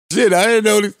shit. I didn't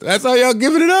know this. That's how y'all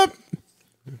giving it up?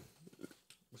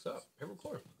 What's up? Hey,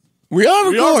 record. We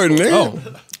are recording, nigga. Oh,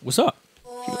 what's up?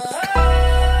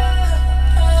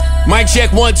 Mic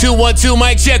check 1 2 1 2.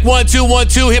 Mic check 1 2 1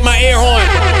 2. Hit my air horn.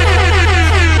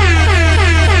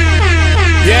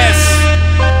 Yes,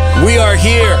 we are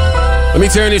here. Let me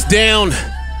turn this down.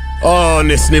 Oh, and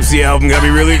this Nipsey album got me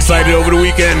really excited over the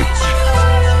weekend.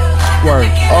 Word.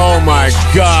 Oh my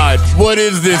God, what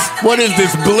is this? What is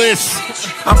this bliss?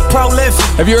 I'm prolific.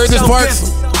 Have you heard this part?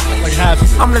 Like half.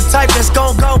 I'm the type that's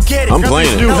gon' go get it. I'm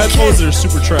playing it. New headphones that are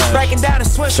super trash. Breaking down the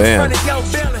switch in front of your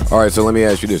building. All right, so let me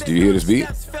ask you this: do you hear this beat?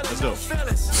 Let's go.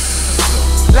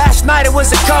 Last night it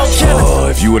was a cold killer. Oh,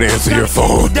 if you would answer your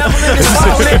phone. Yeah,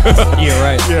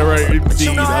 right. Yeah, right.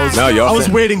 Indeed. I was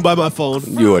waiting by my phone.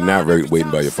 You are not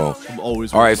waiting by your phone. I'm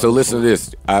always. All right, so listen to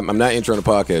this. I'm not introing the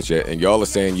podcast yet, and y'all are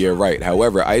saying yeah, right.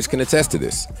 However, Ice can attest to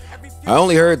this. I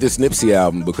only heard this Nipsey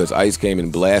album because Ice came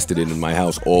and blasted it in my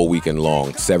house all weekend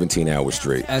long, 17 hours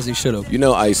straight. As he should have. You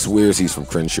know, Ice swears he's from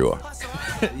Crenshaw.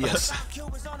 Yes.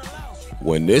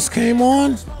 When this came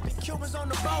on,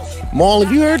 Maul,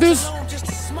 have you heard this?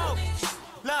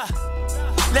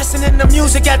 Listening to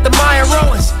music at the Mayan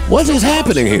ruins. What is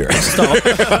happening here? It's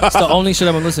the only shit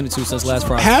I've been listening to since last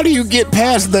Friday. How do you get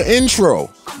past the intro?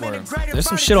 Word. There's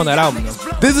some shit on that album, though.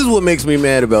 This is what makes me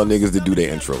mad about niggas that do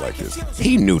their intro like this.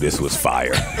 He knew this was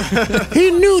fire.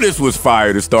 He knew this was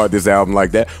fire to start this album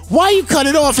like that. Why you cut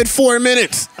it off at 4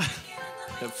 minutes?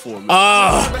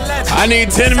 I need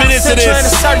 10 minutes of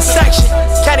this.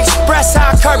 Can't express how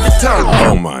I curb the tongue.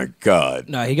 Oh my God.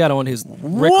 Nah, he got on his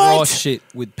Rick Ross shit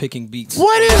with picking beats.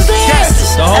 What is that?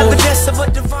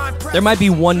 There might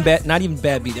be one bad, not even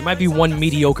bad beat. There might be one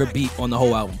mediocre beat on the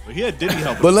whole album. He had Diddy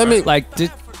help. But let me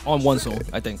on one song,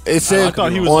 I think. It said I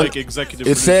thought he was like executive.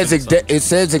 It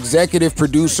says executive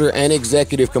producer and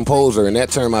executive composer, and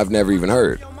that term I've never even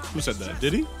heard. Who said that?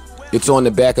 Did he? It's on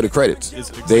the back of the credits.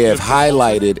 They have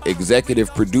highlighted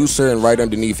executive producer and right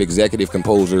underneath executive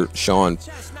composer Sean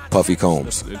Puffy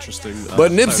Combs. That's interesting.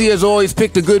 But Nipsey has always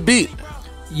picked a good beat.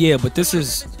 Yeah, but this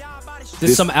is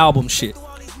some album shit.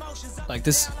 Like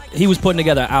this, he was putting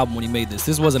together an album when he made this.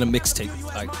 This wasn't a mixtape.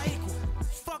 Like,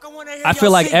 I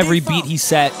feel like every beat he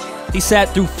sat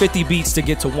through 50 beats to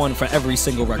get to one for every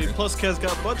single record. Plus, Kez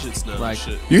got budgets now. Like,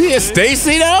 shit. You hear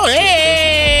Stacy though?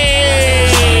 Hey,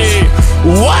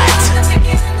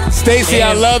 what? Stacy,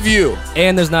 I love you.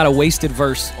 And there's not a wasted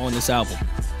verse on this album.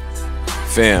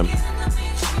 Fam,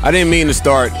 I didn't mean to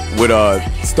start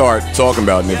talking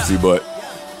about Nipsey, but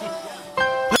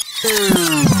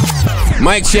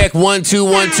mic check 1 2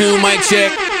 1 2. Mic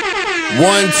check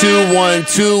 1 2 1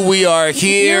 2. We are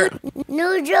here.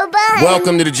 New Joe Budden.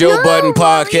 Welcome to the Joe Budden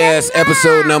Podcast,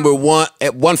 episode number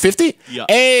 150. Yeah.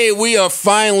 Hey, we are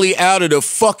finally out of the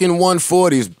fucking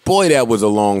 140s. Boy, that was a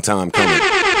long time coming.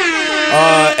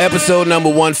 Episode number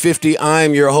 150.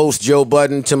 I'm your host, Joe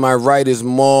Budden. To my right is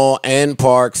Maul and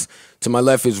Parks. To my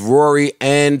left is Rory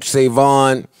and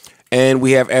Savon. And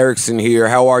we have Erickson here.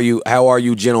 How are you? How are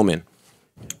you, gentlemen?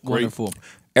 Wonderful.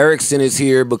 Erickson is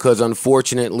here because,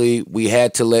 unfortunately, we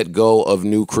had to let go of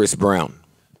new Chris Brown.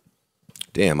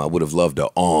 Damn, I would have loved a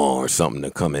or something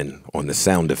to come in on the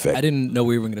sound effect. I didn't know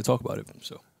we were going to talk about it,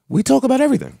 so. We talk about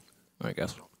everything. All right,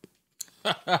 guys.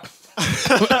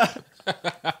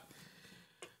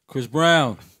 Chris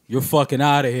Brown, you're fucking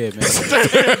out of here,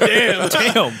 man.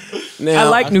 Damn. Now, I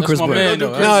like new Chris my Brown. man,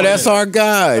 though. No, that's our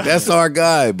guy. That's our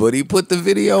guy. But he put the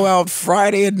video out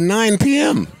Friday at 9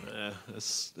 p.m.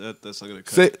 That's not gonna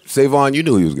cut. Savon, you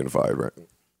knew he was gonna fire, right?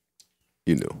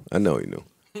 You knew. I know he knew.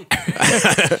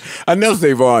 I know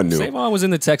Savon knew. Savon was in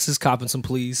the Texas copping some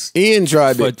pleas Ian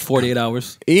tried for to. 48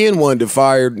 hours. Ian wanted to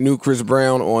fire new Chris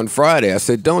Brown on Friday. I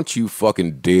said, don't you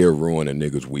fucking dare ruin a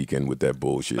nigga's weekend with that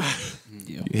bullshit.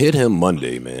 Yeah. You hit him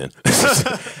Monday, man.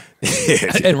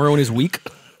 And ruin his week.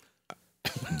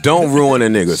 Don't ruin a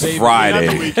nigga's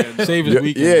Friday. Save his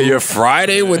weekend. Yeah, your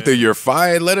Friday with your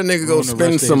fired. Let a nigga go Ruin the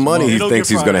spend rest of some his money month. he Don't thinks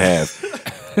get he's gonna Friday.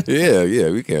 have. Yeah,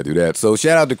 we can't do that. So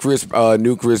shout out to Chris,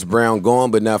 new Chris Brown, gone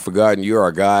but not forgotten. You're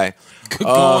our guy.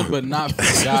 Gone but not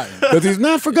forgotten. Because he's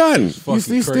not forgotten.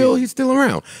 He's still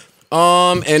around.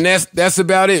 And that's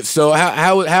about it. So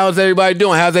how's everybody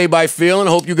doing? How's everybody feeling?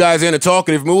 Hope you guys are in a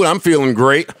talkative mood. I'm feeling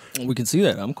great. We can see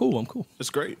that. I'm cool.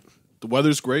 It's great. The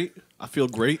weather's great. I feel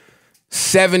great.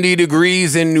 70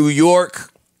 degrees in New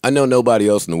York. I know nobody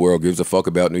else in the world gives a fuck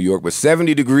about New York, but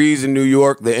 70 degrees in New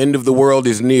York. The end of the world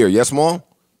is near. Yes, Maul?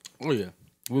 Oh, yeah.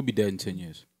 We'll be dead in 10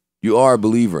 years. You are a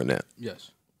believer in that.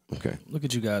 Yes. Okay. Look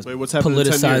at you guys Wait, what's happening in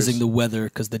 10 politicizing years? the weather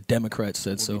because the Democrats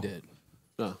said so. We'll be dead.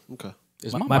 Oh, okay.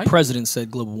 My president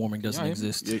said global warming doesn't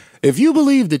exist. Yeah. If you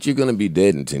believe that you're gonna be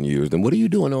dead in 10 years, then what are you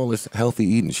doing all this healthy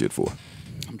eating shit for?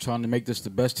 I'm trying to make this the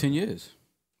best 10 years.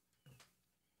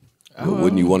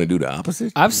 Wouldn't you want to do the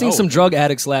opposite? I've seen some drug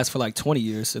addicts last for like 20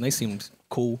 years, and they seemed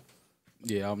cool.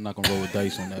 Yeah, I'm not gonna roll with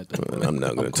dice on that. Though. And I'm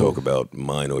not gonna talk about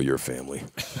mine or your family.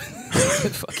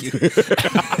 Fuck you.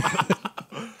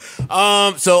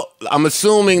 So I'm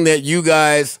assuming that you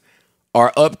guys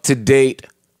are up to date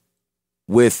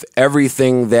with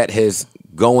everything that has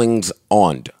goings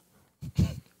on.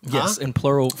 Yes, in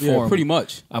plural form. Yeah, pretty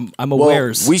much. I'm Well,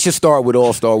 aware. we should start with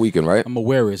All-Star Weekend, right? I'm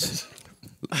aware is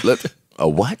A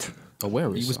what?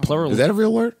 aware He is. was plural. Is that a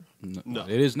real word? No,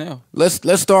 it is now.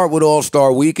 Let's start with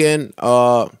All-Star Weekend.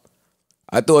 I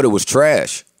thought it was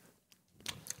trash.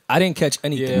 I didn't catch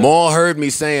anything. Yeah. Maul heard me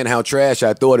saying how trash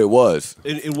I thought it was.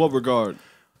 In what regard?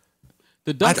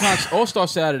 The dunk contest, All-Star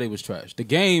Saturday was trash. The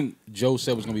game, Joe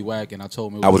said was going to be whack, and I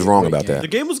told him it was I was a wrong great about game. that. The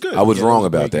game was good. I was Yeah, wrong it was a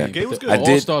about great that. game was good. I did.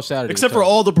 All-Star Saturday Except was for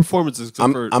terrible. all the performances.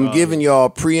 I'm giving y'all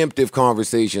preemptive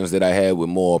conversations that I had with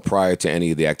Maul prior to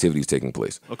any of the activities taking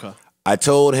place. Okay. I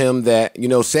told him that,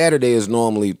 Saturday is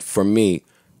normally, for me,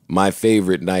 my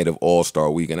favorite night of All-Star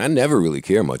Weekend. I never really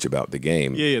care much about the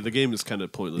game. Yeah, the game is kind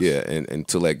of pointless. Yeah, and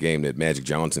until that game that Magic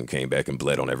Johnson came back and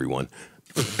bled on everyone.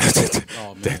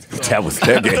 That was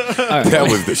that game. That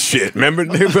was the shit. Remember,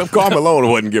 Karl Malone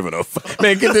wasn't giving a fuck.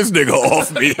 Man, get this nigga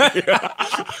off me.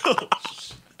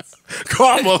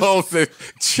 Karl Malone said,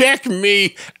 check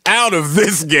me out of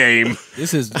this game.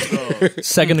 This is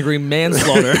second-degree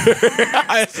manslaughter.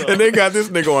 And they got this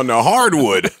nigga on the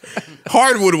hardwood.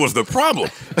 Hardwood was the problem.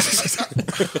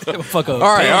 Fuck up.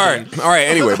 All right.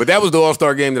 Anyway, but that was the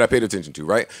All-Star game that I paid attention to,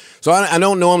 right? So I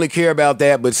don't normally care about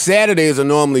that, but Saturdays are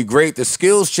normally great. The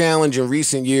skills challenge in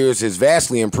recent years has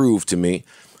vastly improved to me.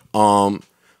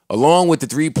 Along with the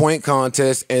three-point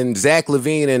contest, and Zach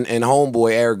LaVine and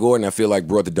homeboy Eric Gordon, I feel like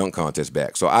brought the dunk contest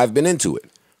back. So I've been into it.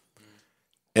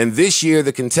 And this year,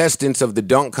 the contestants of the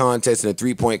dunk contest and the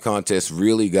three-point contest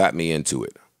really got me into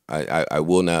it. I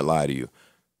will not lie to you.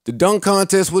 The dunk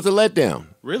contest was a letdown.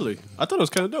 Really? I thought it was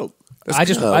kind of dope. I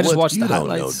just watched the you don't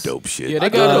highlights. know dope shit. Yeah,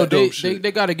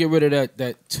 they got to get rid of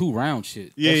that 2-round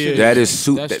shit. Yeah, yeah. That is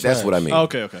That's that's what I trash. mean. Oh,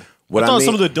 okay. What I thought I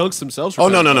some mean- of the dunks themselves were Oh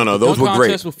no, kinda no, no, no! dope. Those were Dunk great.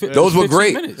 contest was Those were 15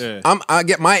 great. minutes. Yeah. I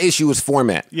get my issue is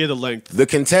format. Yeah, the length. The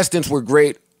contestants were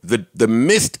great. The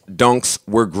missed dunks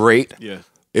were great. Yeah.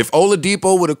 If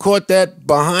Oladipo would have caught that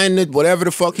behind it, whatever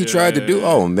the fuck he tried to do,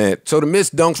 oh man! So the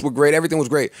missed dunks were great. Everything was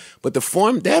great. But that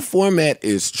format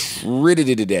is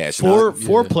tritted to dash.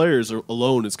 Four players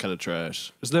alone is kind of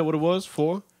trash. Isn't that what it was?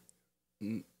 4?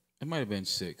 It might have been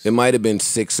 6. It might have been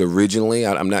 6 originally.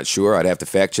 I'm not sure. I'd have to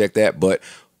fact check that. But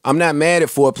I'm not mad at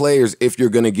 4 players if you're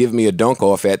going to give me a dunk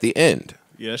off at the end.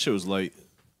 Yeah, that shit was light.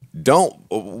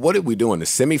 What are we doing? The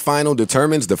semifinal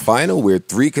determines the final where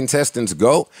 3 contestants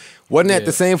go? Wasn't that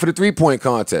the same for the three-point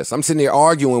contest? I'm sitting there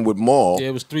arguing with Maul. Yeah,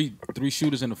 it was three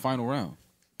shooters in the final round.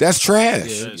 That's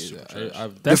trash.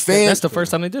 That's the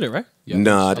first time they did it, right? Yeah,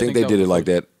 No, I think they that did was it like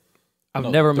the that. I've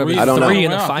never remember I don't know. three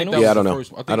in the round. final. Yeah, I don't know.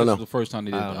 I don't know. The first time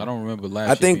they did it. I don't remember last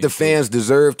I think year the fans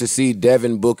deserve to see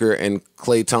Devin Booker and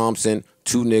Klay Thompson,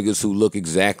 2 niggas who look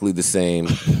exactly the same,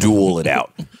 duel it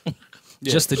out.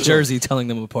 Just the jersey telling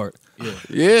them apart.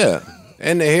 Yeah,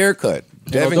 and the haircut.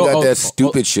 Devin got that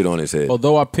stupid shit on his head.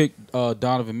 Although I picked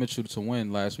Donovan Mitchell to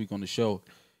win last week on the show,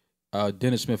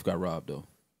 Dennis Smith got robbed though.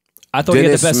 I thought he had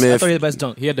the Dennis best. I Smith thought he had the best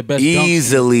dunk. He had the best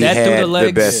Easily That through had the legs,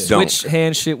 the best dunk. switch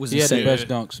hand shit was He had insane. the best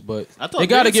dunks, but I thought they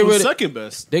got to Dennis get was rid of second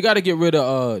best. They got to get rid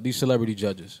of these celebrity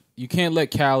judges. You can't let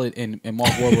Khaled and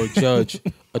Mark Wahlberg judge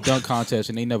a dunk contest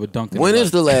and they never dunked. When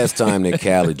is the last time that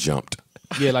Khaled jumped?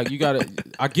 Yeah, like you got to.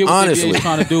 I get what Honestly. they're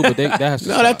trying to do, but that has to.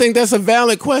 No, stop. I think that's a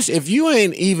valid question. If you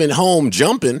ain't even home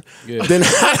jumping, then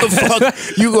how the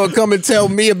fuck you gonna come and tell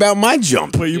me about my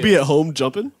jump? Wait, you be at home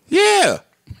jumping? Yeah.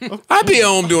 I be at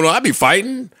home I be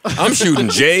fighting. I'm shooting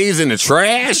J's in the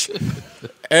trash.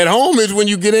 At home is when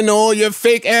you get into all your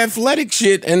fake athletic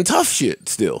shit and tough shit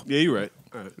still. Yeah, you're right.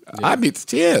 All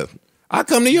right. I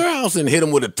come to your house and hit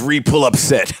him with a 3 pull-up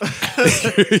set.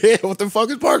 Yeah, what the fuck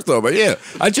is Parks talking about? Yeah,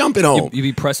 I jump at home. You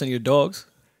be pressing your dogs.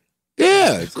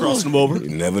 Yeah. Crossing them over. You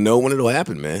never know when it'll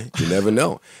happen, man. You never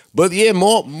know. But yeah,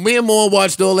 me and Maul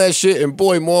watched all that shit, and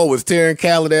boy, Maul was tearing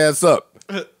Khaled ass up.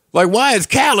 Like, why is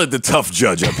Khaled the tough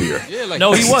judge up here? Yeah, like,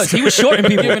 No, he was. He was shorting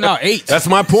people. giving out 8. That's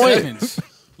my point. 7s.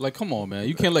 Like, come on, man.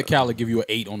 You can't let Khaled give you an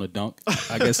 8 on a dunk.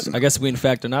 I guess we in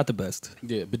fact are not the best.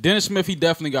 Yeah, but Dennis Smith, he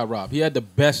definitely got robbed. He had the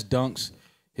best dunks.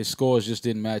 His scores just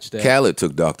didn't match that. Khaled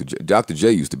took Dr. J. Dr.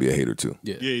 J used to be a hater, too.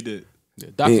 Yeah. Yeah, he did. Yeah,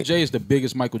 Dr. J is the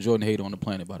biggest Michael Jordan hater on the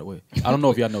planet, by the way. I don't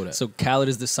know if y'all know that. So Khaled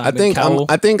is the Simon Cowell.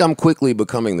 I think I'm quickly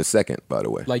becoming the second, by the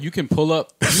way. Like, you can pull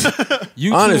up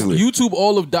Honestly. YouTube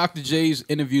all of Dr. J's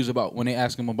interviews about when they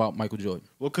ask him about Michael Jordan.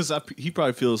 Well, because he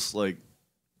probably feels like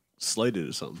slighted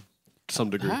or something to some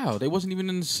degree. How? They wasn't even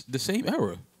in the same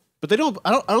era. But they don't.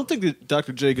 I don't think that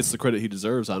Dr. J gets the credit he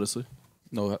deserves. Honestly,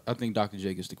 No, I think Dr.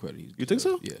 J gets the credit. You think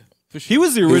so? Yeah, for sure. he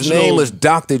was the original. His name was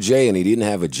Dr. J, and he didn't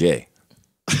have a J.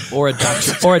 or a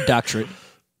doctorate.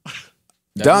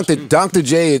 Dr.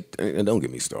 J, don't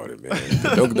get me started, man.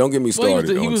 Don't get me started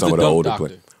he on was some the of the dumb older doctor.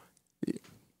 players.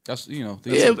 That's Yeah,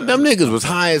 them niggas was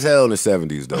high as hell in the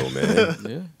 70s, though, man.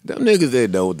 Yeah, Them niggas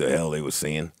didn't know what the hell they was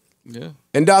saying. yeah.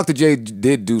 And Dr. J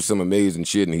did do some amazing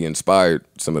shit, and he inspired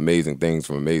some amazing things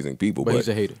from amazing people. But he's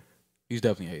a hater. He's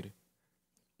definitely a hater.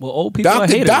 Well, old people are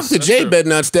haters. Dr. J better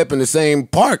not step in the same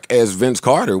park as Vince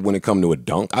Carter when it come to a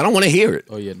dunk. I don't want to hear it.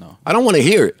 Oh yeah, no. I don't want to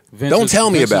hear it. Don't tell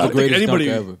me Vince is about the it. greatest Anybody?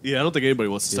 dunker ever. Yeah, I don't think anybody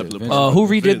wants to step in the Vince- park. Who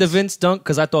redid the Vince. Vince dunk?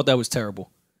 Because I thought that was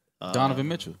terrible. Donovan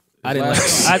Mitchell. I didn't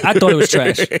Last like. I thought it was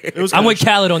trash. I'm with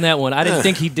Khaled on that one. I didn't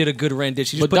think he did a good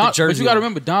rendition. He just put the jersey. But you got to on.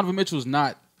 remember, Donovan Mitchell's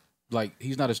not like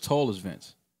he's not as tall as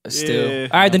Vince. Still. Yeah.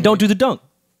 All right, then don't do the dunk.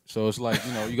 So it's like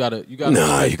you gotta.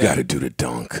 Nah, you got to do the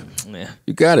dunk. Yeah,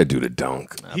 You got to do the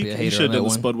dunk. I'll be a He hater should on have that done the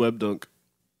one. Spud Webb dunk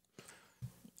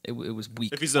It was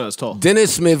weak. if he's not as tall.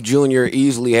 Dennis Smith Jr.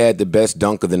 easily had the best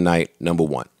dunk of the night, number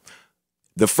one.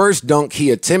 The first dunk he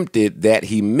attempted that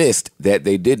he missed that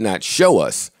they did not show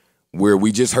us, where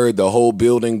we just heard the whole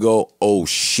building go, oh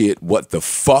shit, what the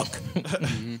fuck?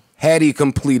 Had he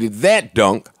completed that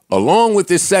dunk, along with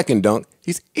his second dunk,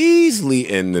 he's easily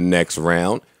in the next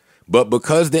round. But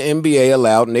because the NBA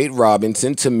allowed Nate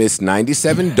Robinson to miss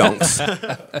 97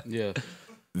 dunks, Yeah.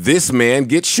 this man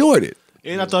gets shorted.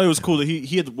 And I thought it was cool that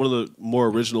he had one of the more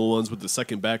original ones with the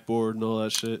second backboard and all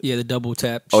that shit. Yeah, the double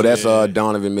tap. Oh, that's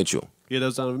Donovan Mitchell. Yeah, that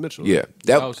was Donovan Mitchell. Yeah,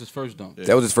 That was his first dunk.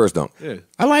 that was his first dunk. Yeah.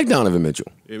 I like Donovan Mitchell.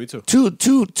 Yeah, me too.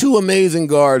 Two amazing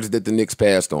guards that the Knicks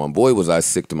passed on. Boy, was I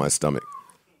sick to my stomach.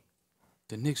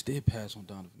 The Knicks did pass on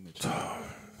Donovan Mitchell.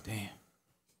 Damn.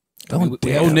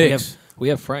 We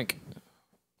have Frank.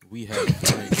 We have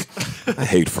Frank. I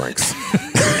hate Franks.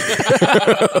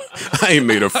 I ain't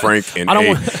made a Frank in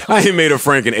I ain't made a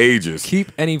Frank in ages.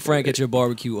 Keep any Frank at your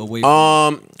barbecue away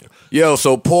from Yo,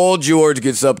 so Paul George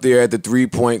gets up there at the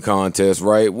 3-point contest,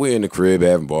 right? We're in the crib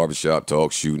having barbershop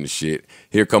talk, shooting shit.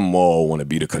 Here come Maul, want to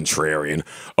be the contrarian.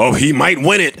 Oh, he might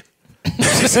win it.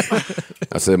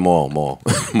 I said, Maul,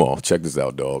 check this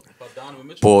out, dog.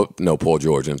 Paul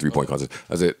George in the 3-point contest.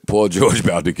 I said, Paul George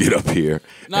about to get up here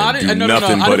and do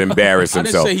nothing but embarrass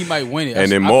himself. I didn't say he might win it. And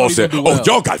then I Maul thought he said, would do well. oh,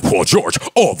 y'all got Paul George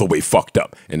all the way fucked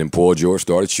up. And then Paul George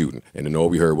started shooting. And then all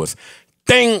we heard was,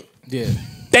 ding, Yeah.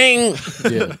 ding,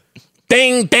 Yeah.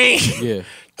 ding, ding, Yeah.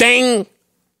 ding.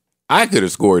 I could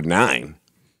have scored 9.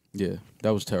 Yeah.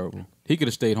 That was terrible. He could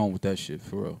have stayed home with that shit,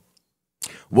 for real.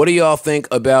 What do y'all think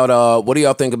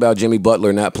about Jimmy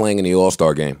Butler not playing in the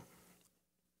All-Star game?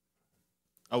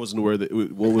 I wasn't aware that.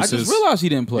 What was I just realized he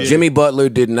didn't play. Jimmy Butler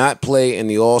did not play in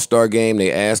the All-Star game.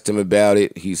 They asked him about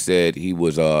it. He said he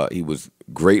was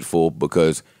grateful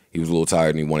because he was a little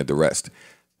tired and he wanted to rest.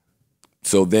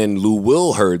 So then Lou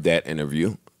Will heard that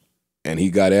interview and he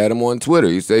got at him on Twitter.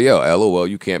 He said, yo, LOL,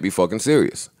 you can't be fucking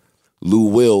serious. Lou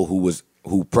Will,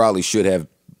 who probably should have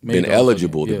been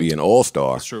eligible to be an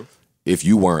All-Star true. if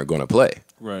you weren't going to play.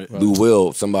 Right. Lou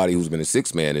Will, somebody who's been a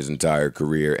six-man his entire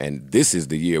career, and this is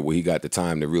the year where he got the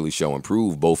time to really show and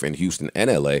prove both in Houston and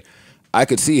L.A., I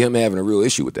could see him having a real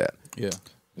issue with that. Yeah.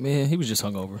 Man, he was just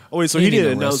hungover. Oh wait, so he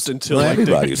didn't announce until Well, like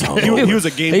everybody's hungover. he was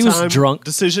a game He was time drunk.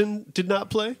 decision. Did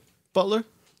not play Butler.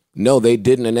 No, they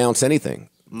didn't announce anything.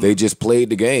 They just played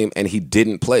the game, and he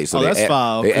didn't play. So that's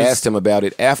foul, they 'cause asked him about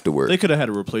it afterward. They could have had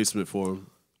a replacement for him.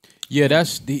 Yeah,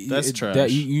 that's trash.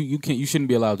 That you shouldn't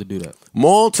be allowed to do that.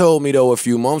 Maul told me, though, a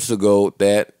few months ago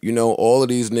that, all of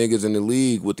these niggas in the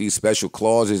league with these special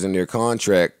clauses in their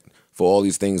contract for all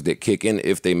these things that kick in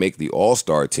if they make the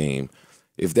All-Star team,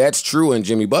 if that's true in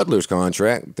Jimmy Butler's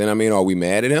contract, then, are we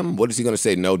mad at him? What is he going to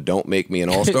say? No, don't make me an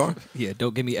All-Star? Yeah,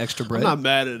 don't give me extra I'm bread. not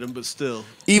mad at him, but still.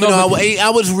 Even though I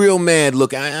was real mad.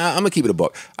 Look, I'm going to keep it a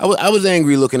buck. I was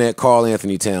angry looking at Karl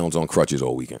Anthony Towns on crutches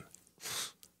all weekend.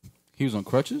 He was on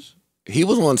crutches? He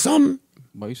was on something.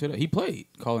 Why you say that? He played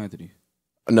Karl Anthony.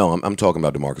 No, I'm talking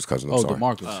about DeMarcus Cousins. I'm sorry.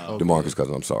 DeMarcus. Okay. DeMarcus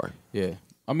Cousins. I'm sorry. Yeah.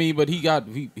 But he got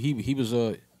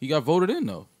voted in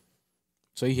though.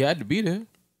 So he had to be there.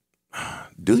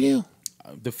 Do you?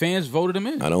 the fans voted him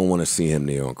in. I don't want to see him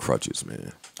there on crutches,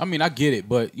 man. I mean, I get it,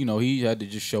 but you know, he had to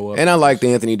just show up. And I liked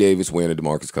Anthony Davis wearing the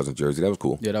DeMarcus Cousins jersey. That was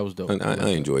cool. Yeah, that was dope. I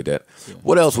enjoyed that. Yeah.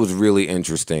 What else was really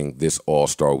interesting this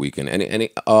All-Star weekend?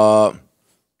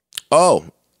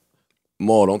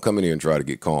 Maul, don't come in here and try to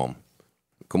get calm.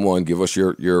 Come on, give us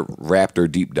your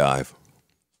Raptor deep dive.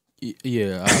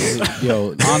 Yeah,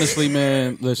 yo, honestly,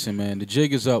 man, listen, man, the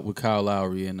jig is up with Kyle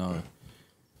Lowry and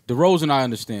DeRozan. I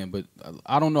understand, but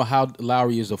I don't know how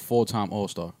Lowry is a full-time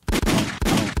All-Star.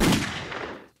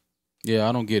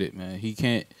 I don't get it, man. He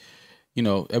can't. You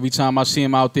know, every time I see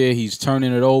him out there, he's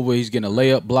turning it over. He's getting a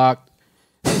layup blocked.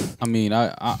 I mean,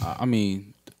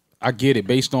 I get it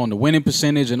based on the winning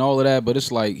percentage and all of that, but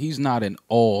it's like he's not an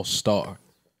all-star.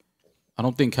 I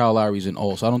don't think Kyle Lowry's an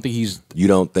all-star. I don't think he's... You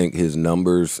don't think his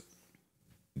numbers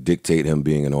dictate him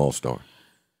being an all-star?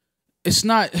 It's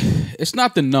not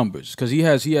the numbers, because he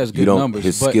has good numbers.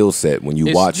 His skill set, when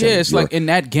you watch him... Yeah, it's like in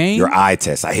that game... Your eye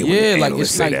test. I hate when the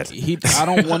analysts say that. I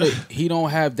don't want to... He don't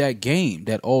have that game,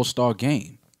 that all-star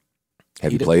game.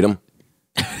 Have you played him?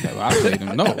 I played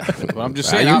him, no. But I'm just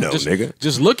saying, nigga.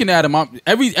 Just looking at him,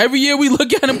 every year we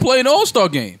look at him play an all-star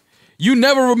game. You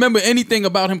never remember anything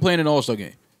about him playing an all-star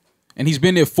game. And he's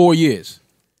been there 4 years.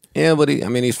 Yeah, but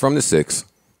he's from the 6.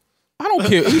 I don't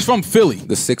care. He's from Philly.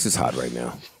 The 6 is hot right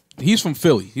now. He's from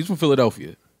Philly. He's from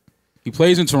Philadelphia. He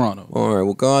plays in Toronto. All right,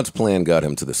 well, God's plan got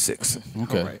him to the 6.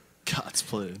 Okay. All right. God's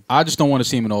plan. I just don't want to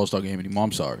see him in an all-star game anymore.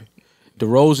 I'm sorry.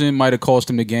 DeRozan might have cost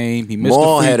him the game. He missed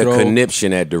Maul the free had throw. a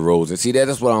conniption at DeRozan. See,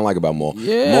 that's what I don't like about Maul.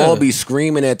 Yeah. Maul be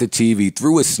screaming at the TV,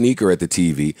 threw a sneaker at the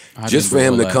TV, just for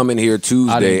him to come in here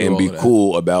Tuesday and be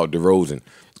cool about DeRozan.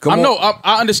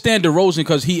 I understand DeRozan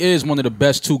because he is one of the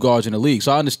best 2 guards in the league.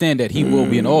 So I understand that he will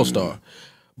be an all-star.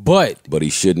 But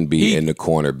he shouldn't be in the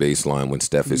corner baseline when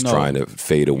Steph is trying to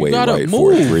fade away right move.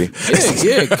 for a 3.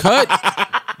 Yeah, cut.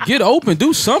 Get open.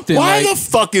 Do something. Why the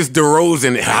fuck is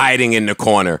DeRozan hiding in the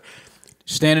corner?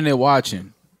 Standing there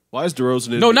watching. Why is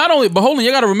DeRozan in? No, not only, but hold on,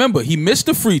 you got to remember, he missed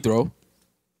the free throw,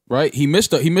 right? He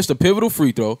missed a pivotal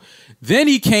free throw. Then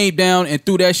he came down and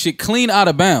threw that shit clean out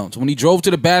of bounds. When he drove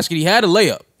to the basket, he had a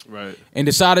layup. Right. And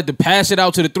decided to pass it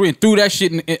out to the 3 and threw that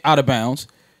shit out of bounds.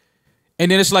 And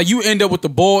then it's like you end up with the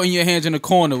ball in your hands in the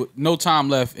corner with no time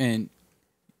left and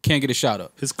can't get a shot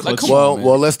up.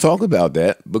 Well, let's talk about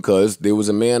that, because there was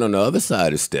a man on the other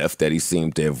side of Steph that he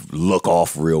seemed to look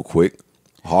off real quick.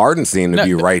 Harden seemed to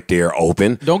be right there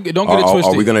open. Don't get it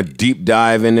twisted. Are we going to deep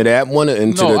dive into that one,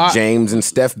 into the James and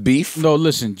Steph beef? No,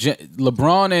 listen.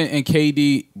 LeBron and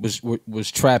KD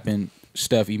was trapping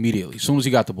Steph immediately as soon as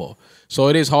he got the ball. So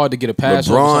it is hard to get a pass.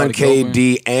 LeBron,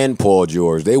 KD, and Paul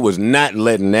George, they was not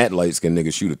letting that light-skinned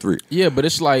nigga shoot a 3. Yeah, but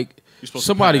it's like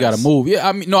somebody got to move. Yeah,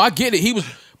 I mean, no, I get it.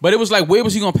 But it was like, where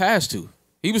was he going to pass to?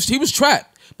 He was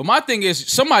trapped. But my thing is,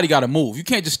 somebody got to move. You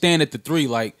can't just stand at the 3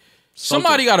 like.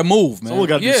 Somebody got to move, man. Someone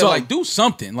got to do something. Like do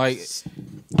something. Like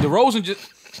DeRozan just.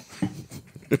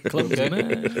 Clumsy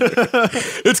man.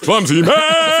 It's clumsy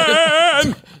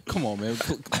man. Come on, man.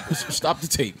 Stop the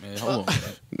tape, man. Hold on,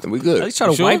 man. We good. At least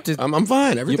try to wipe it. I'm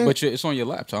fine. Everything. But it's on your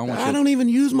laptop. I don't even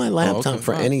use my laptop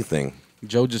for anything.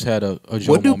 Joe just had a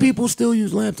Joe What do moment. people still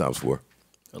use laptops for?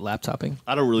 Laptopping?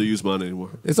 I don't really use mine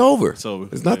anymore. It's over. It's over.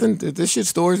 It's nothing. This shit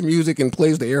stores music and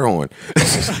plays the air horn.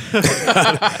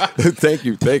 Thank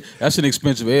you. That's an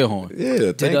expensive air horn.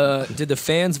 Yeah. Did the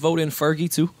fans vote in Fergie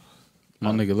too?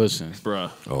 My nigga, listen.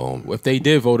 Bruh. If they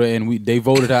did vote her in, they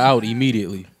voted her out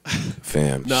immediately.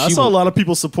 Fam. No, I saw a lot of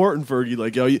people supporting Fergie.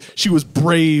 Like, yo, she was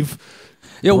brave.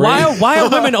 Yo, why are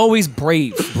women always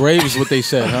brave? Brave is what they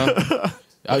said,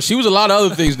 huh? She was a lot of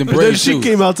other things than brave. Then she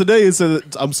came out today and said,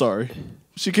 "I'm sorry."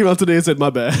 She came out today and said, "My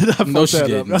bad." No, she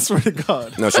didn't. I swear to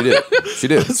God. No, she did. She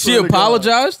did. She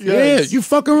apologized? Yes. Yeah, you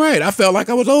fucking right. I felt like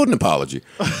I was owed an apology.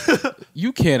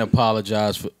 You can't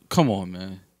apologize for. Come on,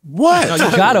 man. What? No,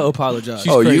 you gotta apologize.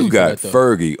 She's Oh, crazy you for got that, though.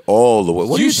 Fergie all the way.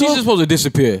 What are you She's just talking? supposed to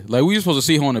disappear. Like we just supposed to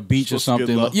see her on the beach or Supposed to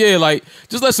get something. love. Yeah, like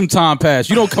just let some time pass.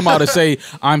 You don't come out and say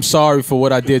I'm sorry for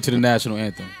what I did to the national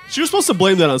anthem. She was supposed to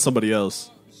blame that on somebody else.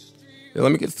 Yeah,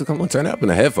 let me come on, turn it up in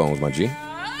the headphones, my G.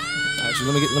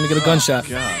 Actually, let me get a gunshot.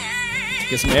 God.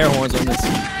 Get some air horns on this.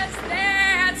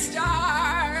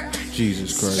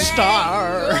 Jesus Christ. Oh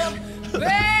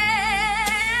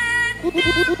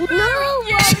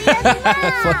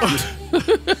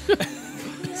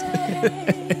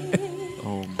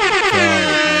my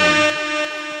God.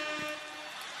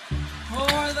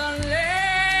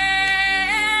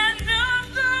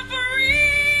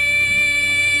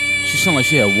 She sounded like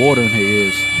she had water in her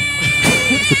ears.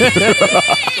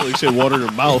 Like she had water in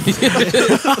her mouth.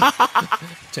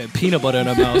 She had peanut butter in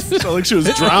her mouth. Sounded like she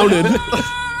was drowning.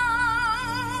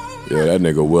 Yeah, that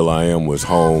nigga Will.i.am was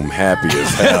home happy as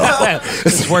hell.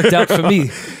 This worked out for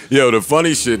me. Yo, the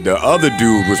funny shit, the other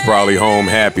dude was probably home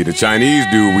happy. The Chinese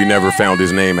dude, we never found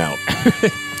his name out.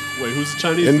 Wait, who's the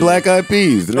Chinese? In dude? Black Eyed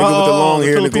Peas, the nigga with the long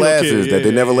hair and the Filipino glasses kid, that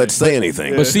they never let say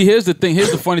anything. But see, here's the thing.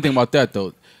 Here's the funny thing about that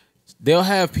though. They'll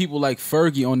have people like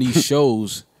Fergie on these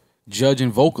shows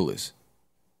judging vocalists.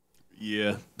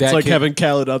 Yeah, That it's like kid- having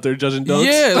Khaled out there judging dunks.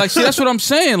 Yeah, like see, that's what I'm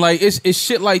saying. Like it's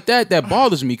shit like that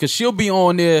bothers me because she'll be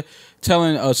on there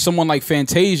telling someone like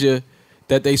Fantasia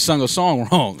that they sung a song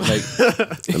wrong. Like,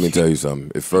 Let me tell you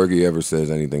something. If Fergie ever says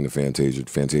anything to Fantasia,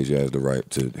 Fantasia has the right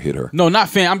to hit her. no, not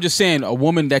fan. I'm just saying a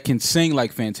woman that can sing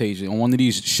like Fantasia on one of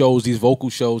these shows, these vocal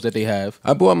shows that they have.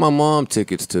 I bought my mom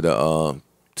tickets to the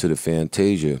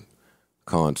Fantasia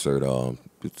concert.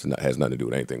 Has nothing to do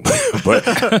with anything, but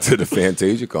to the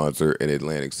Fantasia concert in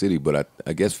Atlantic City. But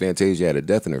I guess Fantasia had a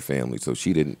death in her family, so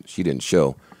she didn't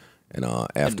show. And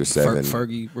after seven,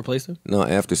 Fergie replaced him? no,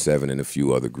 after seven and a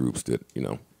few other groups that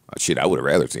shit, I would have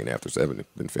rather seen after seven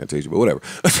than Fantasia, but whatever.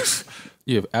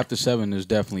 Yeah, After 7 is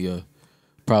definitely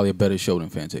probably a better show than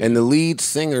Fantasia. And the lead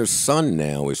singer's son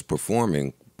now is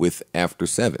performing with After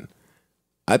Seven.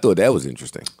 I thought that was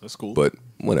interesting. That's cool. But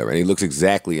whatever. And he looks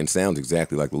exactly and sounds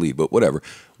exactly like the lead. But whatever.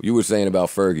 You were saying about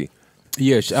Fergie.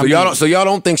 yeah, So y'all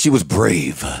don't think she was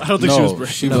brave? I don't think she was brave.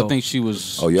 She No. would think she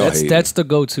was. Oh, y'all hate That's the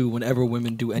go-to whenever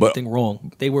women do anything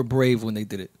wrong. They were brave when they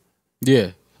did it.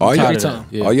 Yeah. Are I'm you- tired of Every that. time.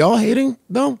 Yeah. Are y'all hating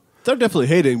though? They're definitely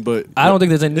hating, but I don't think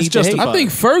there's a need it's to hate. justified. I think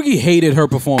Fergie hated her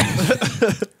performance.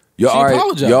 Y'all, She all right,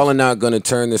 apologized. y'all are not going to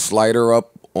turn the slider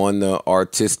up on the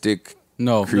artistic,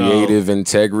 No. creative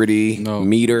integrity No.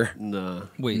 meter? Nah.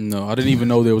 Wait, No, I didn't even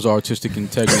know there was artistic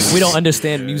integrity. we don't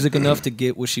understand music enough to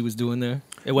get what she was doing there.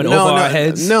 It went over our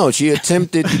heads. No, she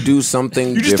attempted to do something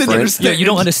You just didn't different, understand. Yeah, you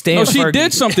don't understand. No, she Fergie.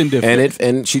 did something different.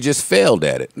 and she just failed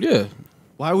at it. Yeah.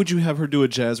 Why would you have her do a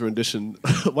jazz rendition?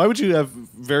 Why would you have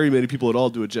very many people at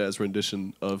all do a jazz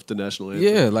rendition of the national anthem?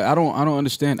 Yeah, like I don't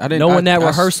understand. I didn't Knowing that I-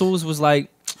 rehearsals was like,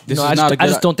 This no, is I not a good-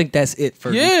 just don't think that's it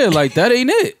for Yeah, like that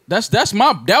ain't it.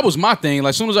 That was my thing. Like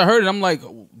as soon as I heard it, I'm like,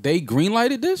 they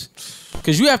greenlighted this?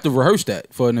 Because you have to rehearse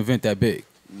that for an event that big.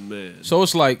 Man. So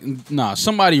it's like, nah,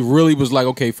 somebody really was like,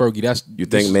 okay, Fergie, this You is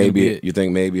think gonna be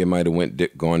maybe it might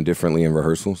have gone differently in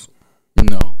rehearsals?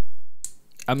 No.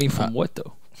 I mean, from what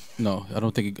though? No, I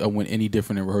don't think it went any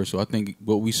different in rehearsal. I think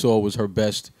what we saw was her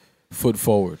best foot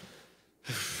forward.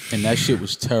 And that shit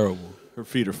was terrible. Her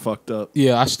feet are fucked up.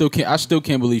 Yeah, I still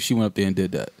can't believe she went up there and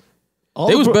did that. All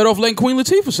They the was bro- better off letting Queen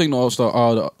Latifah sing the All-Star,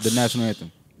 the national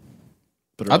anthem.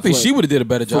 But I think she would have did a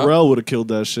better job. Pharrell would have killed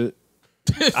that shit.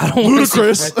 I don't wanna see-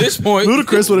 Ludacris. At this point,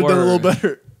 Ludacris would have done a little Word.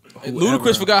 better.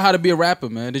 Ludacris forgot how to be a rapper,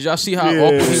 man. Did y'all see how Yeah.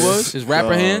 awkward he was? His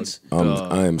rapper hands?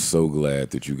 I am so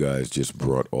glad that you guys just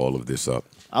brought all of this up.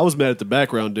 I was mad at the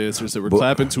background dancers that were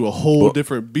clapping to a whole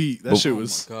different beat. That shit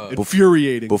was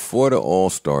infuriating. Before the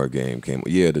All-Star game came,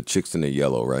 the chicks in the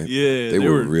yellow, right? Yeah, they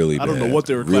were really I don't know bad, what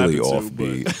they were really clapping to,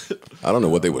 offbeat. I don't know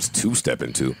what they was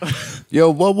two-stepping to. Yo,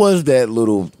 what was that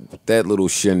little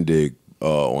shindig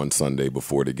on Sunday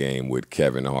before the game with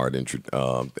Kevin Hart and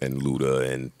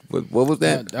Luda and what was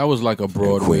that? That was like a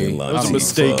Broadway. Queen That was a Latifah.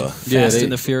 mistake. Yeah, Fast they-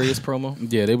 and the Furious promo.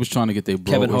 Yeah, they was trying to get their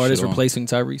Broadway Kevin Hart shit is on. replacing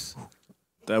Tyrese.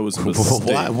 That was a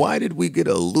mistake. Why did we get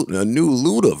a new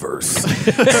Ludaverse?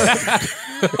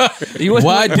 You wasn't,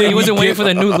 Why did you wasn't we waiting get for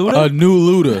the new Luda? A new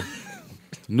Luda.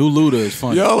 New Luda is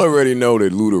funny. Y'all already know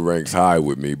that Luda ranks high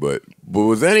with me, but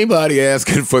was anybody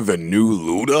asking for the new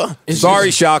Luda?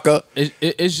 Sorry, Shaka.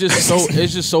 It's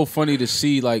just so funny to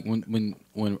see like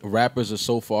when rappers are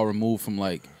so far removed from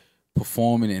like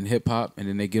performing in hip hop and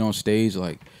then they get on stage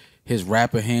like his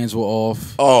rapper hands were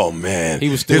off. Oh man, He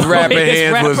was still his rapper His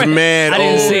hands was rapper- mad. I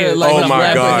didn't see it. Like, oh his my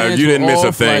rapper god, hands you didn't were miss a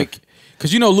off, thing. Like,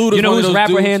 Cause you know Luda's You know one of whose those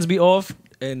rapper dudes- hands be off?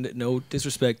 And no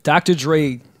disrespect, Dr.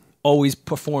 Dre always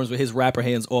performs with his rapper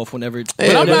hands off whenever.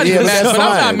 But I'm not even mad. that's But I'm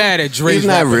not fine. mad at Dre's He's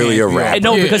not rapper really a hands, rapper. I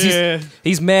know because Yeah.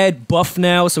 he's mad buff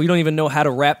now, so he don't even know how to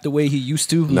rap the way he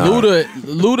used to.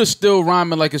 Luda's still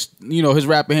rhyming like it's his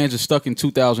rapper hands are stuck in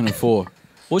 2004.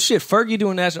 Well, shit, Fergie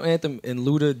doing national anthem and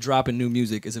Luda dropping new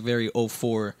music is a very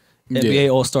 04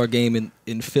 NBA All-Star game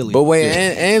in Philly. But wait,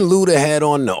 and Luda had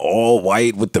on the all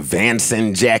white with the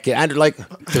Vanson jacket. I like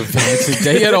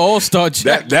They had an all-star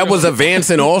jacket. that was a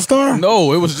Vanson All Star.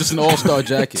 No, it was just an all-star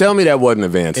jacket. Tell me that wasn't a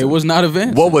Vanson. It was not a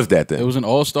Vanson. What was that then? It was an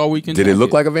all-star weekend. Did it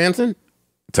look jacket. like a Vanson?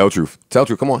 Tell truth. Tell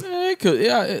truth. Come on.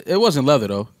 It wasn't leather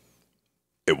though.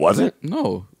 It wasn't.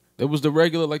 No, it was the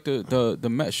regular like the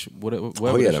mesh. Whatever.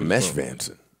 Oh yeah, that the shit mesh was called.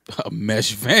 Vanson. A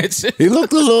mesh Vance. He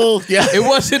looked a little, yeah. It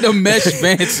wasn't a mesh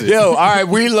Vance. Yo, all right,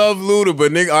 we love Luda,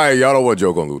 but nigga, all right, y'all don't want to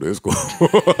joke on Luda. It's cool.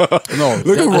 No,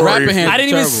 Look at Rory. rapping hand I didn't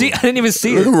even see. I didn't even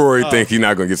see Look it. at Rory think he's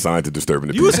not going to get signed to Disturbing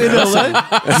the You was Peace. in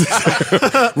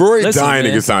LA? Rory Listen, dying to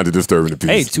man. get signed to Disturbing the Peace.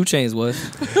 Hey, 2 Chainz was.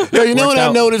 Yo, you know what worked I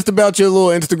out. noticed about your little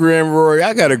Instagram, Rory?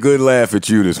 I got a good laugh at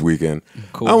you this weekend.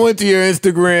 Cool. I went to your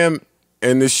Instagram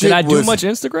and the shit Did I do was... much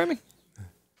Instagramming?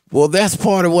 Well, that's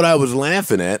part of what I was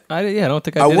laughing at. I don't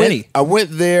think I did any. I went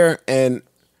there and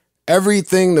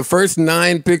everything, the first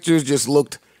 9 pictures just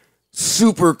looked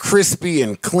super crispy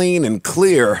and clean and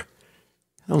clear.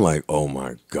 I'm like, oh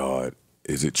my God,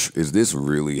 is this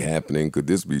really happening? Could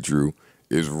this be true?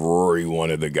 Is Rory one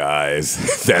of the guys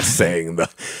that's saying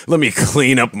let me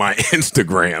clean up my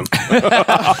Instagram?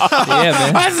 Yeah,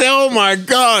 man. I said, oh my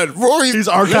God, Rory's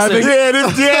archiving?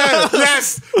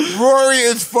 Yes. Rory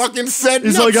is fucking setting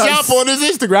He's up only got shop on his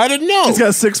Instagram. I didn't know. He's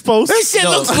got 6 posts. This shit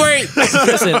looks great.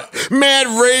 Listen, Mad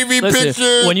ravey listen.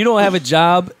 pictures. When you don't have a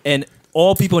job and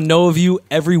all people know of you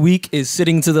every week is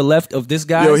sitting to the left of this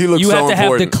guy, Yo, he looks you so have to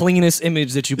important. have the cleanest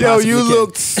image that you Yo, possibly you can.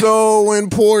 looked so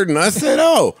important. I said,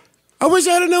 oh, I wish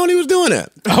I'd have known he was doing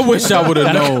that. I wish I would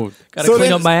have known. Gotta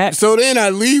clean up my act. So then I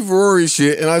leave Rory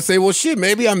shit and I say, well, shit,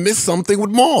 maybe I missed something with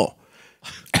Maul.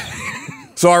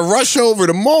 So I rush over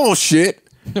to Maul shit.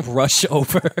 Rush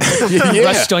over. Yeah.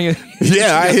 Rushed on your.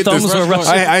 Yeah, I hit thumbs were rushing.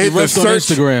 I hit You the rushed on search.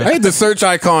 Instagram. I hit the search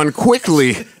icon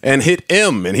quickly and hit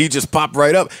M, and he just popped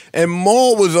right up. And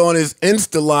Maul was on his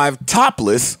Insta Live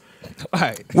topless All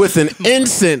right. with an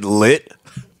incense lit.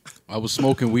 I was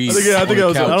smoking weed. I think I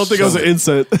was. I don't think I was an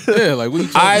incense. Yeah, like what are you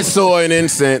talking I about? saw an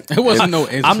incense. It wasn't no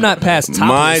instant. I'm not past topless.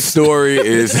 My story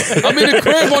is, I'm in the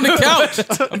crib on the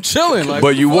couch. I'm chilling. Like,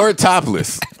 but you were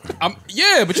topless.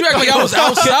 Yeah, but you act like I was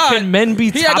outside. Can men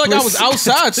be He acted like I was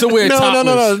outside somewhere. No,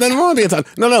 topless. nothing wrong with being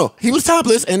topless. No, he was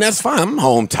topless, and that's fine. I'm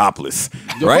home topless,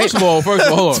 Yo, right? First of all, hold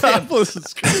on.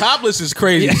 Topless is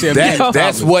crazy. Sam. That's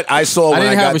Topless. what I saw I when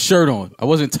didn't I have got a shirt on. I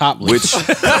wasn't topless.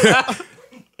 which.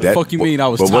 That, fuck you mean I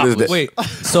was but what is topless? that?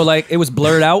 Wait, so like it was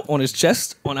blurred out on his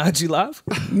chest on IG Live?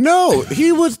 No,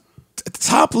 he was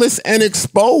topless and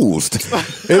exposed.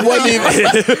 It wasn't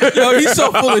even. Yo, he's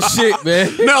so full of shit,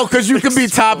 man. No, because you can be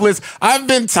topless. I've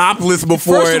been topless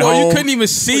before First at of all, home. you couldn't even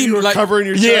see You were like. covering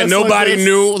your Yeah, chest nobody like this.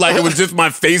 knew. Like it was just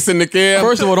my face in the cam.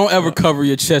 First of all, don't ever cover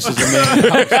your chest as a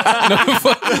man.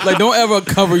 Like, don't ever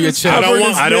cover your chest.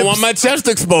 I don't want my chest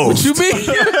exposed. What you mean?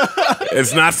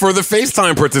 It's not for the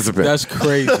FaceTime participant. That's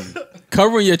crazy.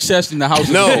 Covering your chest in the house.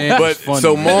 no, of a man but is funny,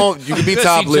 so man. Maul, you can be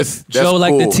topless. That's Joe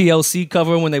like the cool. TLC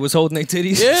cover when they was holding their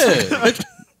titties. Yeah.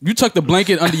 You tuck the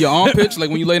blanket under your armpits, like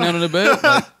when you lay down on the bed.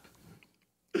 Like,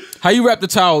 how you wrap the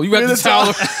towel? You wrap the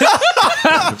towel.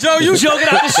 Joe, you Joe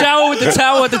get out the shower with the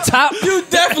towel at the top. You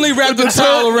definitely wrap the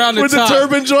towel around the with top. the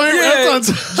turban joint. Yeah. Wrapped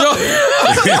on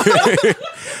Joe,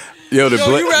 Yo, the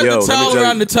you wrap the let me towel tell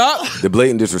around you, the top. the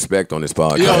blatant disrespect on this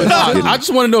podcast. Yo, is getting- I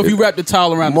just want to know if you wrap the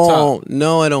towel around the Maul, top.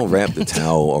 no, I don't wrap the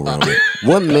towel around it.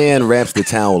 What man wraps the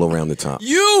towel around the top?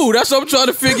 You, that's what I'm trying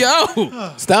to figure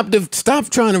out. Stop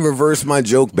trying to reverse my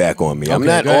joke back on me. I'm Okay,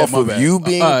 not go ahead, off my of bad. you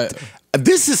being. All right.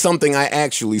 This is something I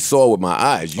actually saw with my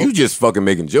eyes. You just fucking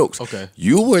making jokes. Okay.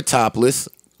 You were topless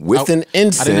with an I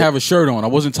incense. didn't have a shirt on. I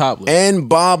was't topless. and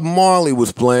Bob Marley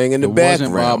was playing in the It wasn't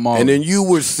background. Bob Marley. And then you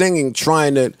were singing,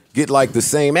 trying to get like the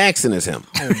same accent as him.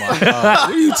 Oh my God.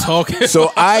 What are you talking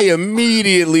So I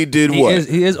immediately did He what?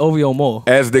 is OVO Moore.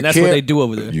 As the And that's what they do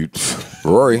over there. You,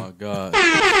 Rory. Oh my God.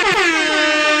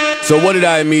 So what did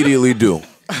I immediately do?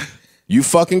 You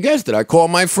fucking guessed it. I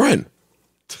called my friend.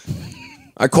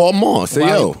 I called Ma. I said,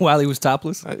 yo. While he was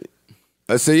topless.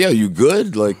 I said, yo, you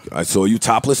good? Like, I saw you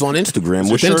topless on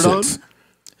Instagram with your shirt incense.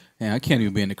 Man, I can't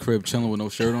even be in the crib chilling with no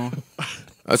shirt on.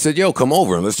 I said, yo, come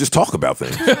over and let's just talk about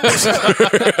things.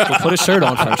 We'll put a shirt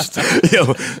on first.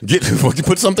 Yo,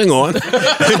 put something on.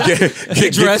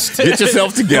 Get dressed. Get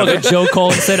yourself together. Look, Joe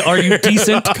called and said, "Are you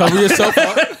decent? Cover yourself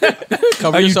up.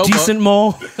 Cover Are you yourself decent, up.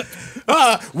 Maul?"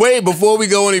 Wait, before we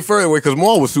go any further, because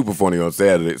Maul was super funny on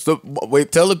Saturday. So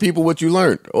wait, tell the people what you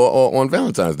learned on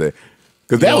Valentine's Day,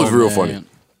 because that was real funny.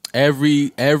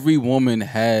 Every woman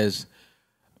has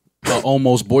an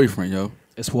almost boyfriend, yo.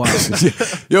 It's wild.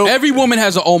 Yo, Every woman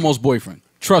has an almost boyfriend.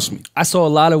 Trust me. I saw a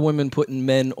lot of women putting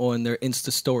men on their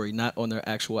Insta story, not on their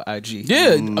actual IG.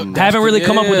 Yeah. Haven't really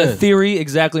come up with a theory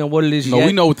exactly on what it is No, yet.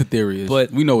 we know what the theory is.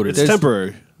 But we know what it It's is.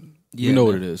 temporary. We know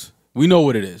what it is. We know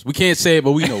what it is. We can't say it,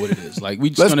 but we know what it is. Like we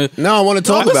just gonna. no, I want to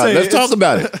talk I'm about it. saying Let's talk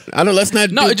about it. I know. Let's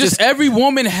not. No, do it just every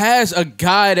woman has a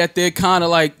guy that they're kind of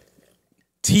like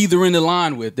teetering the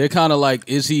line with. They're kind of like,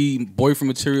 is he boyfriend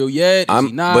material yet? Is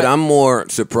he not? But I'm more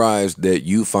surprised that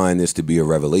you find this to be a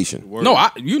revelation. No,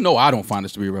 I don't find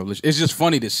this to be a revelation. It's just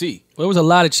funny to see. Well, there was a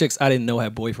lot of chicks I didn't know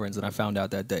had boyfriends that I found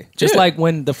out that day. Just like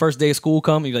when the first day of school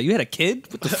come, you're like, you had a kid?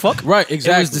 What the fuck? Right,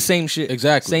 exactly. It was the same shit.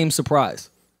 Exactly. Same surprise.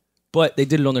 But they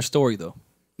did it on their story, though.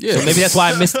 Yeah. So maybe that's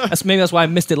why I missed. That's why I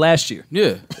missed it last year.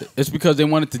 Yeah, it's because they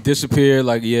wanted to disappear.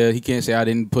 Like, yeah, he can't say I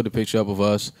didn't put a picture up of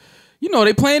us. You know,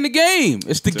 they playing the game.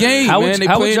 It's the game, How man.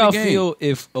 would y'all feel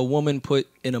if a woman put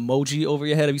an emoji over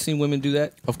your head? Have you seen women do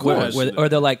that? Of course. Or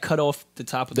they'll like cut off the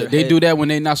top of their head. They do that when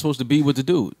they're not supposed to be with the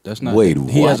dude. That's not. Wait,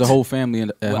 He has a what? whole family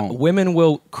at home. Women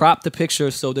will crop the picture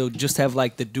so they'll just have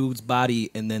like the dude's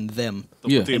body and then them.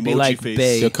 Yeah. The And be emoji like face.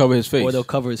 bae, They'll cover his face. or they'll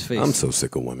cover his face. I'm so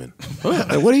sick of women.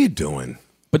 Like, what are you doing?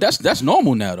 But that's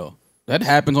normal now, though. That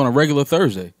happens on a regular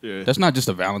Thursday. Yeah. That's not just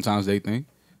a Valentine's Day thing.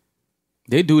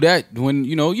 They do that when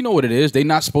you know what it is. They're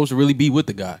not supposed to really be with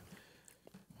the guy.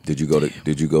 Did you go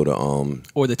to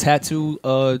or the tattoo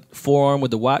forearm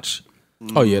with the watch.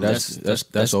 Oh yeah,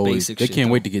 that's always. basic They shit, can't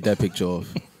though. wait to get that picture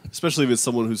off. Especially if it's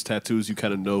someone whose tattoos you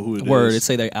kind of know who it is. Word, it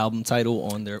say their album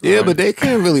title on their Yeah, arm. but they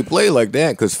can't really play like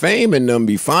that because Fame and them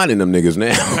be finding them niggas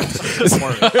now.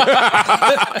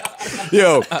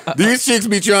 Yo, these chicks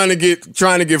be trying to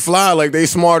get fly like they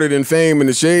smarter than Fame in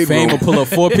the shade Fame room. will pull up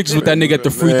 4 pictures with that nigga at the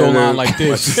free throw Man, line like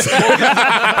this.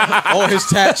 All his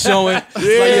tats showing.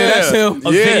 Yeah, that's him.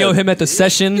 a video of him at the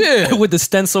session with the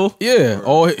stencil. Yeah,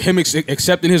 all him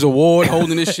accepting his award,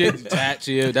 holding his shit, tats.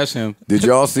 Yeah, that's him. Did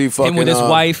y'all see fucking Him with his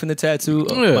wife and the tattoo.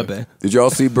 Oh, Yeah. my bad. Did y'all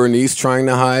see Bernice trying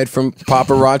to hide from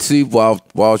paparazzi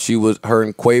while she was her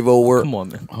and Quavo were? Come on,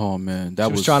 man. Oh man, that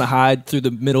She was trying to hide through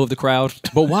the middle of the crowd.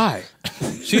 But why?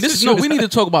 See, this is we need to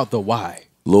talk about the why.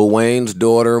 Lil Wayne's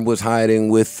daughter was hiding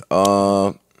with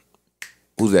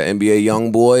who's that NBA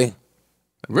young boy?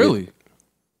 Really?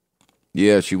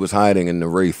 Yeah, she was hiding in the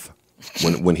Wraith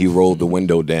when he rolled the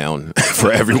window down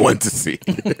for everyone to see.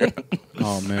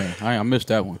 Oh man, I missed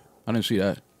that one. I didn't see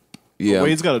that. Yeah,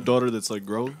 Wayne's got a daughter that's like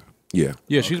grown. yeah,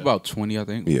 Yeah, she's about 20, I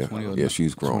think. Yeah. 20 or Yeah,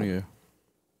 she's grown. 20, yeah.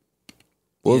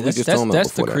 What Yeah, was we just talking about that's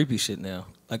the before that? creepy shit now.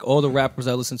 Like all the rappers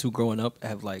I listened to growing up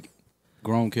have like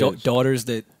Grown kids. daughters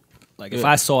that, like, if Yeah.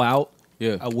 I saw out,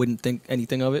 Yeah. I wouldn't think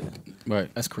anything of it.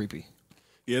 Right. That's creepy.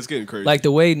 Yeah, it's getting crazy. Like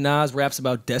the way Nas raps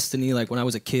about Destiny, like when I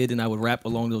was a kid and I would rap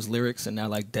along those lyrics, and now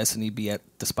like Destiny be at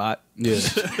the spot. Yeah.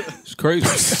 It's crazy.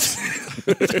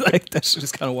 Like that shit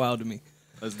is kind of wild to me.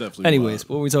 that's definitely. Anyways,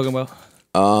 what were we talking about?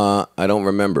 I don't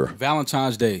remember.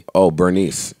 Valentine's Day. Oh,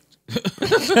 Bernice.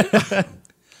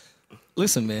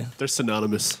 Listen, man. they're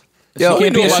synonymous. Yo,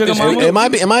 can't be a sugar mama?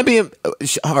 Am I being?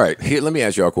 All right, here. Let me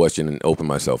ask y'all a question and open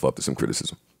myself up to some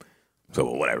criticism. So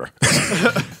whatever.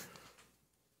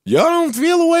 Y'all don't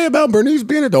feel a way about Bernice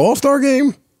being at the All-Star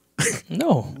game?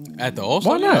 No. At the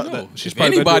All-Star? Why not? No. She's If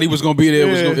probably anybody been to- was going to be there,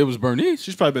 Yeah. it was Bernice.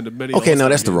 She's probably been to many. Okay, no, All-Star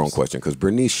that's the wrong games. question because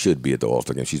Bernice should be at the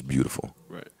All-Star game. She's beautiful.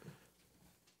 Right.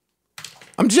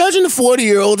 I'm judging the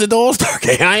 40-year-olds at the All-Star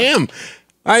game.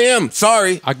 I am.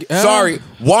 Sorry. Sorry.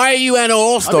 Why are you at an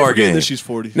All-Star forgetting game? that she's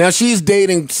 40. Now, she's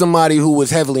dating somebody who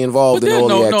was heavily involved in all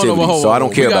the activities, so I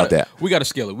don't care about that. We got to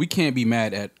scale it. We can't be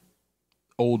mad at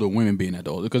older women being at the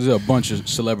older because there are a bunch of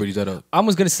celebrities that are. I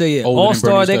was gonna say it. Older than All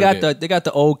Star. Bernice They got Taylor. they got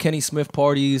the old Kenny Smith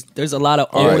parties. There's a lot of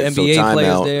All old right, so NBA time players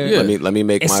out. there. Yeah. Let me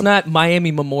make It's my not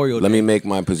Miami Memorial Day. let me make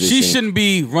my position. She shouldn't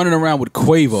be running around with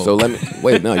Quavo So let me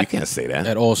wait. No, you can't say that.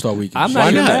 at All-Star Weekend. I'm Why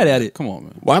not even not? mad at it. Come on,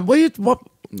 man. Why? What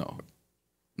No.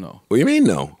 No. do you mean?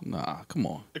 No. Nah, come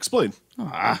on. Explain.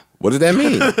 What does that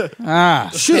mean?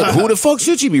 Ah. Shit. Who the fuck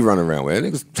should she be running around with? That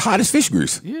nigga's hot as fish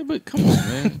grease. Yeah, but come on,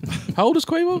 man. How old is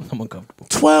Quavo? I'm uncomfortable.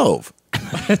 12.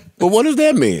 But what does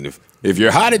that mean? If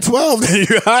you're hot at 12, then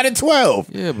you're hot at 12.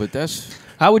 Yeah, but that's...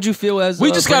 How would you feel as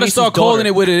We just got to Bernice's start daughter? calling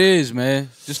it what it is, man.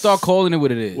 Just start calling it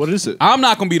what it is. What is it? I'm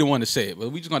not going to be the one to say it,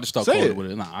 but we just got to start Say calling it. it what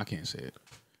it is. Nah, I can't say it.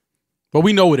 But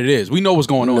we know what it is. We know what's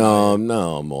going on.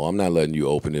 No, Mo. I'm not letting you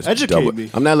open this. Educate me.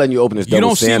 I'm not letting you open this You double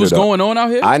don't see standard what's up. going on out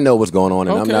here? I know what's going on,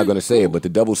 and I'm Okay, not going to say it. But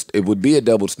it would be a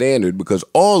double standard because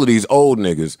all of these old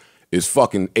niggas is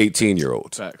fucking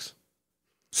 18-year-olds. Facts.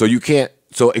 So you can't.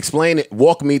 So explain it.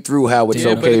 Walk me through how it's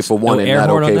Yeah, but okay it's for one no and air not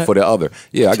horn on okay that? for the other.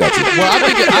 Yeah, I got you. Well,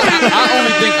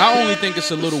 I think I only think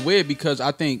it's a little weird because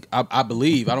I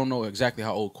believe I don't know exactly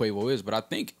how old Quavo is, but I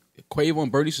think Quavo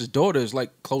and Bernice's daughter is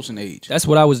like close in age. That's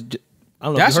what I was. I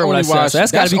don't know. That's if you heard what I only said. why. So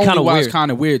that's got to be kind of It's weird. kind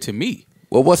of weird to me.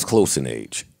 Well, what's close in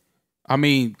age? I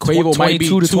mean, Quavo might be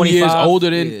 22 to 2 years 25. older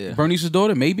than Yeah. Bernice's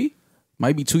daughter. Maybe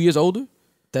might be 2 years older.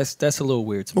 That's a little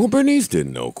weird to me. Well, Bernice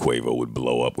didn't know Quavo would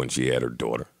blow up when she had her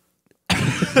daughter.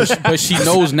 But she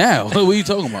knows now. What are you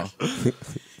talking about?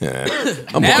 Yeah.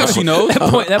 Now she knows.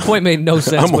 That point made no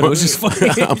sense, but it was just funny.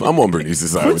 I'm on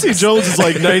Bernice's side. Quincy Jones is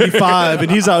like 95,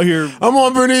 and he's out here. I'm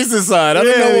on Bernice's side. I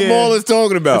don't know what Maul is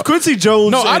talking about. If Quincy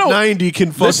Jones at 90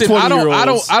 can fuck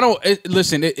 20-year-olds.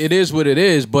 Listen, it is what it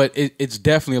is, but it's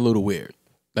definitely a little weird.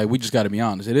 Like, we just got to be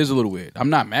honest. It is a little weird. I'm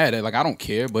not mad at it. Like, I don't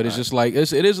care, but it's just like,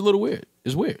 it is a little weird.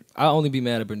 It's weird. I'll only be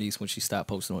mad at Bernice when she stopped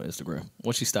posting on Instagram.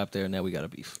 Once she stopped there, now we got a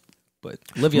beef. But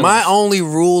live your My life. only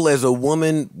rule as a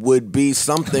woman would be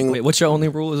something. Wait, what's your only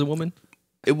rule as a woman?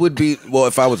 It would be, well,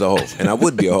 if I was a hoe, and I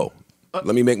would be a hoe.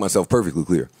 Let me make myself perfectly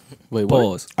clear. Wait,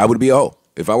 Pause. I would be a hoe.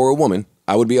 If I were a woman,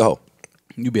 I would be a hoe.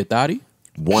 You be a thotty?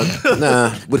 With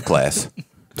class.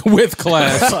 With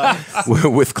class.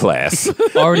 With class.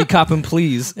 Already copping,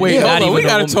 please. Wait, hold on. We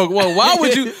got to talk. Well,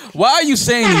 why are you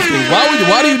saying these things?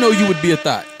 Why do you know you would be a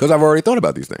thot? Because I've already thought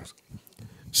about these things.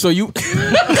 So you...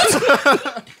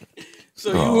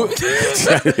 So let me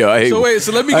I get hate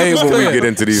this when clear. we get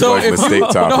into these if mistake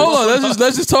topics. No, hold on.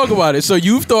 Let's just talk about it. So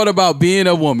you've thought about being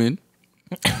a woman,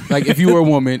 like if you were a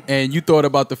woman, and you thought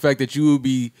about the fact that you would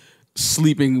be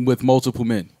sleeping with multiple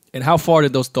men. And how far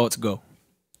did those thoughts go?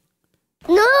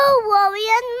 No, Rory,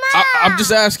 I'm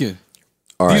just asking.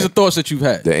 All These right. are thoughts that you've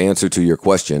had. The answer to your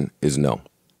question is no.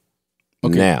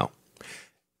 Okay. Now,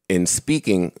 in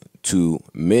speaking to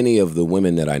many of the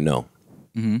women that I know,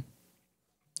 you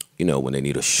know, when they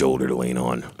need a shoulder to lean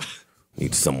on,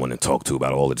 need someone to talk to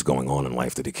about all that's going on in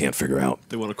life that they can't figure out.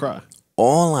 They want to cry.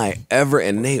 All I ever,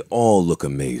 and they all look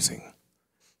amazing.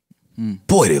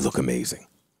 Boy, they look amazing.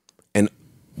 And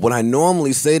what I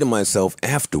normally say to myself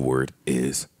afterward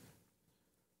is,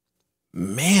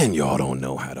 man, y'all don't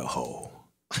know how to hoe.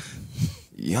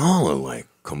 Y'all are like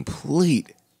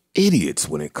complete idiots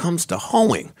when it comes to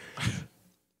hoeing.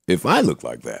 If I looked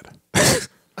like that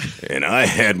and I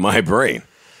had my brain,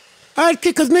 I'd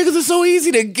kick, because niggas are so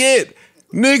easy to get.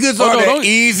 Niggas are the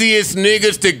easiest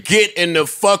niggas to get in the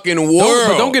fucking world.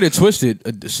 But don't get it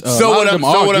twisted. So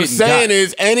what I'm saying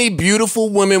is, any beautiful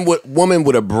woman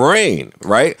with a brain,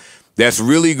 right, that's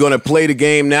really gonna play the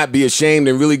game, not be ashamed,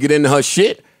 and really get into her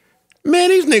shit. Man,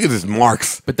 these niggas is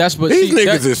marks. But these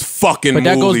niggas is fucking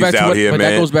moolies out here, man. But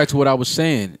that goes back to what I was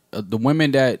saying. The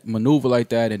women that maneuver like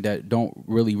that and that don't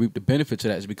really reap the benefits of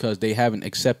that is because they haven't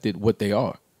accepted what they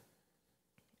are.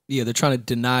 Yeah, they're trying to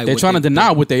deny. They're trying to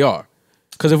deny what they are.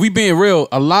 Because if we being real,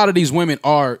 a lot of these women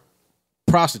are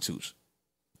prostitutes.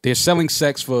 They're selling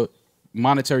sex for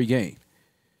monetary gain.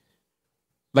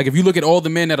 Like, if you look at all the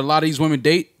men that a lot of these women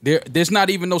date, there's not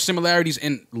even no similarities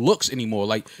in looks anymore.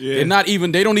 Like, they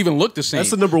don't even look the same.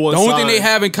 That's the number one The only sign. thing they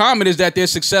have in common is that they're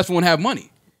successful and have money.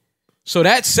 So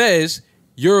that says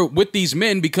you're with these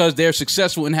men because they're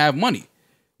successful and have money.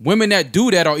 Women that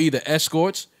do that are either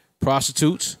escorts,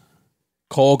 prostitutes,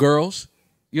 call girls.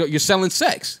 You're selling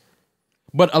sex.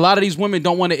 But a lot of these women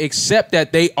don't want to accept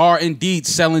that they are indeed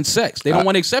selling sex. They don't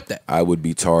want to accept that. I would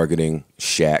be targeting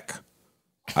Shaq.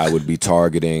 I would be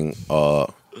targeting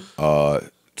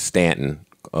Stanton,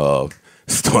 on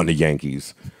the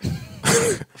Yankees.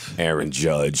 Aaron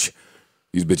Judge.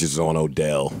 These bitches on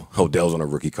Odell. Odell's on a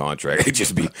rookie contract. They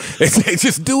just do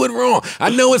it wrong. I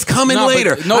know it's coming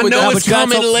later. I know it's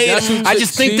coming later. I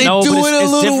just think they do it a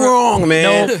little wrong,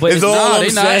 man. No, but it's all I'm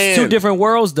saying. It's two different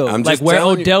worlds, though. I'm like just where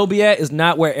telling you. Odell be at is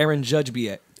not where Aaron Judge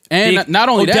be at. And not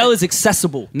only that, Odell is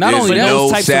accessible. Not There's only that, no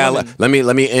those types of women.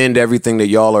 Let me end everything that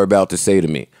y'all are about to say to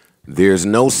me. There's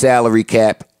no salary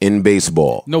cap in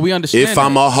baseball. No, we understand If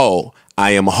I'm that. a hoe,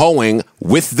 I am hoeing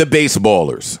with the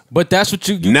baseballers. But that's what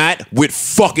you Not with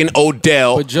fucking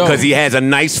Odell But Joe- because he has a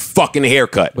nice fucking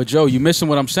haircut. But Joe, you missing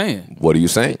what I'm saying. What are you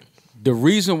saying? The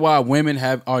reason why women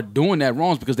are doing that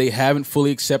wrong is because they haven't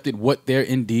fully accepted what they're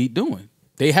indeed doing.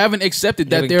 They haven't accepted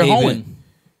that they're hoeing.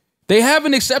 They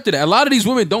haven't accepted that. A lot of these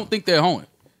women don't think they're hoeing.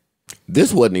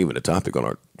 This wasn't even a topic on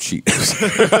our sheet.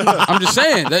 I'm just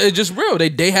saying. It's just real.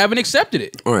 They haven't accepted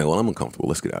it. All right, well, I'm uncomfortable.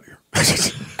 Let's get out of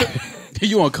here.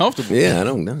 You uncomfortable. Yeah, I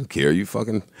don't care. I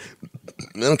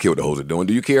don't care what the hoes are doing.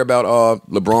 Do you care about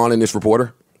LeBron and this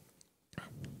reporter?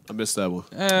 I missed that one.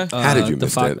 How did you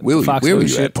miss that? Where were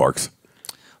you at, Parks?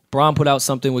 Braun put out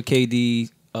something with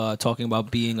KD talking about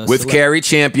being a With Carrie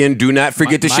Champion. Do not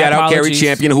forget to My shout out Carrie apologies.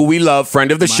 Champion, who we love,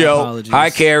 friend of the show. apologies.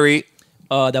 Hi, Carrie.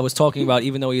 that was talking about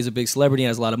even though he is a big celebrity and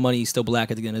has a lot of money, he's still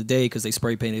black at the end of the day because they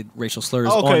spray painted racial slurs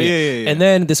on it. Yeah. And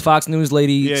then this Fox News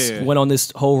lady Yeah. went on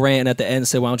this whole rant and at the end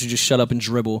said, "Why don't you just shut up and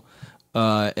dribble?"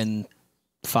 And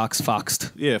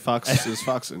Foxed. Yeah, Fox is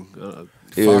foxing.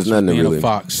 There's nothing to Being really, a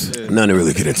fox. nothing to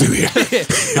really get into here.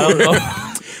 I don't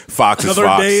know. Fox is Another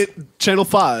Fox. day at Channel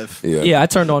 5. Yeah, I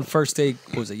turned on First Take,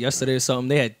 what was it, yesterday or something?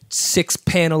 They had 6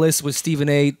 panelists with Stephen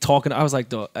A. talking. I was like,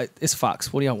 dog, it's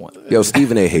Fox. What do y'all want? Yo,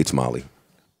 Stephen A. hates Molly.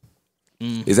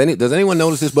 Does anyone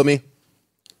notice this but me?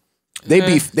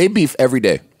 They beef every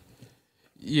day.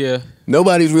 Yeah,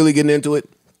 Nobody's really getting into it.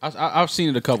 I've seen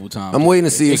it a couple times. I'm waiting to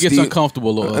see it if gets Steve,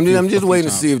 uncomfortable. I'm just waiting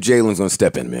to see if Jalen's gonna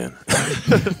step in, man.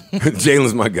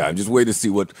 Jalen's my guy. I'm just waiting to see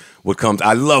what comes.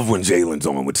 I love when Jalen's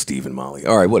on with Steve and Molly.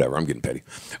 All right, whatever. I'm getting petty.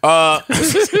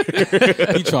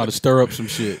 He trying to stir up some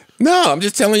shit. No, I'm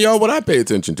just telling y'all what I pay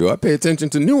attention to. I pay attention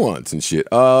to nuance and shit.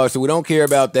 So we don't care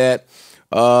about that.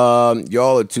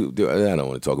 Y'all are too. I don't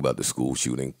want to talk about the school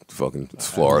shooting. Fucking, it's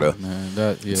Florida.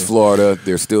 Man, It's Florida.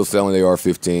 They're still selling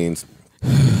AR-15s.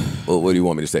 Well, what do you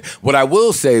want me to say? What I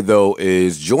will say though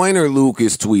is Joyner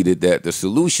Lucas tweeted that the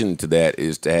solution to that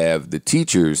is to have the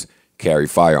teachers carry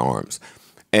firearms,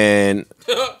 and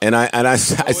I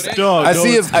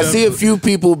see a few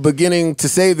people beginning to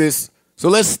say this. So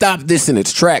let's stop this in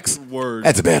its tracks. Word.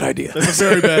 That's a bad idea. That's a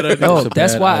very bad idea. No,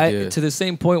 that's why to the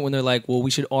same point when they're like, well, we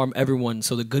should arm everyone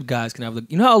so the good guys can have the.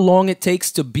 You know how long it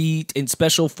takes to be in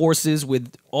special forces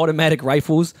with automatic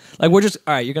rifles? Like, we're just,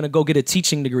 all right, you're going to go get a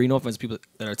teaching degree. No offense to people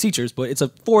that are teachers, but it's a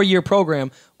 4-year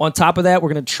program. On top of that,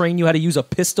 we're going to train you how to use a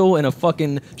pistol in a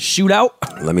fucking shootout.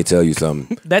 Let me tell you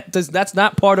something. That's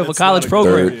not part of a college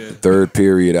program. Third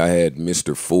period, I had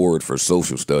Mr. Ford for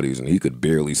social studies, and he could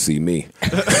barely see me.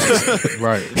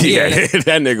 Right. Yeah,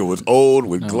 that nigga was old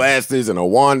with glasses and a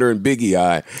wandering biggie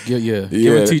eye. Yeah.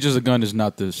 Giving teachers a gun is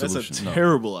not the That's solution. a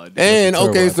terrible idea. And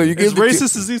okay, so you As give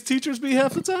racist as these teachers be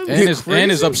half the time?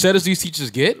 And as upset as these teachers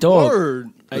get, Dog. Word.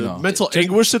 The mental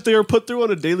anguish that they are put through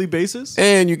on a daily basis.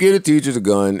 and you get a teacher's a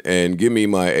gun and give me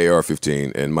my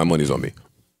AR-15 and my money's on me.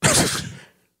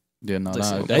 yeah, no,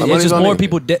 Listen, nah. it's money's just on more him.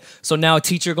 people dead. So now a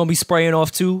teacher going to be spraying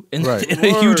off too in, Right. in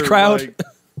a huge Word, crowd. like,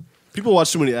 people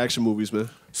watch too many action movies, man.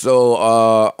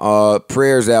 So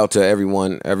prayers out to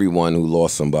everyone who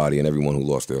lost somebody and everyone who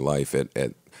lost their life at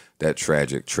that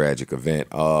tragic event.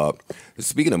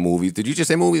 Speaking of movies, did you just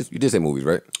say movies? You did say movies,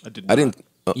 right? I did I not. didn't.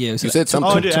 Yeah, you said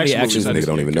something. Oh, I did Too many action actions. movies. This nigga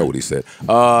don't even know what he said.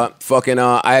 I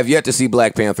have yet to see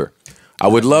Black Panther. I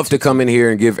would love to come in here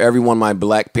and give everyone my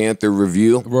Black Panther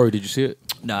review. Rory, did you see it?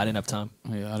 No, I didn't have time.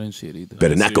 Yeah, I didn't see it either.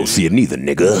 Better not go see it neither,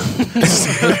 nigga.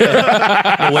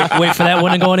 Wait for that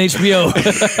one to go on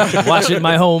HBO. Watch it in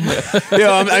my home.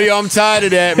 I'm tired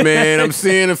of that, man. I'm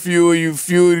seeing a few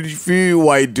of you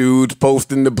white dudes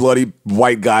posting the bloody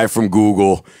white guy from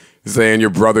Google saying your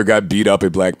brother got beat up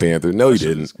at Black Panther. No, he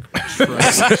didn't.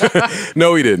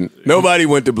 No, he didn't. Nobody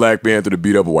went to Black Panther to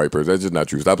beat up a white person. That's just not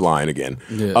true. Stop lying again.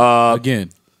 Yeah.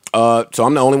 Again. So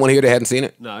I'm the only one here that hadn't seen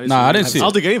it? Nah, I didn't see I it.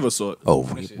 don't think any of us saw it. Oh,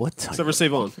 wait, what type Except for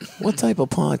Save On. What type of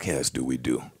podcast do we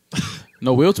do?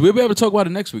 No, we'll be able to talk about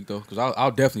it next week though, because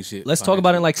I'll definitely see it. Let's talk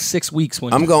about it in like 6 weeks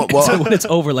when I'm going. Well, when it's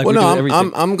over. Like well, we no, do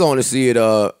everything. I'm going to see it.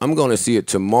 I'm going to see it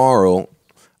tomorrow.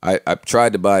 I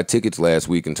tried to buy tickets last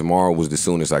week, and tomorrow was the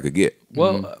soonest I could get.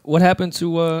 Well, what happened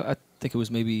to? I think it was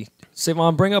maybe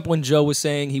Savon. Bring up when Joe was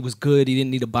saying he was good. He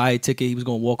didn't need to buy a ticket. He was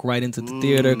going to walk right into the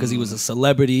theater because he was a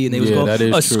celebrity, and they was Yeah, going that to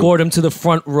is escort him to the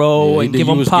front row and give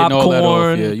him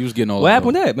popcorn. Yeah, you was getting all What that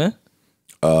happened off. with that, man?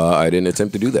 I didn't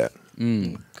attempt to do that.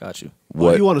 Got you.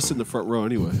 Why do you want to sit in the front row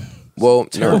anyway? Well,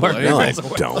 no, I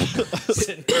don't.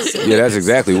 Yeah, that's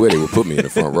exactly where they would put me in the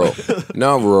front row.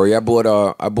 No, Rory, I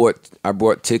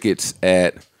bought tickets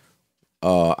at.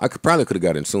 I probably could have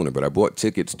got in sooner, but I bought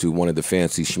tickets to one of the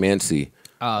fancy schmancy.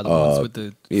 The ones with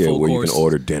the full where course, you can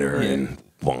order dinner and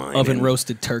wine, oven and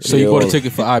roasted turkey. So you bought a Yeah.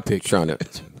 ticket for iPick. Trying to.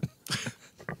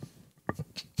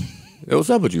 Yo, what's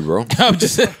up with you, bro? I'm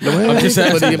just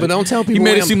asking. But don't tell people. He made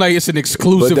where it I'm- seem like it's an But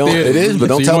exclusive don't, theater. it is, but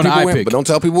don't So you tell want people. an Where, iPick. but don't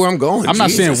tell people where I'm going. I'm not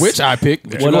saying Jesus. which iPick,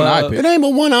 but What, you're going It iPick. ain't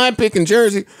but one iPick in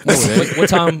Jersey. What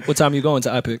time you going to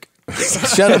iPick?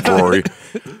 Shut up, Rory.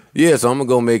 Yeah, so I'm gonna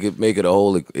go make it a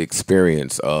whole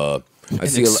experience. I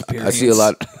see a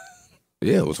lot.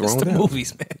 Yeah, what's wrong It's with the that?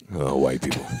 movies, man. Oh, white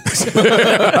people.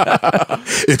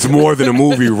 It's more than a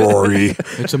movie, Rory.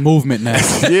 It's a movement now.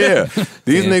 Yeah,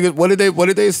 these niggas. What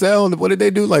did they sell? What did they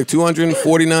do? Like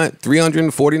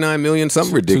 349 million,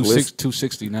 something ridiculous.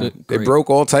 260 now. They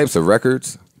broke all types of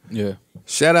records. Yeah.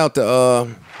 Shout out to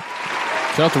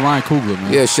Shout out to Ryan Coogler,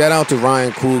 man. Yeah, shout out to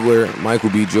Ryan Coogler, Michael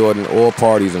B. Jordan, all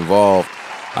parties involved.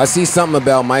 I see something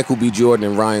about Michael B. Jordan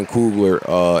and Ryan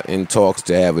Coogler in talks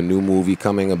to have a new movie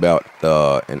coming about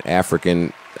an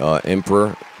African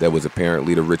emperor that was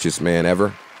apparently the richest man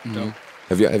ever. Mm-hmm.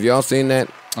 Have y'all seen that?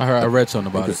 I read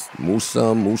something about it. Musa.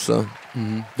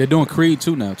 Mm-hmm. They're doing Creed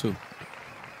 2 now, too.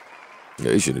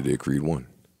 Yeah, they should have did Creed 1.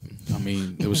 I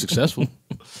mean, it was successful.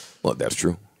 Well, that's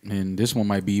true. And this one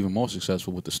might be even more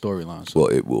successful with the storyline. So. Well,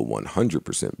 it will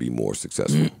 100% be more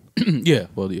successful. Yeah,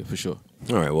 for sure.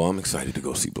 All right, well, I'm excited to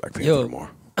go see Black Panther Yo, tomorrow.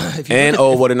 And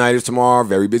what a night is tomorrow.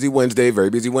 Very busy Wednesday. Very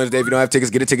busy Wednesday. If you don't have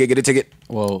tickets, get a ticket. Get a ticket.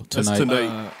 Well, That's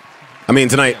tonight.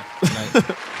 Tonight.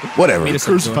 Whatever.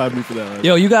 Crucified me for that. Right?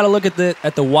 Yo, you got to look at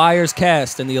the Wire's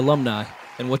cast and the alumni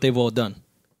and what they've all done.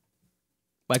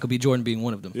 Michael B. Jordan being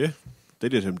one of them. Yeah, they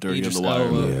did him dirty on Idris the wire.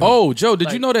 Elba. Oh, Joe,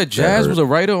 did you know that Jazz was a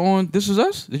writer on This Is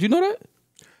Us? Did you know that?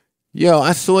 Yo,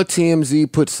 I saw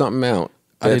TMZ put something out.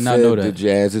 I did not know that. The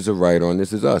Jazz is a writer on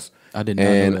This Is Us. I did not know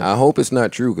And that. I hope it's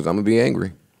not true because I'm going to be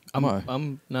angry.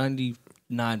 I'm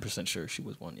 99% sure she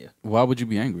was one, yeah. Why would you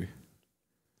be angry?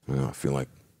 Well, I feel like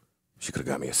she could have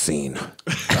got me a scene.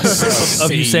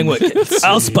 Of you saying what?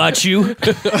 I'll spot you.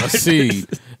 A scene.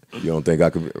 You don't think I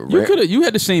could? You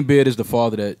had the same beard as the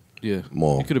father that. Yeah,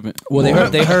 Maul. You could have been. Well,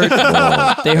 they heard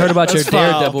about your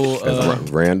Daredevil.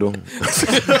 Randall.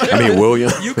 I mean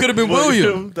William. You could have been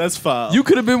William. That's foul. You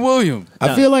could have been William.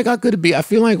 I feel like I could be. I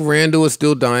feel like Randall is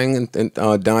still dying and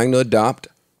dying to adopt.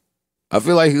 I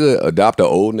feel like he could adopt an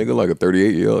old nigga like a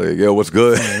 38-year-old. Yo, what's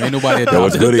good? Ain't nobody Yo,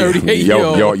 what's adopted good? a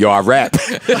 38-year-old. Yo, I rap.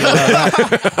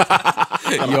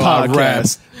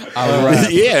 podcast. I rap.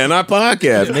 Yeah, and I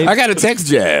podcast. I got to text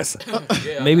Jazz.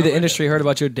 Maybe the industry heard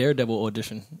about your Daredevil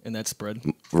audition and that spread.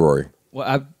 Rory.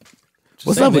 Well,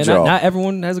 What's up with y'all? Not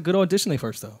everyone has a good audition they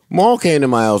first though. Maul came to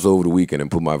my house over the weekend and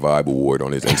put my Vibe Award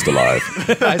on his Insta Live.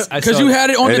 Because you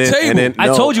had it on the table. I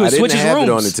told you it switches I didn't have rooms.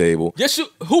 it on the table. Yes,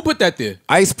 who put that there?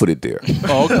 Ice put it there.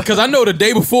 Oh, because I know the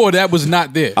day before that was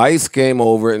not there. Ice came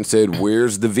over and said,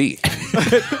 "Where's the V?"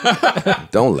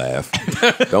 Don't laugh.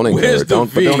 Don't encourage.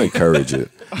 Don't encourage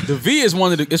it. The V is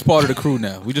it's part of the crew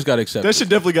now. We just gotta accept That it. should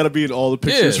definitely got to be in all the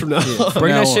pictures from now on.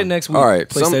 Bring now that shit on. next week. All right.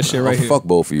 Place that shit right here. Fuck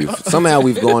both of you. Somehow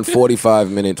we've gone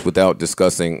 45 minutes without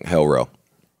discussing Rell.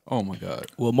 Oh my god.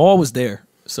 Well, Maul was there,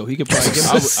 so he could probably give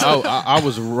us. I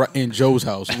was in Joe's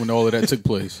house when all of that took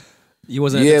place. You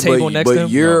wasn't at the table next to him?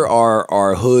 but you're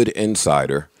our hood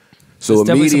insider. So It's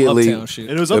definitely some immediately, uptown shit.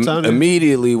 And it was uptown.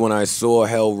 immediately when I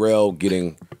saw Rell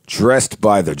getting dressed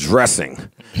by the dressing.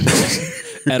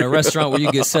 At a restaurant where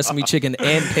you get sesame chicken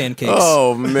and pancakes.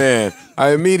 Oh man!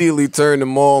 I immediately turn to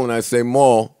Maul and I say,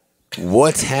 "Maul,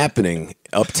 what's happening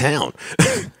uptown?"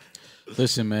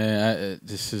 Listen, man,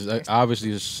 this is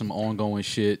obviously some ongoing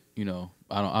shit. You know,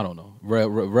 I don't know.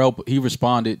 Rell, he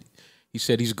responded. He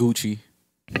said he's Gucci,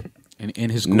 and in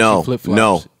his Gucci flip flops.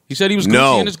 No. He said he was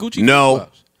Gucci in his Gucci flip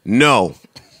flops. No.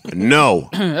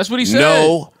 That's what he said.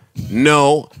 No.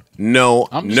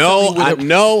 I'm just telling you what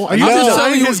No. Are you just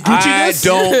telling me his Gucci I list?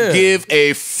 don't give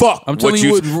a fuck. I'm telling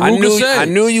you what Ruger said. I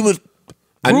knew you was.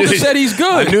 Ruger said he's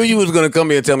good. I knew you was gonna come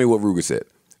here and tell me what Ruger said.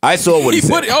 I saw what he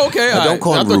said. Okay, Now, don't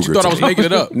call I him thought Ruger you thought I was to me. making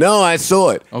it up. No, I saw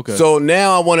it. Okay. So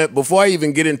now I want to. Before I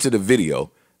even get into the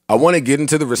video, I want to get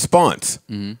into the response.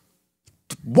 Mm-hmm.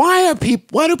 Why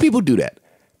do people do that?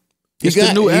 It's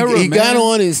the new era, He man. got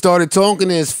on and he started talking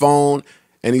to his phone,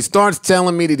 and he starts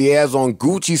telling me that he has on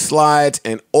Gucci slides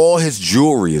and all his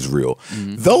jewelry is real.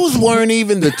 Mm-hmm. Those weren't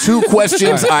even the two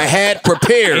questions I had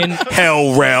prepared.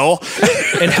 Rell.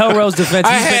 In Rell's defense,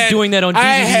 he's been doing that on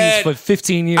DVDs for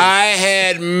 15 years. I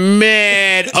had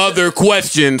mad other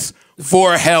questions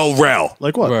for Rell.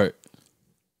 Like what? Right.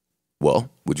 Well,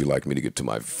 would you like me to get to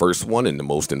my first one and the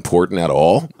most important at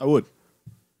all? I would.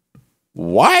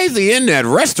 Why is he in that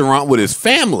restaurant with his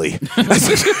family?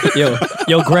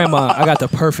 Yo, grandma, I got the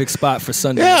perfect spot for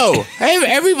Sunday. Yo, hey,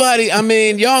 everybody. I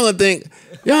mean, y'all gonna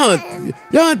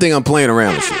think I'm playing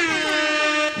around with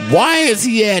shit. Why is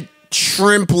he at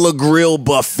Shrimp La Grill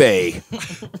buffet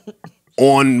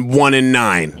on 1 and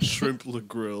 9? Shrimp La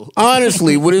Grill.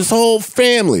 Honestly, with his whole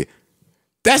family.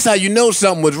 That's how you know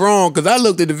something was wrong, because I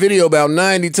looked at the video about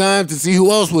 90 times to see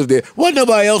who else was there. Wasn't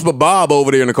nobody else but Bob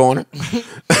over there in the corner.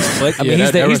 But, I mean,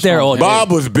 he's there all day.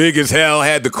 Bob was big as hell,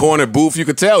 had the corner booth. You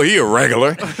could tell he a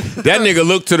regular. That nigga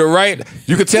looked to the right.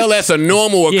 You could tell that's a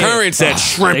normal occurrence at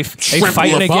Shrimp. They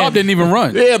fighting again. Bob didn't even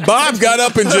run. Yeah, Bob got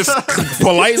up and just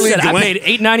politely. He said, I paid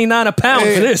 $8.99 a pound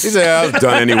for this. He said, I was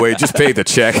done anyway. Just paid the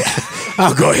check.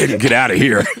 I'll go ahead and get out of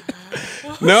here.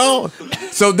 No?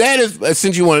 So that is,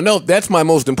 since you want to know, that's my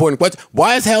most important question.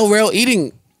 Why is Rell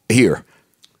eating here?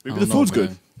 Maybe the food's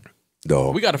good.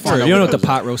 Dog. We got to find out. You don't know what the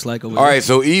pot roast like over All there. right,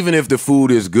 so even if the food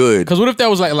is good. Because what if that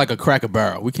was like a Cracker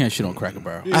Barrel? We can't shit on Cracker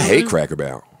Barrel. I hate Cracker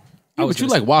Barrel. Yeah, but you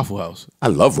like Waffle House. I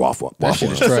love Waffle That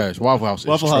shit is trash. Waffle House is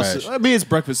Waffle trash. House. I mean, it's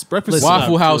breakfast. Breakfast.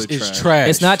 Waffle is House really is trash.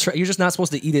 It's not. You're just not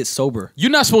supposed to eat it sober.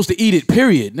 You're not supposed to eat it.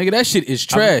 Period, nigga. That shit is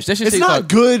trash. That shit It's tastes not like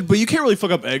good, but you can't really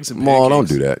fuck up eggs and Maul, don't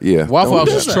pancakes. do that. Yeah. Waffle Don't House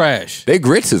do is that. trash. They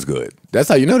grits is good. That's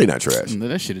how you know they're not trash. No,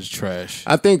 that shit is trash.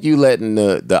 I think you letting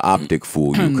the optic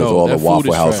fool you because No, all the that food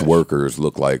Waffle is House trash. workers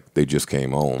look like they just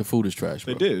came home. The food is trash.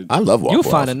 They Bro. did. I love Waffle You'll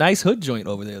House. find a nice hood joint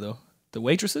over there, though. The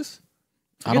waitresses.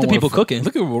 I Get the wanna people cooking.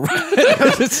 Look at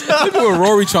what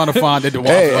Rory trying to find at the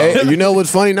Waffle House. Hey, you know what's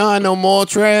funny? Now I know more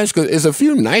trash because it's a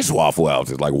few nice Waffle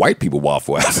Houses, like white people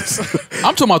Waffle Houses.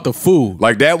 I'm talking about the food.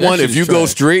 Like that one, shit if you is go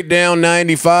trash. straight down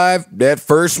 95, that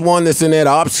first one that's in that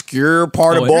obscure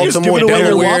part of Oh, you're just Baltimore, giving away your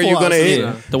Delaware, Waffle you're gonna Houses, hit.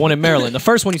 yeah. The one in Maryland. The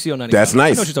first one you see on 95. That's I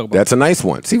nice. know what you're talking about. That's a nice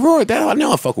one. See, Rory, I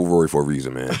know I fuck with Rory for a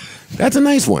reason, man. That's a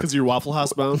nice one. Because you're Waffle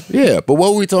House bound. Yeah, but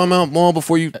what were we talking about more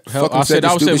before you Hell, fucking I said said the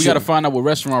we stupid got to shit? find out what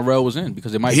restaurant Rell was in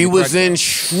because it might. He be was in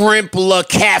Shrimp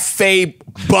LaCafe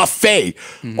buffet.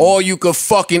 All you could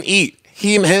fucking eat.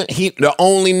 He the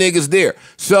only niggas there.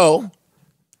 So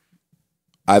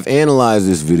I've analyzed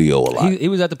this video a lot. He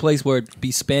was at the place where it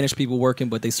be Spanish people working,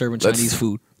 but they serving Chinese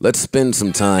food. Let's spend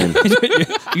some time.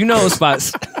 You know those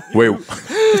spots Wait,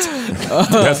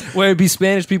 where it be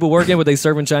Spanish people working, but they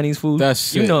serving Chinese food.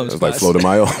 That's you sick. know those it's like spots. Flo de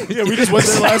Mayo. Yeah, we just went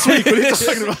there last week. What are you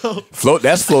talking about?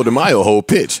 That's Flo de Mayo whole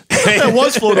pitch. That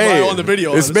was Flo de Mayo on the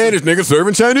video. It's honestly. Spanish niggas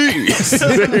serving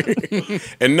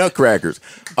Chinese and nutcrackers.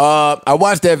 I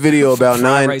watched that video about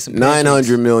Fried rice and pancakes.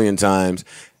 900 million times,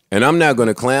 and I'm not going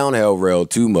to clown Rell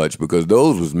too much because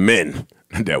those was men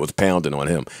that was pounding on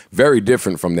him. Very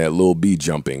different from that Lil B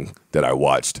jumping that I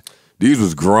watched. These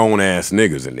was grown ass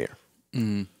niggas in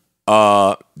there.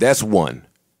 That's one.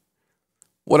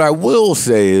 What I will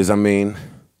say is, I mean,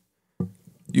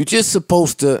 you're just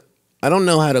supposed to. I don't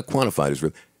know how to quantify this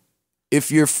really.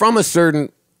 If you're from a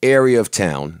certain area of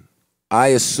town, I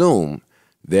assume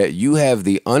that you have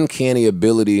the uncanny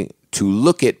ability to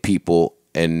look at people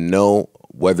and know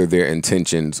whether their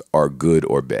intentions are good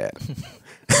or bad.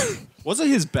 Wasn't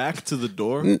his back to the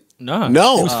door? Nah,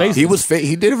 No, he was facing.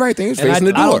 he did the right thing. He was And facing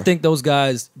the door. I don't think those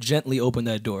guys gently opened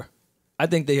that door. I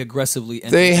think they aggressively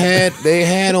entered. They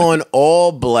had on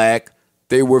all black.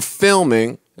 They were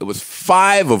filming. It was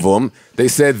 5 of them. They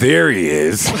said, there he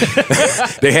is.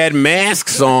 They had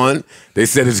masks on. They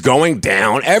said it's going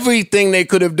down. Everything they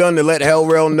could have done to let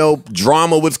Rell know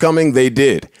drama was coming, they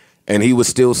did. And he was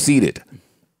still seated.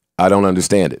 I don't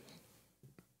understand it.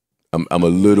 I'm a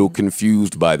little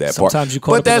confused by that part. Sometimes you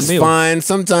caught but up in the that's meal. fine.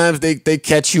 Sometimes they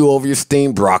catch you over your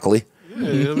steamed broccoli.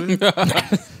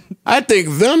 I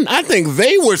think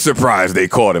they were surprised they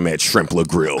caught him at Shrimp La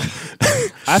Grill.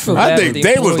 I feel I bad think for the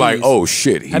they was like, employees. oh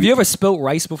shit. Have you ever spilt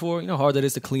rice before? You know how hard that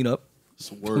is to clean up.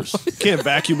 It's worse. You can't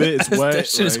vacuum it. It's wet. That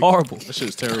shit is like, horrible. That shit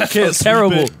is terrible. It was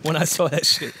terrible when I saw that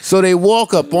shit. So they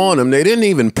walk up on him. They didn't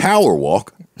even power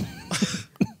walk.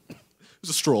 It was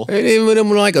a stroll. They didn't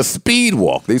even like a speed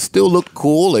walk. They still looked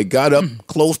cool. They got up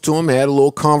close to him, had a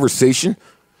little conversation,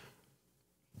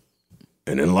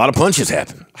 and then a lot of punches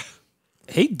happened.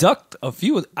 He ducked a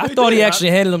few. I thought he actually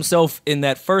handled himself in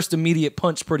that first immediate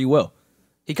punch pretty well.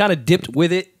 He kind of dipped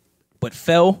with it, but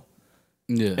fell,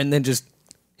 Yeah. and then just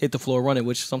hit the floor running,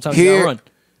 which sometimes Here- you gotta run.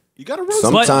 You got to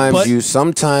run.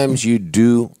 Sometimes you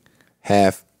do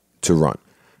have to run.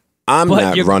 I'm But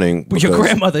not your- running but your because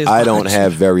grandmother is I don't behind you.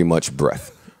 have very much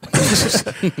breath.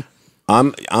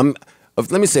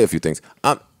 Let me say a few things.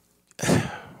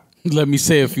 Let me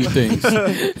say a few things.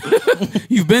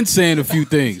 You've been saying a few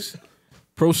things.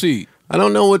 Proceed. I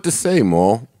don't know what to say,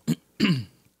 Maul.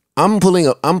 I'm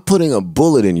putting a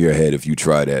bullet in your head if you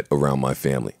try that around my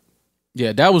family.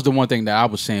 Yeah, that was the one thing that I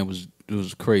was saying was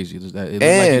crazy. It looked like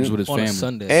he was with his On family. a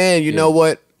Sunday. And you know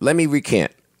what? Let me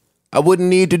recant. I wouldn't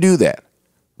need to do that.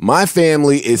 My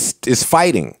family is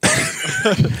fighting.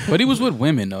 But he was with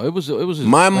women though. It was his,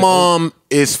 My mom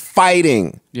is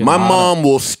fighting. Yeah, My nah, I mom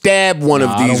will stab one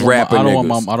of these rapper I niggas.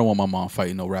 don't want my mom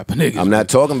fighting no rapper niggas. I'm not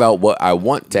talking about what I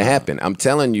want to happen. I'm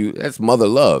telling you, that's mother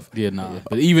love. Yeah, nah.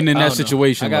 But even in that don't know.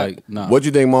 situation, I got- like, nah. What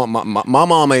you think, mom? My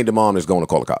mom ain't the mom that's going to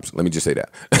call the cops. Let me just say that.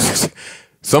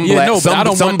 Some Yeah, black, no, but I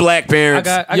don't some want- black I parents.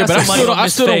 got Yeah, but I some money still- on I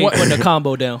Miss still don't Faye want- putting the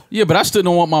combo down. Yeah, but I still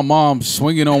don't want my mom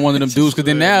swinging on one of them dudes because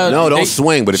then now No, don't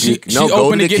swing, but if you- no, go open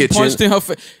to and the getting kitchen. punched in her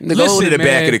face. Go to the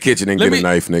back of the kitchen and get a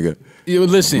knife, nigga.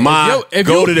 Listen, Ma,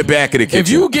 go to the back of the kitchen. If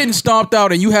you getting stomped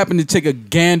out and you happen to take a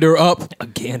gander up A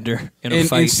gander in a and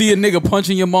fight. see a nigga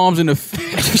punching your mom's in the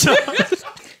face,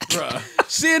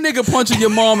 see a nigga punching your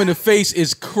mom in the face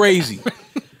is crazy.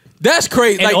 That's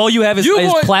crazy. And like, all you have is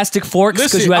plastic forks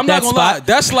because you have I'm not that gonna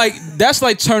spot. lie. That's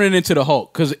like turning into the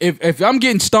Hulk. Because if I'm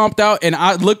getting stomped out and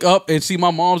I look up and see my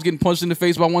mom's getting punched in the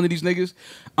face by one of these niggas,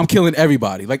 I'm killing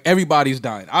everybody. Like everybody's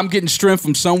dying. I'm getting strength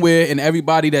from somewhere, and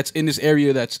everybody that's in this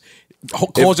area that's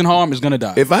causing harm is gonna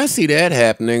die. If I see that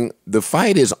happening, the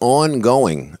fight is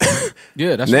ongoing.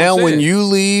 Yeah, that's now what I'm saying. when you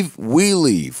leave, we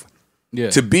leave. Yeah.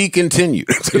 To be continued.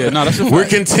 Yeah, no, that's a fact. We're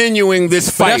continuing this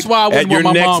But fight that's why I at wouldn't your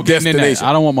want my next mom getting in that. destination.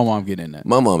 I don't want my mom getting in that.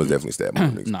 My mom is definitely stabbed my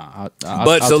niggas. Nah,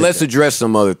 But so let's address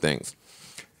some other things.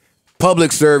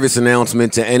 Public service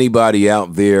announcement to anybody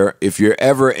out there: if you're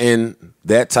ever in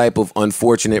that type of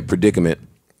unfortunate predicament,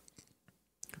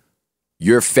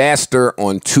 you're faster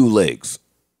on two legs.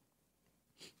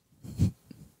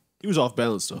 He was off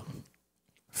balance though.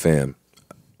 Fam,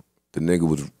 the nigga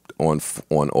was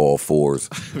on all fours,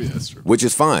 Yeah, that's true. which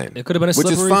is fine. It could have been a which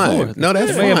is slippery fine. floor. No,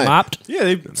 that's They may have fine. mopped.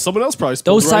 Yeah, someone else probably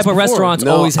spilled Those the rice type of before. restaurants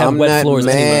No, always have I'm wet not floors.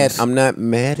 mad. anyways. I'm not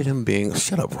mad at him being.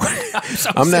 Shut up, Rory.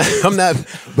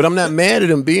 I'm not mad at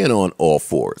him being on all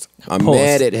fours. I'm Pause.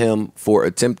 mad at him for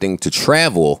attempting to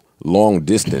travel long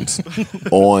distance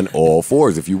on all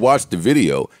fours. If you watch the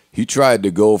video, he tried to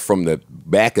go from the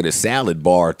back of the salad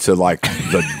bar to like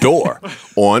the door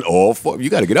on all fours. You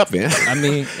got to get up, man. I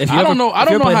mean, if you I ever, don't know. I if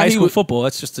don't you're know playing how high he school would- football.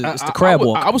 It's just it's the crab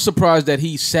walk. I was surprised that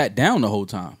he sat down the whole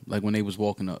time, like when they was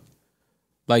walking up.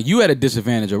 Like you at a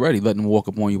disadvantage already, letting them walk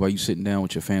up on you while you sitting down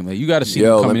with your family. You got to see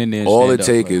them coming in there. And all stand it up,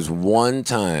 take like- is one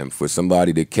time for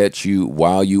somebody to catch you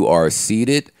while you are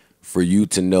seated for you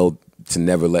to know to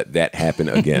never let that happen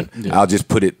again. I'll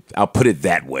put it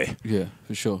that way. Yeah,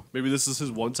 for sure. Maybe this is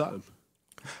his one time.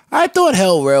 I thought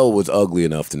Rell was ugly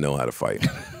enough to know how to fight.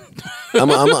 I'm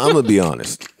gonna be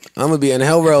honest. And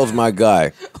Rell's my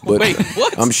guy. But Wait,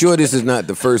 what? I'm sure this is not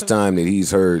the first time that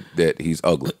he's heard that he's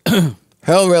ugly.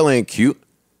 Rell ain't cute.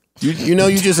 You know,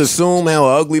 you just assume how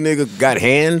an ugly nigga got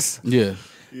hands. Yeah.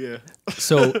 Yeah.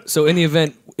 So in the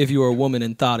event, if you were a woman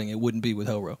in Thotting, it wouldn't be with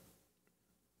Hellro.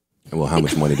 Well, how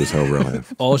much money does Rell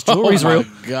have? All his jewelry's real.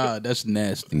 God, that's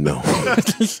nasty. No.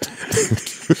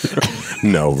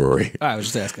 No, Rory. I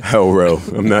was just asking. Rell,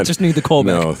 I'm not. Just need the call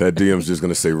back. No, that DM's just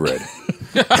gonna say red.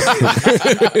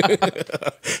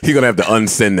 He's gonna have to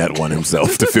unsend that one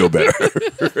himself to feel better.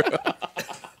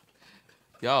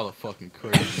 Y'all are fucking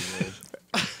crazy, man.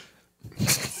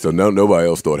 So nobody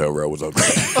else thought Rell was ugly.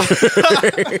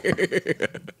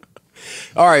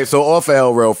 All right, so off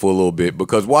of Rell for a little bit,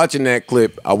 because watching that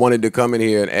clip, I wanted to come in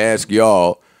here and ask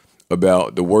y'all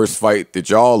about the worst fight that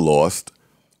y'all lost,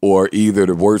 or either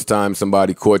the worst time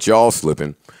somebody caught y'all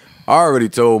slipping. I already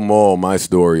told Maul my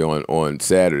story on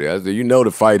Saturday. I said,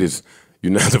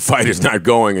 the fight is not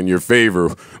going in your favor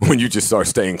when you just start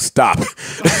saying stop.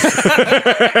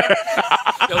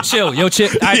 Yo, chill. All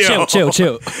right,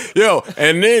 chill. Yo,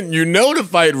 and then the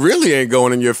fight really ain't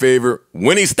going in your favor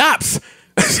when he stops.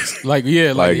 Like,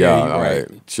 yeah, like, yeah, all you're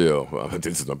right, chill.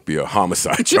 This is gonna be a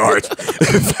homicide charge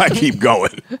if I keep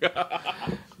going.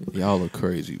 Y'all are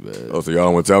crazy, man. Oh, so y'all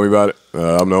don't want to tell me about it?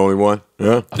 I'm the only one?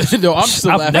 Huh? No, I'm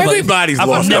still laughing. Everybody's lost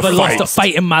I've never a lost fight. a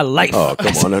fight in my life. Oh,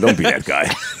 come on. Now, don't be that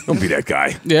guy. Don't be that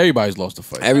guy. Yeah, everybody's lost a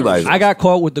fight. Everybody's I got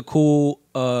caught with the cool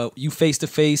you face to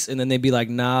face, and then they'd be like,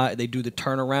 nah, they do the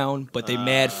turnaround, but they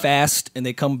mad fast, and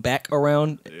they come back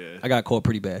around. Yeah. I got caught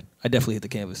pretty bad. I definitely hit the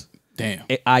canvas. Damn.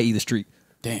 I.e. the street.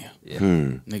 Damn. Yeah.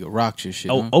 Nigga rocked your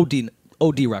shit. Oh, huh?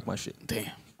 OD rock my shit.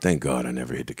 Damn. Thank God I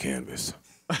never hit the canvas.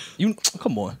 You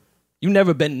come on. You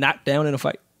never been knocked down in a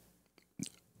fight?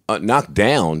 Knocked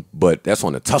down, but that's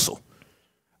on a tussle.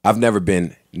 I've never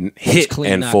been hit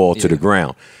clean and knock, fall to yeah. the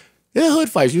ground. Yeah, hood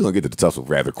fights, you're going to get to the tussle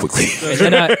rather quickly.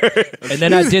 And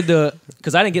then I did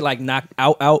because I didn't get like knocked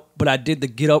out, but I did the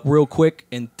get up real quick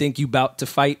and think you about to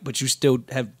fight, but you still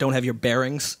don't have your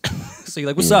bearings. So you're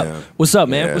like, what's up? What's up,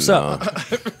 man? Yeah, What's nah. up?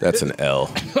 That's an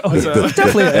L. It was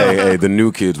definitely an L. Hey, the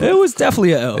new kids. It was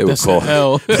definitely an L. They would call.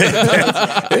 Hell.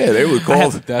 Yeah, they would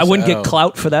call. I wouldn't get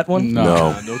clout for that one.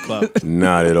 No, No clout.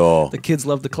 not at all. The kids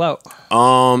love the clout.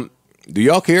 Do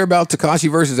y'all care about Tekashi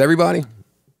versus everybody?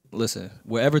 Listen,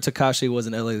 wherever Tekashi was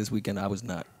in LA this weekend, I was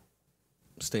not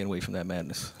staying away from that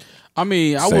madness. I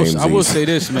mean, I Same will Z's. say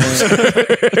this, man.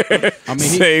 I mean,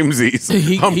 Same Z's.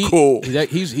 I'm cool.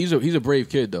 He's a brave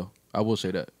kid, though. I will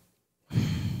say that.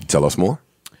 Tell us more.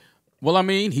 Well, I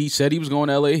mean, he said he was going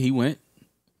to LA. He went.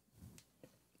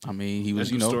 I mean, he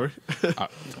was, End of story.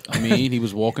 I mean, he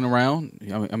was walking around.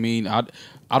 I mean, I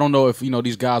don't know if,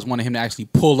 these guys wanted him to actually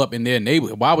pull up in their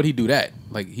neighborhood. Why would he do that?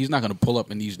 Like, he's not going to pull up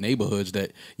in these neighborhoods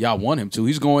that y'all want him to.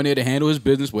 He's going there to handle his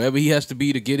business, wherever he has to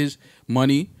be to get his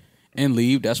money and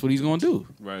leave. That's what he's going to do.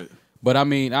 Right. But, I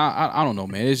mean, I don't know,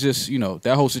 man. It's just,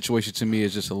 that whole situation to me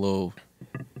is just a little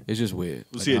It's just weird.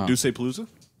 Was he at Duce Palooza?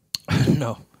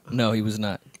 No, he was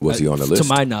not. Was he on the list? To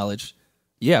my knowledge.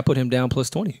 Yeah, I put him down plus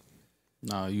 20.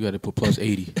 Nah, you got to put plus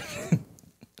 80.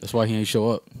 That's why he ain't show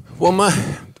up. Well,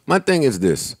 my thing is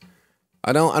this.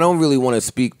 I don't really want to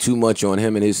speak too much on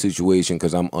him and his situation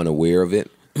because I'm unaware of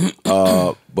it.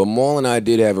 But Maul and I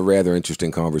did have a rather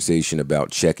interesting conversation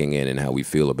about checking in and how we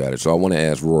feel about it. So I want to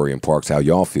ask Rory and Parks how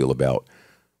y'all feel about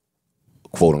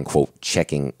quote unquote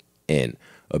checking in.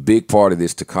 A big part of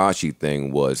this Tekashi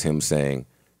thing was him saying,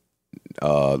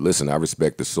 listen, I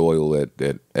respect the soil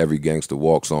that every gangster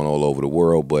walks on all over the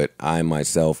world, but I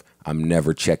myself, I'm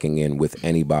never checking in with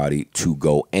anybody to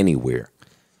go anywhere.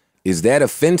 Is that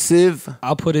offensive?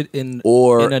 I'll put it in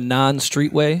a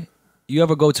non-street way. You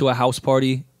ever go to a house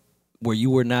party where you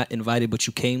were not invited, but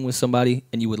you came with somebody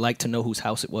and you would like to know whose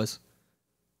house it was?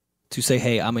 To say,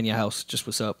 hey, I'm in your house. Just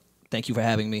what's up? Thank you for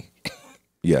having me.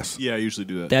 Yes. Yeah, I usually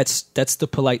do that. That's the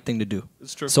polite thing to do.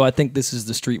 It's true. So I think this is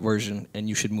the street version, and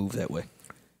you should move that way.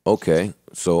 Okay,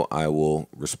 so I will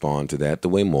respond to that the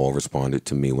way Maul responded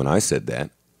to me when I said that.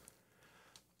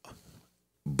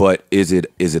 But is it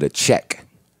a check?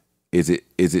 Is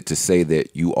it to say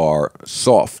that you are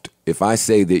soft? If I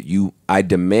say that I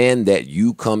demand that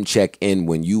you come check in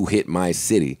when you hit my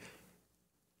city,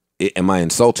 am I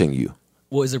insulting you?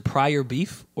 Well, is there prior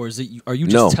beef, or are you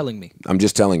just telling me? I'm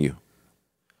just telling you.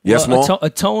 Yes, Maul? A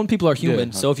tone, people are human.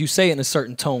 Yeah. So if you say it in a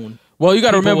certain tone, well, you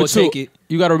got to remember too. Take it.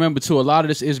 You got to remember too. A lot of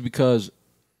this is because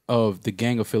of the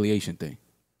gang affiliation thing.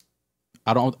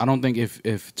 I don't think if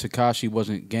Tekashi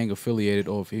wasn't gang affiliated,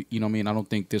 or if you know what I mean, I don't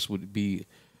think this would be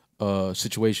a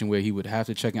situation where he would have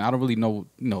to check in. I don't really know,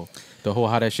 the whole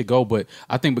how that should go, but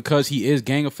I think because he is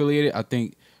gang affiliated, I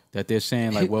think that they're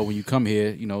saying like, well, when you come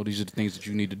here, these are the things that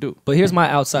you need to do. But here's my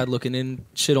outside looking in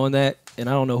shit on that, and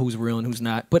I don't know who's real and who's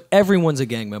not. But everyone's a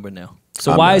gang member now.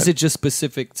 So why is it just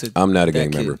specific to? I'm not a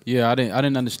gang member. Yeah, I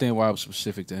didn't understand why it was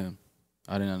specific to him.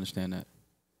 I didn't understand that.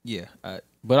 Yeah,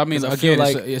 but I mean, again,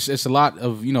 it's a lot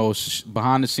of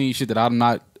behind the scenes shit that I'm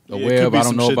not aware of. I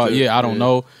don't know about. I don't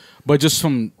know. But just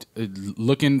from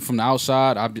looking from the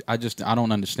outside, I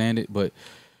don't understand it. But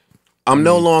I'm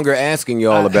no longer asking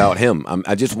y'all about him.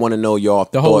 I just want to know y'all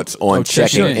thoughts on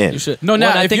checking in. No,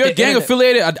 now if you're gang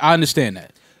affiliated, I understand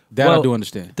that. I do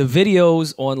understand. The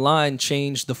videos online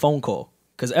changed the phone call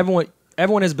because everyone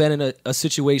has been in a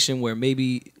situation where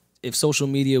maybe if social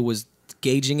media was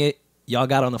gauging it, y'all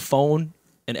got on the phone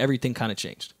and everything kind of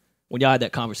changed when y'all had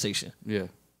that conversation. Yeah.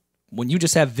 When you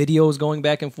just have videos going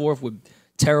back and forth with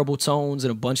terrible tones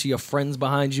and a bunch of your friends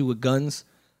behind you with guns,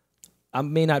 I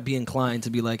may not be inclined to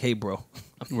be like, hey, bro,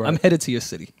 I'm headed to your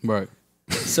city. Right.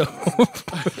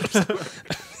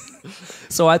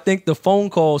 So I think the phone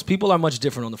calls, people are much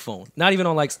different on the phone. Not even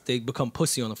on they become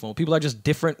pussy on the phone. People are just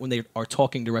different when they are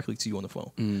talking directly to you on the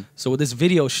phone. Mm. So with this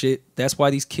video shit, that's why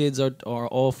these kids are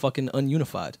all fucking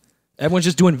ununified. Everyone's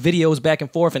just doing videos back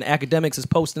and forth, and Academics is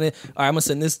posting it. All right, I'm gonna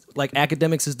send this. Like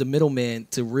Academics is the middleman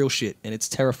to real shit, and it's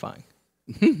terrifying.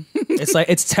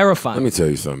 It's terrifying. Let me tell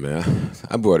you something, man.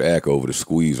 I brought Ack over to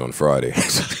Squeeze on Friday.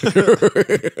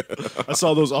 I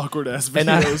saw those awkward ass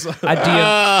videos. And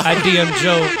I DM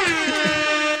Joe.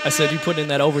 I said, you put in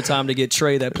that overtime to get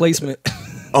Trey that placement.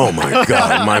 Oh my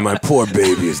God, my poor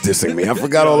baby is dissing me. I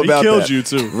forgot all about that. He killed you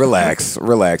too. Relax.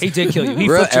 He did kill you. He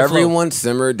flipped your Everyone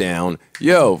simmer down.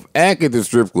 Yo, Ack at the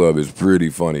strip club is pretty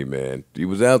funny, man. He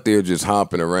was out there just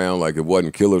hopping around like it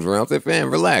wasn't killers around. I said, fam,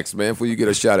 relax, man, before you get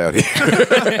a shot out here.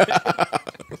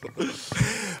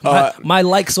 My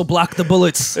likes will block the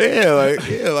bullets.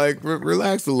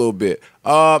 Relax a little bit.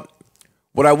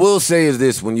 What I will say is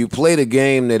this: when you play the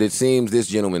game that it seems this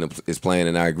gentleman is playing,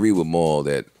 and I agree with Maul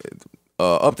that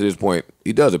up to this point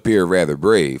he does appear rather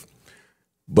brave,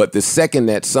 but the second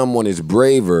that someone is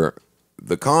braver,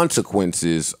 the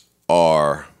consequences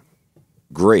are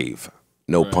grave.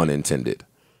 No pun intended.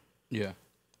 Yeah.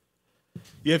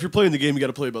 Yeah, if you're playing the game, you got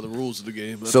to play by the rules of the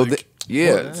game. Is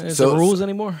there rules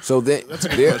anymore? So that's a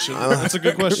good question. That's a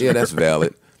good question. Yeah, that's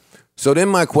valid. So then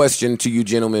my question to you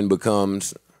gentlemen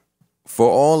becomes, for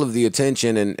all of the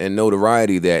attention and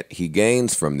notoriety that he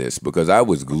gains from this, because I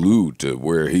was glued to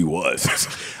where he was.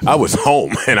 I was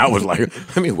home, and I was like,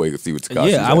 let me wait and see what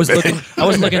Tekashi's I was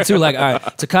looking too, like, all right,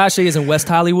 Tekashi is in West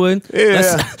Hollywood.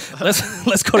 Yeah.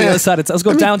 Let's go to the other side. Let's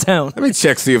go downtown. Let me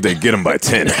check, see if they get him by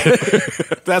 10.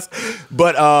 But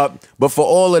for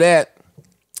all of that,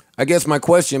 I guess my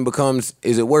question becomes,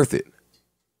 is it worth it?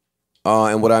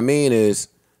 And what I mean is,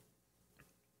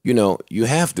 you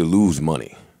have to lose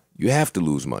money. You have to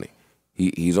lose money.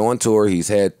 He's on tour. He's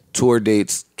had tour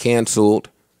dates canceled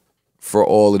for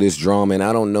all of this drama. And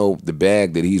I don't know the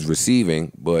bag that he's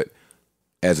receiving, but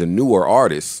as a newer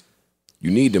artist,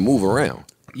 You need to move around.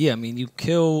 Yeah, I mean, you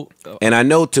kill. And I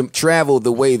know to travel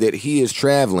the way that he is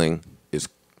traveling is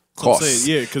cost.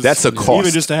 Yeah, because that's a cost.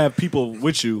 Even just to have people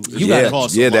with you, gotta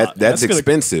cost yeah, a lot. that's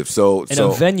expensive. So And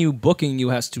a venue booking you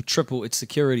has to triple its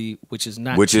security, which is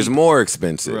not which cheap. is more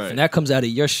expensive. Right. And that comes out of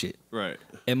your shit. Right.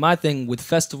 And my thing with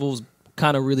festivals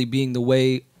kind of really being the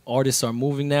way artists are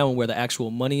moving now and where the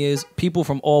actual money is, people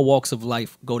from all walks of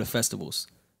life go to festivals.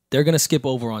 They're going to skip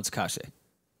over on Tekashi.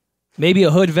 Maybe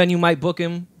a hood venue might book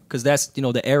him because that's,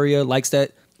 the area likes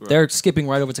that. Right. They're skipping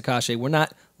right over Tekashi. We're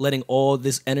not letting all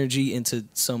this energy into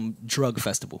some drug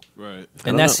festival. Right.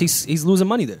 And he's losing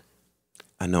money there.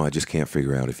 I know. I just can't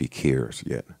figure out if he cares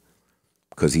yet.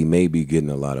 Because he may be getting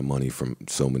a lot of money from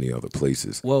so many other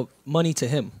places. Well, money to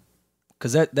him.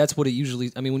 Because that's what it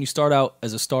usually... I mean, when you start out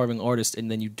as a starving artist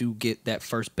and then you do get that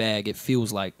first bag, it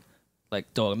feels like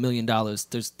dog, $1 million.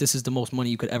 This is the most money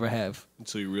you could ever have.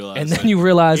 Until you realize... And then you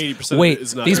realize, wait,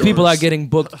 these people are getting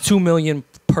booked $2 million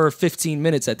per 15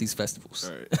 minutes at these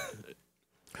festivals. Right.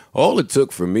 All it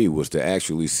took for me was to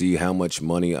actually see how much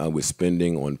money I was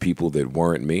spending on people that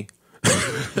weren't me.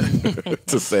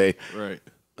 To say... Right.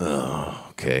 Oh,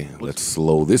 okay, let's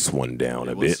slow this one down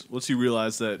a bit. Once you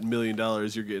realize that $1 million,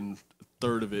 you're getting a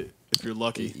third of it if you're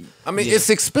lucky. I mean, it's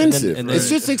expensive. And then, it's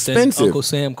just then expensive. Uncle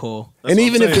Sam call. And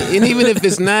even if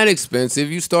it's not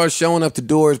expensive, you start showing up the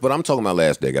doors. But I'm talking about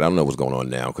last decade. I don't know what's going on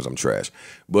now because I'm trash.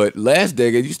 But last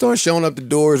decade, you start showing up the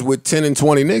doors with 10 and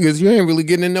 20 niggas. You ain't really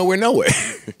getting in nowhere.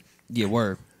 Yeah,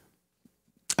 word.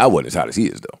 I wasn't as hot as he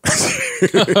is though.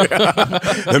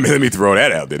 let me throw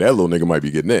that out there. That little nigga might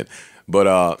be getting in. But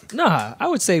nah, I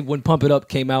would say when Pump It Up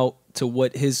came out to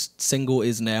what his single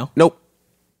is now. Nope.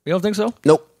 You don't think so?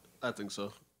 Nope. I think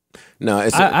so. No,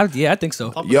 it's I think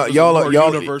so.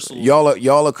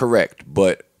 y'all are correct,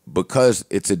 but because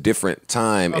it's a different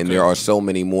time and there are so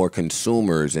many more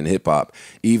consumers in hip hop,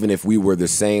 even if we were the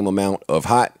same amount of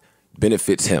hot,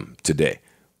 benefits him today.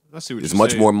 I see what There's you're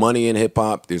much saying. more money in hip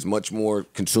hop. There's much more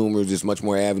consumers. There's much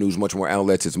more avenues, much more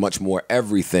outlets. It's much more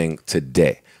everything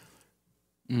today.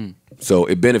 So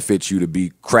it benefits you to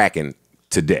be cracking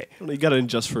today. You got to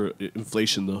adjust for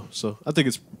inflation, though. So I think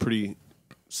it's pretty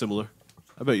similar.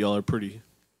 I bet y'all are pretty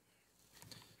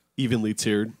evenly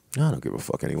tiered. I don't give a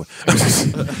fuck anyway.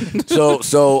 so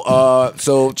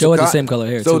Joe had the same color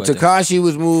hair. So too, Tekashi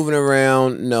was moving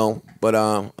around. No, but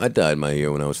I dyed my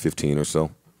hair when I was 15 or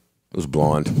so. It was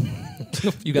blonde.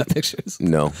 You got pictures?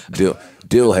 No,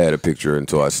 Dill had a picture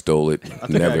until I stole it.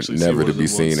 Never to be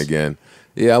seen again.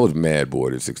 Yeah, I was mad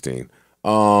bored at 16.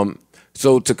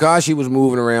 So Tekashi was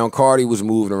moving around. Cardi was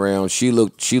moving around. She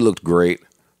looked great.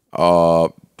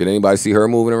 Did anybody see her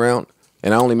moving around?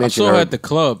 And I only mentioned her at the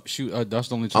club. That's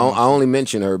the only time. I only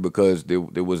mentioned her because there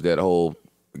was that whole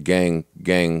gang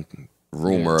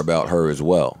rumor about her as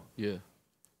well. Yeah,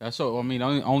 that's all. I mean,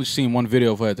 I only seen one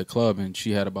video of her at the club, and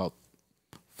she had about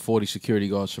 40 security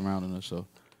guards surrounding her. So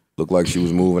looked like she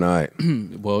was moving all right.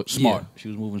 Well, smart. Yeah. She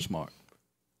was moving smart.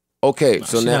 Okay,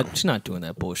 so now she's not doing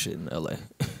that bullshit in L.A.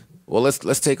 Well,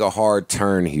 let's take a hard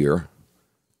turn here.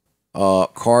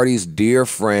 Cardi's dear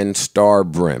friend Star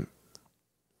Brim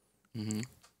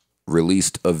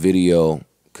released a video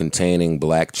containing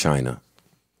Blac Chyna.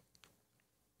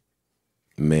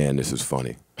 Man, this is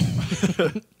funny.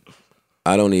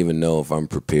 I don't even know if I'm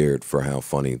prepared for how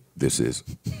funny this is.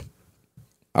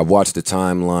 I watched the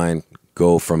timeline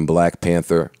go from Black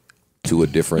Panther to a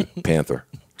different Panther.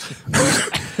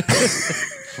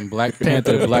 From Black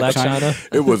Panther to Blac Chyna.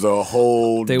 It was a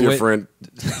whole different.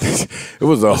 It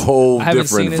was a whole I haven't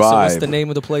different seen it, vibe. so what's the name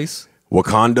of the place?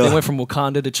 Wakanda. They went from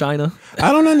Wakanda to China.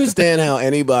 I don't understand how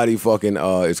anybody fucking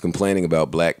is complaining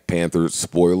about Black Panther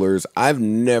spoilers. I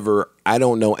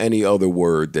don't know any other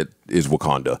word that is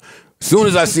Wakanda. As soon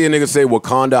as I see a nigga say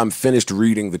Wakanda, I'm finished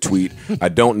reading the tweet. I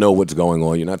don't know what's going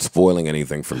on. You're not spoiling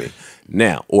anything for me.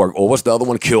 Now, or what's the other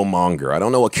one? Killmonger. I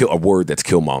don't know a word that's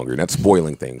Killmonger. That's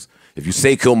spoiling things. If you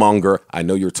say Killmonger, I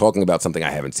know you're talking about something I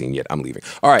haven't seen yet. I'm leaving.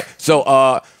 All right, so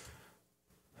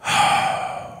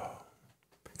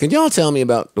can y'all tell me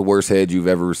about the worst head you've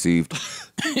ever received?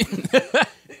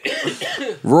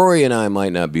 Rory and I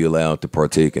might not be allowed to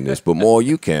partake in this, but Maul,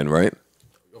 you can, right?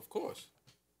 Of course.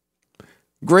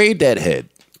 Grade that head.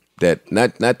 That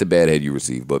not the bad head you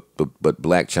received, but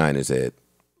Blac Chyna's head.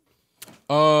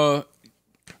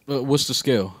 What's the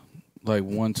scale? Like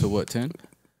 1 to what, 10?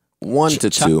 1 to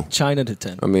 2. China to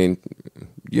 10. I mean,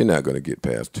 you're not gonna get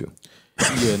past 2.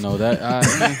 Yeah, no, that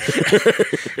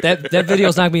that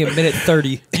video's not gonna be a minute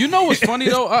 30. You know what's funny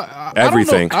though?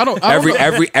 Everything. I don't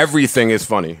know. Everything is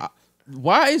funny.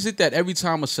 Why is it that every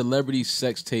time a celebrity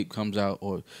sex tape comes out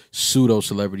or pseudo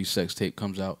celebrity sex tape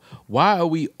comes out, why are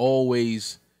we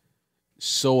always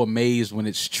so amazed when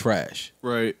it's trash?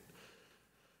 Right.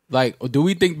 Like, do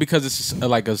we think because it's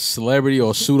like a celebrity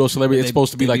or pseudo celebrity, it's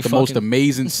supposed to be like the most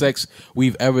amazing sex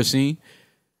we've ever seen?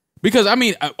 Because I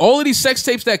mean, all of these sex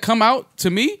tapes that come out to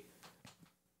me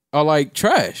are like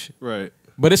trash. Right.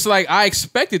 But it's like I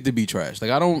expect it to be trash.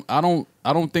 Like I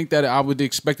don't think that I would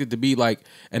expect it to be like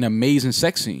an amazing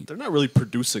sex scene. They're not really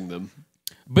producing them.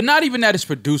 But not even that it's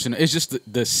producing. It's just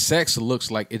the sex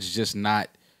looks like it's just not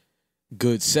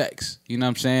good sex. You know what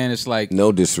I'm saying? It's like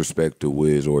no disrespect to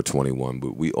Wiz or 21,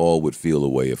 but we all would feel a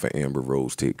way if an Amber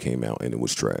Rose tape came out and it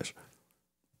was trash.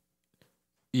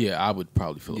 Yeah, I would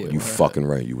probably feel away. You fucking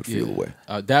right. You would feel away.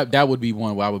 That would be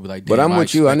one where I would be like, damn, but I'm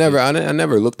with you. I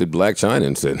never looked at Blac Chyna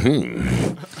and said,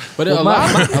 But a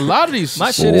lot of these,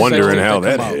 my shit is wondering how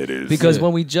that head is. Because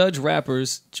when we judge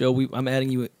rappers, Joe, I'm adding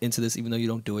you into this, even though you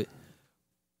don't do it.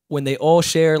 When they all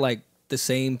share like the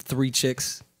same 3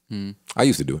 chicks, I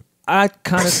used to do it. I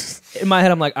kind of, in my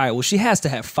head, I'm like, all right, well, she has to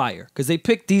have fire. Because they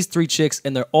picked these 3 chicks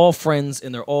and they're all friends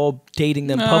and they're all dating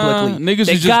them publicly. Niggas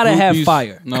they just gotta groupies. have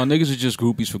fire. No, niggas are just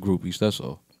groupies for groupies. That's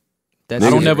all. I That's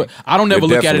don't never look at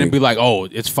it definitely- and be like, oh,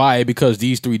 it's fire because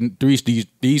these three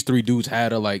dudes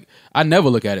had her. Like, I never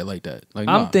look at it like that. Like,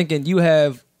 I'm nah. thinking you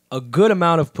have a good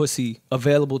amount of pussy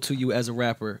available to you as a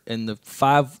rapper, and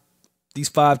these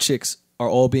 5 chicks are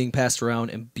all being passed around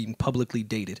and being publicly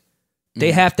dated.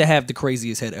 They have to have the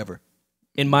craziest head ever.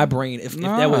 In my brain,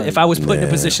 if I was put in a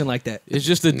position like that. It's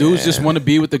just the dudes just want to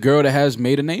be with the girl that has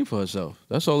made a name for herself.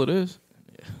 That's all it is.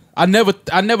 I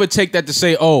never take that to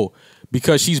say, oh,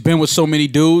 because she's been with so many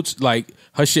dudes, like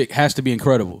her shit has to be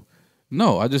incredible.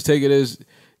 No, I just take it as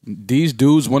these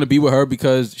dudes want to be with her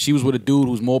because she was with a dude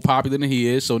who's more popular than he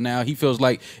is. So now he feels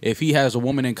like if he has a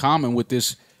woman in common with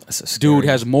this dude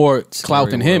has more clout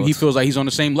than him, he feels like he's on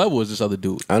the same level as this other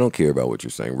dude. I don't care about what you're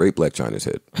saying. Rape Blac Chyna's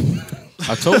head.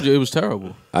 I told you it was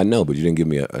terrible. I know, but you didn't give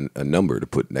me a number to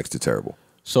put next to terrible.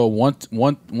 So 1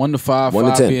 to 5, 1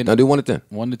 to 10. being, Now do 1 to 10.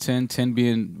 1 to 10, 10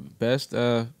 being best.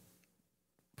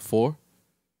 4.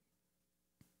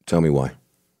 Tell me why.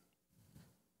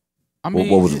 I mean,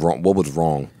 What was wrong? What was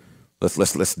wrong?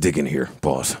 Let's dig in here.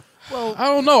 Pause. Well, I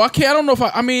don't know. I don't know if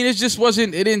I mean, it just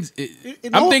wasn't. It didn't.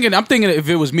 I'm thinking if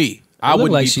it was me, I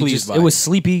wouldn't like be pleased by it. It was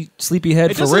sleepy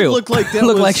head It for doesn't real. look like that It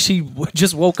looked was- like she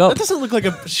just woke up. That doesn't look like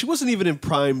she wasn't even in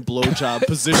prime blowjob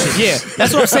position. Yeah,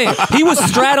 that's what I'm saying. He was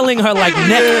straddling her like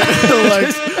neck.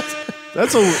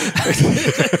 That's a.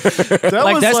 That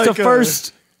Like was that's like the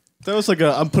first. That was like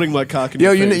I'm putting my cock in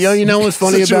Yo, your face. you know what's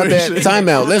funny about that? situation. Time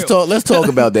out. Let's talk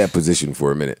about that position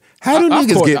for a minute. How do I've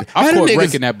niggas caught- get? I've How do caught Rick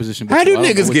niggas in that position How do before. I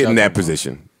don't know niggas what get y'all in that talking about.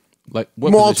 position? Like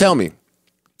what? Maul, position? tell me.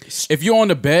 If you're on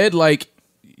the bed, like,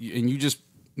 and you just,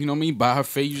 you know what I mean, by her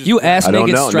face, You ass I don't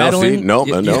naked know. straddling. No,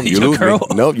 your you lose girl.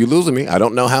 me. No, you losing me. I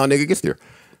don't know how a nigga gets there.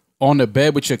 on the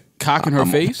bed with your cock in her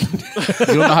face. You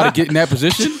don't know how to get in that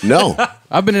position. No.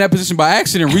 I've been in that position by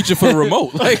accident, reaching for the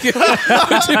remote. Like,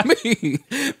 what you mean?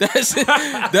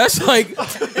 That's like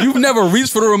you've never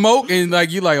reached for the remote, and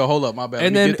like you like, oh, hold up, my bad.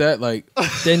 And Let me then- get that. Like,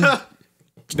 Then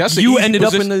that's an you easy ended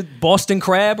up position. in the Boston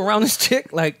Crab around this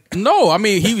chick. Like, No, I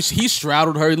mean he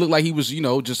straddled her. He looked like he was,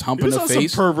 just He humping was her on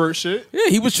face. some pervert shit. Yeah,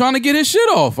 he was trying to get his shit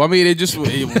off. I mean, it just The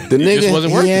just wasn't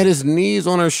nigga, working. he had his knees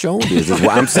on her shoulders. Is what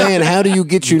I'm saying. How do you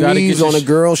get your gotta get knees your on a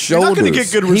girl's You're shoulders? not going to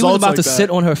get good he results was about like to that. sit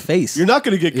on her face. You're not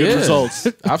going to get good Yeah. results.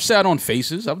 I've sat on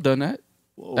faces. I've done that.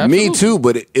 Me Absolutely. too,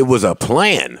 but it was a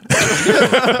plan.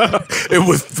 It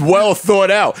was well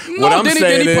thought out. No, what I'm then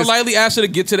saying he is, politely asked her to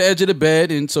get to the edge of the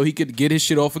bed, and so he could get his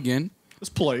shit off again. It's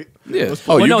polite. Yeah.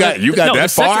 oh, Well, you no, got no, that the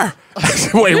second-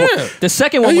 far? Wait, Yeah. the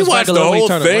second what? one You was watched the regular whole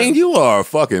turn thing? around. You are a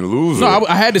fucking loser. No,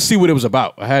 I had to see what it was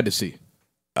about. I had to see.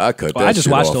 I cut Well, that I just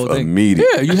shit watched off the whole thing. immediately.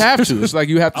 Yeah, you have to. It's like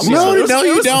you have to see. No, something. no,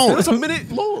 you It don't. was a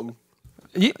minute long.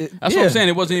 That's what I'm saying.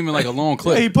 It wasn't even like a long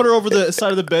clip. Yeah, he put her over the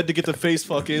side of the bed to get the face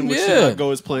fucking, which did Yeah. not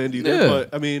go as planned either. Yeah. But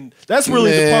I mean, that's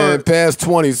really the Man, part. past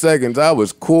 20 seconds, I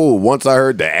was cool. Once I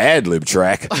heard the ad lib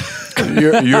track,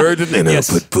 you heard the thing.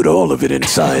 Yes. Put all of it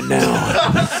inside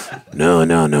now.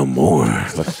 No more.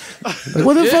 Like,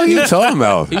 what the fuck are you talking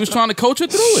about? He was trying to coach her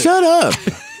through it. Shut up.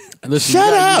 Listen,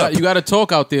 Shut you up. got to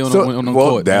talk out there on the well,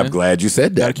 court. I'm man. glad you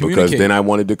said that Gotta because communicate. then I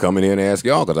wanted to come in here and ask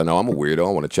y'all because I know I'm a weirdo. I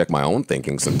want to check my own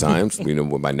thinking sometimes, with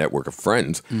my network of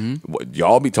friends. Mm-hmm. What,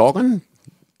 y'all be talking?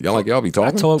 Y'all be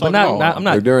talking? But I'm not.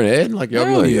 Like during Ed? Like y'all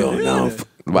be Hell like, yeah. yo, no.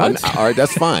 Well, all right,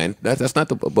 that's fine. That's not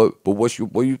the. But what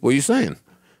you saying?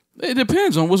 It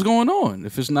depends on what's going on.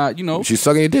 If it's not, She's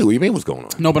sucking your dick. What do you mean? What's going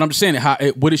on? No, but I'm just saying,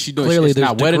 what is she doing? Clearly it's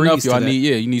not there's wet enough. degrees Yo, to I that.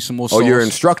 need, you need some more Oh, sauce. you're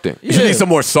instructing. You Yeah. need some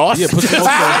more sauce. Yeah, put some more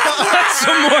sauce.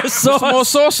 some more sauce. Some more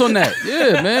sauce on that.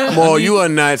 Yeah, man. Well, you are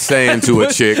not saying to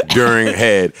a chick during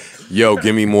head, yo,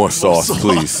 give me more sauce,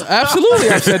 please. Absolutely,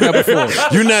 I've said that before.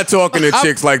 You're not talking to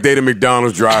chicks like they the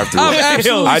McDonald's drive-thru. I've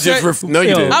absolutely I just said, no,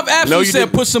 you didn't. I've absolutely no, you said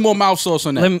didn't. put some more mouth sauce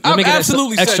on that. Let me I've get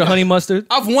absolutely said extra that. honey mustard.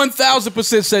 I've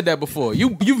 1000% said that before.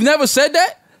 You've never said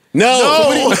that?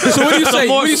 No. So what do you say?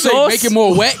 What do you say? sauce? Make it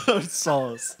more wet?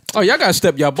 Sauce. Oh, y'all gotta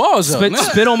step your balls up. man.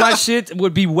 Spit on my shit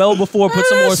would be well before put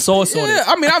some more sauce on Yeah, it.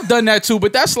 I mean, I've done that too,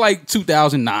 but that's like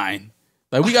 2009.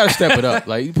 Like, we gotta step it up.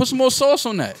 Like, put some more sauce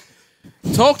on that.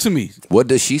 Talk to me. What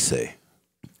does she say?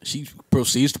 She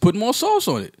proceeds to put more sauce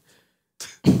on it.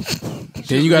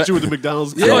 Then you Got got you with the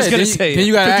McDonald's. I was gonna then, say, then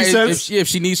you got 50 cents? if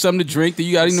she needs something to drink, then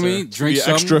you got you know what I mean. Drink Be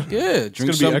something. extra. Yeah, drink gonna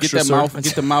be something. extra, Get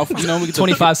sir. the mouth. You know, we get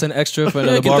 25-cent extra for Yeah,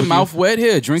 another get barbecue. the mouth wet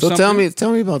here. Drink So something.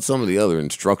 tell me about some of the other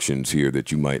instructions here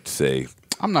that you might say.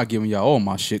 I'm not giving y'all all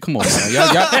my shit. Come on, man.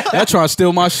 Y'all trying to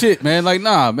steal my shit, man. Like,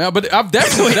 nah, man. But I've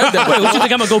definitely said that. Wait, what you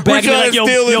think I'm gonna go back and be trying like, to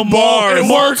steal his yo, bars.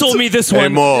 Maul told me this Hey,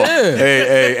 one. Maul. Yeah.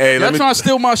 Hey. Y'all trying to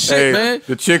steal my shit, man.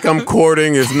 The chick I'm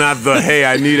courting is not the, hey,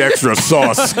 I need extra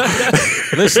sauce.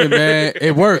 Listen, man,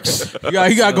 it works. You got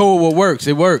to go with what works.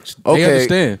 It works. They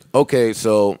understand. Okay,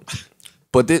 so,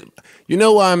 but you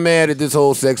know why I'm mad at this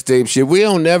whole sex tape shit? We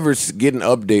don't never get an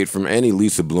update from any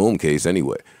Lisa Bloom case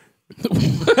anyway.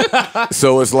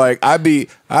 So it's like I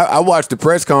watch the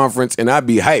press conference and I'd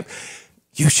be hyped.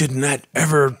 You should not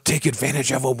ever take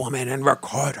advantage of a woman and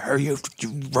record her. You're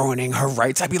ruining her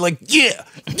rights. I'd be like, yeah,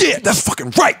 that's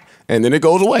fucking right. And then it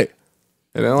goes away.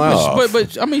 And then like, oh.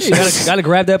 But I mean, she Gotta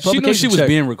grab that She publication knew she was check.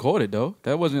 being recorded though.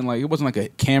 It wasn't like a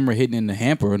camera hitting in the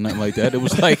hamper or nothing like that. It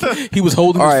was like he was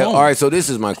holding his phone. All right. So this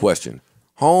is my question.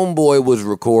 Homeboy was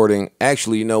recording.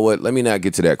 Actually, you know what? Let me not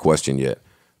get to that question yet.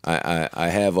 I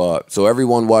have so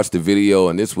everyone watched the video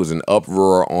and this was an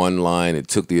uproar online. It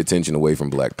took the attention away from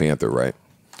Black Panther, right?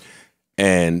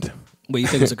 And Wait, you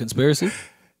think it's a conspiracy?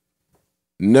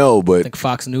 no, but Think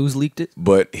Fox News leaked it?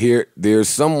 But there's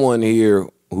someone here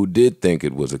who did think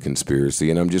it was a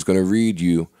conspiracy, and I'm just going to read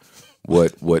you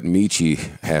what Michi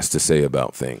has to say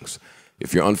about things.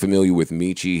 If you're unfamiliar with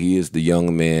Michi, he is the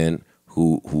young man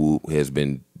who has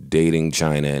been dating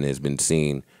Chyna and has been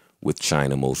seen with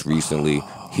Chyna most recently.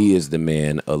 He is the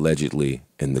man allegedly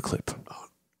in the clip.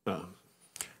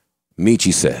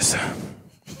 Michi says,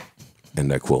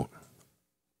 and I quote,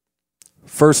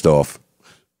 "First off,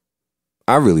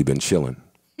 I really been chilling."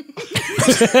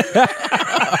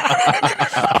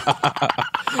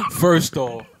 First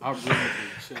off, I really been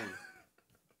chilling.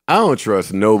 I don't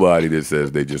trust nobody that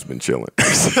says they just been chilling.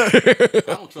 I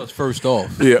don't trust first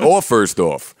off. Yeah, or first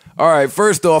off. All right,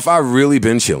 first off, I really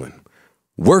been chilling.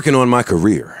 Working on my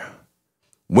career.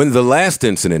 When the last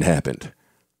incident happened,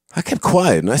 I kept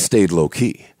quiet and I stayed low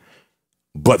key.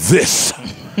 But this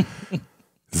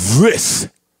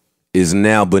is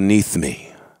now beneath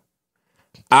me.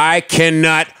 I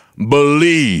cannot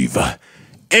believe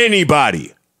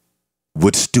anybody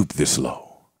would stoop this low.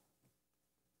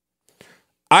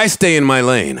 I stay in my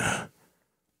lane.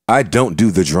 I don't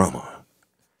do the drama.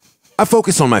 I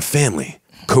focus on my family,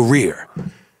 career.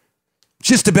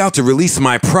 Just about to release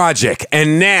my project,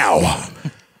 and now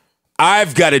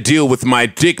I've got to deal with my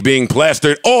dick being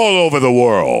plastered all over the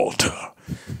world.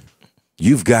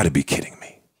 You've got to be kidding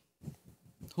me.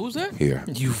 Who's that? Here,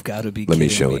 You've got to be let me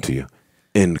kidding show it to you.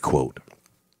 End quote.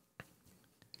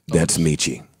 That's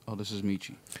Michi. Oh, this is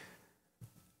Michi.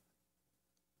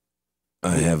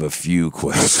 I have a few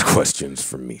questions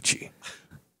for Michi.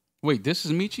 Wait, this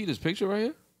is Michi? This picture right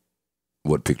here?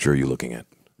 What picture are you looking at?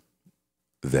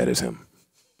 That is him.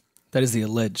 That is the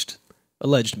alleged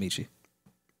Michi.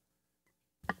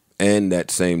 And that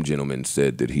same gentleman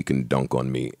said that he can dunk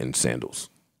on me in sandals.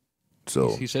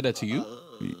 So, He said that to you?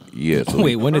 yeah. So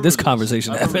Wait, when did this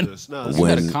conversation happen? You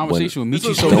had a conversation with Michi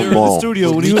This so was in the Maul.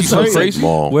 studio when he was so writing. crazy.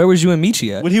 Maul. Where was you and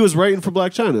Michi at? When he was writing for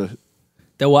Blac Chyna.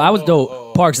 I was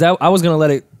Parks. I was gonna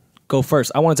let it go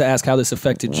first. I wanted to ask how this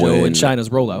affected Joe and China's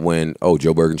rollout.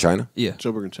 Joe Berg and Chyna? Yeah.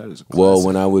 Joe Berg and Chyna's a classic. Well,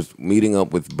 when I was meeting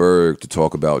up with Berg to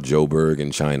talk about Joe Berg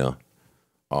and Chyna,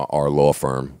 our law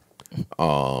firm,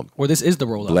 Or this is the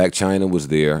rollout. Blac Chyna was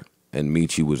there and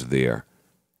Michi was there.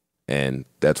 And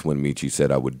that's when Michi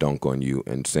said I would dunk on you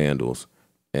in sandals.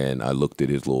 And I looked at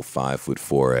his little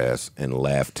 5'4" ass and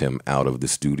laughed him out of the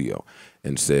studio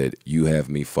and said, "You have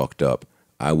me fucked up.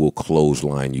 I will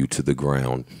clothesline you to the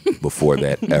ground before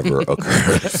that ever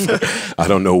occurs." I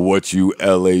don't know what you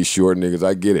LA short niggas.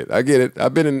 I get it.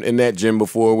 I've been in that gym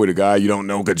before with a guy you don't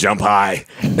know could jump high.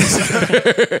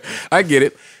 I get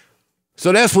it.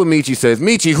 So that's what Michi says.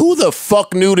 Michi, who the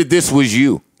fuck knew that this was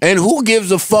you? And who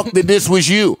gives a fuck that this was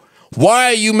you? Why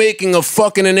are you making a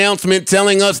fucking announcement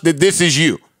telling us that this is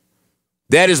you?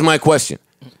 That is my question.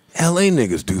 LA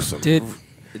niggas do some.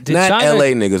 Not Chyna, LA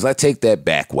niggas. I take that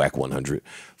back, Whack 100.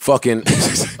 Fucking,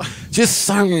 just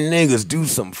certain niggas do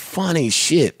some funny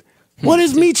shit. What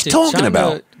is Meech talking Chyna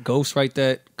about? Ghostwrite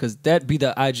that, because that be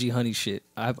the IG honey shit.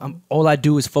 All I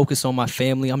do is focus on my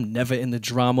family. I'm never in the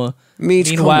drama.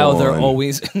 Meech, Meanwhile, come they're on.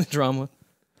 always in the drama.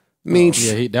 Meech.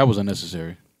 Yeah, that was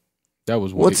unnecessary. That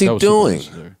was What's he that was doing?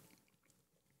 unnecessary.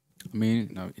 I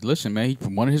mean, no, listen, man, he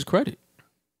wanted his credit.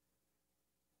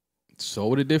 So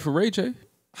what it did for Ray J.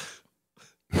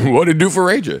 What did it do for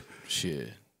Ray J? Shit.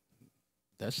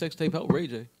 That sex tape helped Ray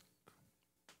J.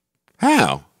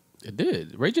 How? It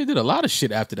did. Ray J did a lot of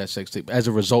shit after that sex tape as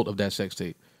a result of that sex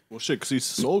tape. Well, shit, because he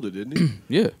sold it, didn't he?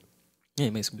 Yeah. Yeah, he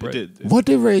made some He bread. did. What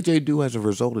did Ray J do as a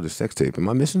result of the sex tape? Am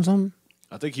I missing something?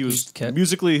 I think he was kept-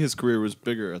 musically his career was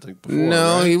bigger. I think before.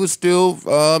 No, right? he was still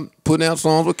putting out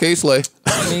songs with K-Slay.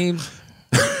 I mean,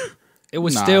 it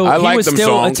was Nah. still. I he like was them still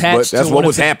songs, attached but that's to what one of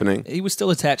was the- happening. He was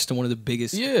still attached to one of the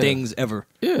biggest Yeah. things ever.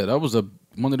 Yeah, that was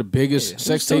one of the biggest He sex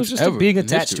was still tapes just ever. being in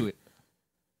attached history. to it.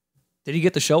 Did he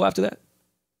get the show after that?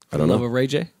 I don't Love know. of Ray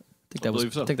J. I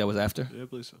believe so. think that was after. Yeah, I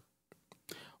believe so.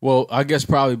 Well, I guess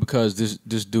probably because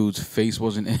this dude's face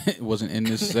wasn't in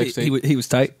this sex tape. he was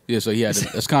tight. Yeah, so he had to,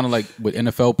 that's kind of like with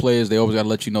NFL players. They always got to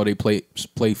let you know they play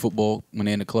football when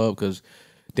they're in the club because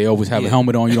they always have a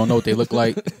helmet on. You don't know what they look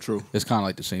like. True. It's kind of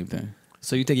like the same thing.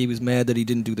 So you think he was mad that he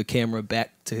didn't do the camera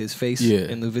back to his face Yeah.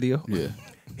 in the video? Yeah.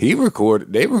 They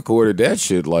recorded that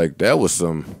shit like that was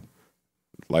some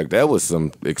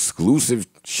exclusive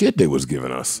shit they was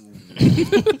giving us.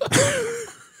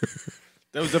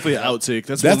 That was definitely an outtake.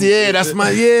 That's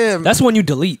my That's when you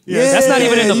delete. Yeah, That's not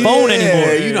even in the phone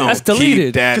anymore. You don't That's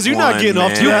deleted. Because you're not getting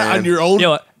off to that on your own.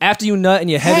 Yo, after you nut and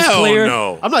your head Hell is clear.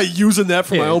 no. I'm not using that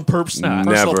for my own personal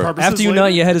Never. purposes. After you later. nut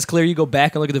and your head is clear, you go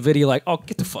back and look at the video like, oh,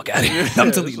 get the fuck out of here.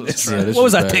 I'm deleting this. Yeah, this What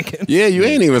was was I bad. thinking? Yeah, you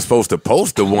ain't even supposed to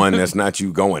post the one that's not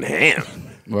you going ham.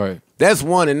 Right. That's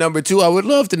one. And number two, I would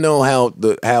love to know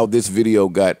how this video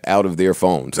got out of their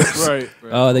phones. Right.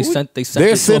 Oh, they sent They're it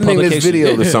to a sending this publication.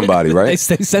 video to somebody, They right?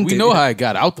 sent We it. know how it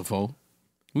got out the phone.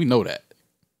 We know that.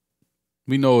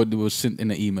 We know it was sent in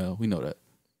the email. We know that.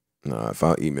 Nah, if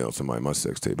I email somebody my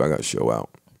sex tape, I got to show out.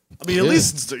 I mean, at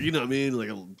least, you know what I mean? Like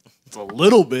a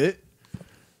little bit.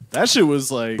 That shit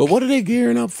was like. But what are they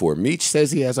gearing up for? Meech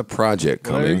says he has a project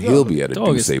Well, there coming. you go. He'll be at a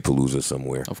Dog is- Duce Palooza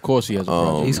somewhere. Of course he has a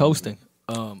problem. He's hosting.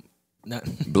 Not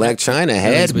Blac Chyna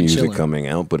had been music chilling. coming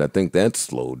out, but I think that's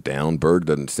slowed down. Berg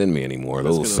doesn't send me any more of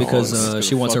those gonna- because songs. It's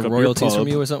she gonna wants her fuck up your royalties from pub.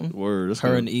 you or something. Word. That's Her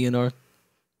gonna- and Ian are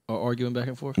arguing back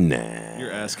and forth. Nah.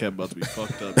 Your ass cap about to be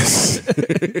fucked up.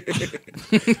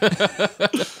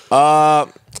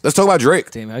 Let's talk about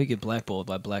Drake. Damn, how you get blackballed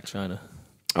by Blac Chyna?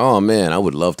 Oh man, I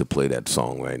would love to play that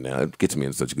song right now. It gets me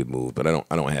in such a good mood, but I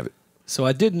don't have it. So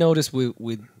I did notice with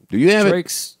Do you have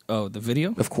Drake's the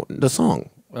video. Of course, the song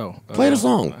Oh, Play the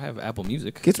song. I have Apple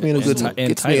Music. gets me in a good And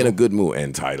gets me in a Tidal. good mood.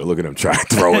 And title, look at him try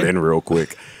to throw it in real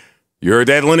quick. You heard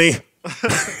that, Lenny?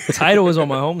 Title is on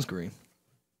my home screen.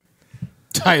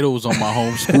 Titles on my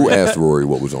home screen. Who asked Rory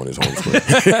what was on his home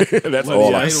screen? That's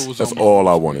all. That's all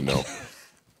I want to know.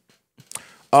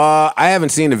 I haven't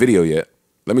seen the video yet.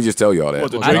 Let me just tell y'all that.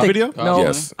 What, the I Drake think, video? No,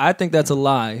 Yes. I think that's a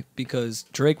lie because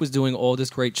Drake was doing all this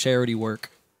great charity work.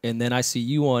 And then I see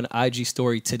you on IG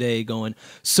story today going,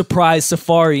 surprise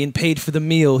safari and paid for the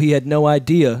meal. He had no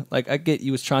idea. Like, I get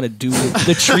you was trying to do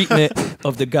the treatment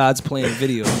of the God's Plan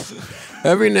video.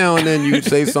 Every now and then you'd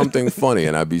say something funny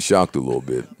and I'd be shocked a little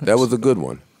bit. That was a good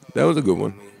one. That was a good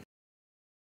one.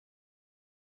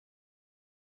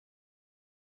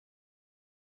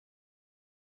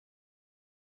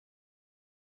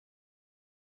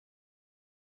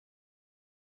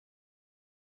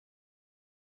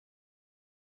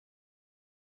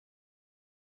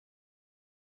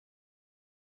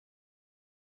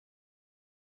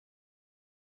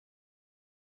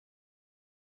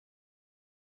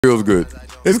 Feels good.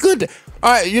 It's good.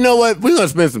 All right, you know what? We're going to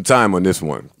spend some time on this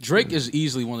one. Drake is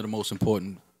easily one of the most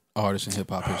important artists in hip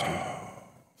hop history.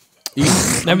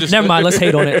 Never mind. Let's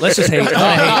hate on it. Let's just hate. I'm gonna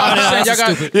hate. I'm just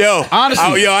saying, y'all got- Yo,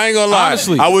 Honestly. I ain't gonna lie.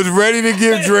 Honestly. I was ready to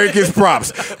give Drake his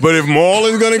props, but if Maul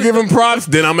is gonna give him props,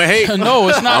 then I'm a hate. No,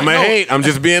 it's not. I'm a no. hate. I'm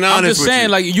just being honest. I'm just with saying, you.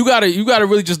 like you gotta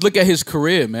really just look at his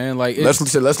career, man. Like let's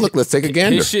look. Let's take a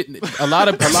gander. his shit. A lot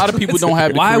of people don't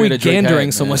have. The Why are career we that Drake gandering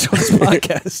had, so man. much on this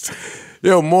podcast?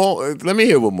 Yo, Maul. Let me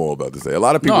hear what Maul about to say. A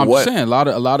lot of people. No, I'm what? just saying,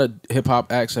 a lot of hip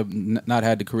hop acts have not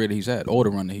had the career that he's had or the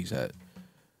run that he's had.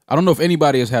 I don't know if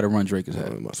anybody has had a run Drake has had.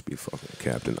 It must be fucking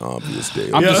Captain Obvious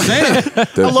Day. I'm just saying.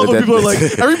 I love when people are like,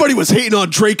 everybody was hating on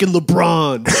Drake and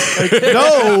LeBron. Like,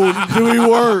 no, we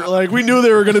weren't. Like, we knew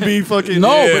they were going to be fucking.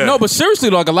 But seriously,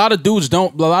 like a lot of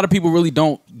people really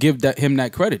don't give him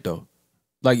that credit though.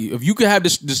 Like, if you could have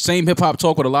this same hip hop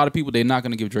talk with a lot of people, they're not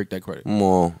going to give Drake that credit.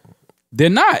 Well, they're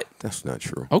not. That's not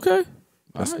true. Okay.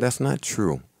 That's not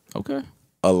true. Okay.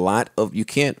 A lot of you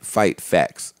can't fight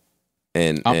facts,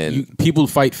 and people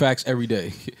fight facts every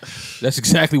day. That's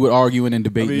exactly what arguing and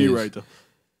debating is. You're right though.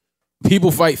 People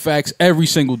fight facts every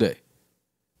single day.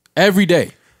 Every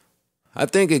day. I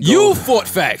think it. You fought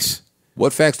facts.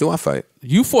 What facts do I fight?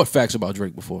 You fought facts about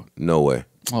Drake before. No way.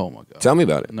 Oh my God. Tell me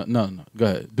about it. No. Go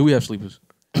ahead. Do we have sleepers?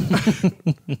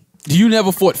 You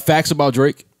never fought facts about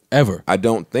Drake ever? I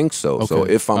don't think so. Okay. So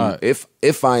if I'm if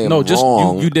I am wrong,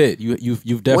 wrong, you did.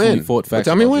 You've definitely fought facts.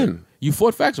 Tell me about when. Drake. You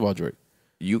fought facts about Drake.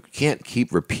 You can't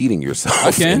keep repeating yourself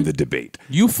I can. in the debate.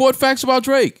 You fought facts about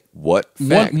Drake. What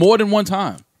fact? More than one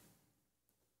time.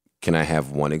 Can I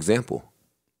have one example?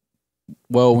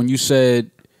 Well, when you said,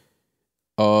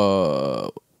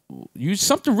 something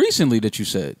recently that you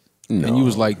said, and you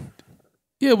was like,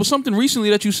 yeah, it was something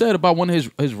recently that you said about one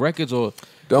of his records or.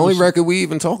 The only record we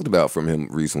even talked about from him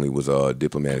recently was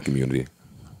Diplomatic Community.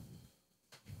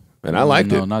 And I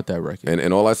liked it. No, not that record.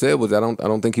 And all I said was I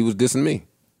don't think he was dissing me.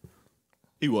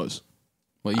 He was.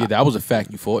 Well, yeah, that was a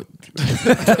fact you fought.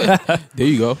 There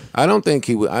you go. I don't think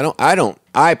he was.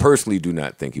 I personally do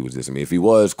not think he was dissing me. If he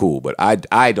was, cool. But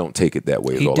I don't take it that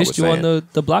way. He dissed you on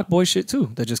the Black Boy shit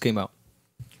too that just came out.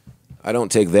 I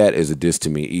don't take that as a diss to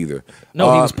me either.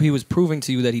 No, he was proving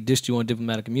to you that he dissed you on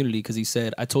Diplomatic Community because he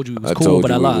said, "I told you it was cool, told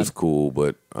but you I lied." It was cool,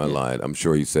 but I lied. I'm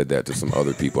sure he said that to some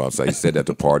other people outside. He said that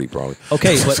to Party probably.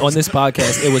 Okay, but on this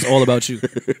podcast, it was all about you.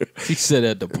 He said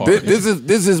at the party.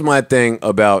 This is my thing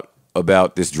about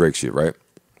this Drake shit, right?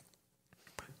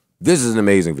 This is an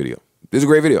amazing video. This is a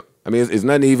great video. I mean, it's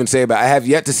nothing to even say about it. I have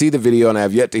yet to see the video and I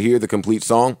have yet to hear the complete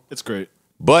song. It's great.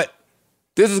 But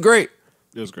this is great.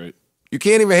 It was great. You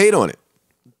can't even hate on it.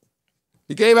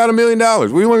 He gave out $1 million. What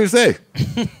do you want me to say?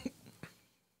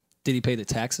 Did he pay the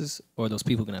taxes, or are those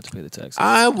people gonna have to pay the taxes?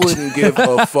 I wouldn't give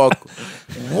a fuck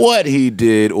what he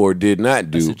did or did not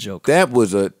do. That's a joke.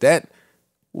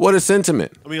 What a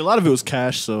sentiment. I mean, a lot of it was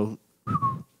cash, so.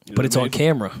 But it's on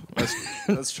camera.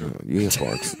 That's true. You hear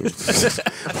Parks.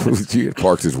 You hear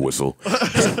Parks' whistle.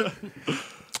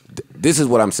 This is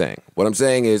what I'm saying. What I'm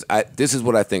saying is, this is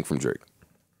what I think from Drake,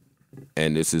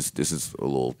 and this is a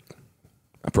little.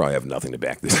 I probably have nothing to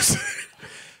back this.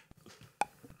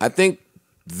 I think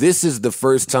this is the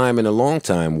first time in a long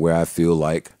time where I feel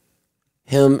like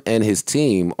him and his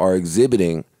team are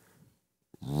exhibiting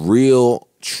real,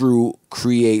 true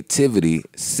creativity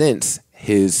since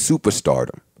his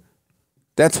superstardom.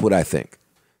 That's what I think.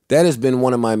 That has been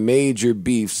one of my major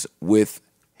beefs with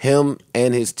him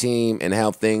and his team and how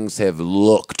things have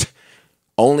looked.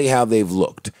 Only how they've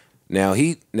looked. Now,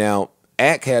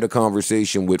 Ack had a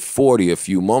conversation with 40 a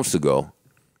few months ago.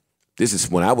 This is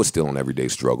when I was still on Everyday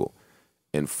Struggle.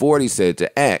 And 40 said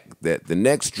to Ack that the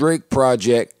next Drake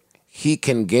project he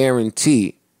can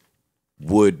guarantee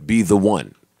would be the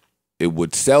one. It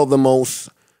would sell the most,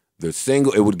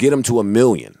 it would get him to 1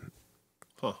 million.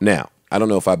 Huh. Now, I don't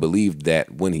know if I believed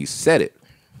that when he said it.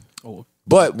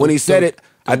 But when he said it...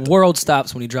 The world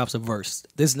stops when he drops a verse.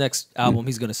 This next album,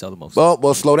 he's going to sell the most.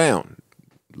 Well, slow down.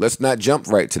 Let's not jump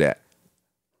right to that.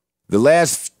 The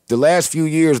last few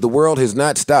years, the world has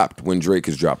not stopped when Drake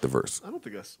has dropped a verse. I don't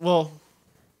think that's... Well,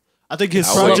 I think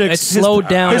his projects... It's slowed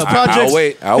down. His projects, I'll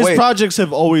wait. His projects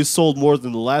have always sold more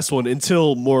than the last one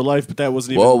until More Life, but that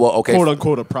wasn't even okay.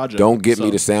 quote-unquote a project. Don't get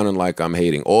me to sounding like I'm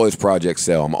hating. All his projects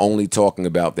sell. I'm only talking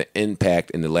about the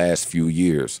impact in the last few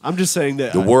years. I'm just saying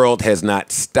that... The world has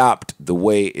not stopped the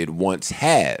way it once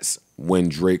has when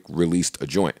Drake released a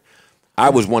joint. I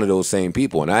was one of those same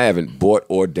people, and I haven't bought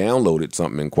or downloaded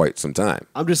something in quite some time.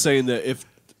 I'm just saying that if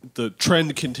the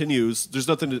trend continues, there's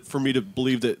nothing for me to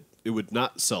believe that it would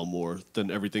not sell more than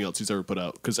everything else he's ever put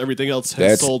out, because everything else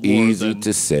has sold more. That's easy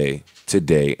to say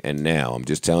today and now. I'm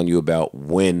just telling you about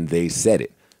when they said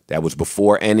it. That was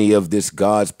before any of this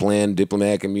God's plan,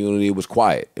 Diplomatic Community was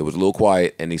quiet. It was a little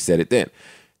quiet, and he said it then.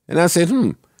 And I said,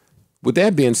 With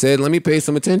that being said, let me pay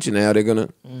some attention to how they're gonna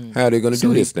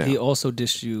do this now. He also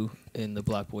dissed you in the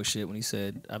Black Boy shit when he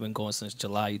said, "I've been going since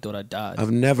July. You thought I died."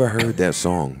 I've never heard that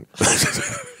song.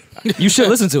 You should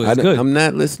listen to it. It's good. I'm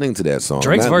not listening to that song.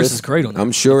 Drake's verse is great on that.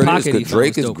 I'm sure it is Pocket good.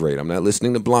 Drake is dope. great. I'm not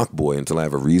listening to Blac Boy until I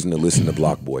have a reason to listen to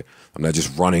Blac Boy. I'm not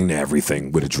just running to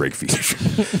everything with a Drake feature.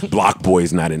 Blac Boy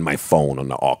is not in my phone on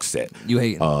the aux set. You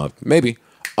hate him. Maybe.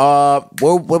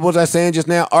 What was I saying just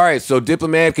now? All right, so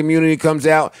Diplomat Community comes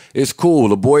out. It's cool.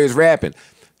 The boy is rapping.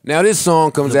 Now this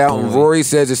song comes out, and Rory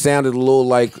says it sounded a little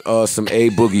like some A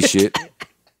Boogie shit.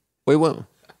 Wait, what?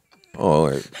 Oh, all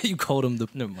right. You called him the.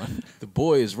 Never mind. The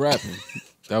boy is rapping.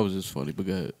 That was just funny, but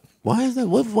go ahead. Why is that?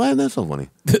 Why is that so funny?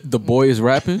 The boy is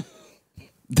rapping?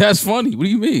 That's funny. What do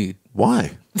you mean?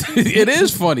 Why? It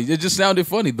is funny. It just sounded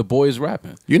funny. The boy is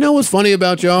rapping. You know what's funny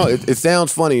about y'all? It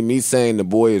sounds funny me saying the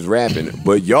boy is rapping,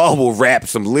 but y'all will rap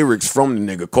some lyrics from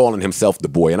the nigga calling himself the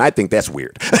boy, and I think that's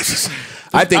weird.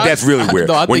 I think that's really weird.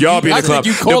 When y'all be in the club,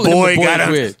 the boy got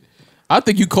weird. I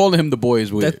think you calling him the boy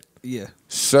is weird. Yeah.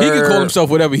 Sir, he can call himself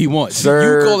whatever he wants.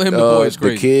 Sir, you calling him the boy is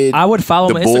crazy. The kid, I would follow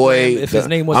him on boy, Instagram if his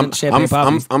name wasn't Champagne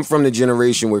Poppy. I'm from the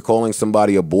generation where calling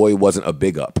somebody a boy wasn't a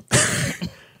big up.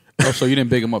 Oh, so you didn't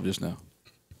big him up just now?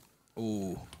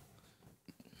 Ooh.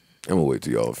 I'm gonna wait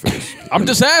till y'all finish. I'm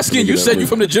just asking. You said you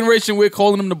from the generation where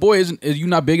calling him the boy is you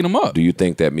not bigging him up? Do you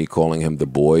think that me calling him the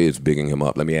boy is bigging him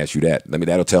up? Let me ask you that.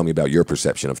 That'll tell me about your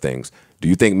perception of things. Do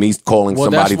you think me calling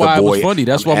somebody the boy? That's why it was funny.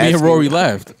 That's why me and Rory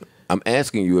laughed. I'm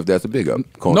asking you if that's a big up.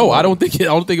 No, I don't think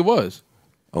it was.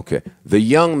 Okay. The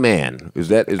young man, is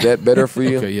that better for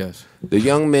you? Okay, yes. The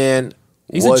young man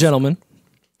He's a gentleman.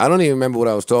 I don't even remember what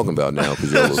I was talking about now.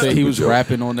 Say he was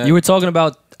rapping on that. You were talking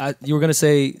about, you were going to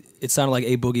say, it sounded like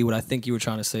A Boogie. What I think you were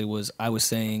trying to say was, I was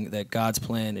saying that God's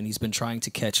plan, and he's been trying to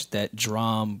catch that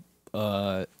drum,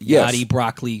 yachty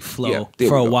broccoli flow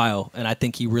for a while, and I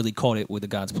think he really caught it with the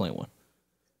God's plan one.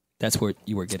 That's where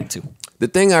you were getting to. The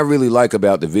thing I really like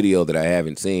about the video that I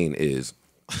haven't seen is...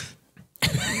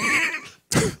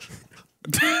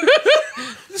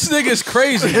 This nigga's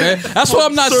crazy, man. That's why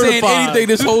I'm not saying anything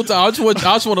this whole time. I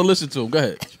just want to listen to him. Go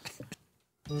ahead.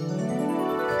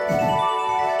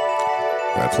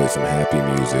 Gotta play some happy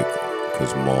music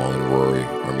because Maul and Rory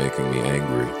are making me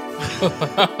angry.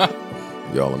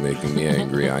 Y'all are making me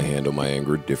angry. I handle my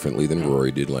anger differently than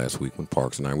Rory did last week when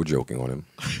Parks and I were joking on him.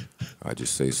 I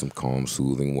just say some calm,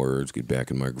 soothing words, get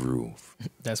back in my groove.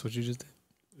 That's what you just did?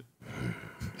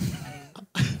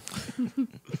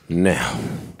 Now,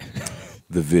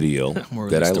 the video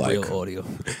that I like, audio.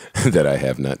 that I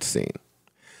have not seen.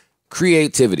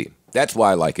 Creativity. That's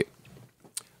why I like it.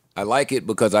 I like it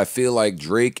because I feel like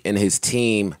Drake and his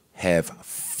team have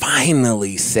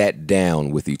finally sat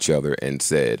down with each other and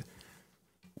said,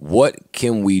 what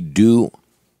can we do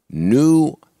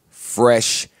new,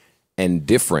 fresh, and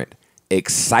different,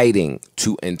 exciting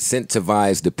to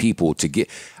incentivize the people to get...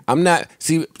 I'm not...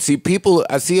 See, people...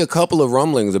 I see a couple of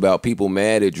rumblings about people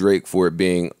mad at Drake for it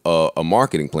being a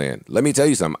marketing plan. Let me tell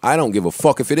you something. I don't give a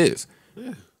fuck if it is.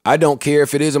 Yeah. I don't care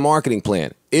if it is a marketing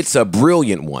plan. It's a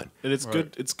brilliant one. And it's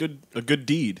good. It's good. A good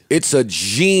deed. It's a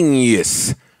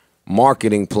genius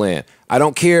marketing plan. I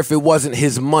don't care if it wasn't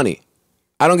his money.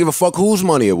 I don't give a fuck whose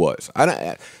money it was.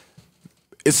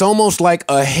 It's almost like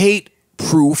a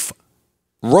hate-proof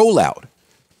rollout.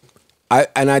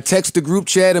 I text the group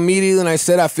chat immediately and I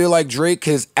said I feel like Drake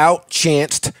has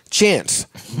out-chanced Chance.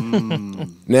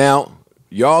 Now,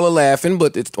 y'all are laughing,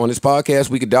 but it's on this podcast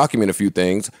we could document a few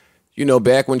things. You know,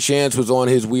 back when Chance was on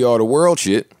his We Are the World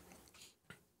shit,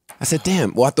 I said,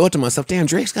 damn, well, I thought to myself, damn,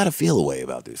 Drake's got to feel a way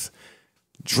about this.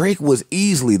 Drake was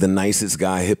easily the nicest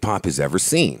guy hip-hop has ever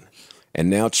seen. And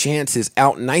now Chance is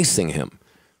out-nicing him.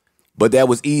 But that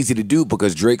was easy to do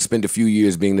because Drake spent a few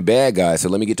years being the bad guy. So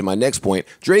let me get to my next point.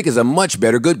 Drake is a much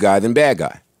better good guy than bad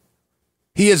guy.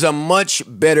 He is a much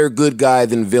better good guy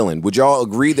than villain. Would y'all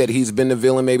agree that he's been the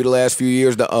villain maybe the last few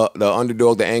years, the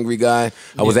underdog, the angry guy?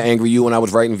 I was an angry you when I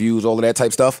was writing views, all of that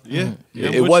type stuff? Yeah.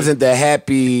 It wasn't the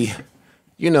happy,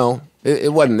 you know,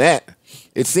 it wasn't that.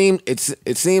 It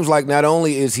seems like not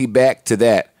only is he back to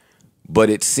that, but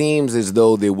it seems as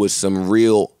though there was some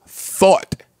real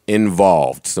thought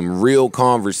involved, some real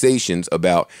conversations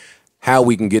about how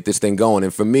we can get this thing going.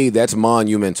 And for me, that's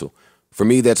monumental. For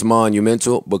me, that's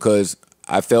monumental because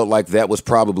I felt like that was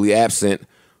probably absent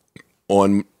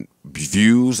on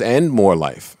Views and More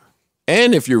Life.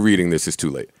 And if you're reading this, it's too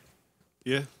late.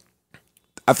 Yeah.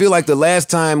 I feel like the last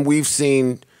time we've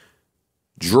seen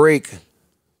Drake,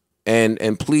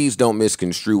 and please don't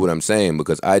misconstrue what I'm saying,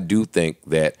 because I do think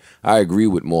that I agree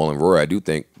with Maul and Rory. I do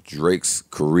think Drake's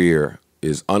career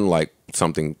is unlike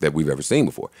something that we've ever seen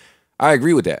before. I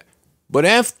agree with that. But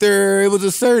after it was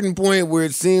a certain point where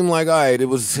it seemed like, all right, it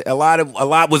was a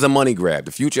lot was a money grab.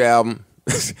 The Future album.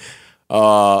 So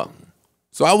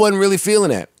I wasn't really feeling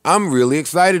that. I'm really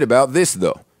excited about this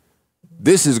though.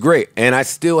 This is great. And I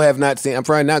still have not seen, I'm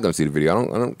probably not gonna see the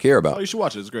video. I don't care about it. Oh, you should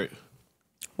watch it. It's great.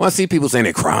 Well, I see people saying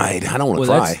they cried. I don't want to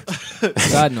cry.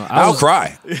 God no. I'll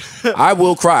cry. I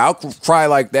will cry. I'll cry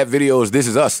like that video is This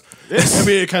Is Us. I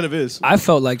mean, it kind of is. I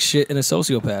felt like shit in a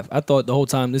sociopath. I thought the whole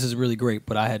time this is really great,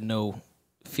 but I had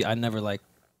I never like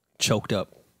choked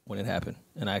up when it happened,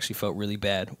 and I actually felt really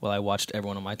bad while I watched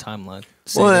everyone on my timeline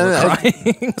saying they were crying.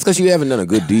 That's because you haven't done a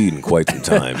good deed in quite some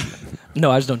time.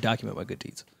 No, I just don't document my good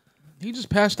deeds. He just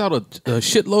passed out a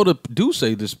shitload of Douce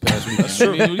this past week. That's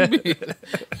true.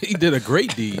 He did a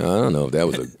great deed. I don't know if that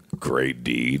was a great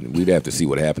deed. We'd have to see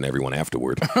what happened to everyone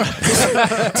afterward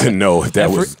to know if that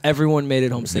was everyone made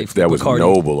it home safe. If that was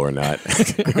noble or not.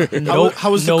 How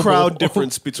was the crowd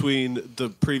difference between the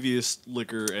previous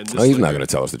liquor and this? Oh, he's liquor? not going to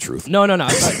tell us the truth. No.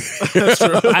 That's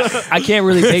true. I can't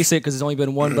really base it because it's only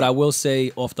been one, but I will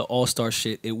say off the All-Star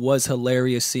shit, it was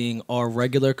hilarious seeing our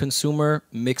regular consumer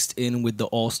mixed in with the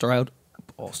All-Star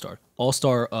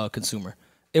consumer.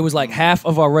 It was like half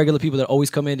of our regular people that always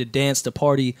come in to dance, to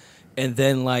party, and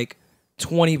then like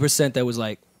 20% that was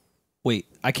like, wait,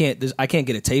 I can't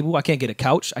get a table, I can't get a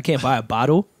couch, I can't buy a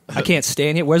bottle, I can't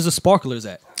stand here. Where's the sparklers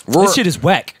at? This shit is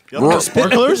whack. Y'all got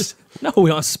sparklers? No,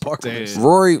 we on sparklers.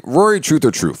 Rory, truth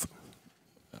or truth?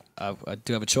 I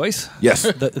do have a choice. Yes.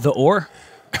 The or.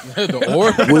 The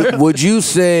or. Would you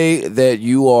say that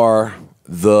you are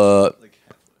the?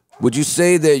 Would you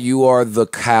say that you are the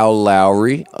Kyle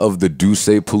Lowry of the Duce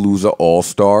Palooza All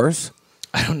Stars?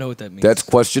 I don't know what that means. That's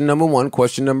question number one.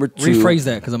 Question number two. Rephrase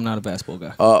that because I'm not a basketball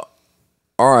guy. All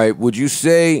right. Would you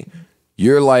say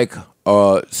you're like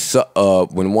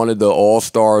when one of the All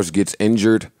Stars gets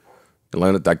injured,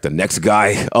 like the next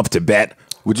guy up to bat?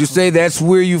 Would you say that's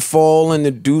where you fall in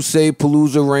the Duce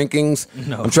Palooza rankings?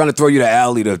 No. I'm trying to throw you to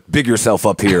Alley to big yourself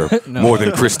up here more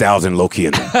than Chris Dow's and Loki.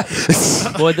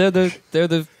 Well, they're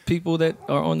the people that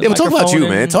are on the Yeah, but talk about you, microphone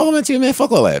man. and- Talk about you, man.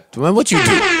 Fuck all that. Man, what you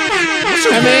do?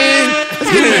 I mean,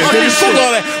 let's get in this. Fuck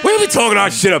all that. We be talking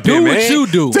our shit up here, Do man. what you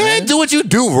do, man. Do what you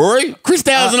do, Rory. Chris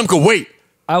Dow's and them could wait.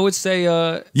 I would say,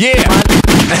 Yeah.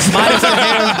 minus the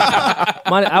hair.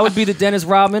 I would be the Dennis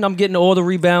Rodman. I'm getting all the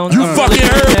rebounds. You fucking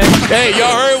heard. Hey,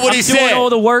 y'all heard what he doing said. all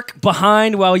the work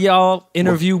behind while y'all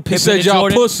interview Pippen He said and y'all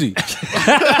Jordan. pussy.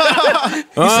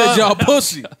 He said y'all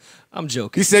pussy. I'm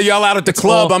joking. He said y'all out at the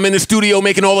club. I'm in the studio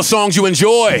making all the songs you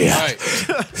enjoy. Right.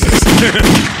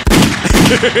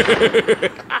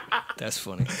 That's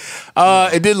funny.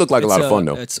 It did look like a lot of fun,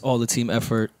 though. It's all the team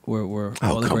effort. We're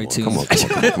all the great teams. Come on.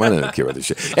 I don't care about this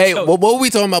shit. Hey, what were we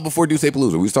talking about before Duce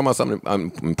Palooza? We was talking about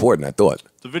something important, I thought.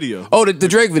 The video. Oh, the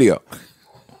Drake video.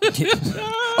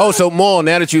 Oh, so Maul,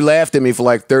 now that you laughed at me for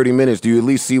like 30 minutes, do you at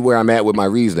least see where I'm at with my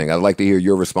reasoning? I'd like to hear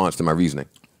your response to my reasoning.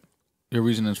 Your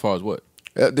reason as far as what?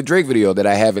 The Drake video that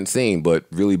I haven't seen, but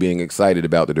really being excited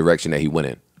about the direction that he went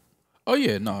in. Oh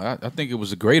yeah, no, I think it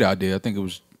was a great idea. I think it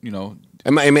was,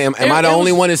 Am I the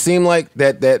only one that seemed like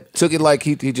that took it like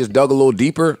he just dug a little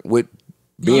deeper with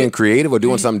being creative or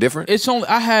doing something different? It's only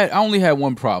I only had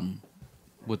one problem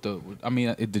with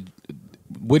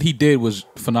what he did was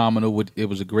phenomenal. It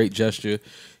was a great gesture,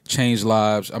 changed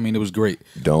lives. I mean, it was great.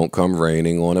 Don't come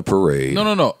raining on a parade.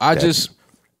 No.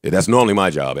 That's normally my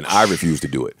job, and I refuse to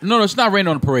do it. No, it's not raining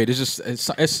on a parade. It's just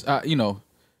it's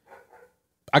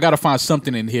I got to find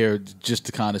something in here just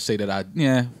to kind of say that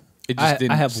it just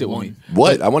didn't I have sit one. with me.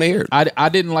 What? But I want to hear it. I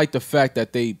didn't like the fact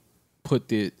that they put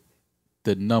the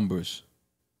numbers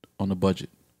on the budget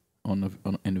in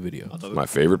the video. My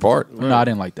favorite part. No, I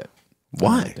didn't like that.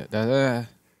 Why? I didn't like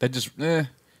that just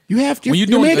You have to. when You're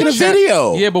doing making a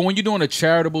video. Yeah, but when you're doing a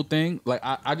charitable thing, like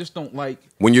I just don't like.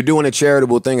 When you're doing a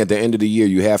charitable thing at the end of the year,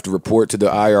 you have to report to the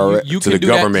IRS, You to can the do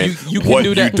that. government, You can what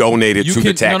do that. you donated You to the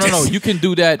can- taxes. No. You can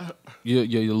do that.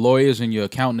 Your lawyers and your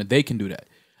accountant, they can do that.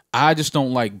 I just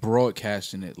don't like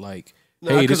broadcasting it. Like,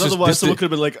 hey, Because this is otherwise this someone the- could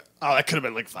have been like, oh, that could have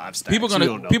been like 5 stacks. people You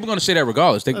don't know. gonna say that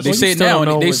regardless. They Well, say you it still now, don't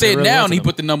know and they what say they it really now, want and he from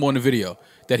put the number on the video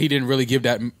that he didn't really give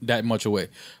that much away.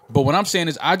 But what I'm saying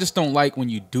is, I just don't like when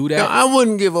you do that. Now, I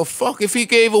wouldn't give a fuck if he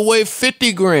gave away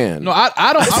 50 grand. No,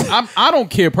 I don't. I don't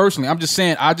care personally. I'm just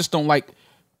saying I just don't like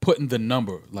putting the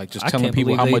number, like just I telling can't people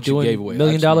believe how they much you doing gave away. $1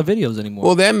 million videos anymore.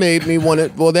 Well, that made me want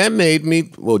it.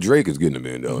 Well, Drake is getting $1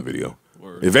 million video.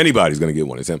 If anybody's gonna get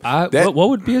one, it's him. what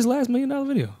would be his last $1 million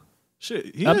video?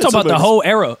 Shit, I'm talking about the whole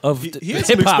era of He had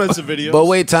some hip hop. expensive videos. But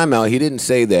wait, time out. He didn't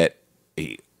say that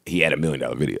he had $1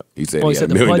 million video. He said he had said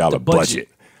 $1 the million the budget.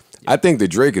 I think that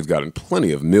Drake has gotten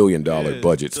plenty of $1 million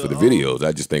budgets for the videos.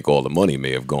 I just think all the money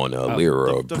may have gone to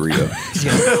Lyra or Bria.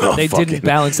 They didn't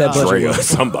balance that budget. Dre or well.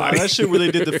 somebody. that shit where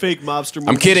they did the fake mobster movie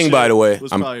I'm kidding, shit by the way.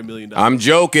 was I'm, probably $1 million. I'm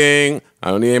joking.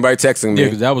 I don't need anybody texting me. Yeah,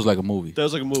 because that was like a movie. That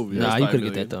was like a movie. Nah, you could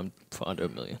get that done for under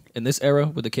 $1 million. In this era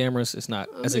with the cameras, it's not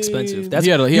as expensive. That's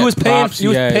he was paying. props, He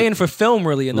was he had paying for film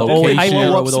really in the old location. hype era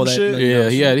Blow up with all some that.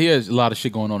 shit. Yeah, he had a lot of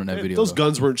shit going on in that video. Those though.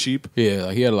 guns weren't cheap.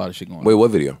 Yeah, he had a lot of shit going on. Wait,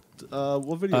 what video?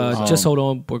 What video? Just hold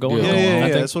on, we're going. Yeah, on. I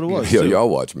think. That's what it was. Yo, too. y'all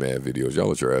watch mad videos.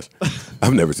 Y'all are trash.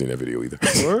 I've never seen that video either.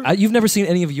 You've never seen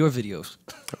any of your videos.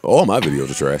 All my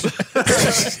videos are trash.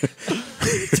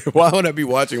 Why would I be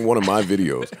watching one of my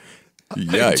videos?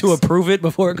 Yikes. To approve it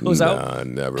before it goes out. Nah,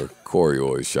 never. Corey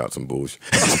always shot some bullshit.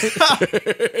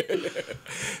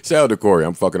 Shout out to Corey.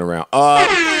 I'm fucking around.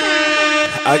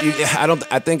 I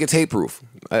think it's hate proof.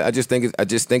 I just think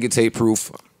it's hate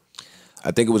proof. I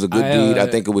think it was a good deed. I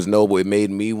think it was noble. It made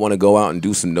me want to go out and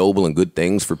do some noble and good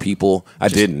things for people. I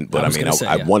didn't, but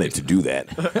I wanted to do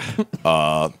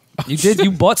that. You did.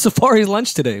 You bought Safari's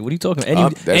lunch today. What are you talking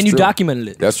about? And you true. documented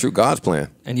it. That's true. God's plan.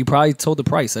 And you probably told the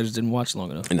price. I just didn't watch long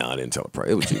enough. No, I didn't tell the price.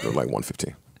 It was cheap. It was like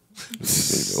 $115.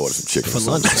 Order some chicken For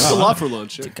or lunch. something. That's a lot for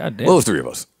lunch. Yeah. God damn. Well, it was 3 of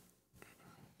us.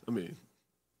 I mean,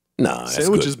 Nah, that's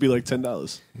sandwiches good. be like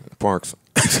 $10. Parks.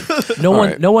 No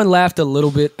right. one laughed a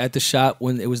little bit at the shot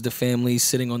when it was the family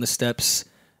sitting on the steps,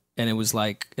 and it was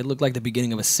like it looked like the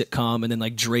beginning of a sitcom, and then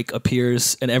like Drake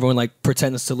appears, and everyone like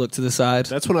pretends to look to the side.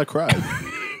 That's when I cried.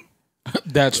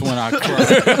 That's when I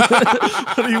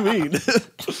cried. What do you mean?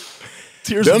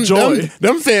 Tears of joy.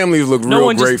 Them families look no real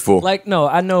one grateful. I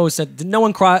know. Did no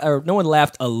one cry or no one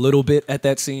laughed a little bit at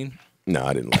that scene? No,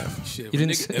 I didn't laugh. Shit, if, You a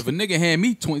didn't nigga, if a nigga hand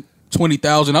me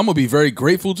 20,000, I'm gonna be very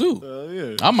grateful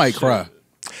too. I might cry.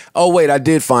 Oh, wait, I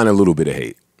did find a little bit of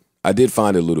hate.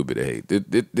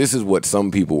 This is what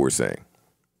some people were saying.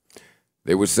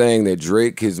 They were saying that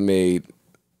Drake has made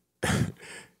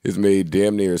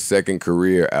damn near a second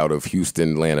career out of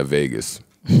Houston, Atlanta, Vegas.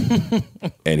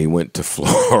 And he went to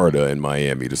Florida and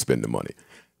Miami to spend the money.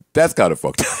 That's kind of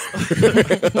fucked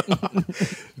up.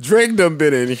 Drake done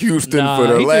been in Houston for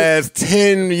the last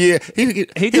 10 years. He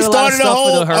did a lot of started stuff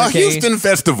for the a Hurricane. Houston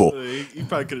festival. He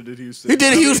probably could have did Houston. He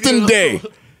did Houston Day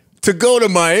to go to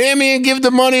Miami and give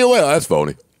the money away. Oh, that's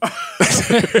phony.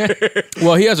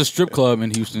 Well, he has a strip club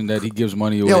in Houston that he gives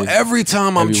money away. Yo, every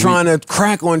time I'm every trying to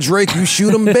crack on Drake, you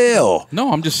shoot him bail.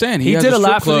 No, I'm just saying He has did a strip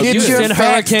lot for club. the Get Houston your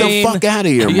facts the Hurricane. fuck out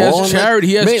of here, He has Maul. charity.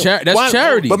 He has that's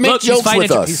charity. But make Look, jokes with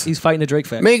us. He's fighting the Drake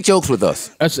fact Make jokes with us.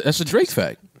 That's a Drake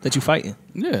fact. that you fighting.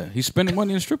 Yeah, he's spending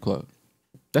money in a strip club.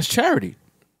 That's charity.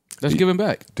 That's giving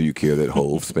back. Do you care that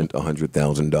Hove spent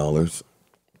 $100,000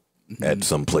 at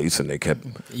some place and they kept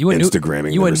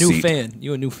Instagramming You the a new receipt? fan.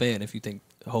 You a new fan if you think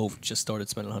Hove just started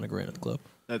spending $100,000 at the club.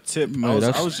 That tip. Man,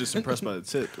 I was just impressed by the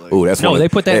tip. Like, Oh, that's No, one of- they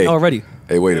put that hey, in already.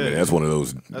 Hey, wait a minute. That's one of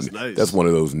those. That's nice. That's one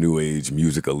of those new age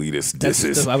music elitist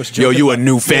disses. I was Yo, joking you a about-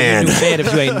 new You're fan. a new fan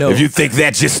if you ain't know. If you think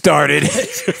that just started.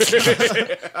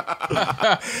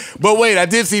 But wait, I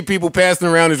did see people passing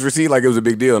around his receipt like it was a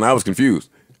big deal, and I was confused.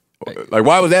 Like,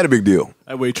 why was that a big deal?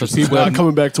 that waitress People is not have-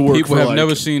 coming back to work. People for have like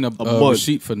never seen a month.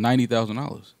 receipt for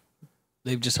 $90,000.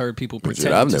 They've just heard people Shit,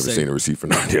 pretend. I've to never say, seen a receipt for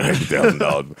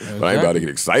 $90,000, but I ain't about to get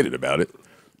excited about it.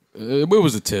 It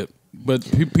was a tip, but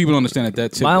people don't understand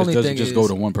that tip My only doesn't thing just is- go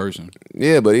to one person.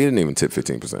 Yeah, but he didn't even tip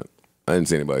 15%. I didn't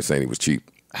see anybody saying he was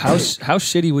cheap. How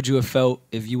shitty would you have felt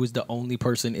if you was the only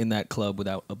person in that club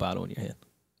without a bottle in your hand?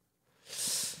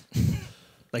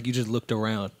 Like you just looked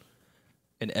around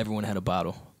and everyone had a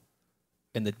bottle,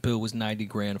 and the bill was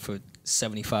 $90,000 for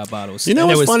 75 bottles. You know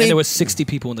and what's funny? And there was 60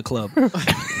 people in the club, and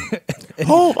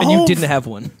Hov- you Hov- didn't have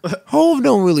one. Hove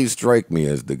don't really strike me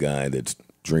as the guy that's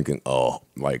drinking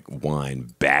like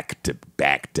wine back to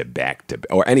back to back to,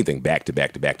 or anything back to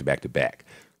back to back to back to back.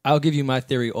 I'll give you my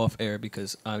theory off air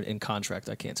because I'm in contract.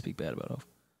 I can't speak bad about Hov.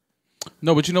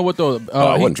 No, but you know what though?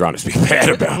 I wasn't trying to speak bad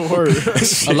about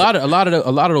it. a lot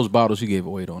of those bottles he gave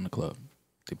away though in the club.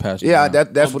 They passed. Yeah,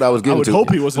 around. that's what I was I getting would to.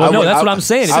 hope he wasn't. Well, no, would- that's I- what I'm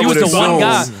saying. If I he was would the one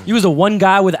guy. assume- He was the one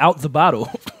guy without the bottle.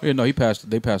 Yeah, no, he passed.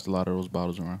 They passed a lot of those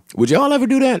bottles around. Would y'all ever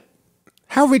do that?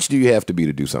 How rich do you have to be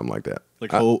to do something like that?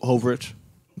 Like Hove Rich.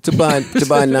 To buy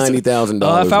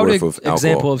 $90,000 If I were worth the of alcohol.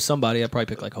 example of somebody, I'd probably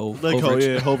pick like Hove. Like Hove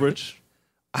Rich. Hove Rich.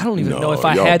 I don't even No, know if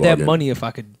I y'all had that bugging. money if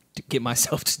I could get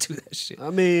myself to do that shit. I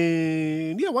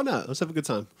mean, yeah, why not? Let's have a good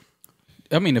time.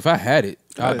 I mean, if I had it,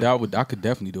 Yeah. I could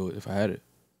definitely do it. If I had it,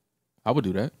 I would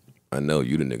do that. I know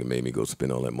you the nigga made me go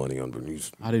spend all that money on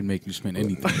Bernice I didn't make you spend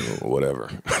anything. or whatever.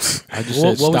 I just What- said what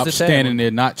was stop the tab? standing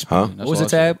there not spending. What was the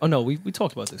tab? Oh no, we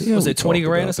talked about this. Was we it 20 talked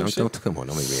grand about or some that. shit? Come on,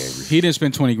 don't make me angry. He didn't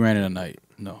spend 20 grand in a night.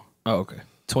 No. Oh okay,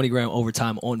 20 grand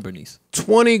overtime on Bernice.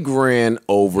 20 grand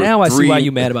over Now I see three, why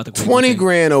you mad about the 20 thing.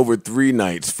 grand over 3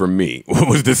 nights for me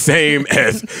was the same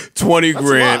as 20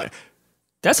 grand.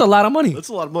 That's a lot of money. That's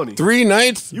a lot of money. 3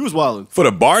 nights You was wilding. for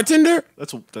the bartender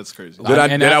That's crazy.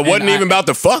 that I wasn't even about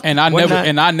to fuck. And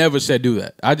I never said do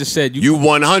that. I just said You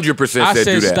 100% I said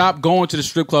said do that. stop going to the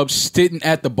strip club, sitting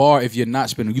at the bar if you're not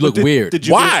spending. You look weird.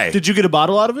 Why? Did you get a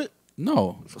bottle out of it?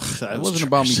 No, That it was wasn't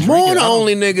about me More drinking. the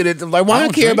only nigga that like. Why I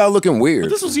don't care drink. about looking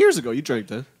weird? This was years ago. You drank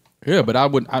that. Yeah, but I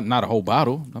wouldn't. Not a whole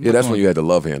bottle. Yeah, that's when you had the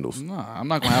love handles. Nah, I'm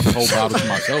not gonna have a whole bottle to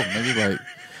myself, nigga. Like,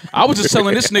 I was just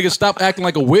telling this nigga stop acting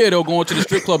like a weirdo going to the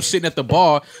strip club, sitting at the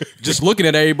bar, just looking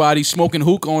at everybody smoking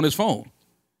hookah on his phone.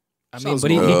 I mean, but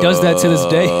he does that to this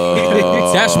day.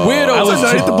 That's weirdo. I was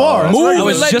at the bar. That's Move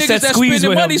regular. and let just niggas at that squeeze spending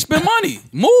with money him. spend money.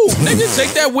 Move, nigga.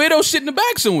 Take that weirdo shit in the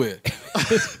back somewhere.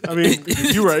 I mean,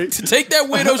 you're right. Take that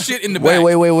weirdo shit in the back.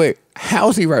 Wait.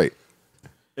 How's he right?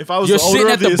 If I was You're the owner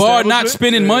sitting of at the bar not establishment,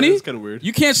 spending money. That's kind of weird.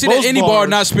 You can't sit Most at any bar bars-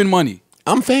 and not spend money.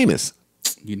 I'm famous.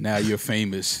 Now you're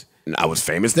famous. I was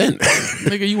famous then.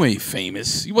 Nigga, you ain't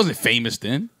famous. You wasn't famous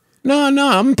then. No,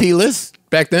 I'm P-list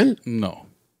back then. No.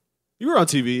 You were on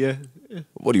TV, yeah.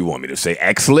 What do you want me to say?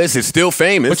 X-list is still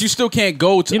famous. But you still can't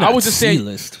go to. You're I not was just saying.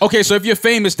 C-list. Okay, so if you're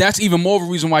famous, that's even more of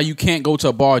a reason why you can't go to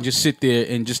a bar and just sit there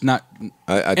and just not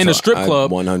in a strip club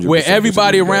 100% where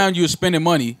everybody disagree with around you is spending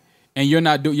money and you're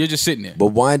not doing. You're just sitting there. But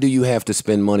why do you have to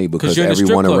spend money? Because you're in a strip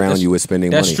everyone club. around That's- you is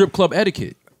spending That's money. strip club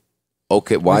etiquette.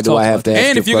 Okay, why We do I talked have to about have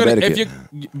And if strip you're club gonna,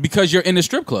 etiquette? because you're in the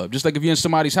strip club, just like if you're in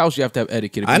somebody's house, you have to have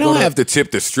etiquette. If I you don't go to- have to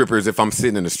tip the strippers if I'm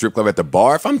sitting in the strip club at the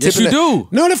bar. If I'm Yes, tipping you do.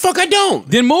 No, the fuck I don't.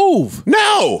 Then move.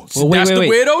 No. Well, wait, That's wait, the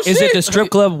wait. weirdo Is it shit. the strip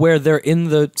club where they're in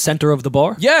the center of the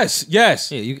bar? Yes. Yeah,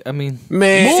 I mean,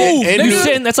 Man, Move, and nigga. you-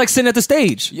 sitting, that's like sitting at the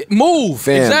stage. Move.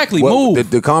 Fam, Exactly. well, Move.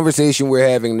 The conversation we're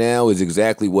having now is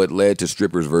exactly what led to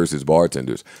strippers versus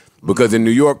bartenders. Because in New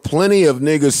York, plenty of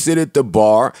niggas sit at the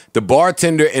bar. The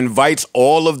bartender invites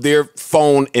all of their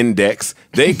phone index.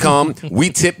 They come.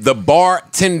 We tip the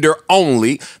bartender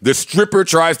only. The stripper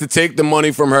tries to take the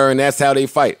money from her, and that's how they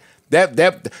fight. You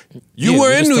Yeah, were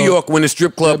we in just New thought- York when the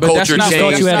strip club But that's culture not-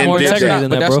 changed. you had and more did integrity that. than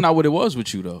But that, that's bro. not what it was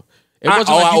with you though. It I wasn't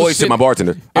like you was always tip my sitting-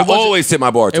 bartender. I It wasn't- always tip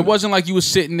my bartender. It wasn't like you was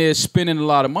sitting there spending a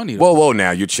lot of money. Though. Whoa, now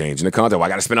you're changing the content. Well, I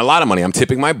got to spend a lot of money. I'm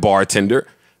tipping my bartender.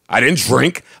 I didn't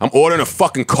drink. I'm ordering a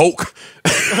fucking Coke.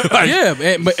 Yeah,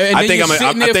 and I think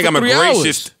I'm a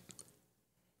gracious.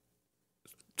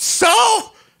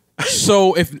 So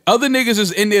So if other niggas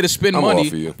is in there to spend I'm money,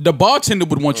 off of you. the bartender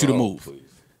would want you to move.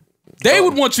 They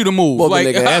would want you to move. Well, the like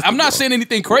nigga asked I'm me. not saying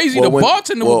anything crazy. Well, the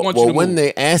bartender would want you to when move.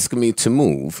 they ask me to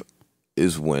move,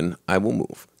 is when I will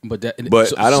move. But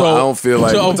I don't feel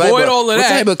like to what type avoid of- all of what that.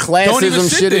 type of don't even classism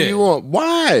sit shit do there. you want?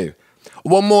 Why?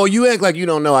 Well, more you act like you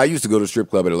don't know. I used to go to the strip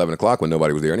club at 11 o'clock when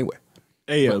nobody was there anyway.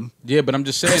 AM. Yeah, but I'm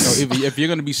just saying though, if you're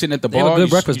gonna be sitting at the They have a bar, good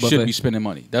you breakfast should buffet. be spending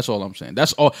money. That's all I'm saying.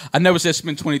 That's all. I never said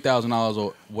spend $20,000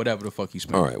 or whatever the fuck you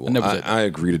spend. All right. I Well, never said that. I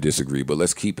agree to disagree, but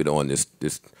let's keep it on this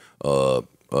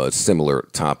similar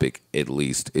topic at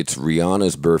least. It's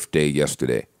Rihanna's birthday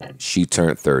yesterday. She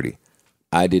turned 30.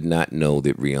 I did not know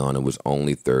that Rihanna was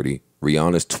only 30.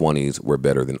 Rihanna's 20s were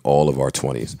better than all of our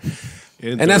 20s.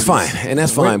 And that's fine. And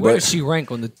that's fine. Where But does she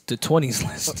rank on the 20s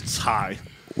list? It's high.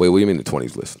 wait, what do you mean the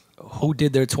 20s list? Who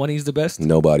did their 20s the best?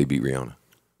 Nobody beat Rihanna.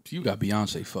 You got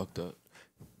Beyonce fucked up.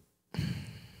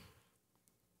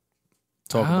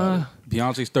 Talk about it.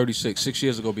 Beyonce's 36. 6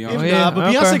 years ago, Beyonce. Oh, yeah. Nah, but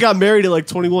Okay. Beyonce got married at like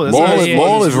 21. That's Maul not is, as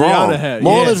Maul fun is as wrong. Rihanna had.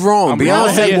 Maul Yeah. is wrong. I mean,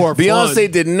 Rihanna had more Beyonce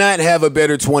fun. did not have a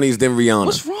better 20s than Rihanna.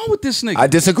 What's wrong with this nigga? I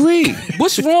disagree.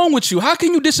 What's wrong with you? How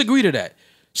can you disagree to that?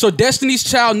 So Destiny's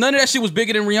Child, none of that shit was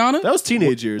bigger than Rihanna? That was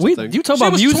teenage years, I We, think. you talk She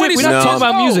about was music? We're 26 not talking years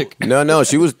about old. music. No,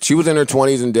 she was in her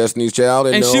 20s in Destiny's Child,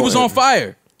 and she was on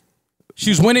fire. She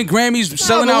was winning Grammys,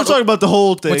 selling We're out. talking about the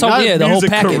whole thing. We're talking- not yeah, the whole music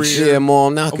package. career. Yeah,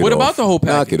 Mom, knock it off. What about the whole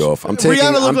Knock package? it off. I'm taking.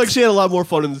 Rihanna looked I'm- like she had a lot more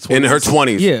fun in the 20s. in her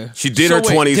 20s. Yeah. she did So her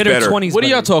wait, 20s Did her better. 20s What are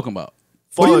y'all better. talking about?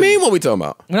 What do you Fun. mean? What we talking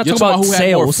about? We're not You're talking about who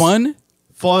had more sales. fun?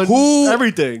 Fun, Who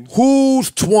everything. Whose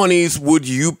 20s would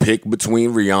you pick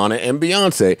between Rihanna and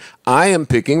Beyonce? I am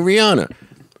picking Rihanna.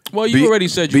 Well, you already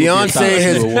said you would be attached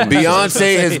to a woman.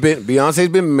 Beyonce's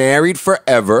been married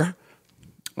forever.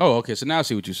 Oh, okay. So now I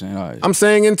see what you're saying. All right. I'm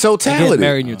saying in Getting totality.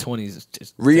 married in your 20s is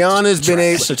just Rihanna's been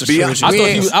a Such a Beyonce. strange- I thought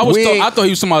he was. I thought he we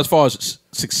was talking about as far as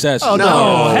success. Oh,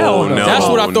 No, hell no. That's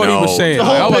what I thought he was saying. The I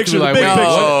was whole about to picture, be the like, big wait,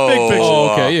 picture. what? Big picture. Oh,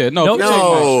 okay, yeah, no, Nope. take No. my-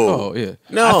 Oh, yeah.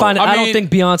 No, I I don't mean- think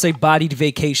Beyonce bodied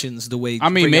Vacations the way. I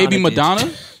mean, Rihanna maybe did.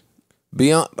 Madonna.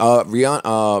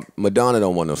 Rihanna, Madonna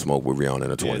don't want no smoke with Rihanna in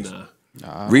her 20s.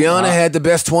 Nah. Rihanna had the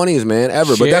best 20s, man,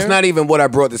 ever. But that's Cher? not even what I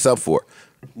brought this up for.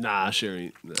 Nah,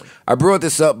 Sherry. Nah. I brought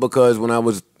this up because when I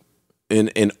was in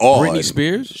awe. Britney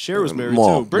Spears. Cher was married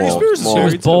Maul, too. Britney Maul, Spears is Maul. She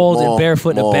was married too. bald Maul, and barefoot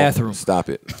in a Maul, bathroom. Stop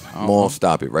it. Maul,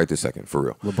 stop it right this second, for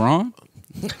real. LeBron.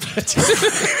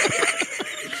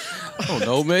 don't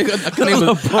know, man. I can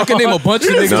name a bunch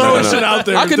of niggas. Throwing shit out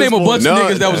there I at can this name a bunch point. of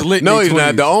niggas that was lit. No, in he's their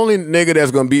not. 20s. The only nigga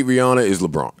that's gonna beat Rihanna is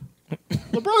LeBron.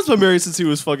 LeBron's been married since he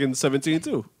was fucking 17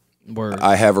 too. Word.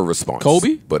 I have a response.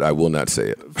 Kobe? But I will not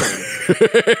say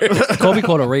it. Kobe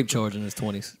caught a rape charge in his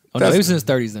 20s. Oh, no, he was in his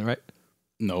 30s then, right?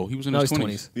 No, he was in No, his he's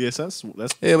 20s. Yes, that's Yeah, but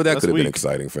that that's could have been weak.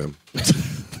 exciting for him.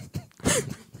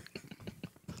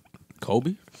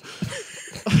 Kobe?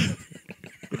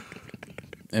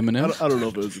 Eminem? I don't know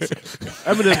if it was.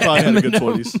 Eminem probably had a good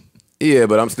 20s. Yeah,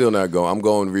 but I'm still not going. I'm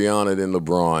going Rihanna then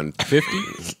LeBron.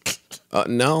 50?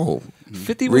 No.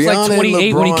 50 was Rihanna like 28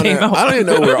 and when he LeBron came out. I don't even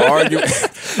know we're arguing.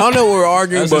 I don't know we're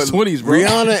arguing, That's but his 20s, bro.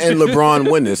 Rihanna and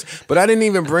LeBron win this. But I didn't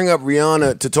even bring up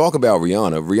Rihanna to talk about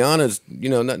Rihanna. Rihanna's,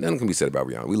 nothing can be said about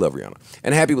Rihanna. We love Rihanna.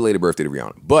 And happy belated birthday to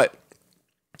Rihanna. But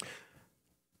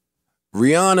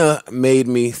Rihanna made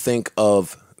me think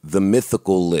of the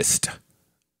mythical list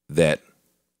that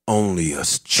only a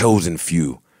chosen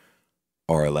few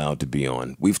are allowed to be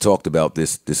on. We've talked about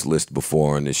this list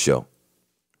before on this show.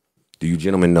 Do you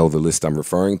gentlemen know the list I'm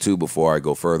referring to before I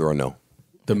go further or no?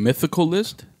 The mythical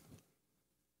list?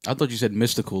 I thought you said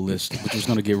mystical list, which was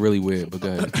going to get really weird, but go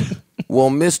ahead. Well,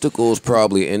 Mystical's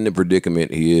probably in the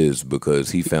predicament he is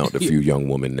because he found a few young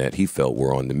women that he felt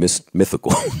were on the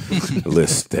mythical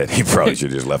list that he probably should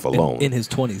have just left alone. In his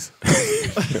 20s.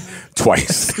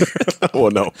 Twice. Well,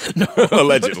 no.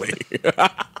 Allegedly.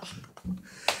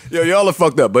 Yo, y'all are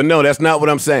fucked up. But no, that's not what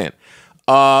I'm saying.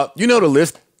 You know the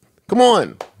list. Come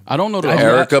on. I don't know the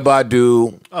Erykah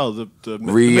Badu, Oh, the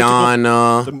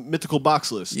Rihanna. the mythical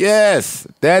box list. Yes,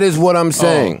 that is what I'm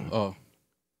saying. Oh.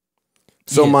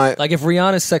 So Yeah. my Like if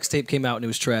Rihanna's sex tape came out and it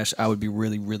was trash, I would be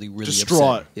really, really, really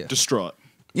Distraught. upset. Yeah. Distraught.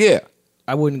 yeah.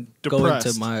 I wouldn't go Depressed.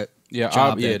 into my Yeah,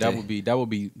 job yeah, that day. that would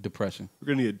be depressing.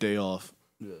 We're gonna need a day off.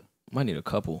 Might need a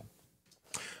couple.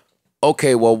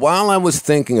 Okay, well, while I was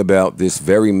thinking about this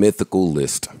very mythical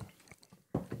list,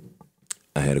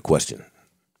 I had a question.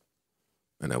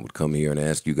 And I would come here and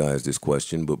ask you guys this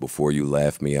question, but before you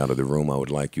laugh me out of the room, I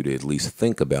would like you to at least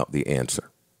think about the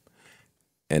answer.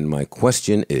 And my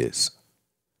question is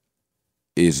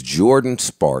Jordan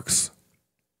Sparks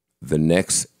the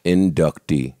next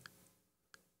inductee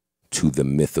to the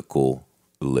mythical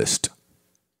list?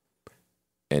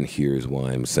 And here's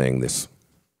why I'm saying this.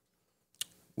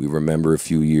 We remember a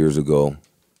few years ago,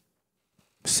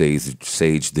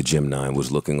 Sage the Gym 9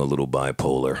 was looking a little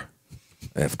bipolar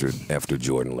after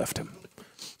Jordan left him.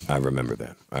 I remember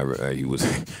that.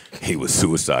 He was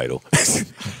suicidal.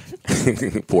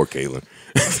 Poor Kalen.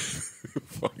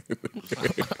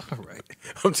 All right.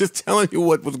 I'm just telling you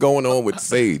what was going on with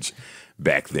Sage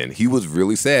back then. He was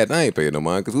really sad. I ain't paying no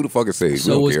mind because who the fuck is Sage? We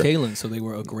So don't was care. Kalen, so they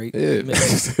were a great Yeah.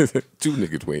 mix. Two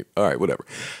niggas wait. All right, whatever.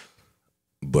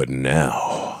 But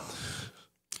now.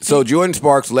 So Jordan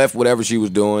Sparks left whatever she was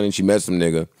doing and she met some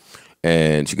nigga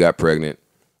and she got pregnant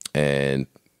and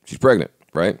she's pregnant,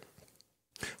 right?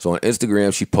 So on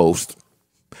Instagram she posts,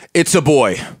 "It's a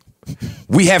boy.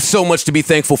 We have so much to be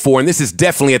thankful for and this is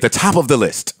definitely at the top of the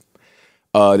list."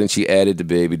 Then she added the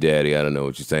baby daddy. I don't know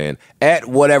what you're saying. At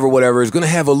whatever is going to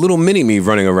have a little mini me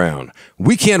running around.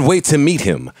 We can't wait to meet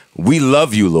him. We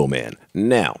love you, little man.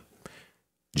 Now,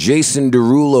 Jason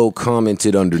Derulo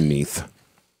commented underneath.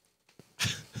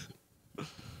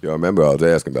 Y'all remember I was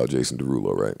asking about Jason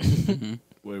Derulo, right?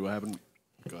 Wait, what happened?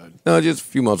 Go ahead. No, just a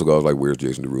few months ago, I was like, where's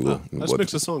Jason Derulo? I just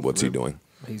mixed a song What's for he him. doing?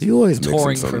 He's You always mixing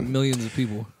touring for something. millions of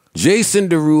people. Jason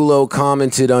Derulo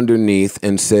commented underneath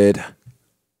and said,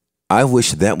 "I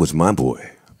wish that was my boy."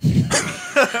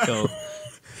 Yo,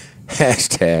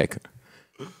 Hashtag,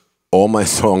 all my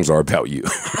songs are about you.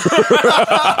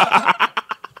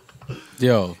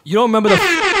 Yo, you don't remember the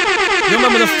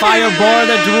fire bar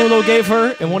that Derulo gave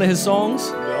her in one of his songs?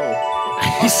 No.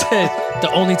 He said,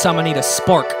 "The only time I need a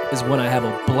spark is when I have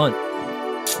a blunt."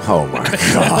 Oh my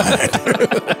God.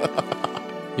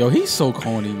 yo, he's so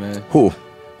corny, man. Who?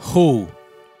 Who?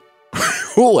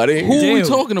 Who? I didn't Who hear. are we Damn.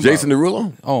 talking about? Jason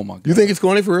Derulo? Oh my god. You think it's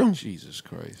corny for real? Jesus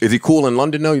Christ. Is he cool in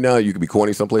London though? You know how you could be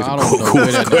corny someplace I and don't know where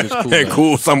that nigga's cool and at.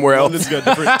 cool somewhere else. London's got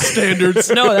different standards.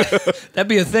 No, that'd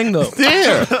be a thing though.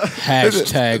 Yeah.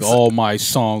 Hashtag all my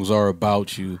songs are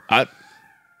about you.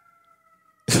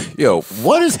 Yo,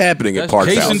 what is happening at That's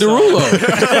Park's Jason house?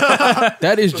 Derulo.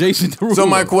 That is Jason Derulo. So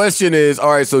my question is, all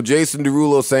right, so Jason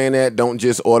Derulo saying that don't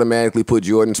just automatically put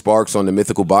Jordan Sparks on the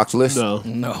mythical box list? No.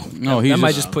 No, That he's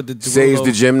might just- just put the Sage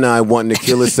the Derulo. Gemini wanting to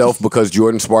kill himself because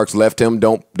Jordan Sparks left him.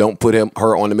 Don't put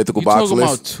her on the mythical You box talking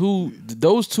about list. two?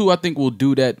 Those two, I think, will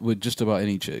do that with just about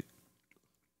any chick.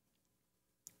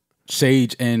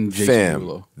 Sage and Jason Fam,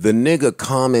 Derulo. the nigga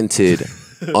commented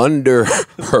under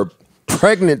her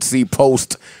pregnancy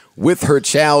post with her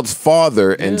child's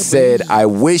father and said, "I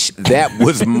wish that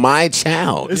was my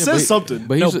child." It says something.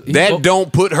 But That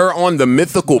don't put her on the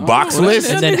mythical box well, list.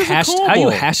 And then nigga's a how you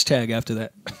cornball. hashtag after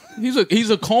that? he's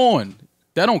a corn.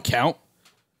 That don't count.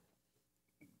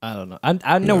 I don't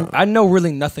know. I know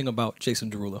really nothing about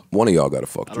Jason Derulo. One of y'all got to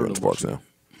fuck don't Jordan know Sparks much. now.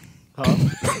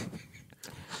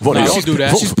 One Nah, of y'all she do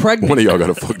that. She's pregnant. One of y'all got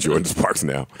to fuck Jordan Sparks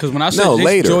now. Because when I said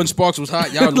later. Jordan Sparks was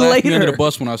hot, y'all laughed me under Later. the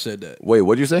bus when I said that. Wait,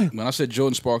 what'd you say? When I said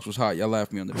Jordan Sparks was hot, y'all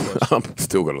laughed me under the bus. I'm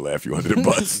still gonna laugh you under the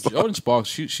bus. Jordan Sparks,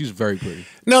 she's very pretty.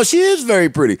 No, she is very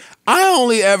pretty. I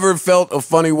only ever felt a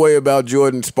funny way about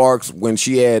Jordan Sparks when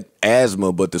she had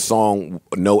asthma, but the song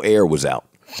 "No Air" was out.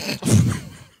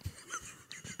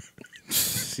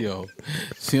 Yo,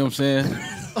 see what I'm saying?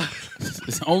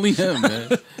 It's only him, man.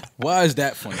 Why is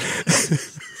that funny?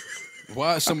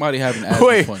 Why is somebody having asthma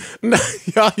Wait, funny? no,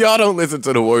 y'all don't listen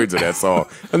to the words of that song.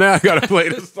 And now I gotta play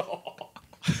the song.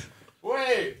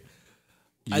 Wait.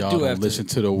 Y'all do don't have to. listen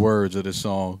to the words of the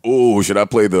song. Oh, should I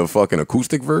play the fucking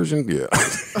acoustic version? Yeah.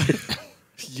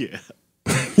 Yeah.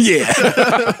 Yeah.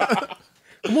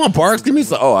 Come on, Parks. Give me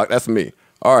some. Oh, that's me.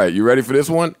 All right, you ready for this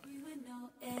one?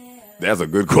 That's a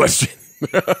good question.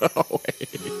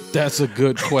 That's a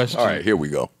good question. All right, here we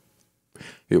go.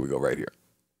 Here we go, right here.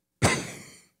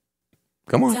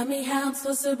 Come on. Tell me how I'm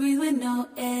supposed to breathe with no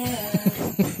air.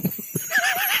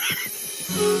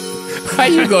 How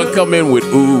you gonna come in with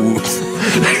oohs?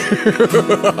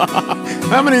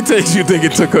 How many takes you think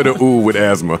it took her to ooh with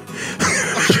asthma?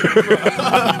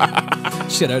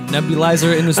 Shit, a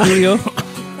nebulizer in the studio.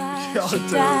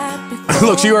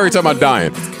 Look, she already talking about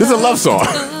dying. This is a love song.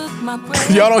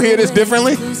 Y'all don't hear this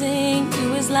differently? Look,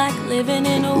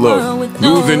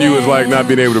 losing you is like not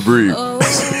being able to breathe.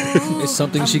 It's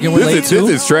something she can relate This to.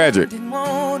 is tragic.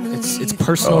 It's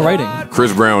personal writing.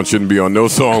 Chris Brown shouldn't be on no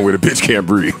song where the bitch can't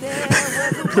breathe.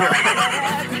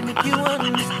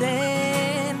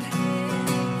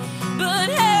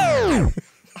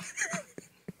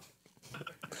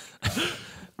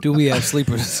 Do we have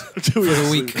sleepers for the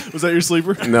week? Was that your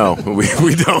sleeper? No,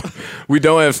 we don't. We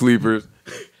don't have sleepers.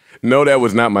 No, that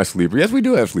was not my sleeper. Yes, we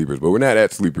do have sleepers, but we're not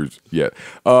at sleepers yet.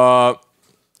 I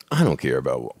don't care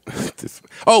about this.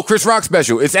 Oh, Chris Rock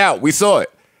special. It's out. We saw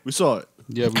it. We saw it.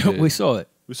 Yeah, we did. We saw it.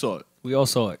 We saw it. We all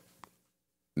saw it.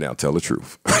 Now tell the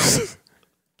truth.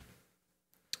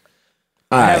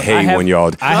 I hate have- when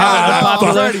y'all. I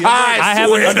have an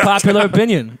swear. unpopular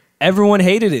opinion. Everyone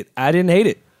hated it. I didn't hate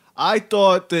it. I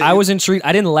thought that I was intrigued.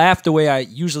 I didn't laugh the way I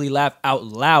usually laugh out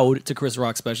loud to Chris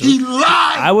Rock special. He lied.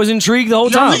 I was intrigued the whole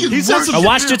time. He said some I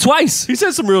watched it twice. He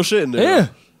said some real shit in there.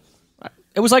 Yeah.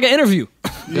 It was like an interview.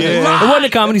 Yeah. It wasn't a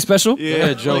comedy special.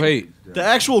 Yeah, Joe like, hate. The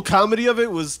actual comedy of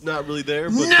it was not really there.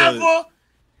 But Never,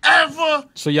 ever.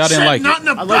 So y'all didn't said like it? nothing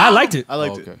about I liked it. I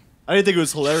liked Okay. it. I didn't think it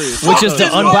was hilarious. Which is the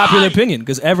Fuck unpopular this opinion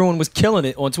because everyone was killing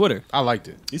it on Twitter. I liked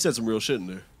it. He said some real shit in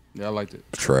there. Yeah, I liked it.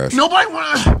 Trash. Nobody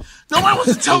wants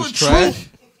to tell the Trash.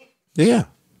 truth. Yeah.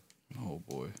 Oh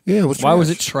boy. Yeah. It was Why was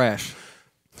trash.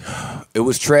 it trash? It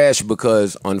was trash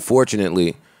because,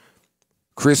 unfortunately,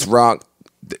 Chris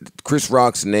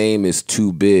Rock's name is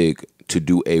too big to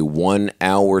do a 1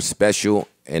 hour special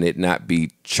and it not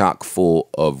be chock full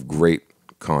of great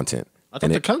content. I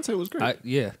thought the content was great.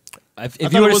 Yeah. If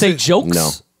thought you were it to say wasn't- jokes, No.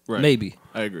 Right. maybe.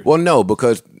 I agree. Well, no,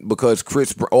 because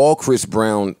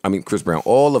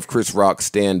all of Chris Rock's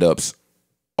stand-ups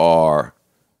are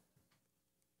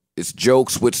it's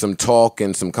jokes with some talk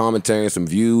and some commentary and some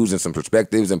views and some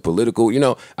perspectives and political. You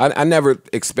know, I never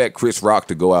expect Chris Rock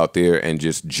to go out there and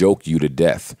just joke you to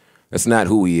death. That's not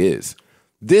who he is.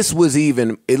 This was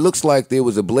it looks like there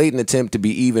was a blatant attempt to be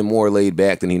even more laid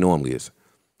back than he normally is.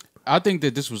 I think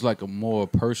that this was like a more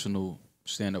personal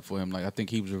stand up for him. Like I think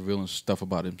he was revealing stuff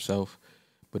about himself.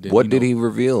 But then, What did he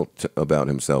reveal about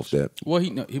himself that? Well, he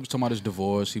was talking about his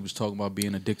divorce. He was talking about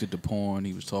being addicted to porn.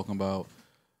 He was talking about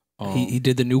He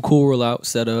did the new cool rollout,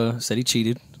 said he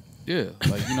cheated. yeah,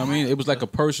 like you know what I mean. It was like a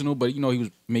personal, but you know he was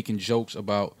making jokes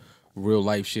about real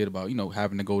life shit about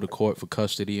having to go to court for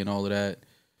custody and all of that.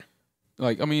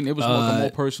 Like I mean, it was like a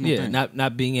more personal thing.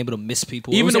 not being able to miss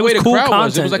people. Even it was, the it way was the cool crowd content.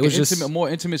 was, it was like just, more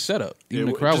intimate setup. Even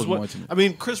Yeah, the crowd just was what- more intimate. I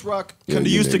mean, Chris Rock Yeah, kind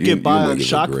of you used to make- get you by make on it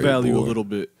shock great, value boy. a little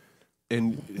bit.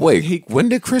 And Wait, when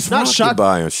did Chris Not Rock shock- get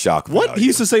by on shock what value? he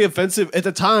used to say offensive at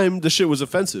the time, the shit was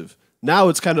offensive. Now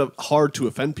it's kind of hard to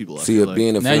offend people. I See, feel it like.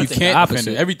 being Now you offensive. can't opposite.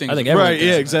 offend it. Everything. I think is everyone right?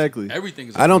 Yeah, exactly. Everything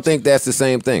is. I don't think that's the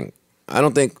same thing. I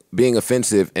don't think being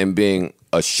offensive and being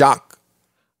a shock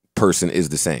person is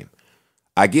the same.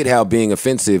 I get how being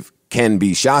offensive can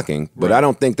be shocking, but I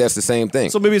don't think that's the same thing.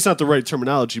 So maybe it's not the right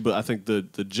terminology, but I think the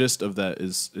gist of that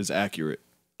is accurate.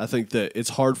 I think that it's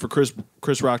hard for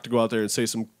Chris Rock to go out there and say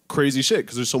some crazy shit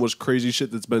because there's so much crazy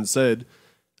shit that's been said.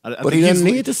 But he doesn't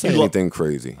need to say anything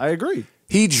crazy. I agree.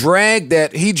 He dragged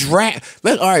that.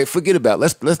 All right, forget about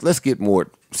it. Let's get more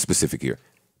specific here.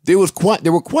 There were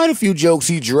quite a few jokes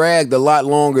he dragged a lot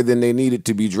longer than they needed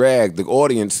to be dragged. The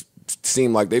audience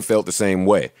seemed like they felt the same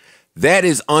way. That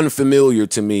is unfamiliar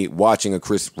to me watching a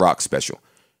Chris Rock special.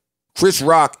 Chris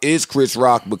Rock is Chris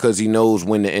Rock because he knows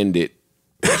when to end it.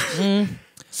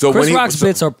 So Chris Rock's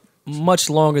bits are much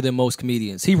longer than most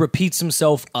comedians. He repeats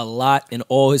himself a lot in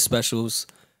all his specials.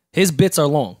 His bits are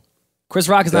long. Chris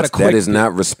Rock is not a quick That is bit.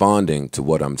 not responding to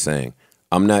what I'm saying.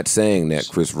 I'm not saying that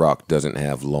Chris Rock doesn't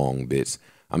have long bits.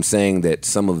 I'm saying that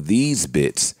some of these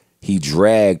bits he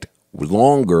dragged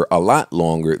longer, a lot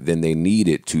longer than they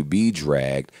needed to be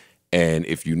dragged. And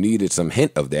if you needed some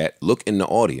hint of that, look in the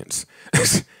audience.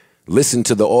 Listen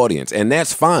to the audience. And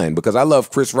that's fine because I love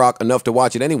Chris Rock enough to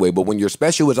watch it anyway. But when your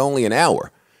special is only an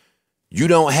hour, you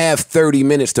don't have 30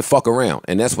 minutes to fuck around.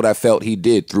 And that's what I felt he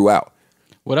did throughout.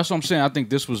 Well, that's what I'm saying. I think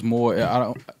this was more.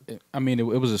 I mean, it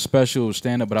was a special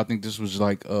stand-up, but I think this was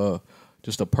like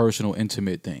just a personal,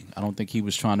 intimate thing. I don't think he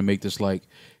was trying to make this like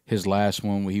his last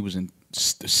one where he was in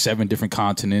 7 different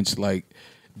continents, like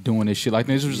doing this shit. Like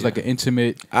this was like an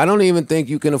intimate. I don't even think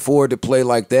you can afford to play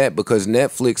like that because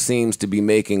Netflix seems to be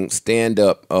making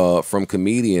stand-up from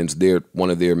comedians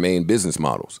one of their main business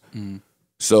models.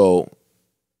 So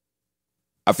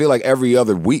I feel like every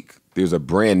other week there's a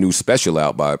brand new special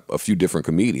out by a few different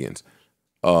comedians.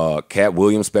 Cat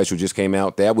Williams special just came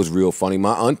out. That was real funny.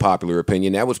 My unpopular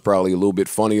opinion, that was probably a little bit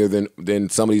funnier than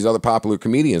some of these other popular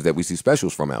comedians that we see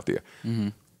specials from out there.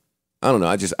 I don't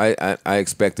know. I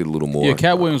expected a little more. Yeah,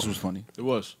 Cat Williams was funny. It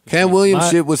was. Cat Williams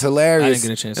shit was hilarious. I didn't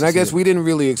get a chance and to I guess see it. we didn't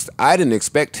really. I didn't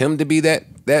expect him to be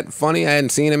that funny. I hadn't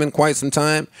seen him in quite some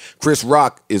time. Chris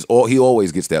Rock he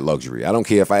always gets that luxury. I don't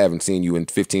care if I haven't seen you in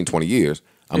 15, 20 years.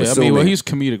 I'm assuming. I mean, well, he's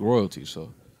comedic royalty,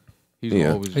 so he's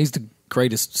always. He's the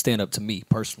greatest stand-up to me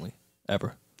personally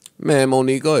ever. Man,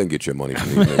 Monique, go ahead and get your money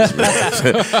from me.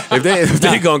 if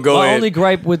they gonna go My ahead. only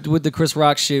gripe with the Chris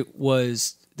Rock shit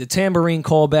was the tambourine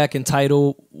callback and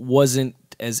title wasn't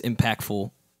as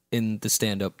impactful in the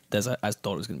stand-up as I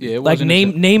thought it was going to be. Yeah, it like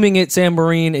wasn't naming it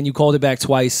tambourine and you called it back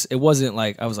twice. It wasn't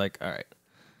like I was like, all right.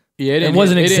 Yeah, It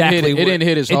wasn't exactly. It didn't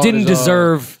hit as It hard didn't as,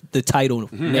 deserve the title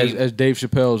name. as Dave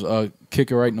Chappelle's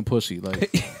 "Kick Her Right in the Pussy."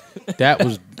 Like that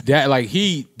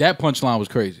punchline was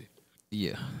crazy.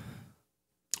 Yeah,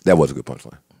 That was a good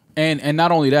punchline. And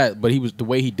not only that, but the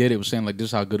way he did it was saying like, "This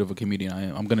is how good of a comedian I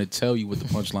am. I'm gonna tell you what the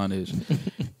punchline is,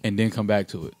 and then come back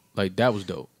to it." Like that was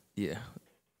dope. yeah.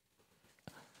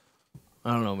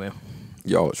 I don't know, man.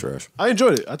 Y'all are trash. I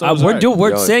enjoyed it. I thought it was alright. We're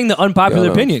Y'all- saying the unpopular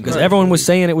y'all- opinion because everyone was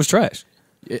saying it was trash.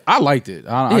 I liked it.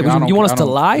 You want us to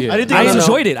lie? Yeah. I didn't I think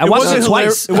enjoyed it. I watched it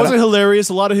twice. It wasn't hilarious.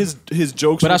 A lot of his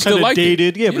jokes But I were still kind of liked it.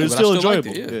 dated. Yeah, but Yeah, it was but I still still liked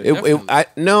enjoyable. it,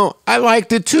 yeah. I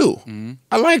liked it too.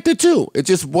 I liked it too. It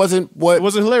just wasn't what It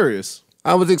wasn't hilarious.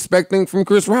 I was expecting from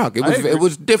Chris Rock. I agree. It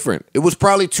was different. It was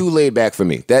probably too laid back for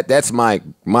me. That's my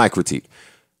critique.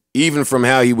 Even from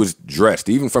how he was dressed,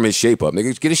 even from his shape up.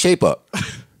 Nigga, get his shape up.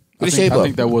 I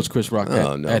think that was Chris Rock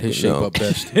at his shape no. up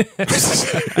best. I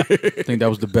think that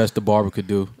was the best the barber could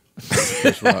do.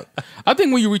 Chris Rock. I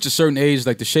think when you reach a certain age,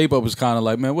 like the shape up was kind of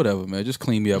like, man, whatever, man, just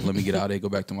clean me up, let me get out of there, go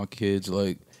back to my kids.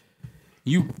 Like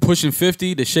you pushing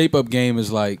 50, the shape up game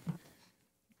is like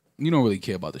you don't really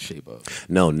care about the shape up.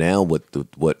 No, now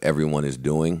what everyone is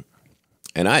doing,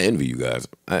 and I envy you guys.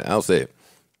 I'll say it.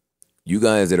 You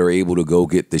guys that are able to go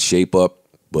get the shape up,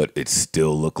 but it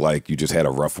still look like you just had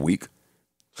a rough week.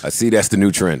 I see that's the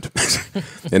new trend.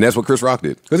 And that's what Chris Rock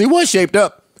did. Because he was shaped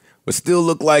up, but still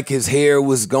looked like his hair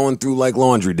was going through like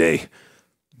laundry day.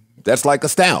 That's like a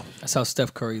style. That's how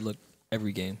Steph Curry looked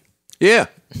every game. Yeah.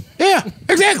 Yeah,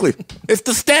 exactly. It's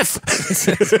the Steph.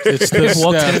 It's the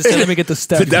Walked in and said, Steph. let me get the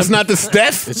Steph. That's not the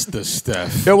Steph. It's the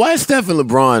Steph. Yo, why Steph and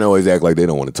LeBron always act like they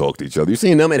don't want to talk to each other? You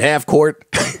seen them at half court?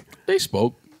 They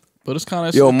spoke, but it's kind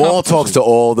of Yo, Maul talks to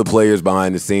all the players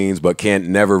behind the scenes, but can't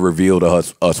never reveal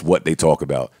to us what they talk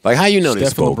about. Like, how you know they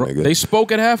spoke, nigga? They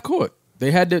spoke at half court. They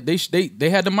had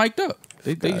the mic'd up.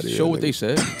 They show what they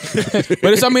said.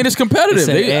 But it's competitive.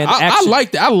 Listen, I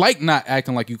like that. I like not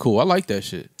acting like you cool. I like that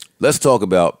shit. Let's talk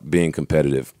about being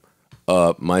competitive.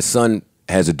 My son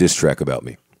has a diss track about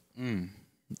me.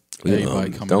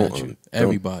 Everybody coming at you.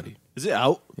 Everybody. Is it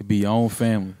out? It be your own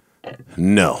family.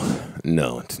 No,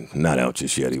 it's not out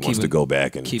just yet. He wants to go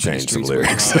back and change some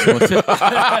lyrics. He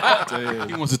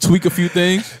wants to tweak a few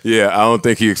things. Yeah, I don't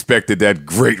think he expected that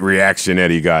great reaction that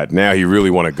he got. Now he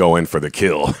really want to go in for the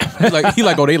kill. He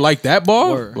like, oh, they like that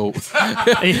bar? Word. Oh.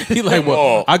 He like,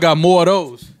 well, I got more of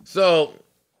those. So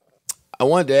I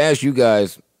wanted to ask you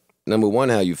guys, number one,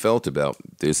 how you felt about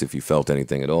this, if you felt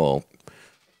anything at all,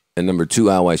 and number two,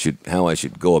 how I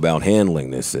should go about handling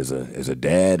this as a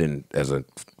dad and as a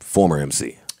former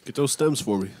MC. Get those stems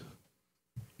for me.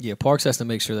 Yeah, Parks has to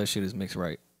make sure that shit is mixed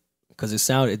right. Because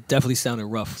it definitely sounded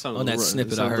rough on that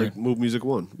snippet I heard. Like Move Music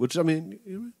 1, which, I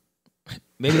mean...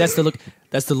 Maybe that's the look.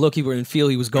 That's the look he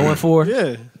was going for.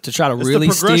 Yeah. To try to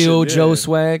really steal Joe's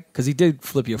swag, because he did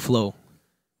flip your flow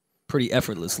pretty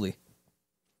effortlessly.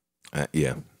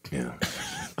 Yeah.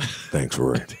 Thanks,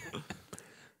 Rory.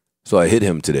 So I hit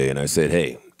him today and I said,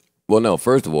 hey, well, no,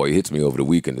 first of all, he hits me over the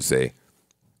weekend to say,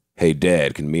 hey,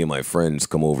 Dad, can me and my friends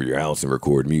come over to your house and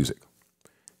record music?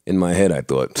 In my head, I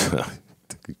thought,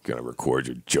 you're gonna record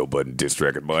your Joe Budden diss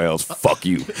track at my house? Fuck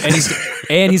you.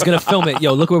 And he's gonna film it.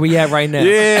 Yo, look where we at right now.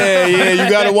 Yeah, you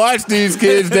gotta watch these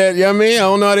kids that, you know what I mean? I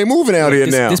don't know how they moving out here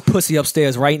now. This pussy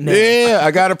upstairs right now. Yeah,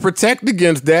 I gotta protect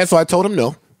against that, so I told him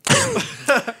no.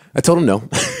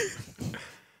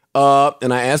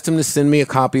 And I asked him to send me a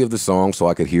copy of the song so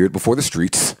I could hear it before the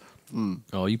streets.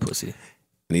 Oh, you pussy.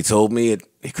 And he told me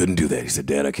he couldn't do that. He said,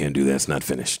 Dad, I can't do that. It's not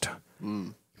finished.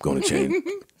 I'm going to change.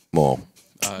 Mom.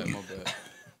 All right, my bad.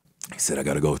 He said, I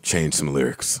got to go change some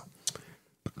lyrics.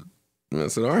 And I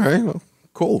said, all right, well,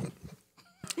 cool.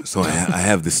 So I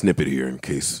have the snippet here in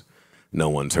case no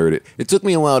one's heard it. It took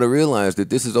me a while to realize that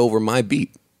this is over my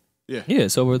beat. Yeah,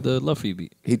 it's over the Love For You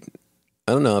beat.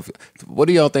 I don't know. What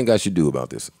do y'all think I should do about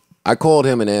this? I called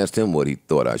him and asked him what he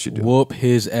thought I should do. Whoop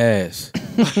his ass.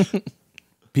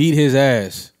 Beat his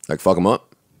ass. Like fuck him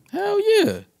up? Hell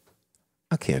yeah.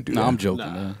 I can't do that. No, I'm joking,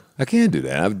 man. I can't do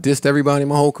that. I've dissed everybody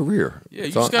my whole career. Yeah,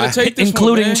 you just gotta take this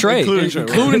including one, man. Trey.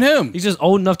 Including him. He's just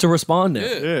old enough to respond now.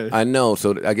 Yeah. I know,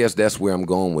 so I guess that's where I'm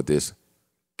going with this.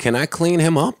 Can I clean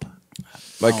him up?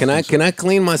 Like, can I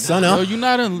clean my son up? No, you're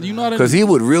not in. Because he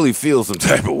would really feel some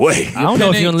type of way. I don't know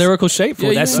if you're in lyrical shape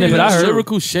for that snippet I heard.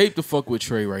 Lyrical shape to fuck with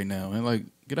Trey right now, man. Like,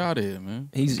 get out of here, man.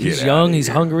 He's young. He's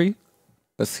hungry.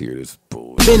 Let's hear this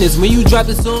bull. Business. When you dropped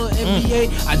this on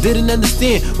NBA, I didn't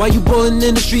understand why you balling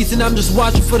in the streets and I'm just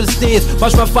watching for the stands.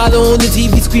 Watch my father on the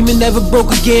TV screaming never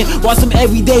broke again. Watch some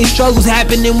everyday struggles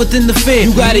happening within the fan.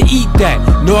 You gotta eat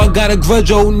that. No, I got a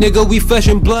grudge, old nigga. We flesh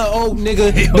and blood, old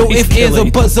nigga. No ifs, ands, or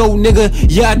buts, old nigga.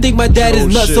 Yeah, I think my dad is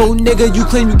nuts, old nigga. You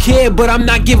claim you care, but I'm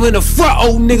not giving a fuck,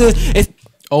 old nigga.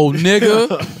 Old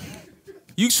nigga.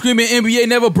 You screaming NBA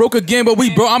never broke again, but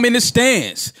I'm in the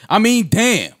stands. I mean,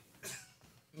 damn.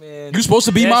 Man, you supposed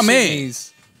to be my man.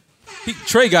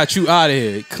 Trey got you out of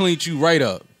here. Cleaned you right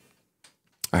up.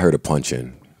 I heard a punch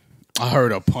in. Look.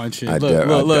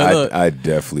 I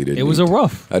definitely didn't. It was a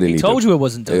rough. I didn't. He told you it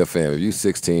wasn't done. Hey, fam, if you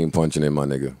 16 punching in, my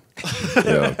nigga,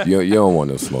 you don't want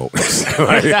no smoke.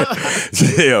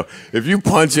 If you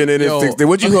punching in at 16,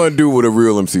 what you gonna do with a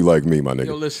real MC like me, my nigga?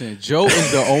 Yo, listen, Joe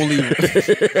is the only.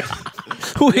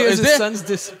 Who hears his son's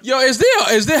diss? Yo, has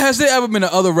there ever been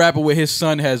another rapper where his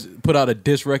son has put out a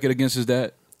diss record against his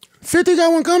dad? 50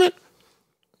 got one coming?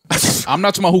 I'm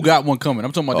not talking about who got one coming.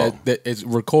 I'm talking about that it's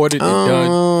recorded and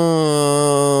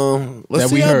done.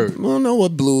 Let's we heard. I don't know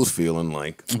what Blue's feeling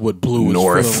like. What Blue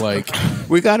North. is feeling like.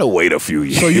 We gotta wait a few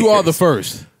years. So you are the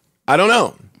first. I don't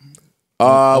know.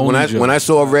 When I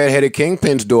saw Redheaded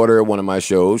Kingpin's daughter at one of my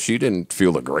shows, she didn't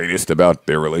feel the greatest about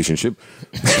their relationship.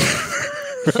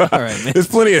 All right, man. There's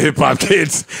plenty of hip hop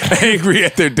kids angry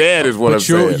at their dad, is what I'm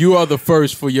saying. You are the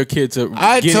first for your kid to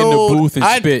get in the booth and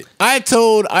spit. I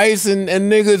told Ice and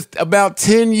niggas about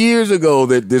 10 years ago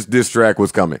that this diss track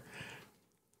was coming.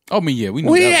 I mean, yeah, we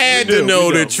knew. We had to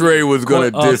know that Trey was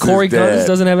going to diss Corey his dad. Guns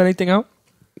doesn't have anything out?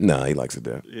 No, he likes it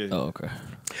there. Yeah. Oh, okay.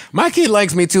 My kid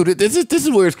likes me too. This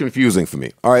is where it's confusing for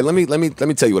me. All right, let me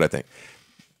tell you what I think.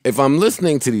 If I'm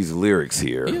listening to these lyrics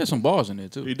here, he had some bars in there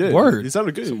too. He did. Word. He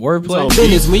sounded good. Some wordplay.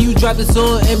 Business. When you dropped this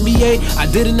on NBA, I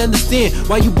didn't understand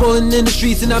why you balling in the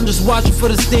streets and I'm just watching for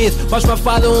the stands. Watch my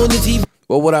father on the TV.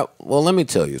 Well, let me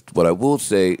tell you. What I will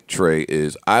say, Trey,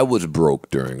 is I was broke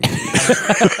during.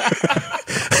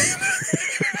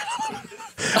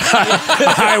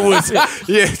 I was,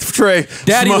 Trey.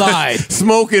 Daddy lied.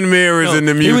 Smoking mirrors in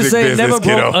the music He was saying business,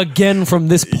 never broke again from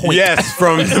this point. Yes,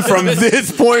 from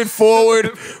this point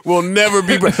forward, will never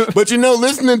be broke. But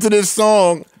listening to this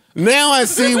song, now I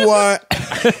see why.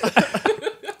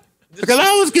 Because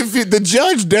I was confused. The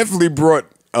judge definitely brought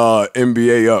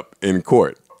NBA up in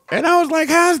court. And I was like,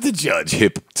 how's the judge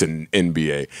hip to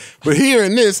NBA? But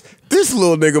hearing this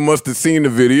little nigga must have seen the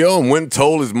video and went and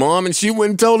told his mom, and she went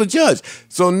and told the judge.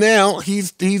 So now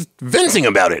he's venting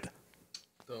about it.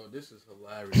 So this is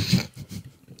hilarious.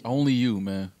 Only you,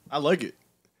 man. I like it.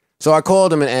 So I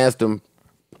called him and asked him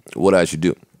what I should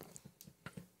do.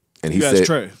 And he said,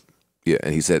 Trey. yeah,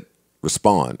 and he said,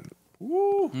 respond. Woo.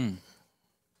 And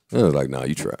I was like, nah,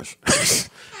 you trash.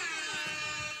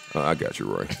 I got you,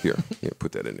 Roy. Here,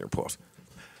 put that in there. Pause.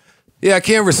 Yeah, I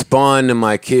can't respond to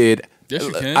my kid. Yes,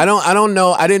 you can. I don't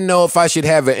know. I didn't know if I should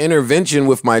have an intervention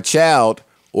with my child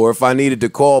or if I needed to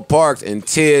call Parks and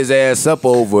tear his ass up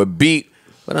over a beat.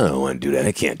 But I don't want to do that.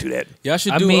 I can't do that. Y'all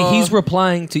should I do. mean, he's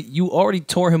replying to you. Already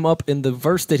tore him up in the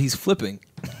verse that he's flipping.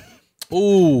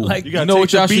 Ooh, Like, you know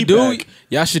what y'all should do?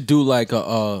 Y'all should do like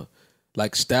a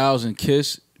like Styles and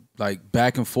Kiss, like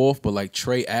back and forth, but like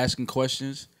Trey asking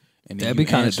questions and then That'd you be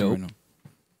kinda answering dope. them.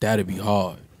 That'd be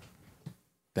hard.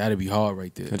 That'd be hard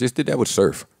right there. I just did that with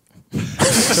Surf.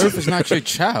 Surf is not your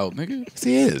child, nigga. Yes,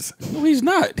 he is. No, he's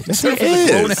not. Yes, Surf he is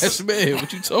a grown is. ass man.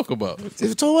 What you talking about?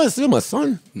 It's still my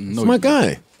son. No, It's my you-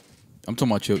 guy. I'm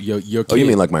talking about your kid. Oh, you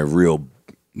mean like my real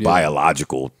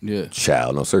biological Yeah.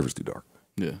 child? No, Surf is too dark.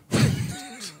 Yeah.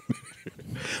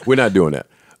 We're not doing that.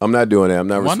 I'm not doing that. I'm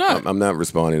not. Why not? I'm not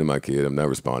responding to my kid. I'm not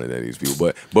responding to these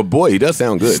people. But boy, he does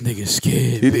sound good. This nigga's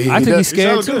scared. I think he's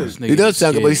scared sounds too. good. This He nigga does is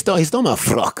sound good, but scared. he's still my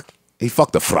fruck. He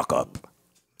fucked the fruck up.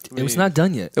 It was not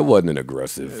done yet. It wasn't an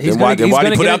aggressive. He's Then why gonna did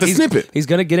he put get out the he's- snippet? He's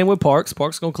gonna get in with Parks.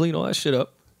 Parks gonna clean all that shit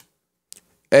up.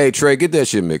 Hey Trey, get that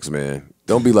shit mixed, man.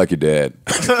 Don't be like your dad.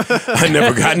 I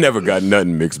never got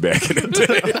nothing mixed back in the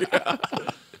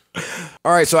day.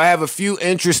 All right, so I have a few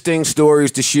interesting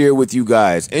stories to share with you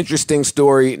guys. Interesting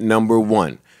story number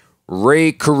 1.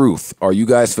 Ray Caruth. Are you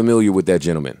guys familiar with that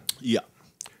gentleman? Yeah.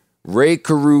 Ray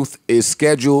Caruth is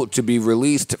scheduled to be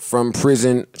released from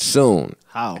prison soon.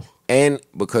 How? And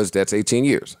because that's 18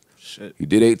 years. Shit. He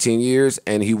did 18 years,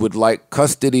 and he would like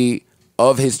custody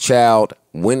of his child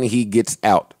when he gets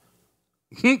out.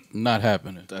 Not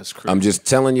happening. That's crazy. I'm just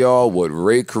telling y'all what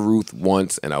Ray Caruth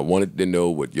wants, and I wanted to know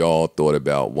what y'all thought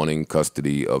about wanting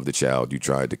custody of the child you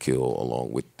tried to kill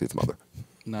along with his mother.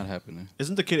 Not happening.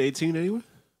 Isn't the kid 18 anyway?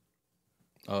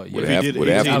 Yeah. Would he have, did would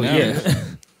have 18 to, now. Yeah.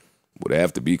 would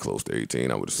have to be close to 18,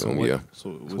 I would assume, yeah. So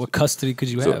it was, What custody could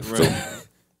you So- have? so-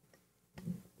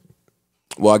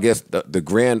 well, I guess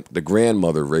the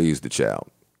grandmother raised the child,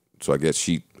 so I guess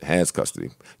she has custody.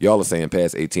 Y'all are saying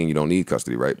past 18 you don't need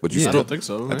custody, right? But you I still, don't think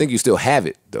so. I right? think you still have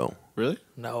it though. Really?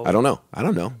 No. I don't know. I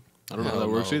don't know how that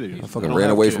works either. I fucking ran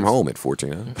away from home at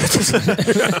 14.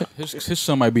 Huh? His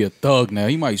son might be a thug now.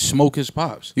 He might smoke his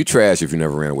pops. You trash if you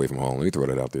never ran away from home. Let me throw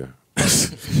that out there.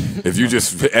 If you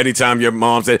just, anytime your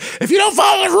mom said, if you don't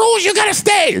follow the rules, you gotta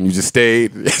stay, and you just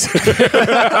stayed.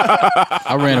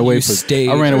 I ran away for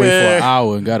an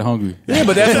hour and got hungry. Yeah,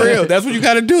 but that's real. That's what you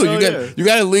gotta do. Oh, You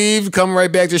gotta leave, come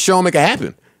right back, just show them it can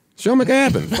happen. Show them it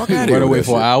can happen. Fuck out of here. Run with away that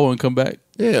for an shit. hour and come back.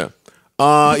 Yeah.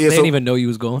 They Yeah. didn't even know you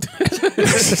was going.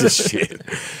 Shit.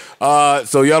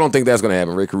 So y'all don't think that's gonna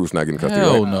happen? Ray Caruth's not getting custody.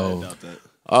 Hell right? no.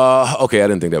 Okay, I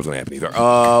didn't think that was gonna happen either.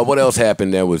 What else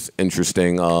happened that was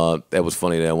interesting? That was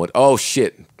funny. That went. Oh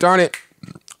shit! Darn it!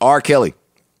 R. Kelly.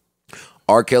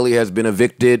 R. Kelly has been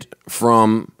evicted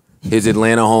from his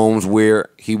Atlanta homes where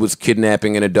he was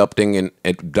kidnapping and abducting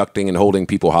and holding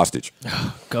people hostage.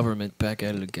 Government back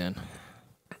at it again.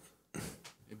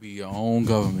 It be your own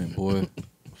government, boy.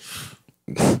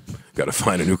 Got to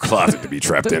find a new closet to be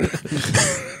trapped in.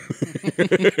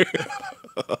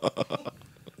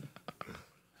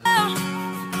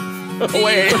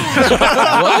 Wait.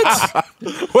 What?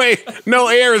 Wait, no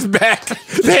air is back.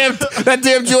 Damn, that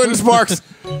damn Jordan Sparks.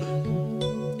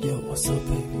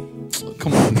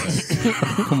 Come on, man.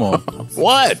 Come on.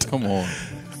 What? Come on.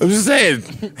 I'm just saying,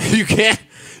 you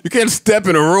can't step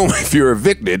in a room if you're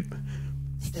evicted.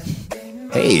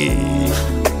 Hey.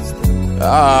 You know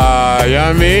what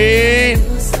I mean?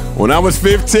 When I was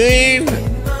 15,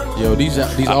 Yo, these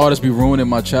artists be ruining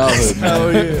my childhood,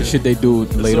 man. The shit they do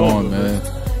later on, man.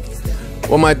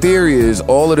 well, my theory is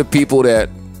all of the people that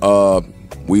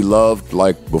we loved,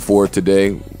 like before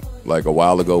today, like a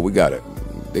while ago,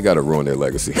 they gotta ruin their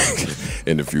legacy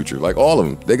in the future. Like all of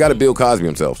them, they gotta Bill Cosby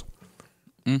themselves.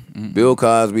 Bill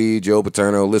Cosby, Joe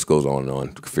Paterno, list goes on and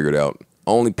on. Figure it out.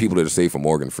 Only people that are safe from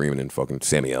Morgan Freeman and fucking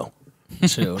Samuel.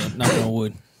 Chill. Knock on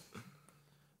wood.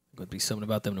 Gonna be something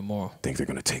about them tomorrow. Think they're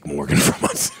gonna take Morgan from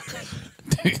us.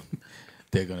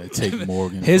 They're gonna take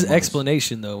Morgan. His from us.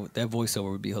 explanation though, that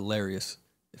voiceover would be hilarious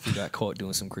if he got caught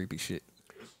doing some creepy shit.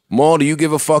 Maul, do you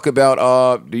give a fuck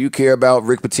about? Do you care about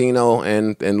Rick Pitino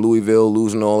and Louisville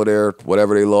losing all of their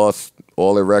whatever they lost,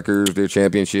 all their records, their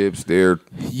championships, they're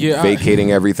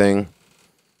vacating everything?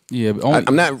 Yeah, but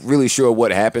I'm not really sure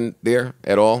what happened there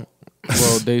at all.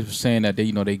 well, they were saying that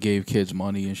they gave kids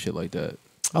money and shit like that.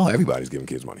 Oh, everybody's giving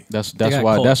kids money. That's got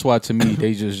why caught. to me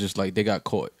they just like they got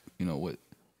caught. You know what?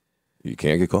 You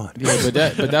can't get caught. Yeah,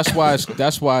 but that's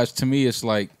why it's to me it's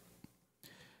like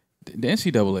The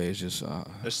NCAA is just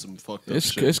That's some fucked up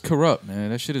it's shit. it's corrupt,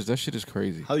 man. That shit is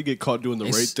crazy. How you get caught doing the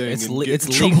right thing It's, and le- get it's,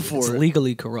 in trouble legal, for it's it?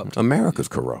 legally corrupt. America's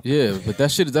corrupt. Yeah, but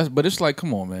that shit is but it's like,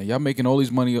 come on, man. Y'all making all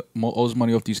this money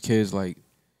off these kids. Like,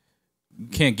 you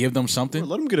can't give them something.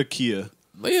 Let them get a Kia.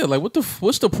 Yeah, like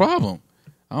what's the problem?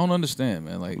 I don't understand,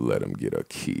 man. Like, Let him get a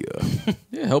Kia.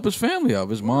 yeah, help his family out.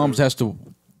 His mom's has to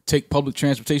take public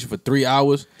transportation for 3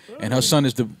 hours, and her son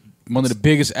is one of the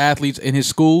biggest athletes in his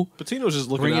school, Patino's just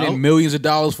looking bringing out. in millions of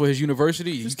dollars for his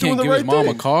university. You He's can't doing give the his right mom a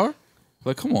thing. car.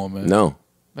 Like, come on, man. No.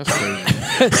 That's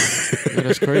crazy. Yeah,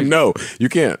 that's crazy. No, you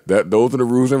can't. Those are the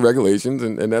rules and regulations,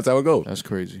 and that's how it goes. That's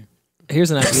crazy.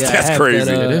 Here's an idea That's I have crazy.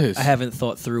 that, It is. I haven't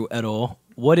thought through at all.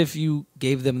 What if you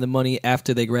gave them the money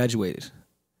after they graduated?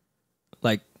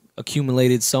 Like,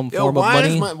 accumulated some form of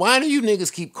money? Why do you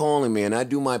niggas keep calling me and I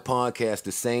do my podcast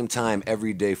the same time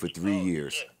every day for 3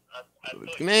 years?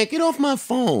 Man, get off my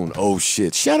phone. Oh,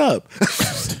 shit. Shut up.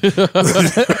 Get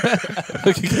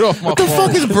off my What the phone.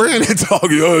 fuck is Brandon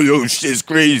talking? Oh, yo, shit's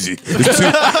crazy.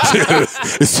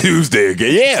 It's Tuesday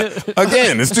again. Yeah,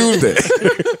 again, it's Tuesday.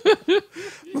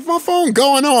 With my phone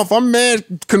going off, I'm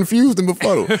mad, confused, and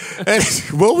befuddled. And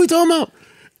what are we talking about?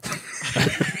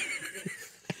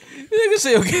 Nigga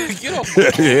say, okay, get off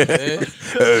my phone,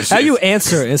 man. How you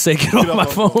answer and say, get off my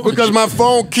phone? Because my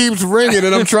phone keeps ringing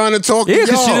and I'm trying to talk to Yeah, y'all.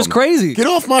 because shit is crazy. Get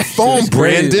off my phone, It's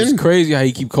crazy. Brandon. It's crazy how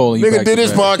you keep calling you Nigga back did to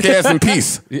his back. podcast in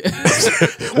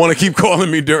peace. Want to keep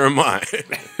calling me during mine.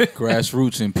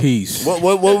 Grassroots in peace.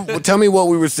 What? Tell me what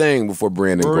we were saying before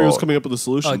Brandon Rory was called. coming up with a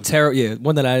solution. Yeah,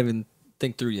 one that I didn't even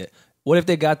think through yet. What if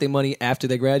they got their money after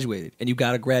they graduated, and you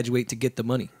got to graduate to get the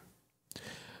money?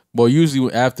 Well,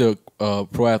 usually after a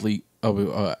pro athlete,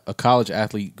 a college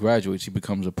athlete graduates, he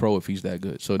becomes a pro if he's that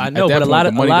good. So I know, at that but point,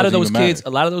 a the money lot of doesn't those even kids,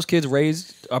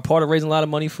 matter. are part of raising a lot of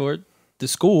money for the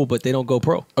school, but they don't go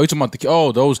pro. Oh, you talking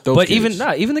about those But kids.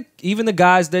 even the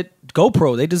guys that go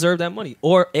pro, they deserve that money,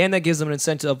 and that gives them an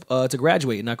incentive to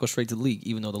graduate and not go straight to the league,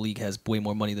 even though the league has way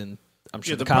more money than I'm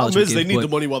sure Yeah, the college problem is would they give, need but- the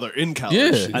money while they're in college.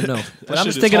 Yeah. I know, That but I'm shit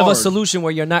just is thinking of a hard. solution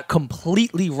where you're not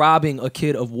completely robbing a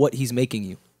kid of what he's making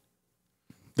you.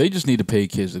 They just need to pay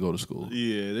kids to go to school.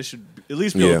 Yeah, they should at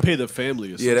least be able to pay their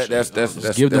family. Or Yeah, that's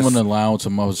Give them an allowance,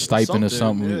 a stipend or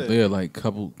Something, something. yeah. Yeah, like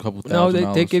couple No,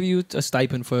 $1,000. they give you a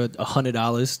stipend for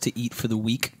 $100 to eat for the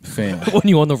week Fam. when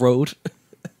you're on the road.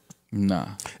 Nah.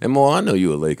 And Mo, I know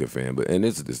you a Laker fan, but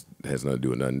this has nothing to do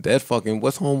with nothing. That fucking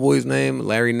what's homeboy's name?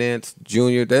 Larry Nance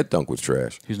Jr. That dunk was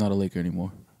trash. He's not a Laker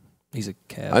anymore. He's a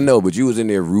cab. I know, but you was in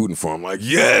there rooting for him, like,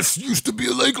 yes, used to be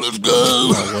a Laker, let's go.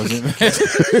 I wasn't.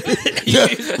 Yeah,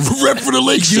 rep for the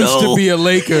Lake Used Show. to be a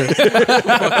Laker. Fuck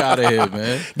out of here,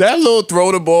 man. That little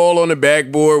throw the ball on the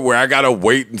backboard where I gotta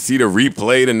wait and see the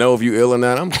replay to know if you ill or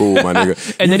not. I'm cool, my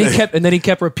nigga. and then he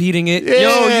kept repeating it. Yeah.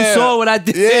 Yo, you saw what I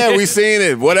did. Yeah, we seen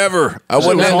it. Whatever. I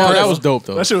wasn't that No, impressed. that was dope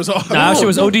though. That shit was hard. Nah, shit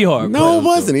was OD hard. No, it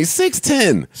wasn't. He's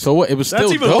 6'10". So what? It was That's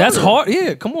still even dope. That's hard.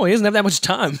 Yeah, come on. He doesn't have that much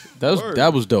time. That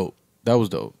was dope. That was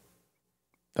dope.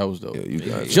 That was dope. Yeah, you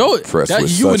guys Joe, are impressed that,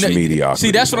 with you would such ne- mediocrity.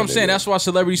 See, that's what my I'm saying. nigga. That's why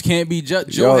celebrities can't be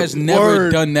judged. Yo, Joe has never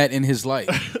word. done that in his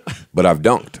life. But I've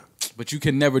dunked. But you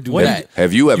can never do that.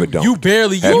 Have you ever dunked? You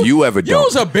barely. Have you ever dunked? You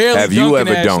was a barely Have you dunking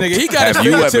ever ass dunked? nigga. He got Have his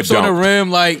you ever fingertips on the dunked?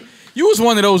 rim like you was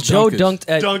one of those Joe dunkers. dunked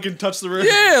at. Dunk and touch the rim.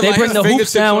 Yeah, They like bring his the hoops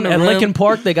fingertips on down the at rim. Lincoln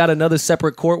Park. They got another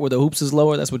separate court where the hoops is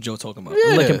lower. That's what Joe's talking about.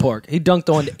 Yeah. Lincoln Park. He dunked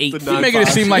on 8 The feet. He making it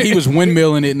seem like he was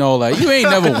windmilling it and all that. You ain't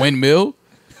never windmill.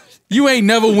 You ain't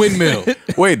never windmill.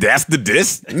 Wait, that's the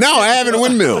diss? No, I haven't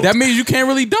windmilled. That means you can't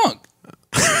really dunk.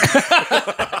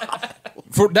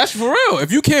 That's for real.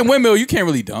 If you can't windmill, you can't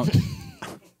really dunk.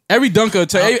 Every dunker will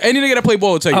tell you, any nigga that play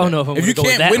ball will tell you. I don't that. know if I'm if you gonna go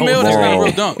with can't that windmill, whole that's not a Maul,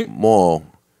 real dunk. Maul,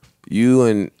 you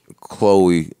and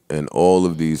Chloe and all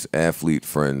of these athlete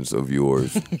friends of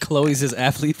yours. Chloe's his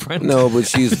athlete friend. No, but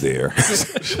she's there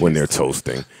when they're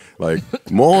toasting. Like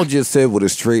Maul just said with a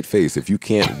straight face, if you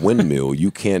can't windmill,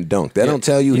 you can't dunk. That don't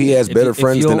tell you he has better if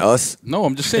friends than you're- us. No,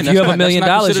 I'm just saying. If that's you have not- $1 million, that's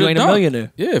not you considered ain't a dunk.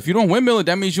 millionaire. Yeah, if you don't windmill it,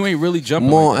 that means you ain't really jumping.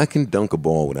 Maul, like that. I can dunk a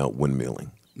ball without windmilling.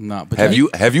 Nah, but Have you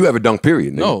ever dunked?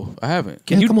 Period. Nigga? No, I haven't.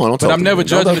 Can you come on? Don't But talk I'm to never me.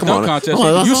 judging Don't- the come dunk on. contest. Come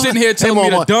on, You huh? sitting here telling me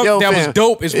the dunk that was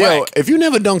dope is whack. If you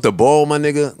never dunked a ball, my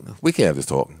nigga, we can't have this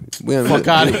talk. Fuck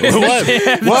out of here. What?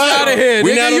 Fuck out of here.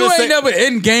 We Nigga, not you on the ain't same- never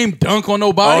in-game dunk on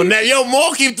nobody. Oh, now, yo,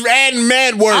 Maul keeps adding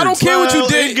mad words. I don't care what you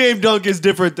did. In-game dunk is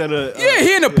different than a. Yeah,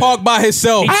 he in the park by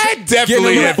himself. I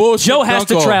definitely Getting a have. bullshit Joe has dunk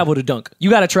to off. travel to dunk. You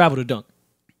got to travel to dunk.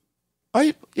 Are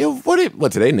you, yo,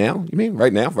 what today now? You mean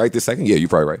right now? Right this second? Yeah, you're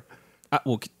probably right.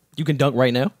 Well, you can dunk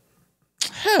right now.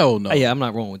 Hell no. Yeah, I'm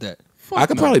not wrong with that. I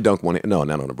could probably dunk one. No,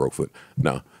 not on a broke foot.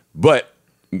 No. But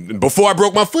Before I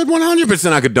broke my foot,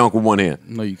 100% I could dunk with one hand.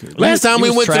 No, you could. Last time He we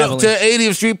was went to traveling.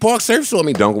 80th Street Park, Surf saw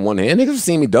me dunk with one hand. Niggas have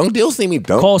seen me dunk. They'll see me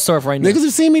dunk. Call Surf right now. Niggas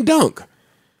have seen me dunk.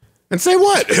 And say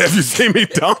what? Have you seen me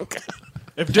dunk?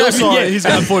 If Joe saw it, he's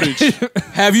got footage.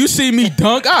 Have you seen me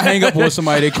dunk? I hang up on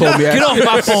somebody. They call me. Get off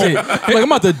my phone. Like, I'm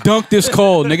about to dunk this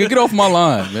call, nigga. Get off my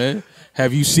line, man.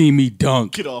 Have you seen me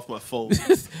dunk? Get off my phone.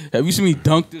 Have you seen me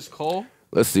dunk this call?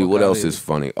 Let's see what outta else here. is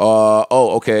funny.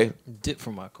 Okay. Dip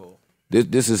for my call.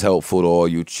 This is helpful to all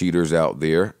you cheaters out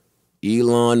there.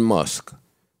 Elon Musk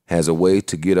has a way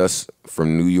to get us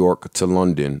from New York to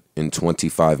London in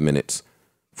 25 minutes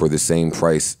for the same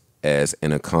price as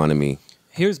an economy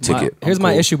Here's ticket.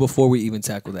 my issue before we even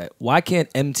tackle that. Why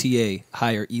can't MTA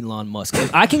hire Elon Musk?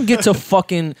 If I can get to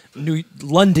fucking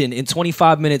London in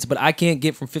 25 minutes, but I can't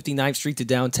get from 59th Street to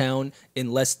downtown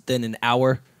in less than an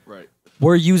hour. Right.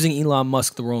 We're using Elon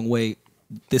Musk the wrong way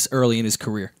this early in his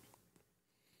career.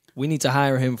 We need to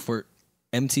hire him for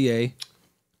MTA.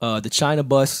 The China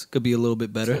bus could be a little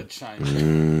bit better.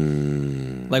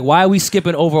 Like, why are we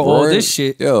skipping over all Rory, this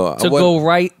shit yo, to go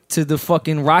right to the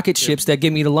fucking rocket ships that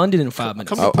get me to London in 5 minutes?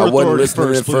 Come I wasn't Authority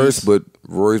listening at first, please. but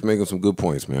Rory's making some good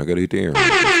points, man. I got to hit the air.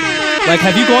 Like,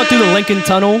 have you gone through the Lincoln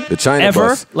Tunnel The China ever?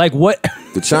 bus. Like, what?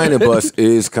 The China bus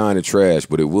is kind of trash,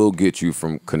 but it will get you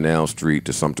from Canal Street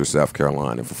to Sumter, South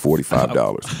Carolina for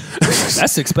 $45.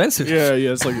 That's expensive. Yeah,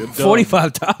 it's like a dub.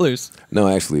 $45. No,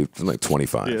 actually, it's like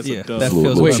 25. Yeah, it's Yeah, a dub. that Little- feels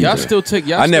little Wait, about cheaper. y'all right. still take?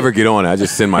 Y'all I still, never get on it. I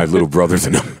just send my little brothers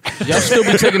and them. Y'all still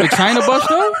be taking the China bus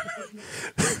though?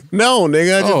 No,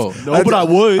 nigga. No, but I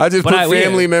would. I just But put I-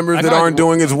 family yeah. members I that got- aren't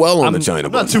doing as well on the I'm China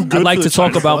I'm not bus. too good I'd like for to the talk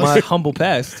China about bus. my humble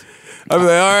past. I'd be like,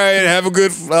 all right, have a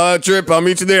good trip. I'll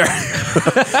meet you there.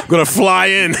 Gonna fly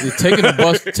in. Taking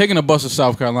a bus to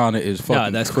South Carolina is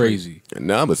fucking that's crazy.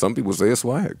 Nah, but some people say it's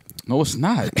swag. No, it's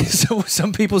not. So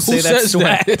some people say Who that's says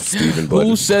swag. that? Stephen Budden.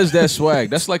 Who says that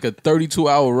swag? That's like a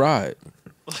 32-hour ride.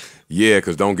 Yeah,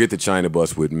 because don't get the China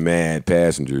bus with mad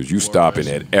passengers. You stopping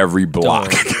at every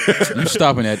block. You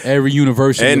stopping at every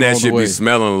university And that along the should way. be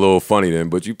smelling a little funny then,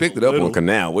 but you picked it up on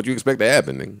Canal. What do you expect to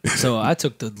happen? Nigga? So I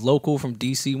took the local from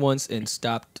DC once and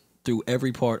stopped through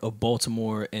every part of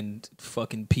Baltimore and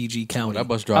fucking PG County. That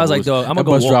bus driver I was like, dog, I'm gonna that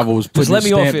go bus walk. driver was Just putting let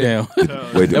his me off stamp here.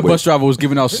 down. Wait, That wait. bus driver was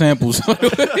giving out samples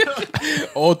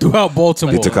all throughout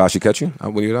Baltimore. Did Takashi catch you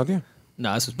when you were out there?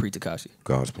 Nah, this was pre-Takashi.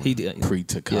 God's plan. He did.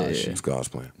 Pre-Takashi. It's God's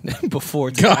plan. Before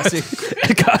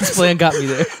Takashi. God's plan got me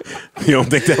there. You don't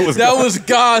think that was That was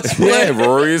God's plan. Yeah,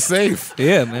 Rory is safe.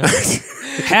 Yeah, man.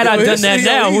 Had I done that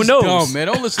now, who He's knows? Dumb, man.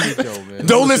 Don't listen to Joe, man.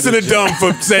 Don't listen to Dumb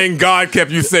for saying God kept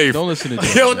you safe. Don't listen to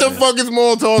Joe. Yo, what the man. fuck is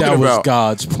Maul talking That was about?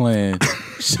 God's plan.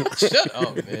 Shut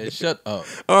up, man. Shut up.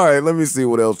 All right, let me see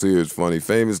what else here is funny.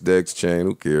 Famous Dex chain,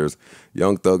 who cares?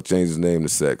 Young Thug changed his name to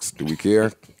Sex. Do we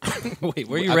care? Wait,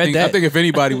 where you I read think, that? I think if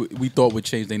anybody we thought would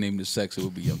change their name to Sex, it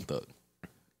would be Young Thug.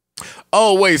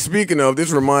 Oh, wait, speaking of,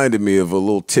 this reminded me of a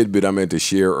little tidbit I meant to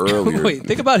share earlier. Wait,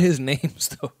 think about his names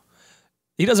though.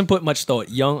 He doesn't put much thought.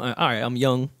 Young. All right, I'm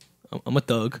young. I'm a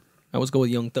thug. I always go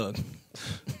with Young Thug.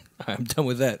 All right, I'm done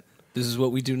with that. This is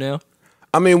what we do now.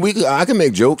 I mean, I can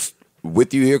make jokes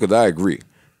with you here because I agree.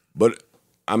 But,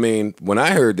 I mean, when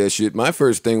I heard that shit, my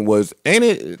first thing was, ain't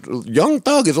it, Young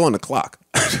Thug is on the clock.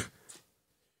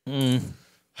 Not,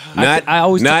 I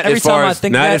always not every as far time I as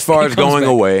think not that, as far he as comes going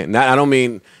back. away. Not, I don't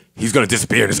mean he's gonna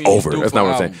disappear and it's I mean, he's over. due That's for not what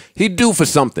an I'm saying. album. He due for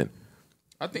something.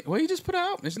 I think. Well, he just put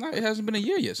out. It's not. It hasn't been a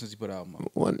year yet since he put out.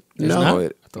 What? It's No, not?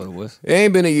 it I thought it was.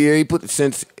 ain't been a year. He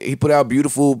put out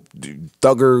Beautiful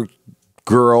Thugger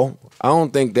Girl. I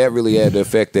don't think that really had the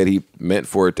effect that he meant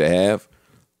for it to have.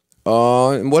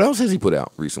 And what else has he put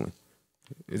out recently?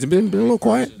 Has it been a little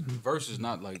quiet? Verse is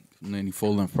not like any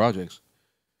full length projects.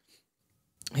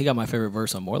 He got my favorite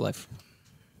verse on More Life.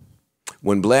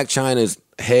 When Blac Chyna's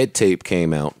head tape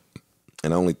came out,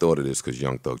 and I only thought of this because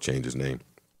Young Thug changed his name,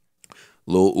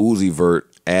 Lil Uzi Vert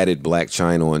added Blac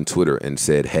Chyna on Twitter and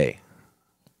said, hey.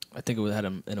 I think it had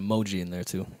an emoji in there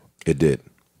too. It did.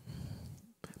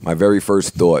 My very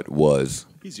first thought was,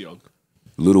 He's young.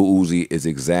 Little Uzi is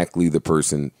exactly the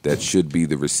person that should be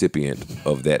the recipient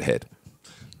of that head.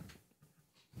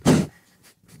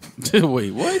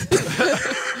 Wait, what?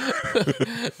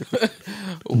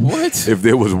 What? If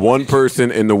there was one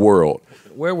person in the world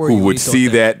Where were who you when would you thought see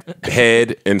that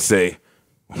head and say,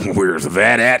 where's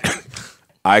that at?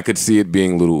 I could see it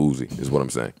being Little Uzi, is what I'm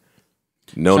saying.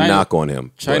 No China- knock on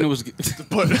him. China but was.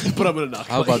 But I'm gonna knock.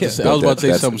 I was about to say. I was about to say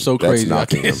that's- something so that's crazy. I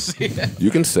knocking can't him. say that.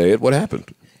 You can say it. What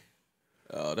happened?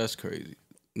 Oh, that's crazy.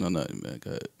 No, nothing, man. Go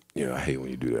ahead. Yeah, I hate when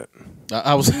you do that.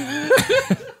 I was I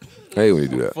hate when you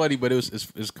do that. funny, but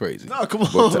it's crazy. No, come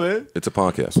But on, man. it's a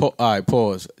podcast. All right,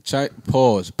 pause.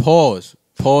 Pause.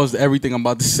 Pause everything I'm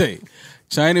about to say.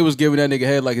 Chyna was giving that nigga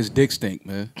head like his dick stink,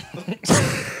 man.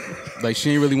 Like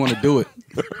she ain't really want to do it.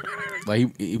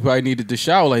 Like he probably needed to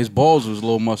shower. Like his balls was a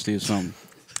little musty or something.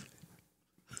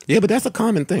 Yeah, but that's a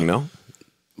common thing, no?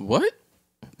 What?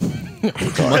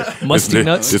 Musty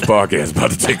nuts. This podcast is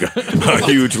about to take a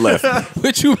huge left.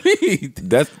 What you mean?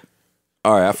 That's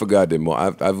all right. I forgot that Maul.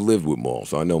 I've lived with Maul,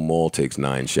 so I know Maul takes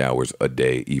 9 showers a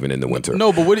day, even in the winter.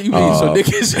 No, but what do you mean? So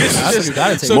niggas is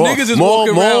niggas is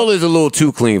walking around. Maul is a little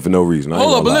too clean for no reason.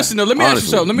 Hold on, but listen, though, let me ask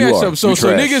you something.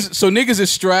 So niggas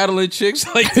is straddling chicks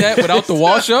like that without the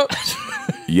wash up.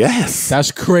 Yes,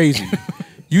 that's crazy.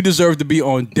 You deserve to be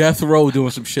on death row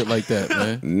doing some shit like that,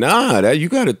 man. Nah, you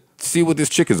gotta see what this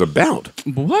chick is about.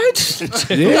 What?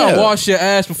 You gotta wash your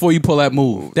ass before you pull that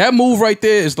move. That move right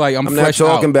there is like I'm fresh not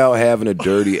talking out. about having a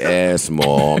dirty ass,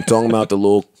 Maul. I'm talking about the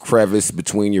little crevice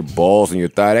between your balls and your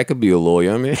thigh. That could be a little, you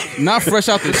know what I mean? Not fresh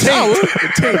out the shower.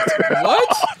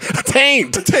 What?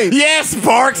 Taint. Yes,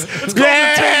 Parks.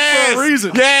 Yes. For a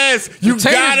reason. Yes. You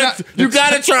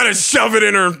gotta try to shove it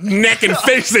in her neck and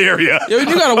face area. Yo, you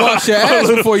gotta wash your ass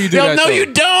before you do that. No, though. you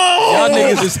don't. Y'all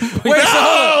niggas is wait. So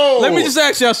hold on. Let me just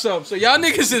ask y'all something. So y'all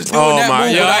niggas is doing that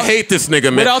move. Yo, I hate this nigga,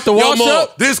 man. Without the wash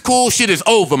up? This cool shit is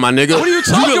over, my nigga. What are you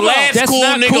talking You the about? last That's cool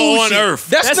not nigga cool on shit. earth.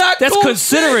 That's That's cool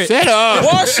considerate. Shut up.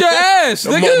 Wash your ass,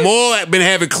 nigga. Maul been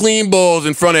having clean balls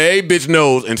in front of a bitch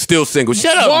nose and still single.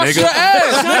 Shut up, Wash nigga. your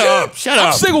ass, nigga. Shut up.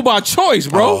 I'm single by choice,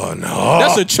 bro. Oh, no.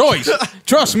 That's a choice.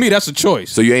 Trust me, that's a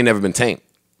choice. So you ain't never been taint?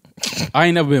 I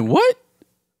ain't never been what?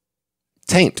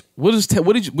 Taint. What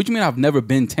do you mean I've never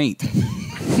been taint?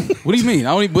 What do you mean?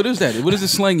 What is that? What is the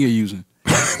slang you're using?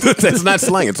 That's not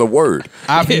slang. It's a word.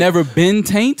 I've never been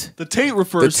taint? The taint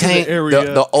refers to the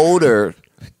area. The odor.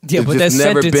 Yeah, but that just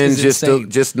never sentence been is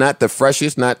just not the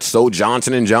freshest, not so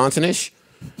Johnson and Johnson-ish.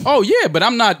 Oh yeah, but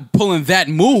I'm not pulling that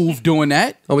move doing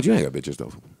that. Oh, but you ain't got bitches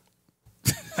though.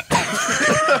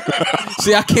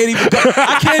 See, I can't even go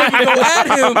at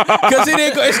him because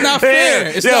it's not fair.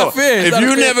 It's not fair. It's if not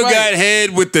you a fair never fight. got head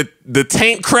with the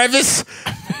taint crevice,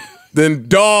 then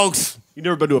dogs. You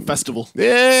never been to a festival.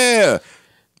 Yeah.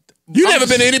 You never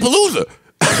been to any palooza.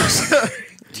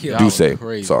 Do say.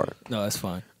 Crazy. Sorry. No, that's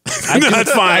fine.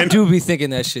 That's fine. I do be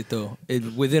thinking that shit though.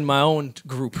 Within my own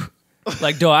group.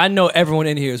 Like, though, I know everyone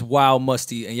in here is wild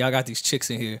musty, and y'all got these chicks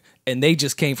in here, and they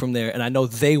just came from there, and I know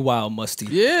they wild musty.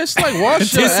 Yeah, it's like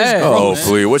wash your This is ass. Oh,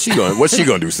 please. What's she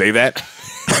gonna do? Say that?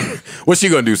 What's she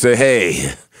gonna do? Say,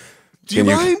 hey. Do you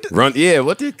mind? Run? Yeah.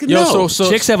 What? Yo, so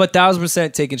Chicks have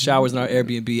 1,000% taken showers in our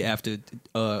Airbnb after.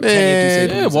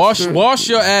 yeah, wash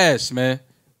your ass, man.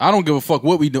 I don't give a fuck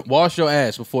what we do. Wash your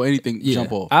ass before anything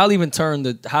jump off. I'll even turn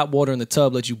the hot water in the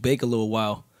tub, let you bake a little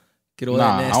while. Get all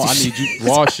that nasty I shit. need you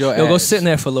wash your ass. Yo, go sit in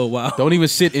there for a little while. Don't even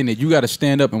sit in it. You got to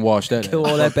stand up and wash that. Kill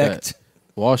ass. all that Fuck back.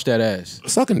 Wash that ass.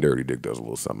 Sucking dirty dick does a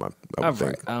little something. I would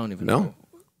think. I don't even No? know.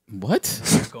 What?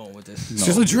 I'm going with this. It's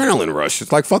just adrenaline rush.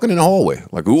 It's like fucking in the hallway.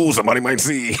 Like, ooh, somebody might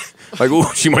see. Like,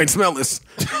 ooh, she might smell this.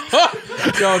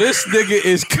 Yo, this nigga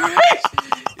is crazy.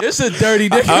 It's a dirty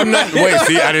dick. I'm not. Wait,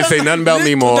 see, I didn't say nothing about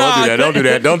me, Maul. Don't do that. Don't do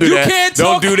that. Don't do You that. can't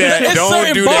Don't talk. do that. There's Don't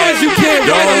certain do bars that. you can't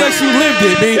write Don't. unless you lived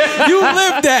it, B. You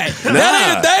lived that.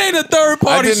 That ain't a third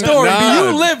party I didn't- story, nah. B.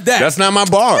 You lived that. That's not my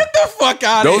bar. Get the fuck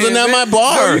out of Those here. are not man. my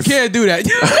bars. No, you can't do that.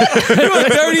 You a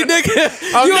dirty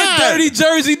nigga. I'm You not. a dirty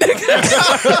Jersey nigga.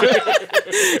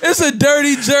 It's a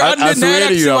dirty Jersey. I swear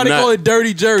to you, why I'm they not. call it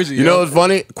dirty Jersey. You know what's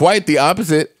funny? Quite the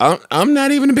opposite. I'm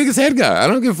not even the biggest head guy. I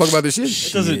don't give a fuck about this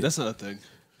shit. That's not a thing.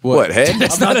 What, head?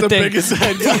 That's I'm not not a the thing. biggest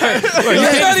head guy.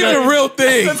 That's not even a real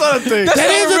thing. That's not a thing. That's That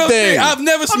not is a a real thing. I've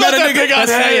never met not a that nigga. big on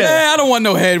head. I don't want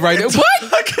no head right there.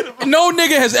 What? No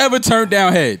nigga has ever turned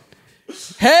down head.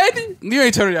 Head? You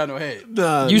ain't turning down no head.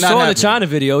 Nah, You Not saw the happening. China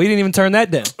video. He didn't even turn that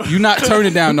down. You not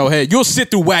turning down no head. You'll sit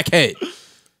through whack head.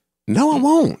 No, I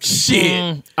won't.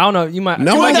 Shit. I don't know. You might.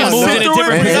 No, you I might get won't. moved in a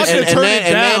different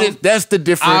And position. that's the I've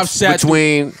difference sat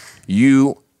between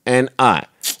you and I.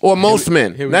 Or most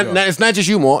men. here we go. It's not just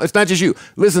you, Maul. It's not just you.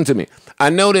 Listen to me. I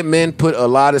know that men put a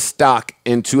lot of stock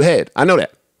into head. I know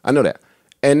that.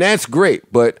 And that's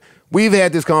great. But we've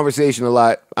had this conversation a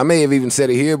lot. I may have even said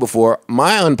it here before.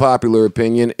 My unpopular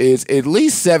opinion is at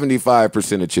least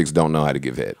 75% of chicks don't know how to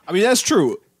give head. I mean, that's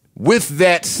true. With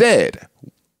that said,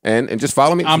 and just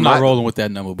follow me. I'm not rolling with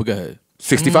that number, but go ahead.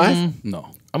 65?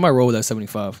 No. I might roll with that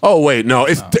 75. Oh wait, no,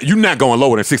 you're not going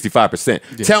lower than 65%.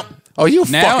 Oh, you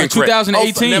Now, fucking in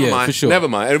 2018, never yeah, mind. for sure. Never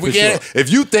mind. For sure. If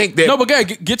you think that, No, but go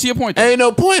ahead. Get to your point. Though. ain't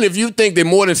no point. If you think that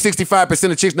more than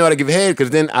 65% of chicks know how to give head, because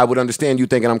then I would understand you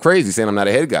thinking I'm crazy, saying I'm not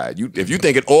a head guy. If you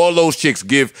think that all those chicks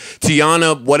give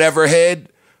Tiana whatever head,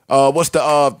 what's the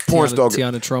porn star?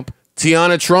 Tiana Trump.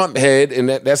 Tiana Trump head, and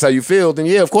that's how you feel, then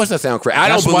yeah, of course that sounds crazy. I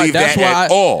don't believe that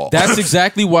at all. That's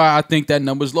exactly why I think that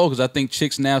number's low, because I think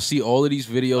chicks now see all of these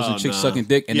videos of chicks sucking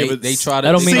dick, and they try to.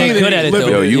 I don't mean they're good at it, though.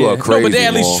 Yo, you are crazy. No, but they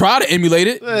at least try to emulate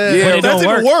it. Yeah, but that's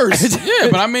even worse. Yeah,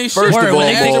 but I mean, First of all, when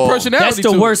they add your personality that's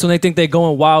the to worst when they think they're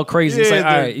going wild crazy. It's Yeah, like,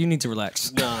 all right, you need to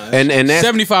relax. and that's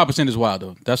 75% is wild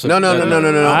though. That's no.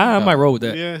 I might roll with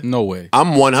that. Yeah. No way.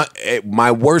 I'm 100.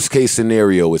 My worst case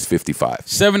scenario is 55.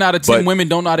 7 out of 10 But- women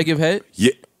don't know how to give head.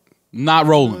 Yeah. Not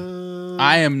rolling.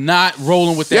 I am not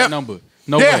rolling with that Yep. number.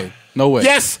 No Yeah. way. No way.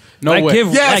 Yes. No Like way.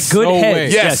 give Yes. like good No head. way.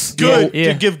 Yes. Good.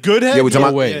 Yeah. To give good head? Yeah, we talking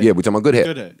about. way. Yeah, we talking about good head.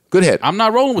 Good head. Good head. I'm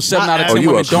not rolling with 7 Not out of at- 10 you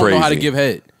women are don't know how to crazy. give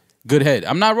head. Good head.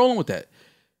 I'm not rolling with that.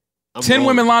 10 rolling.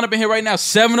 women line up in here right now.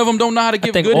 7 of them don't know how to I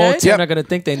give think good all head. 10 Yep. are gonna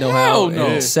think they know Hell how. no.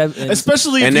 And seven,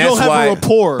 Especially if And you that's don't have why. a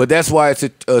rapport. But that's why it's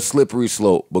a slippery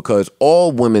slope, because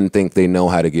all women think they know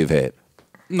how to give head.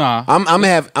 Nah. I'm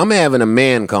having a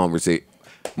man conversation.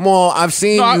 More, I've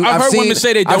seen No, you. I've heard seen, women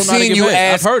say they don't I've know how to seen give you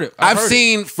head. ask. I've heard it. I've heard it.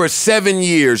 seen for 7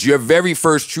 years your very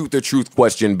first truth or truth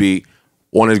question be,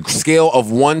 on a scale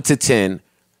of 1 to 10,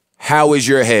 how is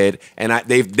your head? And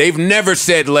they've never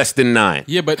said less than 9.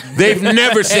 Yeah, but They've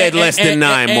never said less than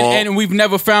 9, Maul. and we've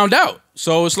never found out.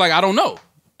 So it's like I don't know.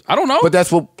 But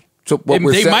that's what. So what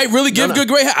we're They saying. might really give good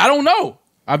grade. I don't know.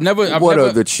 I've What never,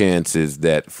 are the chances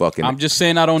that fucking? I'm just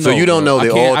saying I don't know. So you don't know bro.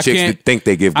 that I can't- all I chicks can't- that think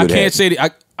they give I good can't head. say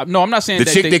that. No, I'm not saying The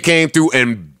that chick they, that came through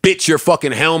and bit your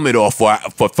fucking helmet off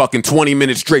for fucking 20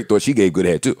 minutes straight thought she gave good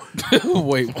head too.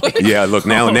 Wait, what? Yeah, look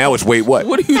now it's wait what?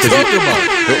 What are you talking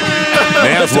about?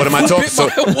 Now it's what am I talking? Bit So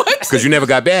my- what? because you never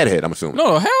got bad head, I'm assuming.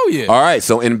 No, hell yeah. All right,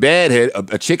 so in bad head,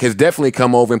 a chick has definitely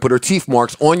come over and put her teeth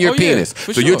marks on your Oh, yeah, penis.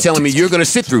 for So you're sure. telling me you're gonna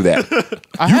sit through that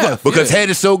I have because yeah. head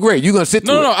is so great. You're gonna sit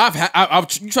through No, it. I've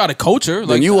you try to coach her. Like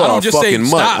Then you I are don't a just say fucking mutt.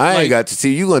 stop. I ain't like, got to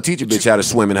see you gonna teach a bitch how to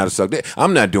swim and how to suck dick.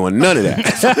 I'm not doing none of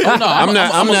that. Oh, no, I'm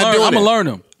not doing I'm that. gonna learn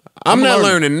them. I'm not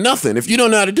learning nothing. If you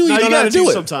don't know how to do it, No, you don't know how to gotta do teach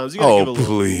it. sometimes. You gotta give it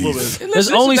a little bit. There's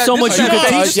only so much you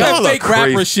can teach That Y'all are fake crazy.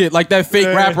 rapper shit, like that fake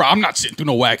rapper. I'm not sitting through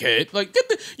no whack head. Like,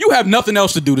 you have nothing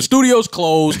else to do. The studio's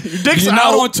closed. dick's You're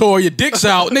not out. on tour. Your dick's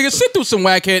out. Nigga, sit through some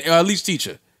whack head, or at least teach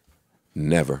her.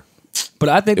 Never. But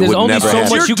I think It there's would only never so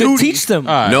happen. much you can teach them.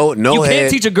 No You head.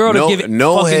 can't teach a girl to give it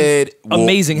no fucking head.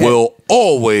 amazing head. Will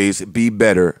always be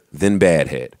better than bad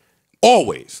head.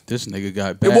 Always. This nigga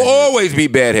got It bad. will always be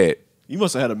bad head. You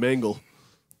must have had a mangle.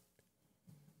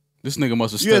 This nigga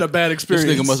must have. You had a bad experience.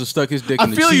 This nigga must have stuck his dick. I in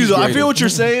the feel you cheese though. I grater. feel what you're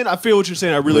saying.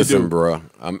 I really Listen, do. bro.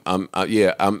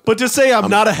 I'm But to say I'm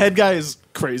not a head guy is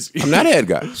crazy. I'm not a head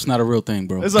guy. It's not a real thing,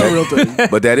 bro. It's not a real thing.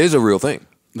 But that is a real thing.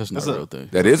 That's not a real thing.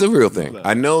 That is a real thing.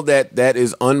 I know that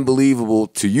is unbelievable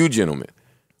to you, gentlemen.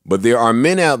 But there are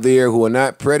men out there who are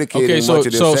not predicating Okay, so much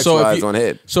of their so sex so lives if you, on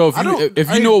head. so if I you don't-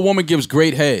 if you know a woman gives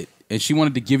great head and she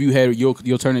wanted to give you head, you'll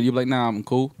turn it. You'll be like, nah, I'm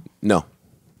cool. No.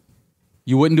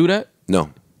 You wouldn't do that. No.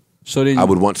 So then I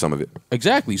would want some of it.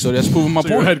 exactly. So that's proving my So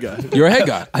point. you're a head guy. You're a head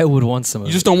guy. I would want some of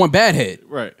You it. just don't want bad head.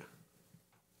 Right.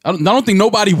 I don't think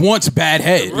nobody wants bad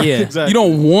head. Yeah. Exactly. You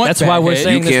don't want. That's bad why we're head.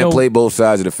 saying You there's can't no- play both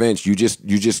sides of the fence. You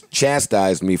just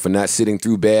chastised me for not sitting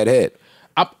through bad head.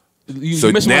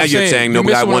 So missing now what I'm you're saying You're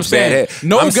nobody missing what wants I'm saying. bad head.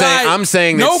 No I'm guy. I'm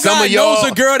saying that no some guy of y'all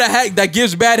knows a girl that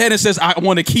gives bad head and says, "I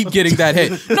want to keep getting that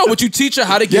head." No, but you teach her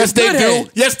how to give Yes, they good do.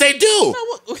 head. Yes, they do.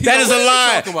 That is what a are you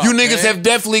lie. talking about, You niggas man? have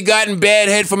definitely gotten bad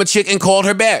head from a chick and called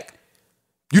her back.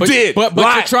 You But- did. but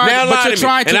Lie. you're trying- Now but lie you're to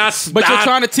trying me. to- And but you're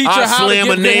trying to teach her I how to slam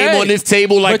give a good name head. on this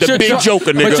table like But the you're big try- joker,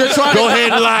 but nigga. you're trying Go to-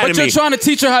 ahead and lie But to you're me. trying to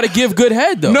teach her how to give good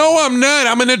head, though. No, I'm not.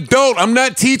 I'm an adult. I'm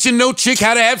not teaching no chick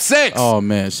how to have sex. Oh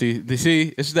man, see, this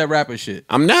is that rapper shit.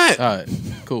 I'm not. All right,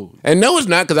 cool. And no, it's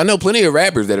not, because I know plenty of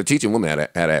rappers that are teaching women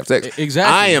how to have sex.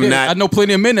 Exactly. I am Yeah, not. I know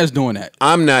plenty of men that's doing that.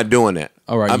 I'm not doing that.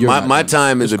 All right, you're my not my doing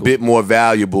time that. is a That's bit more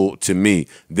valuable to me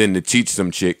than to teach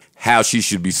some chick how she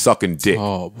should be sucking dick.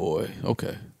 Oh boy,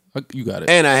 okay, you got it.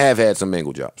 And I have had some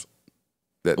mangle jobs.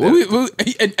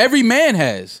 And every man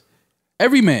has.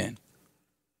 Every man.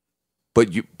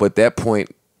 But that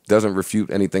point doesn't refute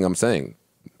anything I'm saying.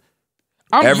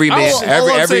 I'm- Every I'm- man, all I'm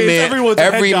every saying is man, everyone's a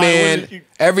head every guy man, when you-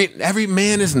 every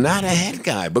man is not a head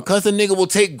guy. Because a nigga will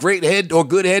take great head or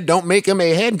good head, don't make him a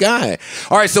head guy.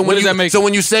 All right, so What does that make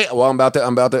when you say, well, I'm about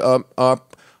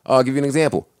to give you an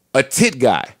example. A tit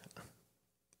guy.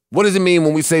 What does it mean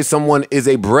when we say someone is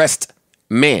a breast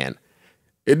man?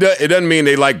 It doesn't mean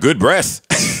they like good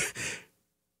breasts,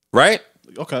 right?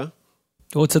 Okay.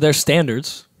 Well, to their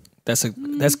standards, that's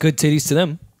good titties to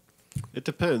them. It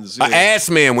depends. An ass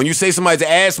man. When you say somebody's an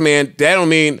ass man, that don't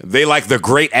mean they like the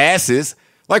great asses.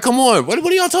 Like, come on, what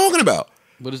are y'all talking about?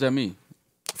 What does that mean?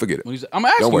 Forget it. I'm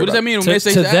asking, Don't worry what does that about mean when To, they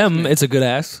say to he's ass them, man? it's a good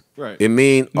ass. Right. It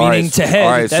mean Meaning to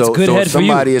head, that's good so head if for you.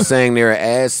 somebody is saying they're an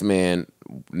ass man,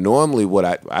 normally what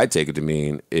I take it to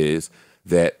mean is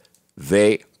that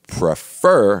they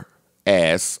prefer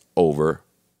ass over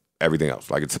everything else.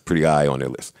 Like it's pretty high on their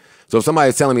list. So if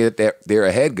somebody's telling me that they're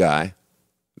a head guy,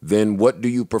 then what do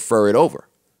you prefer it over?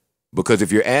 Because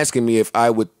if you're asking me if I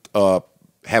would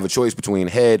have a choice between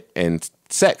head and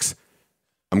sex,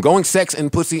 I'm going sex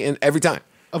and pussy in every time.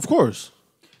 Of course.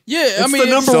 Yeah, It's I mean,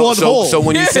 the number one hole. So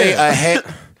when you say Yeah. a head,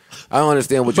 I don't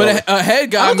understand what but y'all. a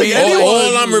head guy. I don't think mean, anyone-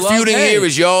 All I'm love refuting head. here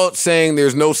is y'all saying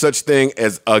there's no such thing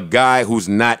as a guy who's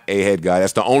not a head guy.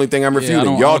 That's the only thing I'm I refuting.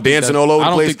 don't Y'all think dancing that's- all over I the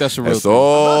don't place. think that's a real That's thing.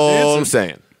 all I'm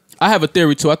saying. I have a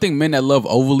theory too. I think men that love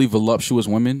overly voluptuous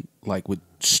women, like with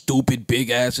stupid big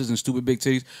asses and stupid big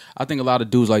titties, I think a lot of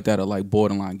dudes like that are like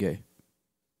borderline gay.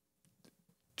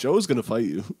 Joe's gonna fight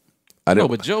you. I No,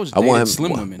 don't. but Joe's I want dating him-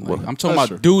 slim what- women. what- Like, I'm talking That's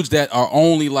about true. dudes that are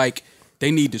only like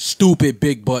they need the stupid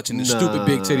big butts and the stupid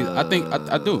big titties. I think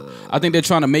I do. I think they're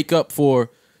trying to make up for.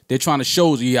 They're trying to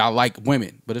show you, yeah, I like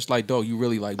women, but it's like, dog, you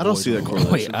really like. I don't boys, see that bro.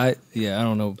 correlation. Wait, I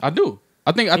don't know. I do.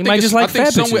 I think might just like I think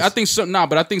fat somewhere. bitches. I think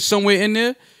but I think somewhere in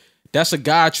there, that's a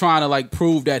guy trying to like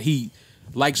prove that he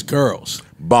likes girls.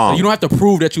 Bomb. You don't have to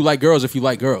prove that you like girls if you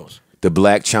like girls. The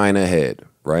Blac Chyna head,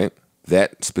 right?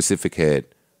 That specific head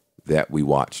that we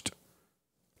watched.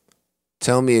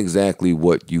 Tell me exactly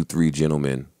what you three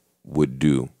gentlemen would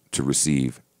do to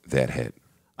receive that head.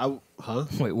 Huh?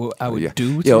 Wait, what I would Yeah.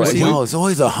 do to Yo, receive? it's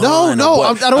always a No,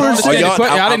 I don't understand.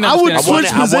 I didn't I understand. want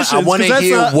Switch positions, to 'cause that's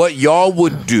hear not- what y'all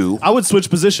would do. I would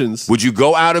switch positions. Would you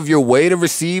go out of your way to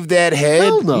receive that head?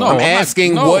 Hell no. No, I'm I'm not-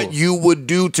 asking no. what you would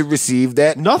do to receive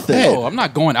that Nothing. head. No, I'm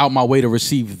not going out my way to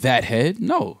receive that head.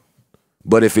 No.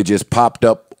 But if it just popped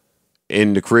up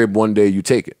in the crib one day, you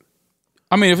take it.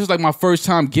 I mean, if it's like my first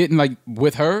time getting like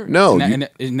with her, No, and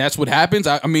that's what happens.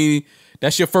 I mean,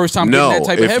 that's your first time No, getting that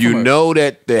type of head if you from her. know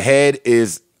that the head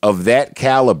is of that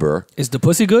caliber Is the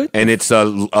pussy good? and it's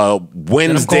a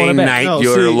Wednesday calling it back. night, No,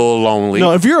 you're see, a little lonely.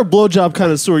 No, if you're a blowjob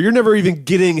connoisseur, you're never even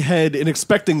getting head and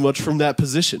expecting much from that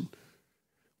position.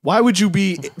 Why would you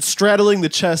be straddling the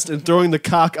chest and throwing the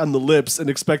cock on the lips and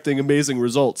expecting amazing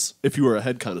results if you were a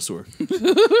head connoisseur?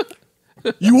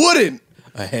 You wouldn't.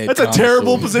 A head That's a connoisseur.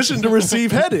 terrible position to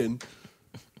receive head in.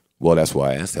 Well, that's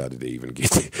why I asked how did they even get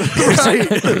it.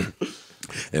 Right?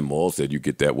 And Maul said you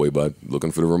get that way by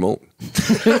looking for the remote.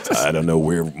 I don't know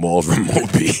where Maul's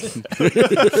remote be.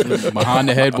 behind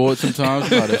the headboard sometimes.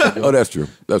 How that shit go. Oh, that's true.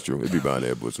 That's true. It'd be behind the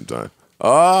headboard sometime. Oh,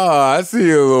 I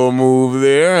see a little move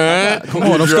there, huh? Come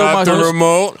on, You don't steal dropped my- the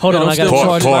remote. Hold on, I gotta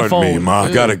charge my phone. me, Ma.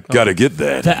 Gotta get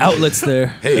that. The outlet's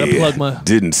there. Gotta Hey, plug my.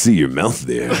 didn't see your mouth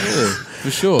there.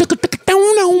 For sure.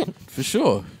 For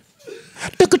sure.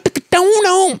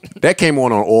 That came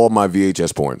on all my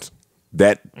VHS porns.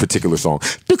 That particular song.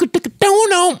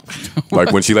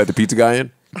 Like when she let the pizza guy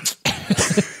in?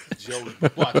 Joe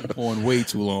watching porn way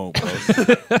too long, bro.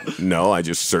 No, I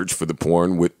just searched for the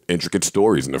porn with intricate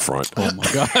stories in the front. Oh my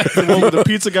god. The one with the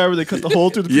pizza guy where they cut the hole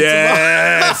through the pizza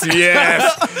box.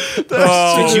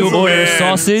 Yes. Did you order man.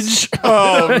 sausage?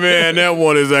 Oh man, that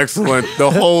one is excellent.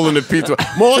 The hole in the pizza.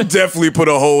 Maul definitely put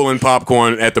a hole in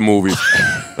popcorn at the movies.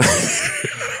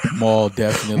 Maul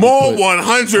definitely. Maul put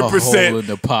 100%. a hole in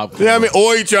the popcorn. Yeah, I mean,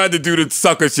 or he tried to do the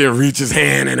sucker shit, reach his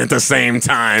hand in at the same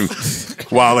time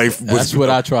while they. That's what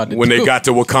I tried to when do. they got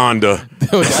to Wakanda.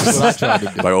 That's what I tried to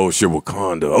do. Like, oh shit,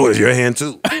 Wakanda. Oh, it's your hand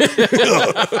too.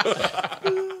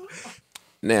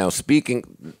 Now,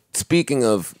 speaking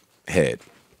of head,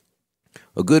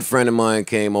 a good friend of mine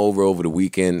came over the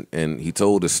weekend, and he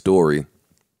told a story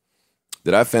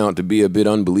that I found to be a bit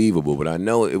unbelievable, but I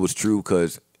know it was true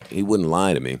because he wouldn't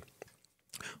lie to me.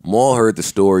 Maul heard the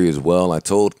story as well. I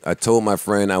told my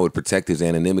friend I would protect his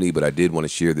anonymity, but I did want to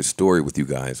share this story with you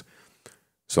guys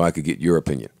so I could get your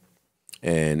opinion.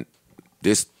 And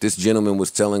this gentleman was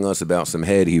telling us about some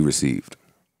head he received.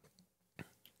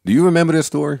 Do you remember this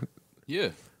story? Yeah.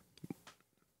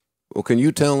 Well, can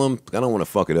you tell him? I don't want to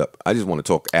fuck it up. I just want to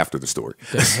talk after the story.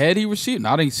 The head he received? No,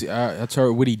 I didn't see. I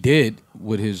heard what he did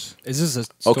with his. Is this a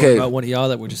story Okay. about one of y'all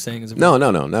that we're just saying? Is No,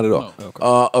 not at all. Oh,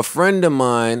 okay. A friend of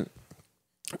mine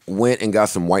went and got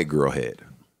some white girl head.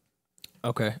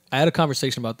 Okay, I had a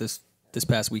conversation about this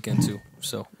past weekend too.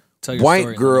 So tell your story.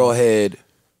 White girl head,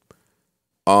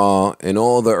 and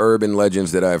all the urban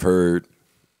legends that I've heard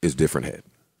is different head.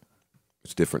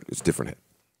 It's different. It's different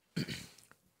head.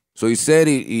 So he said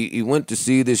he went to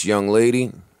see this young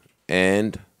lady,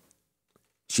 and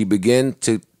she began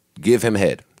to give him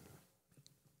head.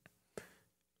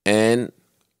 And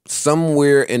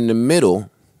somewhere in the middle,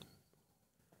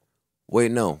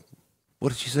 wait, no. What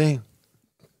did she say?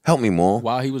 Help me more.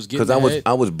 While he was getting because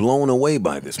I was blown away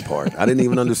by this part. I didn't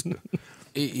even understand.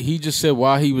 He just said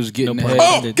while he was getting No head.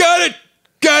 pun. Oh,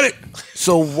 got it.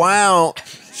 So while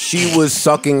she was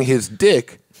sucking his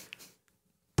dick,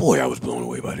 boy, I was blown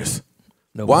away by this.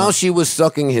 No While pun. she was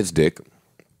sucking his dick,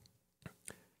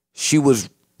 she was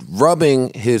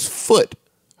rubbing his foot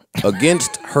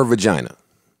against her vagina.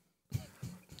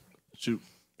 Shoot.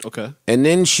 Okay. And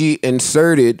then she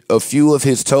inserted a few of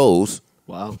his toes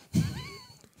Wow.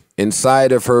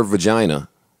 inside of her vagina.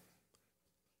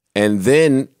 And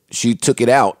then she took it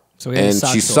out So he had his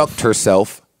and she socks sucked off.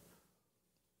 herself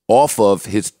off of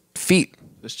his feet.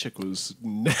 This chick was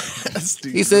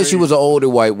nasty. He said she was an older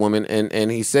white woman,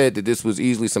 and he said that this was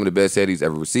easily some of the best head he's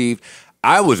ever received.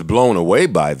 I was blown away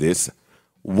by this.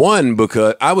 One,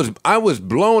 because I was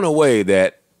blown away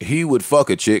that he would fuck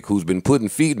a chick who's been putting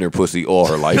feet in her pussy all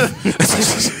her life.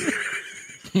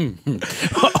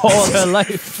 all her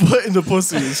life. Foot in the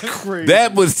pussy is crazy.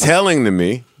 That was telling to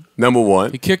me, number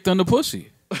one. He kicked on the pussy.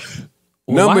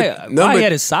 Why he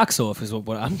had his socks off is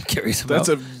what I'm curious about. That's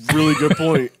a really good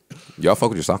point. Y'all fuck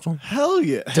with your socks on? Hell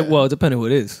yeah. Well, depending who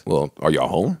it is. Well, are y'all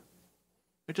home?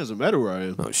 It doesn't matter where I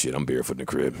am. Oh shit, I'm barefoot in the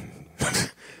crib.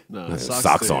 Nah,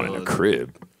 Socks stay on in the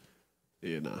crib.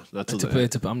 Yeah, nah. Not till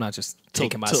that. I'm not just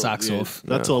taking my socks off.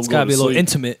 That's all I'm It's going gotta be to a little sleep.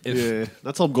 intimate. If, Yeah,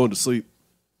 that's all I'm going to sleep.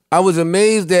 I was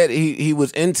amazed that he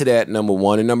was into that, number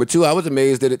one. And number two, I was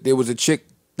amazed that there was a chick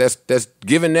that's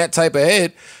giving that type of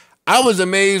head. I was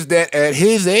amazed that at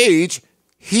his age,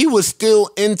 he was still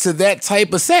into that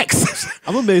type of sex.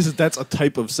 I'm amazed that that's a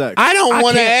type of sex. I don't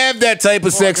want to can't- have that type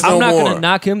of sex no I'm not more. gonna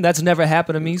knock him. That's never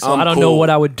happened to me, so I'm I don't know cool. what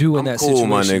I would do in I'm that cool, situation.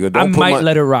 my nigga. I Don't might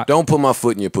let it rock. Don't put my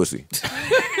foot in your pussy.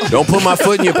 Don't put my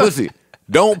foot in your pussy.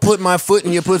 Don't put my foot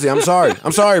in your pussy. I'm sorry.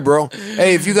 I'm sorry, bro.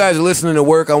 Hey, if you guys are listening to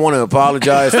work, I want to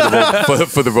apologize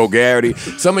for the vulgarity.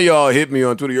 Some of y'all hit me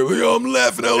on Twitter. Yo, I'm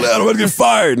laughing out loud. I'm going to get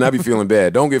fired. And I be feeling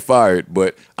bad. Don't get fired.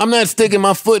 But I'm not sticking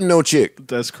my foot in no chick.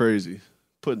 That's crazy.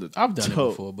 Putting the I've done toe. it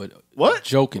before, but What?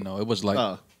 joking though. It was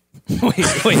like wait,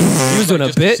 you was doing a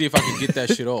just to bit? see if I can get that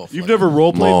shit off. You've Like, never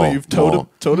role played, Maul, but you've toed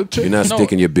Maul. a chick? You're not No.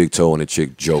 sticking your big toe in a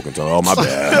chick joking. Oh, my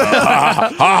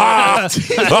bad.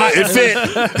 It fit.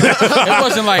 it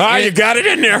wasn't like You got it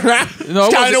in there. no, It's it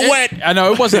kind of wasn't wet. I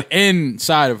know it wasn't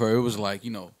inside of her. It was like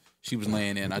she was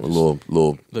laying there and I A just little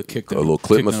kicked a her, little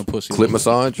clip, kicked her in the pussy a clip little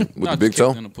massage with No, the just big kicked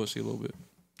toe. her in the pussy a little bit.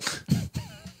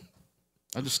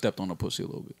 I just stepped on the pussy a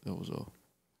little bit. That was all.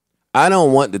 I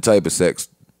don't want the type of sex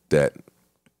that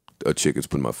a chick is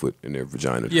putting my foot in their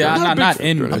vagina. Yeah, during- not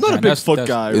in. during I'm that not a time. big foot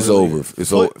guy. It's really. over.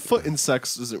 It's over. Foot and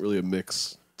sex isn't really a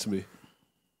mix to me.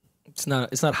 It's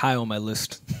not high on my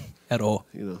list at all.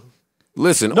 You know,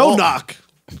 Listen, no knock.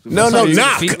 No,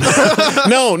 knock.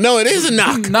 No, it is a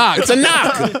knock. Knock. It's a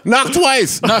knock. Knock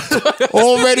twice.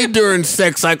 Already during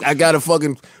sex, I gotta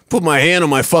fucking put my hand on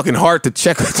my fucking heart to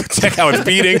check how it's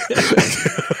beating.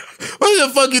 What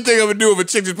the fuck you think I would do if a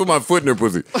chick just put my foot in her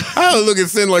pussy? I would look at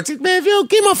Sin like, man, if you don't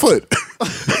give my foot.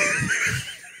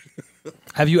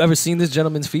 Have you ever seen this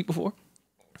gentleman's feet before?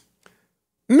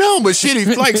 No, but shit,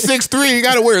 he's like 6'3", you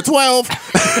gotta wear a 12.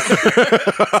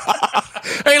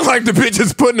 Ain't like the bitch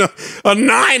is putting a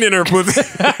 9 in her pussy.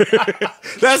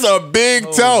 That's a big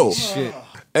toe. Shit.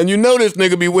 And you know this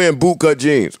nigga be wearing bootcut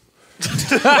jeans.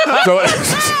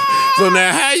 So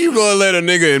now how you gonna let a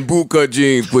nigga in bootcut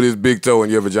jeans put his big toe in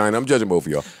your vagina? I'm judging both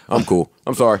of y'all. I'm cool.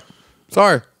 I'm sorry.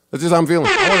 Sorry. That's just how I'm feeling.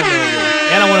 And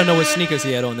I want to know what sneakers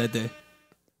he had on that day.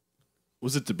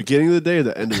 Was it the beginning of the day or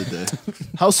the end of the day?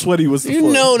 How sweaty was the You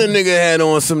foot? know the nigga had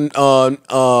on some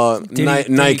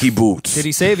Nike boots. Did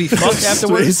he say if he fucked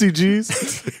afterwards? Some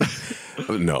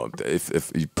ACGs? No,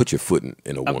 if you put your foot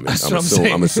in a woman, That's what I'm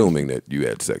saying. I'm assuming that you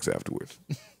had sex afterwards.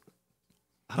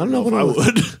 I don't know if I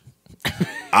would.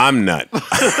 I'm not.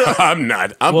 I'm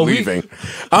not. I'm Well, leaving.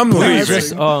 I'm We were leaving.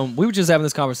 just, we were just having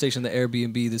this conversation at the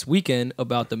Airbnb this weekend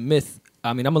about the myth.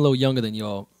 I mean, I'm a little younger than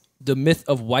y'all. The myth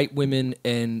of white women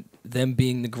and them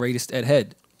being the greatest at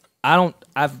head.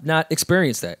 I've not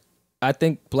experienced that. I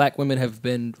think black women have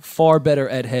been far better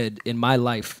at head in my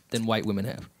life than white women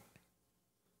have.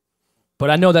 But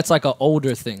I know that's like an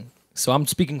older thing. So I'm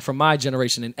speaking from my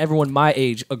generation, and everyone my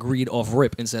age agreed off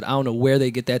rip and said, I don't know where they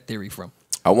get that theory from.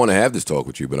 I want to have this talk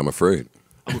with you, but I'm afraid.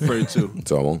 I'm afraid too.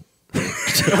 So I won't.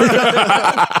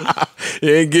 You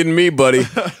ain't getting me, buddy.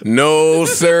 No,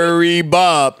 sirree,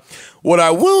 Bob. What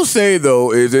I will say,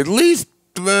 though, is at least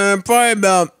probably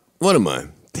about, what am I?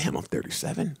 Damn, I'm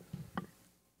 37.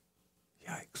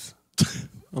 Yikes.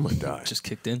 I'm going to die. Just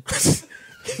kicked in.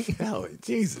 Hell,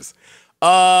 Jesus.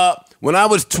 When I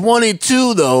was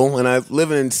 22, though, and I was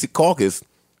living in Secaucus,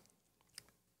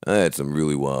 I had some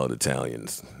really wild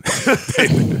Italians.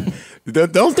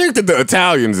 Don't think that the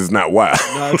Italians is not wild.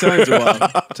 No, Italians are wild.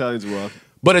 Italians are wild.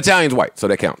 But Italian's white, so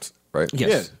that counts, right?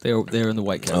 Yes, they're in the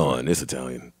white category. Oh, and this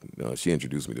Italian, she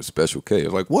introduced me to Special K. I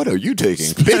was like, "What are you taking?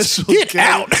 Bitch, get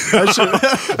out!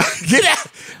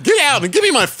 Get out and give me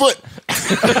my foot.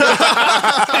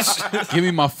 Give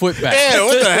me my foot back. Yeah,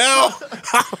 what the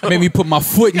hell? Made me put my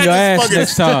foot in your ass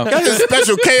next time. Got this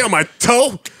Special K on my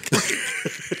toe.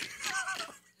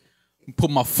 Put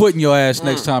my foot in your ass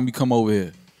next time you come over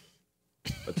here.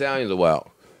 Italians are wild.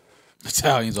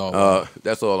 Italians are.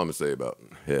 That's all I'm gonna say about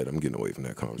head. I'm getting away from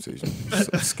that conversation.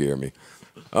 Scare me.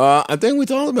 I think we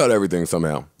talked about everything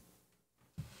somehow.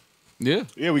 Yeah.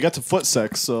 Yeah, we got to foot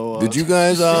sex. So Did you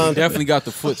guys? Definitely got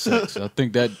the foot sex. I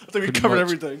think I think we covered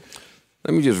everything.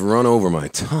 Let me just run over my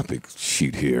topic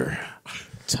sheet here.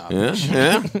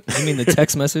 Yeah? You mean the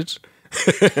text message?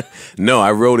 No,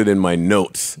 I wrote it in my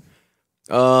notes.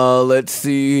 Let's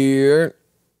see here.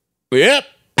 Yep.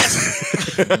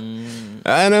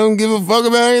 I don't give a fuck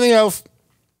about anything else.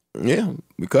 Yeah,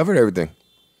 we covered everything.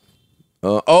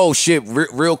 Oh shit!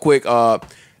 Real quick,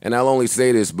 and I'll only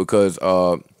say this because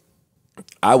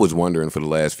I was wondering for the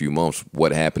last few months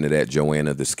what happened to that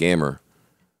Joanna the Scammer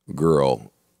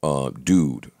girl,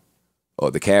 dude,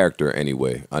 the character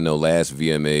anyway. I know last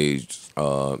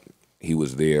VMAs he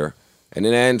was there, and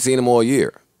then I hadn't seen him all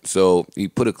year. So he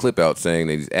put a clip out saying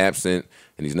that he's absent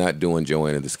and he's not doing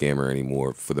Joanna the Scammer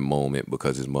anymore for the moment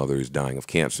because his mother is dying of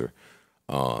cancer.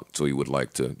 So he would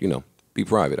like to, be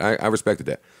private. I respected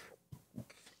that.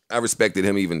 I respected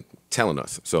him even telling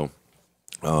us. So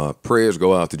prayers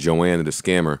go out to Joanna the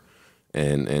Scammer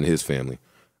and his family.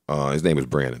 His name is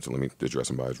Brandon, so let me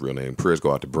address him by his real name. Prayers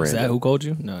go out to Brandon. Is that who called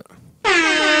you? No.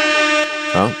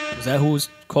 Huh? Is that who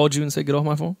called you and said, get off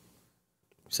my phone?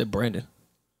 You said Brandon.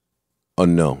 Oh,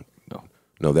 no.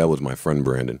 No, that was my friend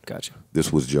Brandon. Gotcha.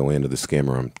 This was Joanna the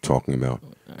Scammer I'm talking about,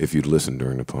 if you'd listened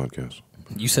during the podcast.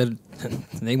 You said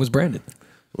the name was Brandon.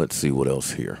 Let's see what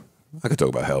else here. I could talk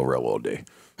about Rell all day.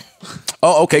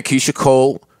 Oh, okay, Keisha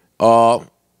Cole.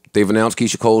 They've announced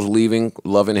Keisha Cole's leaving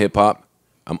Love and Hip Hop.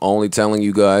 I'm only telling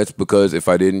you guys because if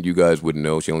I didn't, you guys wouldn't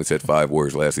know. She only said 5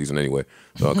 words last season anyway,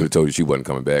 so I could have told you she wasn't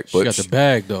coming back. She got the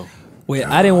bag, though. Wait,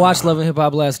 I didn't watch Love and Hip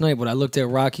Hop last night, but I looked at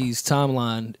Rocky's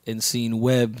timeline and seen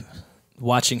Webb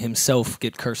watching himself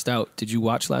get cursed out. Did you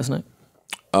watch last night?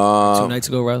 2 nights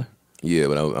ago, rather? Yeah,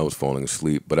 but I was falling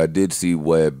asleep. But I did see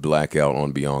Webb black out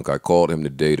on Bianca. I called him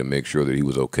today to make sure that he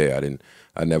was okay.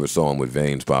 I never saw him with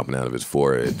veins popping out of his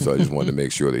forehead, so I just wanted to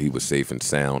make sure that he was safe and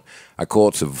sound. I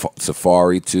called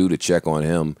Safari, too, to check on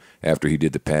him after he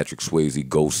did the Patrick Swayze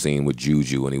ghost scene with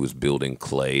Juju and he was building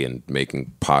clay and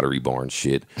making Pottery Barn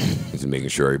shit. Just making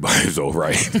sure everybody's all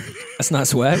right. That's not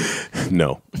swag?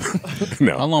 No.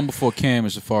 No. How long before Cam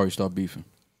and Safari start beefing?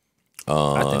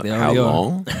 I think they How already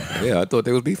long? Yeah, I thought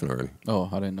they was beefing already. Oh,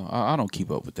 I didn't know. I don't keep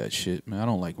up with that shit, man. I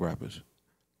don't like rappers.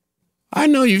 I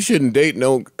know you shouldn't date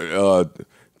no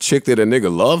chick that a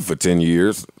nigga loved for 10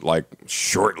 years, like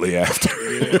shortly after.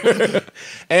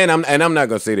 and I'm not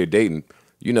gonna say they're dating.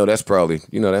 That's probably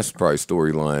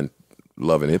storyline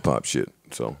Love and Hip Hop shit.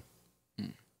 So,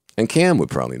 and Cam would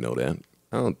probably know that.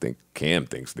 I don't think Cam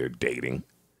thinks they're dating.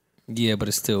 Yeah, but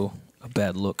it's still a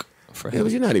bad look for him. Yeah,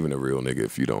 but you're not even a real nigga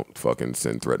if you don't fucking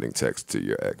send threatening texts to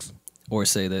your ex. Or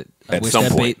say that I At wish some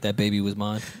point. that baby was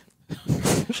mine.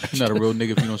 You're not a real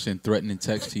nigga if you don't send threatening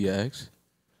texts to your ex.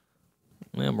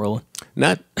 Yeah, I'm rolling.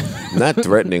 Not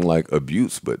threatening like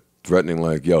abuse, but threatening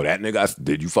like, yo, that nigga,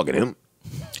 did you fucking him?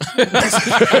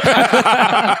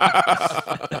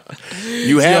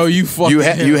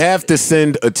 you have to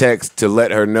send a text to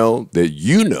let her know that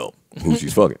you know who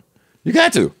she's fucking. You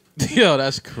got to. Yo,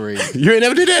 that's crazy. You ain't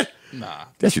never did that? Nah.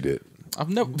 Yes, you did. I've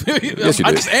never. Yes, you I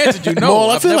did. just answered you. No,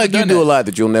 Maul, I I've feel never like you done do that. a lot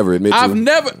that you'll never admit I've to.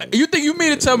 never. You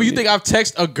mean to tell me you think I've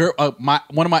texted a girl,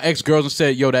 one of my ex girls, and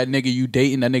said, "Yo, that nigga you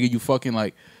dating, that nigga you fucking,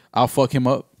 like, I'll fuck him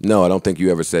up." No, I don't think you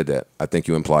ever said that. I think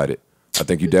you implied it. I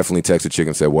think you definitely texted chick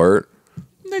and said word.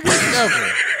 Nigga,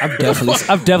 never. I've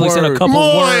definitely sent a couple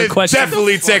word questions.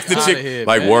 Definitely texted chick here,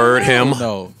 like man. word him.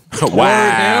 No.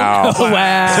 Wow.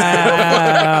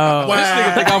 Wow. This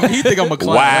nigga he think I'm a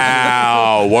clown.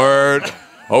 Wow. Word.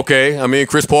 Okay. I mean,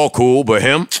 Chris Paul cool, but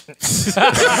him?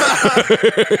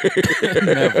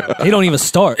 He don't even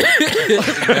start.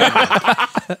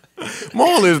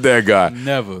 Maul is that guy.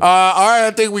 Never. All right,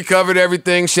 I think we covered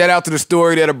everything. Shout out to the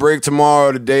story that'll break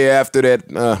tomorrow, the day after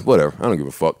that. Whatever. I don't give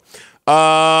a fuck.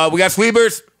 We got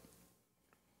sleepers.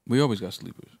 We always got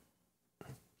sleepers.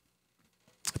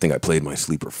 I think I played my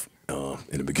sleeper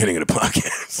in the beginning of the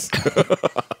podcast.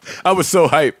 I was so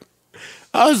hyped.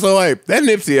 That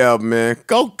Nipsey album, man.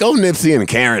 Go Nipsey and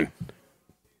Karen.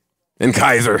 And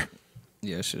Kaiser.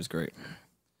 Yeah, that shit is great.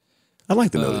 I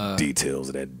like to know the details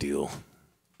of that deal.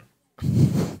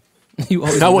 You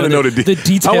always I want to know the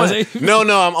details. No,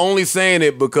 I'm only saying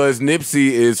it because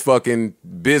Nipsey is fucking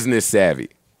business savvy.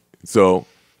 So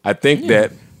I think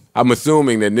that I'm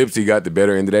assuming that Nipsey got the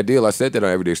better end of that deal. I said that on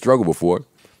Everyday Struggle before.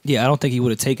 Yeah, I don't think he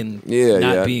would have taken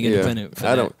not being independent. For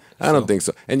I don't think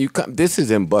so. And this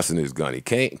is him busting his gun. He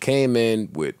came in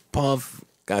with Puff,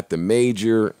 got the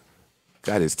major,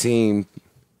 got his team.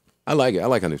 I like it. I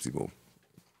like how Nipsey moved.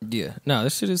 Yeah, no,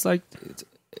 this shit is like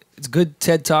it's good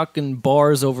TED Talk and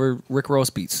bars over Rick Ross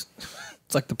beats.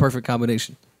 It's like the perfect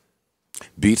combination.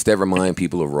 Beats that remind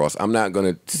people of Ross. I'm not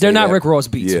gonna. They're not Rick Ross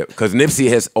beats. Yeah, because Nipsey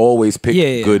has always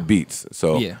picked good beats.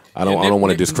 So I don't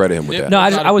want to discredit him with that. No,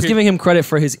 I was giving him credit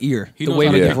for his ear. The way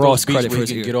we give Ross credit for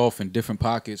his ear. Get off in different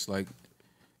pockets, like,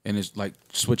 and it's like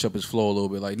switch up his flow a little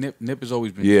bit. Like Nip has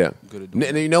always been good at doing.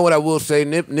 And you know what I will say?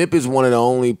 Nip is one of the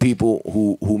only people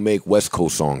who make West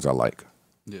Coast songs I like.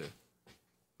 Yeah.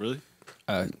 Really?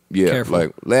 Careful.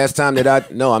 Like last time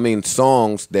that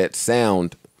songs that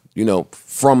sound,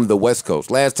 from the West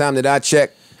Coast. Last time that I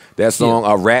checked, that song,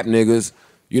 Rap Niggas,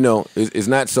 it's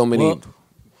not so many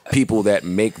people that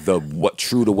make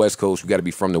true to West Coast. You got to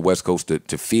be from the West Coast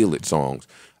to feel it songs.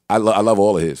 I love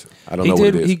all of his. I don't know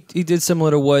what it is. He did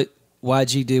similar to what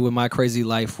YG did with My Crazy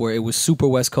Life, where it was super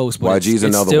West Coast, but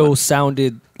it still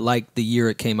sounded like the year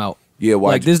it came out. Yeah, YG.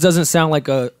 Like this doesn't sound like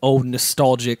a old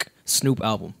nostalgic Snoop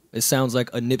album. It sounds like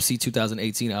a Nipsey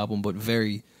 2018 album, but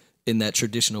very in that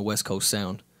traditional West Coast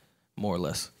sound, more or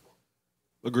less.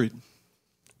 Agreed.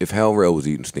 If Hal Rell was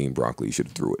eating steamed broccoli, you should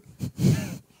have threw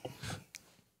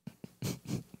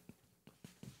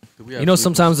it.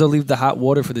 Sometimes they'll leave the hot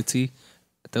water for the tea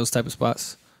at those type of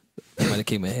spots. That might have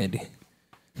came in handy.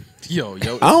 Yo.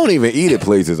 I don't even eat at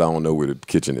places I don't know where the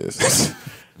kitchen is.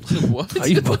 What? Are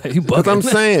you bugging? I'm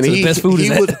saying So the best food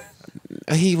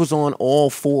he was on all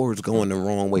fours going the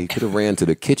wrong way. He could have ran to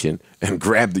the kitchen and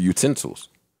grabbed the utensils.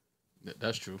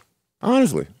 That's true.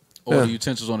 Honestly. Or the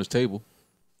utensils on his table.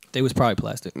 They was probably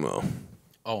plastic. No.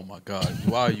 Oh my God.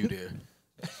 Why are you there?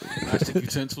 Plastic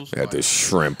utensils? At the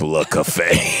Shrimp LaCafe.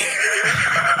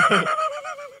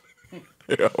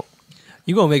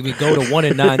 You gonna make me go to 1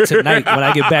 and 9 tonight when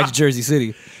I get back to Jersey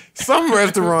City. Some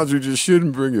restaurants you just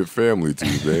shouldn't bring your family to,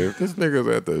 man. This nigga's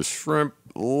at the Shrimp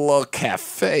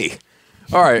LaCafe.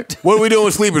 All right, what are we doing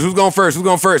with sleepers? Who's going first?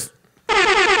 I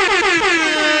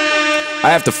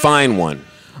have to find one.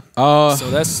 So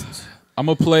that's. I'm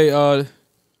gonna play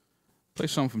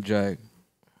something from Jag.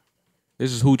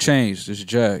 This is Who Changed. This is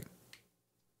Jag.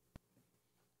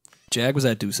 Jag was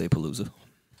at Duce Palooza.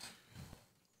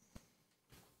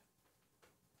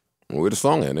 Where the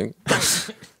song at, nigga?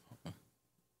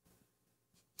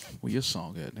 Where your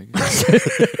song at, nigga?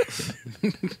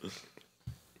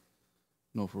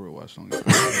 No, for real, what song at?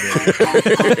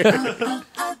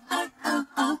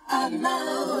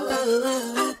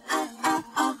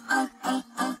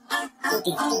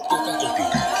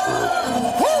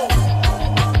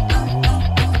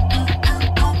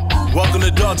 Welcome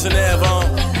to Dalton Ave,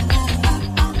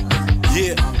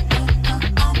 yeah.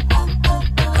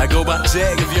 I go by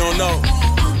Jag if you don't know.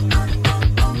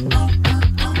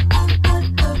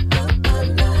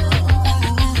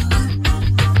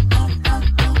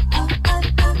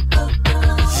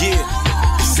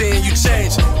 Yeah, saying you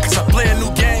change, cause I play a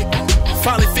new game.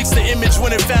 Finally fixed the image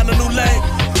when it found a new lane.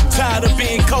 Tired of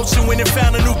being coaching when it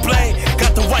found a new plane.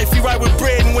 Got the wifey right with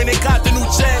bread and when it got the new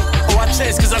chain. Oh, I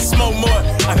changed cause I smoke more.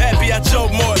 I'm happy I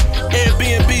joke more.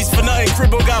 Airbnb's for nothing,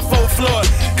 Cribbo got 4 floors.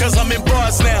 Cause I'm in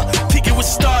bars now, kicking with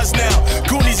stars now.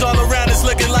 Goonies all around us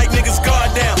looking like niggas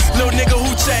guard down. Little nigga who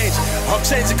changed? I'm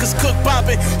changing cause Cook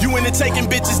popping. You into taking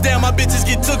bitches down, my bitches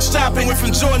get took shopping. Went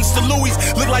from Jordans to Louis,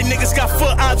 look like niggas got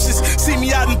foot options. See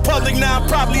me out in public, now I'm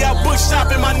probably out bush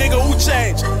shopping. My nigga who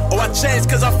changed? Oh, I changed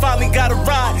cause I finally got a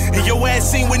ride. And your ass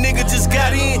seen when nigga just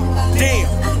got in. Damn.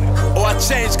 Oh, I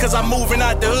changed cause I'm moving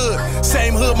out the hood.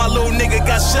 Same hood my little nigga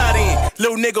got shot in.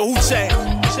 Little nigga who changed?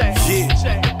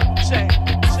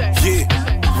 Yeah,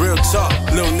 real talk,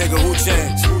 little nigga who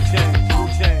changed?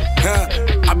 Huh?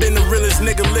 I been the realest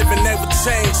nigga living, never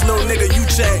changed. Little nigga, you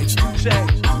changed.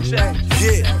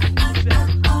 Yeah.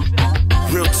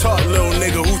 Real talk, little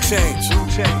nigga who changed?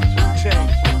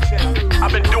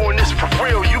 I've been doing this for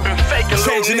real, you been faking,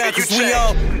 little nigga, you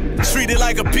changed. treated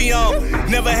like a peon.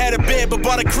 Never had a bed, but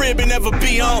bought a crib and never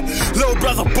be on. Little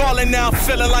brother ballin' now,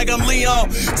 feeling like I'm Leon.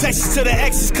 Texas to the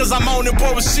exes, cause I'm on it,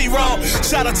 boy, was she wrong?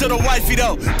 Shout out to the wifey,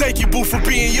 though. Thank you, boo, for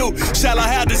being you. Shall I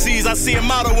have disease? I see a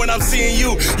model when I'm seeing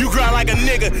you. You grind like a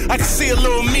nigga, I can see a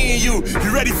little me in you.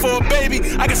 You ready for a baby?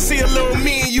 I can see a little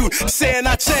me in you. Saying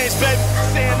I changed, baby.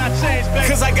 Saying I changed, baby.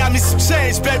 Cause I got me some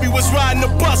change, baby. Was riding the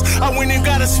bus, I went and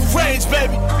got us some range,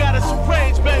 baby. Got us some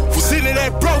range, baby. Was into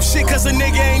that bro shit, cause a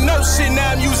nigga ain't no shit.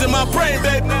 Now I'm using my brain,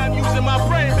 baby. Now I'm using my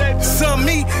brain, baby. Some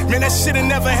me, man, that shit'll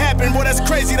never happen. Boy, that's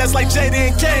crazy, that's like Jada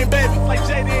and Kane, baby. Like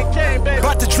Jada and Kane, baby.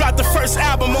 About to drop the first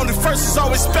album, on the first is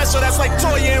always special. That's like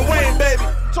Toya and Wayne, baby.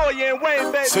 Toya and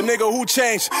Wayne, baby. So nigga, who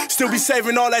changed? Still be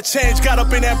saving all that change. Got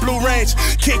up in that blue range.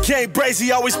 Kid Kane,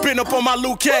 Brazy, always been up on my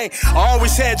Luke Kane. I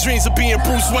always had dreams of being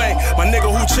Bruce Wayne. My nigga,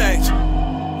 who changed?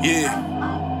 Yeah.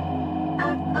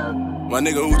 My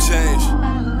nigga, who changed?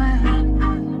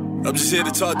 I'm just here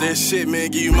to talk that shit,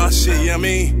 man. Give you my shit, you know what I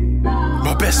mean?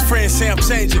 My best friend say I'm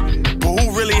changing. But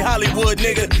who really Hollywood,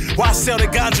 nigga? Why sell the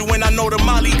ganja when I know the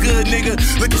Molly good, nigga?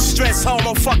 Looking stressed home,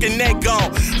 I'm fucking neck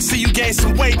gone. See you gain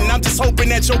some weight and I'm just hoping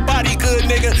that your body good,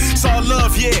 nigga. It's all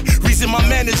love, yeah. Reason my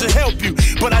manager help you.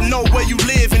 But I know where you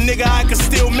live and nigga, I can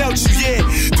still melt you, yeah.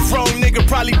 The wrong nigga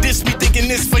probably diss me thinking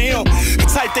this for him. The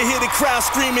type to hear the crowd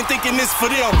screaming thinking this for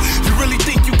them. You really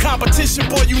think you competition,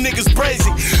 boy, you niggas crazy.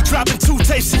 Dropping 2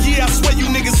 tapes a year, I swear you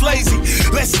niggas lazy.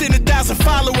 Less than 1,000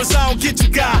 followers, I don't get you,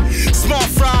 guy. Small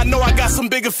fry, I know I got some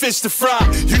bigger fish to fry.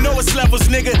 You know it's levels,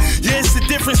 nigga. Yeah, it's the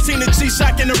difference between the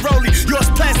G-Shock and the Rollie. Yours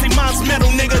plastic, mine's metal,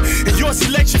 nigga. And yours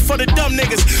electric for the dumb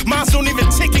niggas. Mine's don't even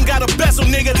tick and got a bezel,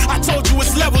 nigga. I told you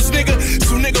it's levels, nigga.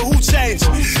 So nigga, who changed?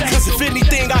 Cause if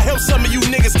anything, I helped some of you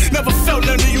niggas. Never felt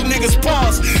none of you niggas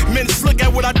pause. Man, just look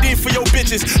at what I did for your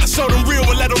bitches. I showed them real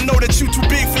and let them know that you too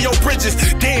big for your bridges.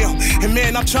 Damn, and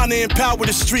man, I'm trying to empower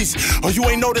the streets. Oh, you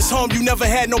ain't know this home, you never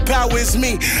had no power, it's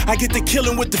me. I get the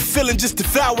killing with the feeling, just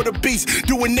devour the beast.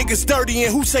 Doing niggas dirty,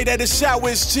 and who say that a shower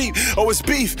is cheap? Oh, it's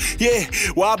beef, yeah.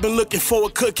 Well, I've been looking for a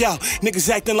cookout. Niggas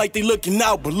acting like they looking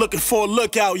out, but looking for a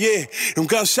lookout, yeah. Them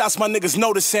gunshots, my niggas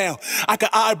know the sound. I can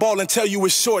eyeball and tell you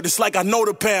it's short, it's like I know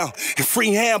the pound. And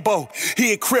free Hambo,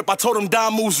 he a crip, I told him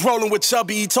Don moves rolling with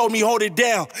Chubby, he told me hold it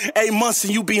down. 8 months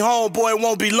and you be home, boy, it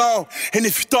won't be long. And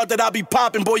if you thought that I'd be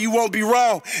popping, boy, you won't be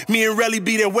wrong. Me and Relly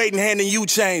be there waiting, handing you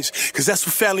change. Cause that's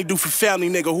what family do for family,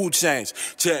 nigga, who changed?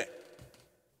 Check.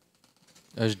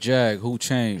 That's Jag. Who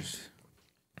changed?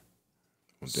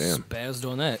 Well, damn. Spazzed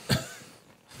on that.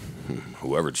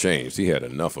 Whoever changed, he had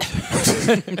enough of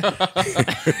it.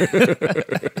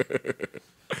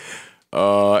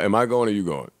 Am I going or you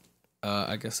going?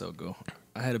 I guess I'll go.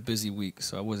 I had a busy week,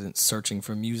 so I wasn't searching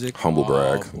for music. Humble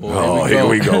brag. Boy, Here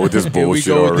we go with this bullshit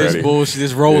Here we go with already. this bullshit,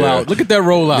 this rollout. Look at that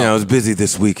rollout. Yeah, I was busy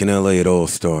this week in L.A. at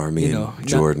All-Star. Me and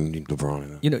Jordan,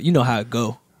 LeBron. You know how it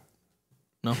go.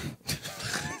 No?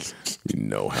 You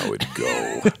know how it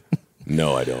go.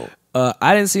 No, I don't.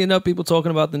 I didn't see enough people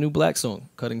talking about the new Black song,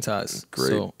 Cutting Ties.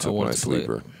 Great. So Took I wanted my to play it.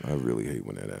 sleeper. I really hate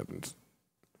when that happens.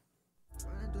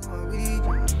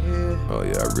 Oh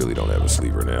yeah, I really don't have a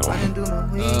sleeper now.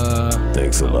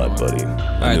 Thanks a lot, buddy. All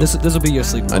right, this will be your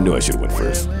sleeper. I knew I should have went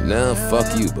first. Nah,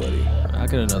 fuck you, buddy. I'll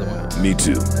get another one. Me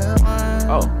too.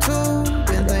 Oh.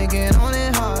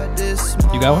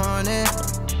 You got one?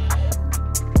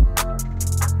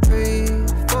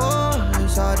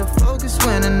 It's hard to focus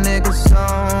when a nigga's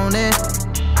on it.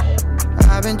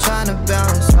 I've been trying to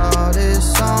balance all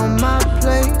this on my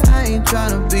plate. I ain't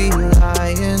trying to be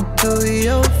lying to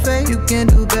your face. You can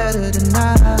do better than I.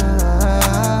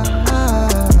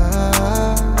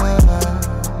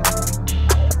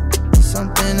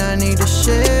 Something I need to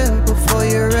share before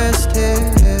you rest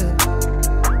here.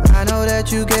 I know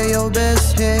that you get your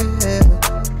best here,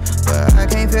 but I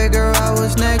can't figure out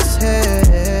what's next here.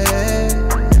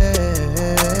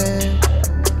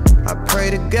 I pray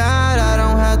to God I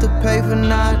don't have to pay for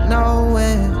not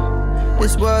knowing.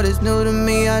 This world is new to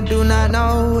me, I do not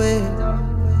know it.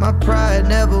 My pride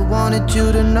never wanted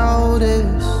you to know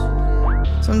this.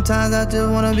 Sometimes I just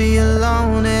wanna be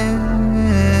alone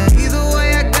and either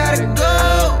way I gotta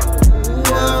go.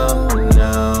 Whoa,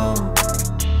 no.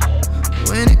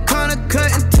 When it comes to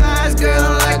cutting ties, girl,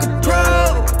 I'm like a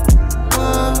pro.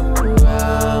 Whoa,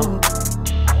 whoa.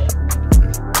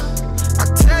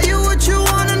 I'll tell you what you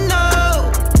wanna know.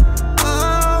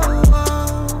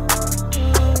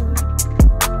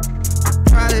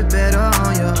 Better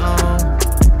on your own.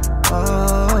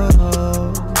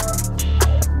 Oh,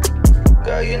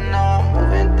 girl, you know I'm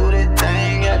moving through the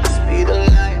thing at the speed of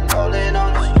light, rolling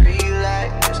on the street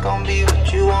like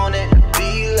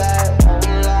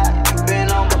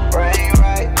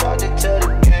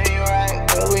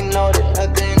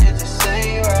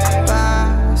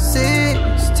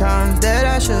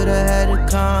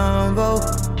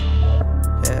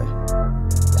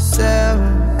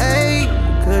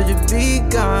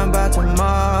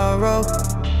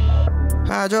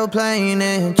hydroplane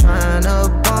and trying to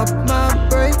bump my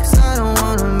brakes. I don't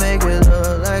wanna make it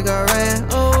look like I ran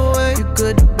away. You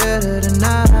could do better than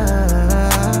I.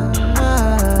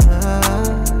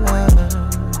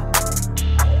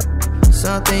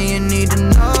 Something you need to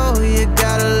know, you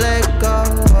gotta let go.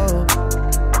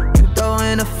 You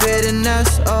throwing a fit and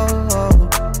that's all.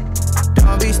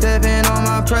 Don't be stepping on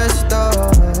my presto.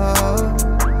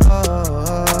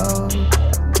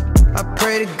 I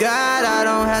pray to God I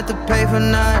don't have to pay for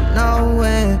not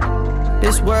knowing.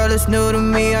 This world is new to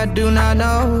me, I do not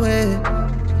know it.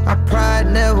 My pride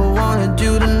never wanted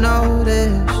you to know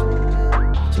this.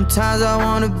 Sometimes I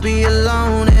wanna be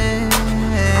alone and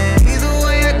either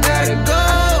way I gotta go.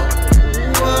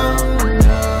 Whoa,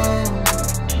 no.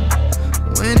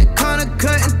 When it comes to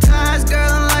cutting ties,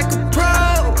 girl, I'm like a pro.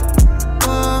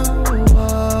 Whoa,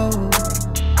 whoa.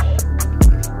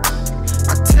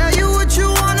 I'll tell you what you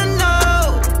wanna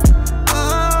know. Oh,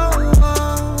 oh,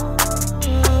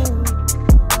 oh.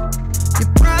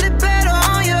 You're probably better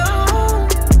on your own.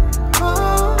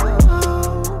 Oh, oh.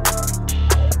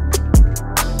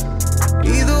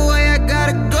 Either way, I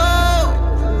gotta go.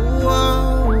 Whoa,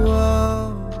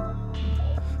 whoa.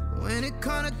 When it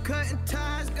comes to cutting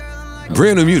ties, girl, I'm like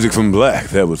Brand new music from Black.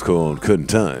 That was called Cutting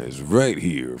Ties right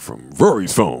here from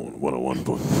Rory's phone,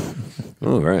 101.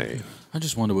 All right. I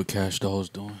just wonder what Cash Doll's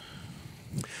doing.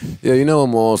 Yeah, you know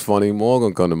Maul's funny. Maul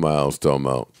gonna come to my house talking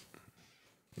about,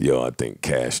 yo, I think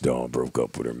Cash Doll broke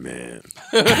up with her man.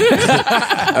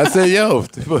 I said, yo,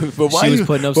 but why She was you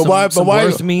putting up but why some but why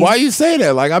worse memes. why you say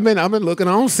that? Like I've been looking,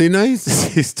 I don't see nothing.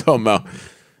 He's talking about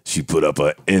she put up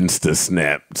an Insta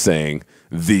snap saying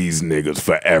these niggas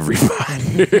for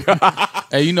everybody.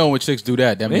 Hey, you know when chicks do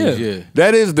that, that means yeah.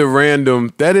 That is the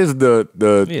random. That is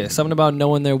the Yeah, something about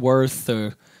knowing their worth,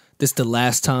 or this the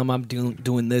last time I'm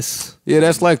doing this. Yeah,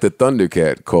 that's like the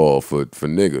Thundercat call for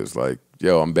niggas. Like,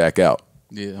 yo, I'm back out.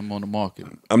 Yeah, I'm on the market.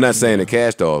 I'm not saying the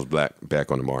Cash Doll's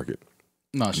back on the market.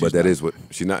 No, she's but that not. is what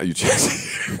she's not. You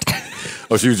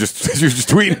oh, she was just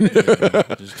tweeting.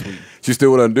 Yeah, just tweeting. She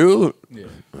still with her dude? Yeah.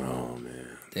 Oh man.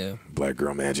 Yeah. Black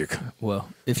girl magic. Well,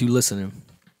 if you listening.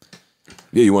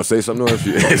 Yeah, you want to say something to her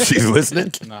if she's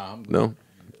listening? Nah, I'm good. No.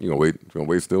 You gonna wait? You gonna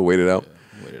wait? Still wait it out?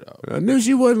 Yeah, wait it out. I knew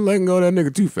she wasn't letting go of that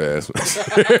nigga too fast.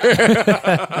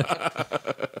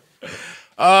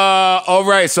 All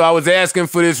right, so I was asking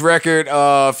for this record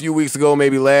a few weeks ago,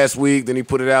 maybe last week. Then he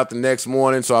put it out the next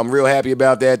morning, so I'm real happy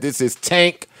about that. This is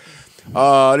Tank.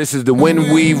 This is the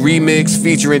When We remix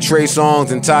featuring Trey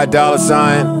Songz and Ty Dolla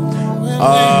 $ign.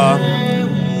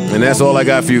 And that's all I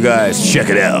got for you guys. Check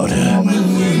it out.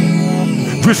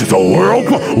 This is a world.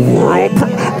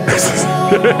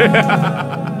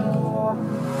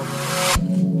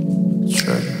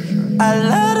 I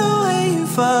love the way you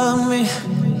fuck me.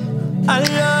 I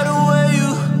love the way you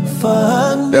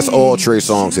fuck me. That's all Trey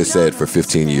Songz has said for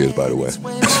 15 years, by the way.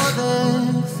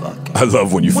 I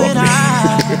love when you fuck me.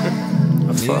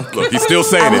 Look, he's still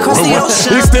saying it.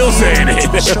 He's still saying it.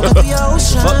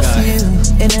 Fuck guy.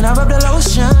 And then I rub the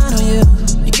lotion on you.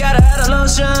 You gotta have the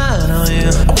lotion on you.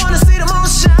 I wanna see the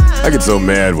motion. I get so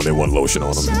mad when they want lotion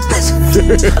on them. A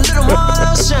little more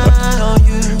lotion on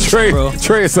you.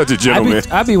 Trey is such a gentleman.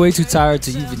 I'd be way too tired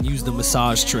to even use the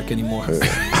massage trick anymore.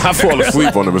 I fall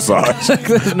asleep on the massage.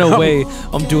 There's no way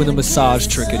I'm doing the massage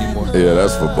trick anymore. Yeah,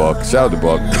 that's for Buck. Shout out to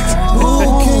Buck.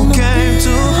 Who came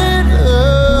to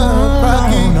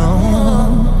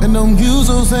and don't use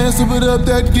those hands to put up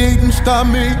that gate and stop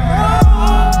me.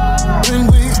 When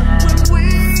we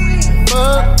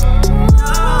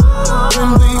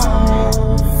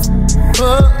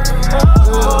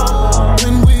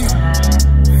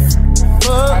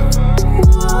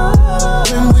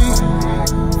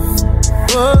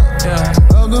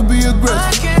I can be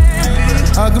aggressive,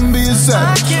 I can be a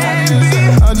savage.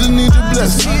 I just need your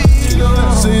blessing.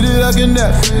 Say that I can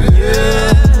dance.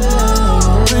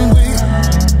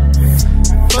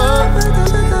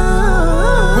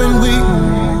 When we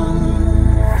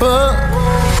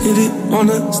did it on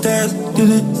the stairs, did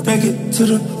it, stack it to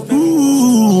the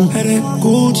room. Had that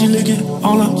Gucci licking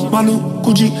all up my new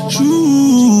Gucci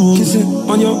shoes. Kissing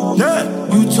on your neck,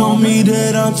 you told me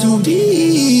that I'm too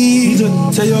deep. To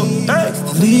tell your ex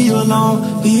to leave you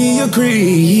alone, leave your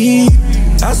creep.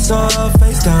 I saw her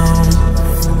face down,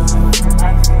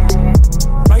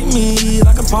 write me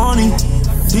like a pony.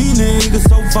 These niggas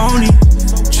so phony,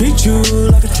 treat you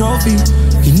like a trophy.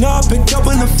 You know I pick up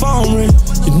when the phone ring.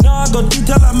 You know I go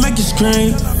detail, I make you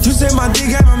scream. You say my D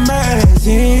game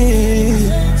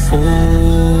amazing.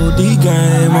 Oh, D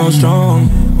game on strong.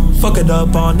 Fuck it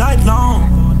up all night long.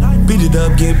 Beat it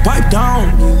up, get piped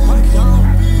down.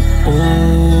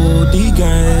 Oh, D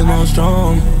game on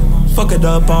strong. Fuck it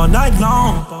up all night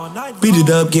long. Beat it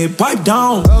up, get piped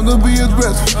down. I can be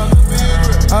aggressive.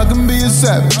 I can be a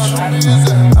savage.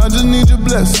 I just need your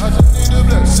blessing.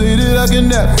 Say that I can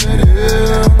nap.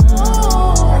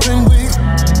 When we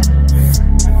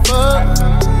fuck.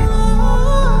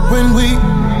 When we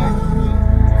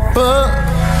fuck.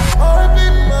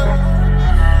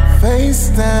 Face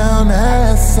down,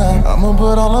 ass up. I'ma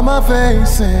put all of my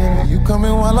face in. You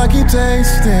coming while I keep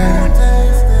tasting.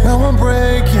 Now I'm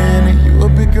breaking. You a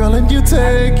big girl and you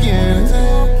taking.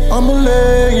 I'm a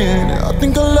laying. I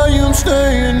think I love you, I'm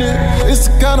staying it. It's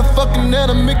the kind of fucking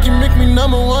that'll make me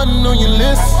number one on your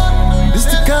list. It's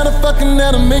the kind of fucking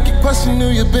that'll make you question who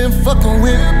you been fucking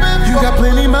with. You got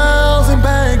plenty miles and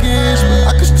baggage, but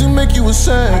I can still make you a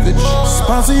savage.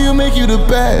 Sponsor you, make you the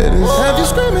baddest. Have you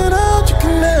screaming out, you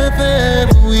can laugh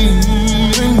at we.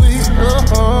 When we,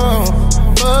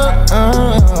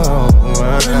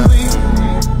 when we,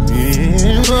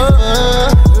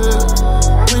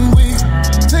 when we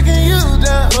taking you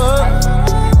down,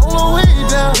 all the way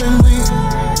down. When we,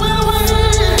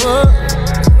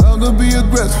 I can be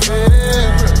aggressive,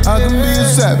 I can be a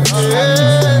savage.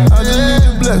 I just need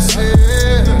your blessing.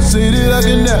 Say that I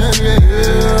can nap.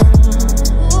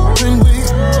 When we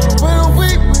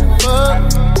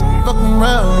fuck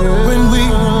around. When we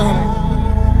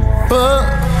fuck.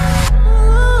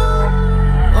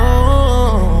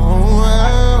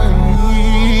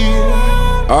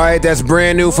 All right, that's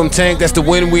brand new from Tank. That's the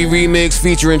When We remix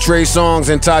featuring Trey Songz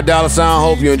and Ty Dolla $ign.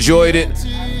 Hope you enjoyed it.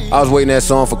 I was waiting that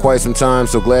song for quite some time,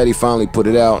 so glad he finally put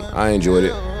it out. I enjoyed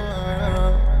it.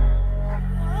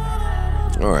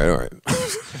 All right.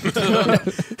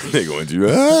 They going to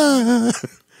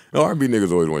R&B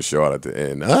niggas always want to shout at the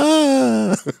end.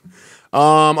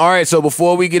 All right, so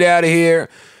before we get out of here,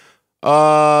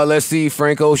 let's see.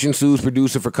 Frank Ocean sues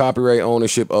producer for copyright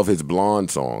ownership of his Blonde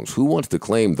songs. Who wants to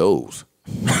claim those?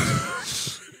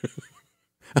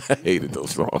 I hated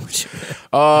those songs.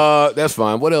 That's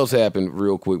fine. What else happened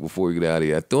real quick before we get out of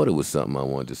here? I thought it was something I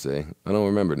wanted to say. I don't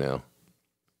remember now.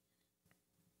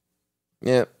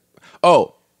 Yeah.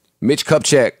 Oh, Mitch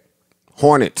Kupchak,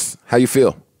 Hornets. How you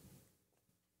feel?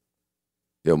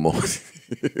 Yo, Mo.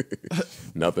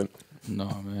 Nothing. No,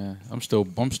 man. I'm still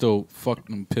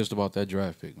fucking pissed about that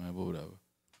draft pick, man. But whatever.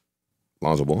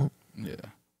 Lonzo Ball? Yeah.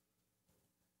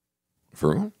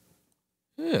 For real?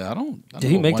 Yeah, I don't. Did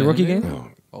he make the rookie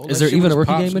game? Is there even a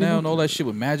rookie game now? anymore? And all that shit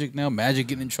with Magic now. Magic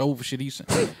getting in trouble for shit he said.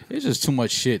 It's just too much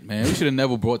shit, man. We should have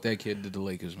never brought that kid to the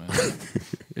Lakers, man.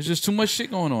 There's just too much shit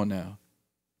going on now.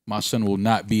 My son will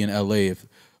not be in LA if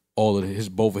both of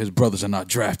his brothers are not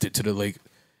drafted to the Lakers.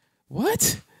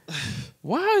 What?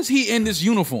 Why is he in this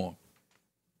uniform?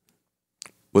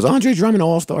 Was Andre Drummond an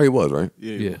all-star? He was, right?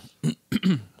 Yeah.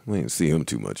 We didn't see him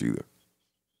too much either.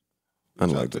 I'd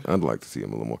like to see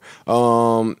him a little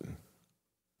more.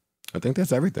 I think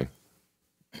that's everything.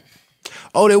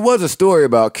 Oh, there was a story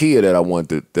about Kia that I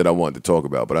wanted to talk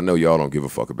about, but I know y'all don't give a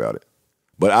fuck about it.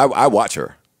 But I watch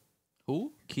her.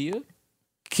 Who?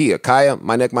 Kia, Kaya,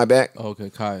 My Neck, My Back. Oh, okay,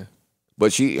 Kaya.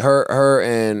 But her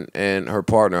and her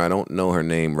partner, I don't know her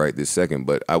name right this second,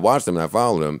 but I watched them and I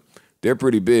followed them. They're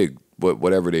pretty big, but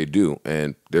whatever they do,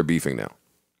 and they're beefing now.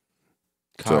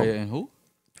 Kaya and who?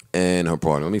 And her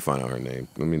partner. Let me find out her name.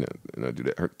 Let me not do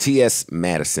that. Her T.S.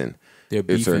 Madison. They're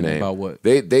beefing is her name. about what?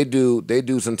 They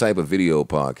do some type of video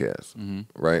podcast,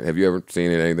 right? Have you ever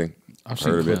seen anything? I've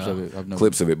seen clips of it. I've never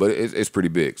clips of it, but it's pretty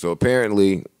big. So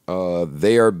apparently,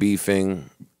 they are beefing.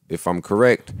 If I'm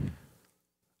correct,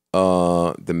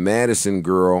 the Madison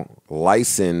girl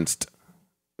licensed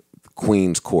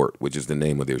Queen's Court, which is the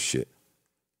name of their shit,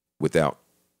 without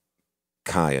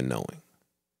Kaya knowing.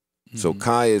 So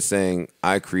Kaya is saying,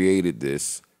 I created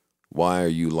this. Why are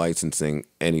you licensing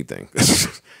anything?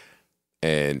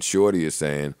 And Shorty is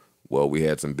saying, well, we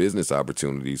had some business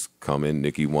opportunities come in.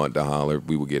 Nikki wanted to holler.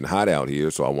 We were getting hot out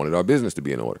here, so I wanted our business to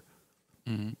be in order.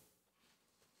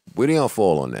 Where do y'all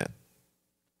fall on that?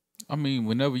 I mean,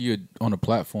 whenever you're on a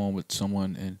platform with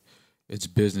someone and it's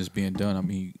business being done, I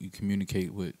mean, you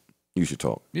communicate with. You should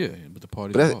talk. Yeah, but the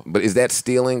party's But is that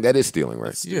stealing? That is stealing,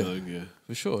 right? Stealing, yeah.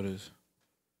 For sure it is.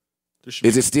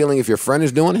 Is it stealing if your friend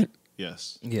is doing it?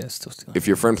 Yes. Yes, still stealing. If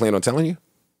your friend planned on telling you?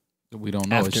 We don't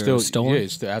know. After it's still stolen? Yeah,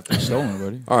 it's still after it's stolen,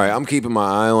 buddy. All right, I'm keeping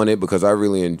my eye on it because I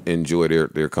really enjoy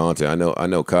their content. I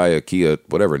know Kia,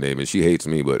 whatever her name is, she hates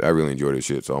me, but I really enjoy this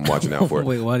shit, so I'm watching out for it.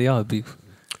 Wait, why do y'all beef?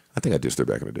 I think I dissed her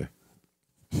back in the day.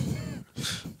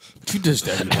 You just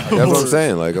everybody. That's what I'm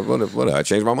saying. Like, what? I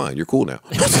changed my mind. You're cool now.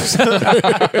 That's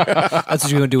what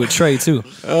you're gonna do with Trey too.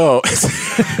 Oh,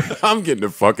 I'm getting the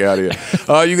fuck out of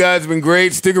here. You guys have been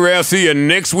great. Stick around. See you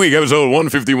next week. Episode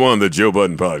 151 of the Joe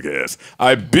Budden Podcast.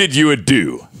 I bid you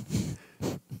adieu.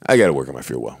 I got to work on my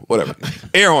farewell. Whatever.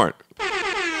 Air horn.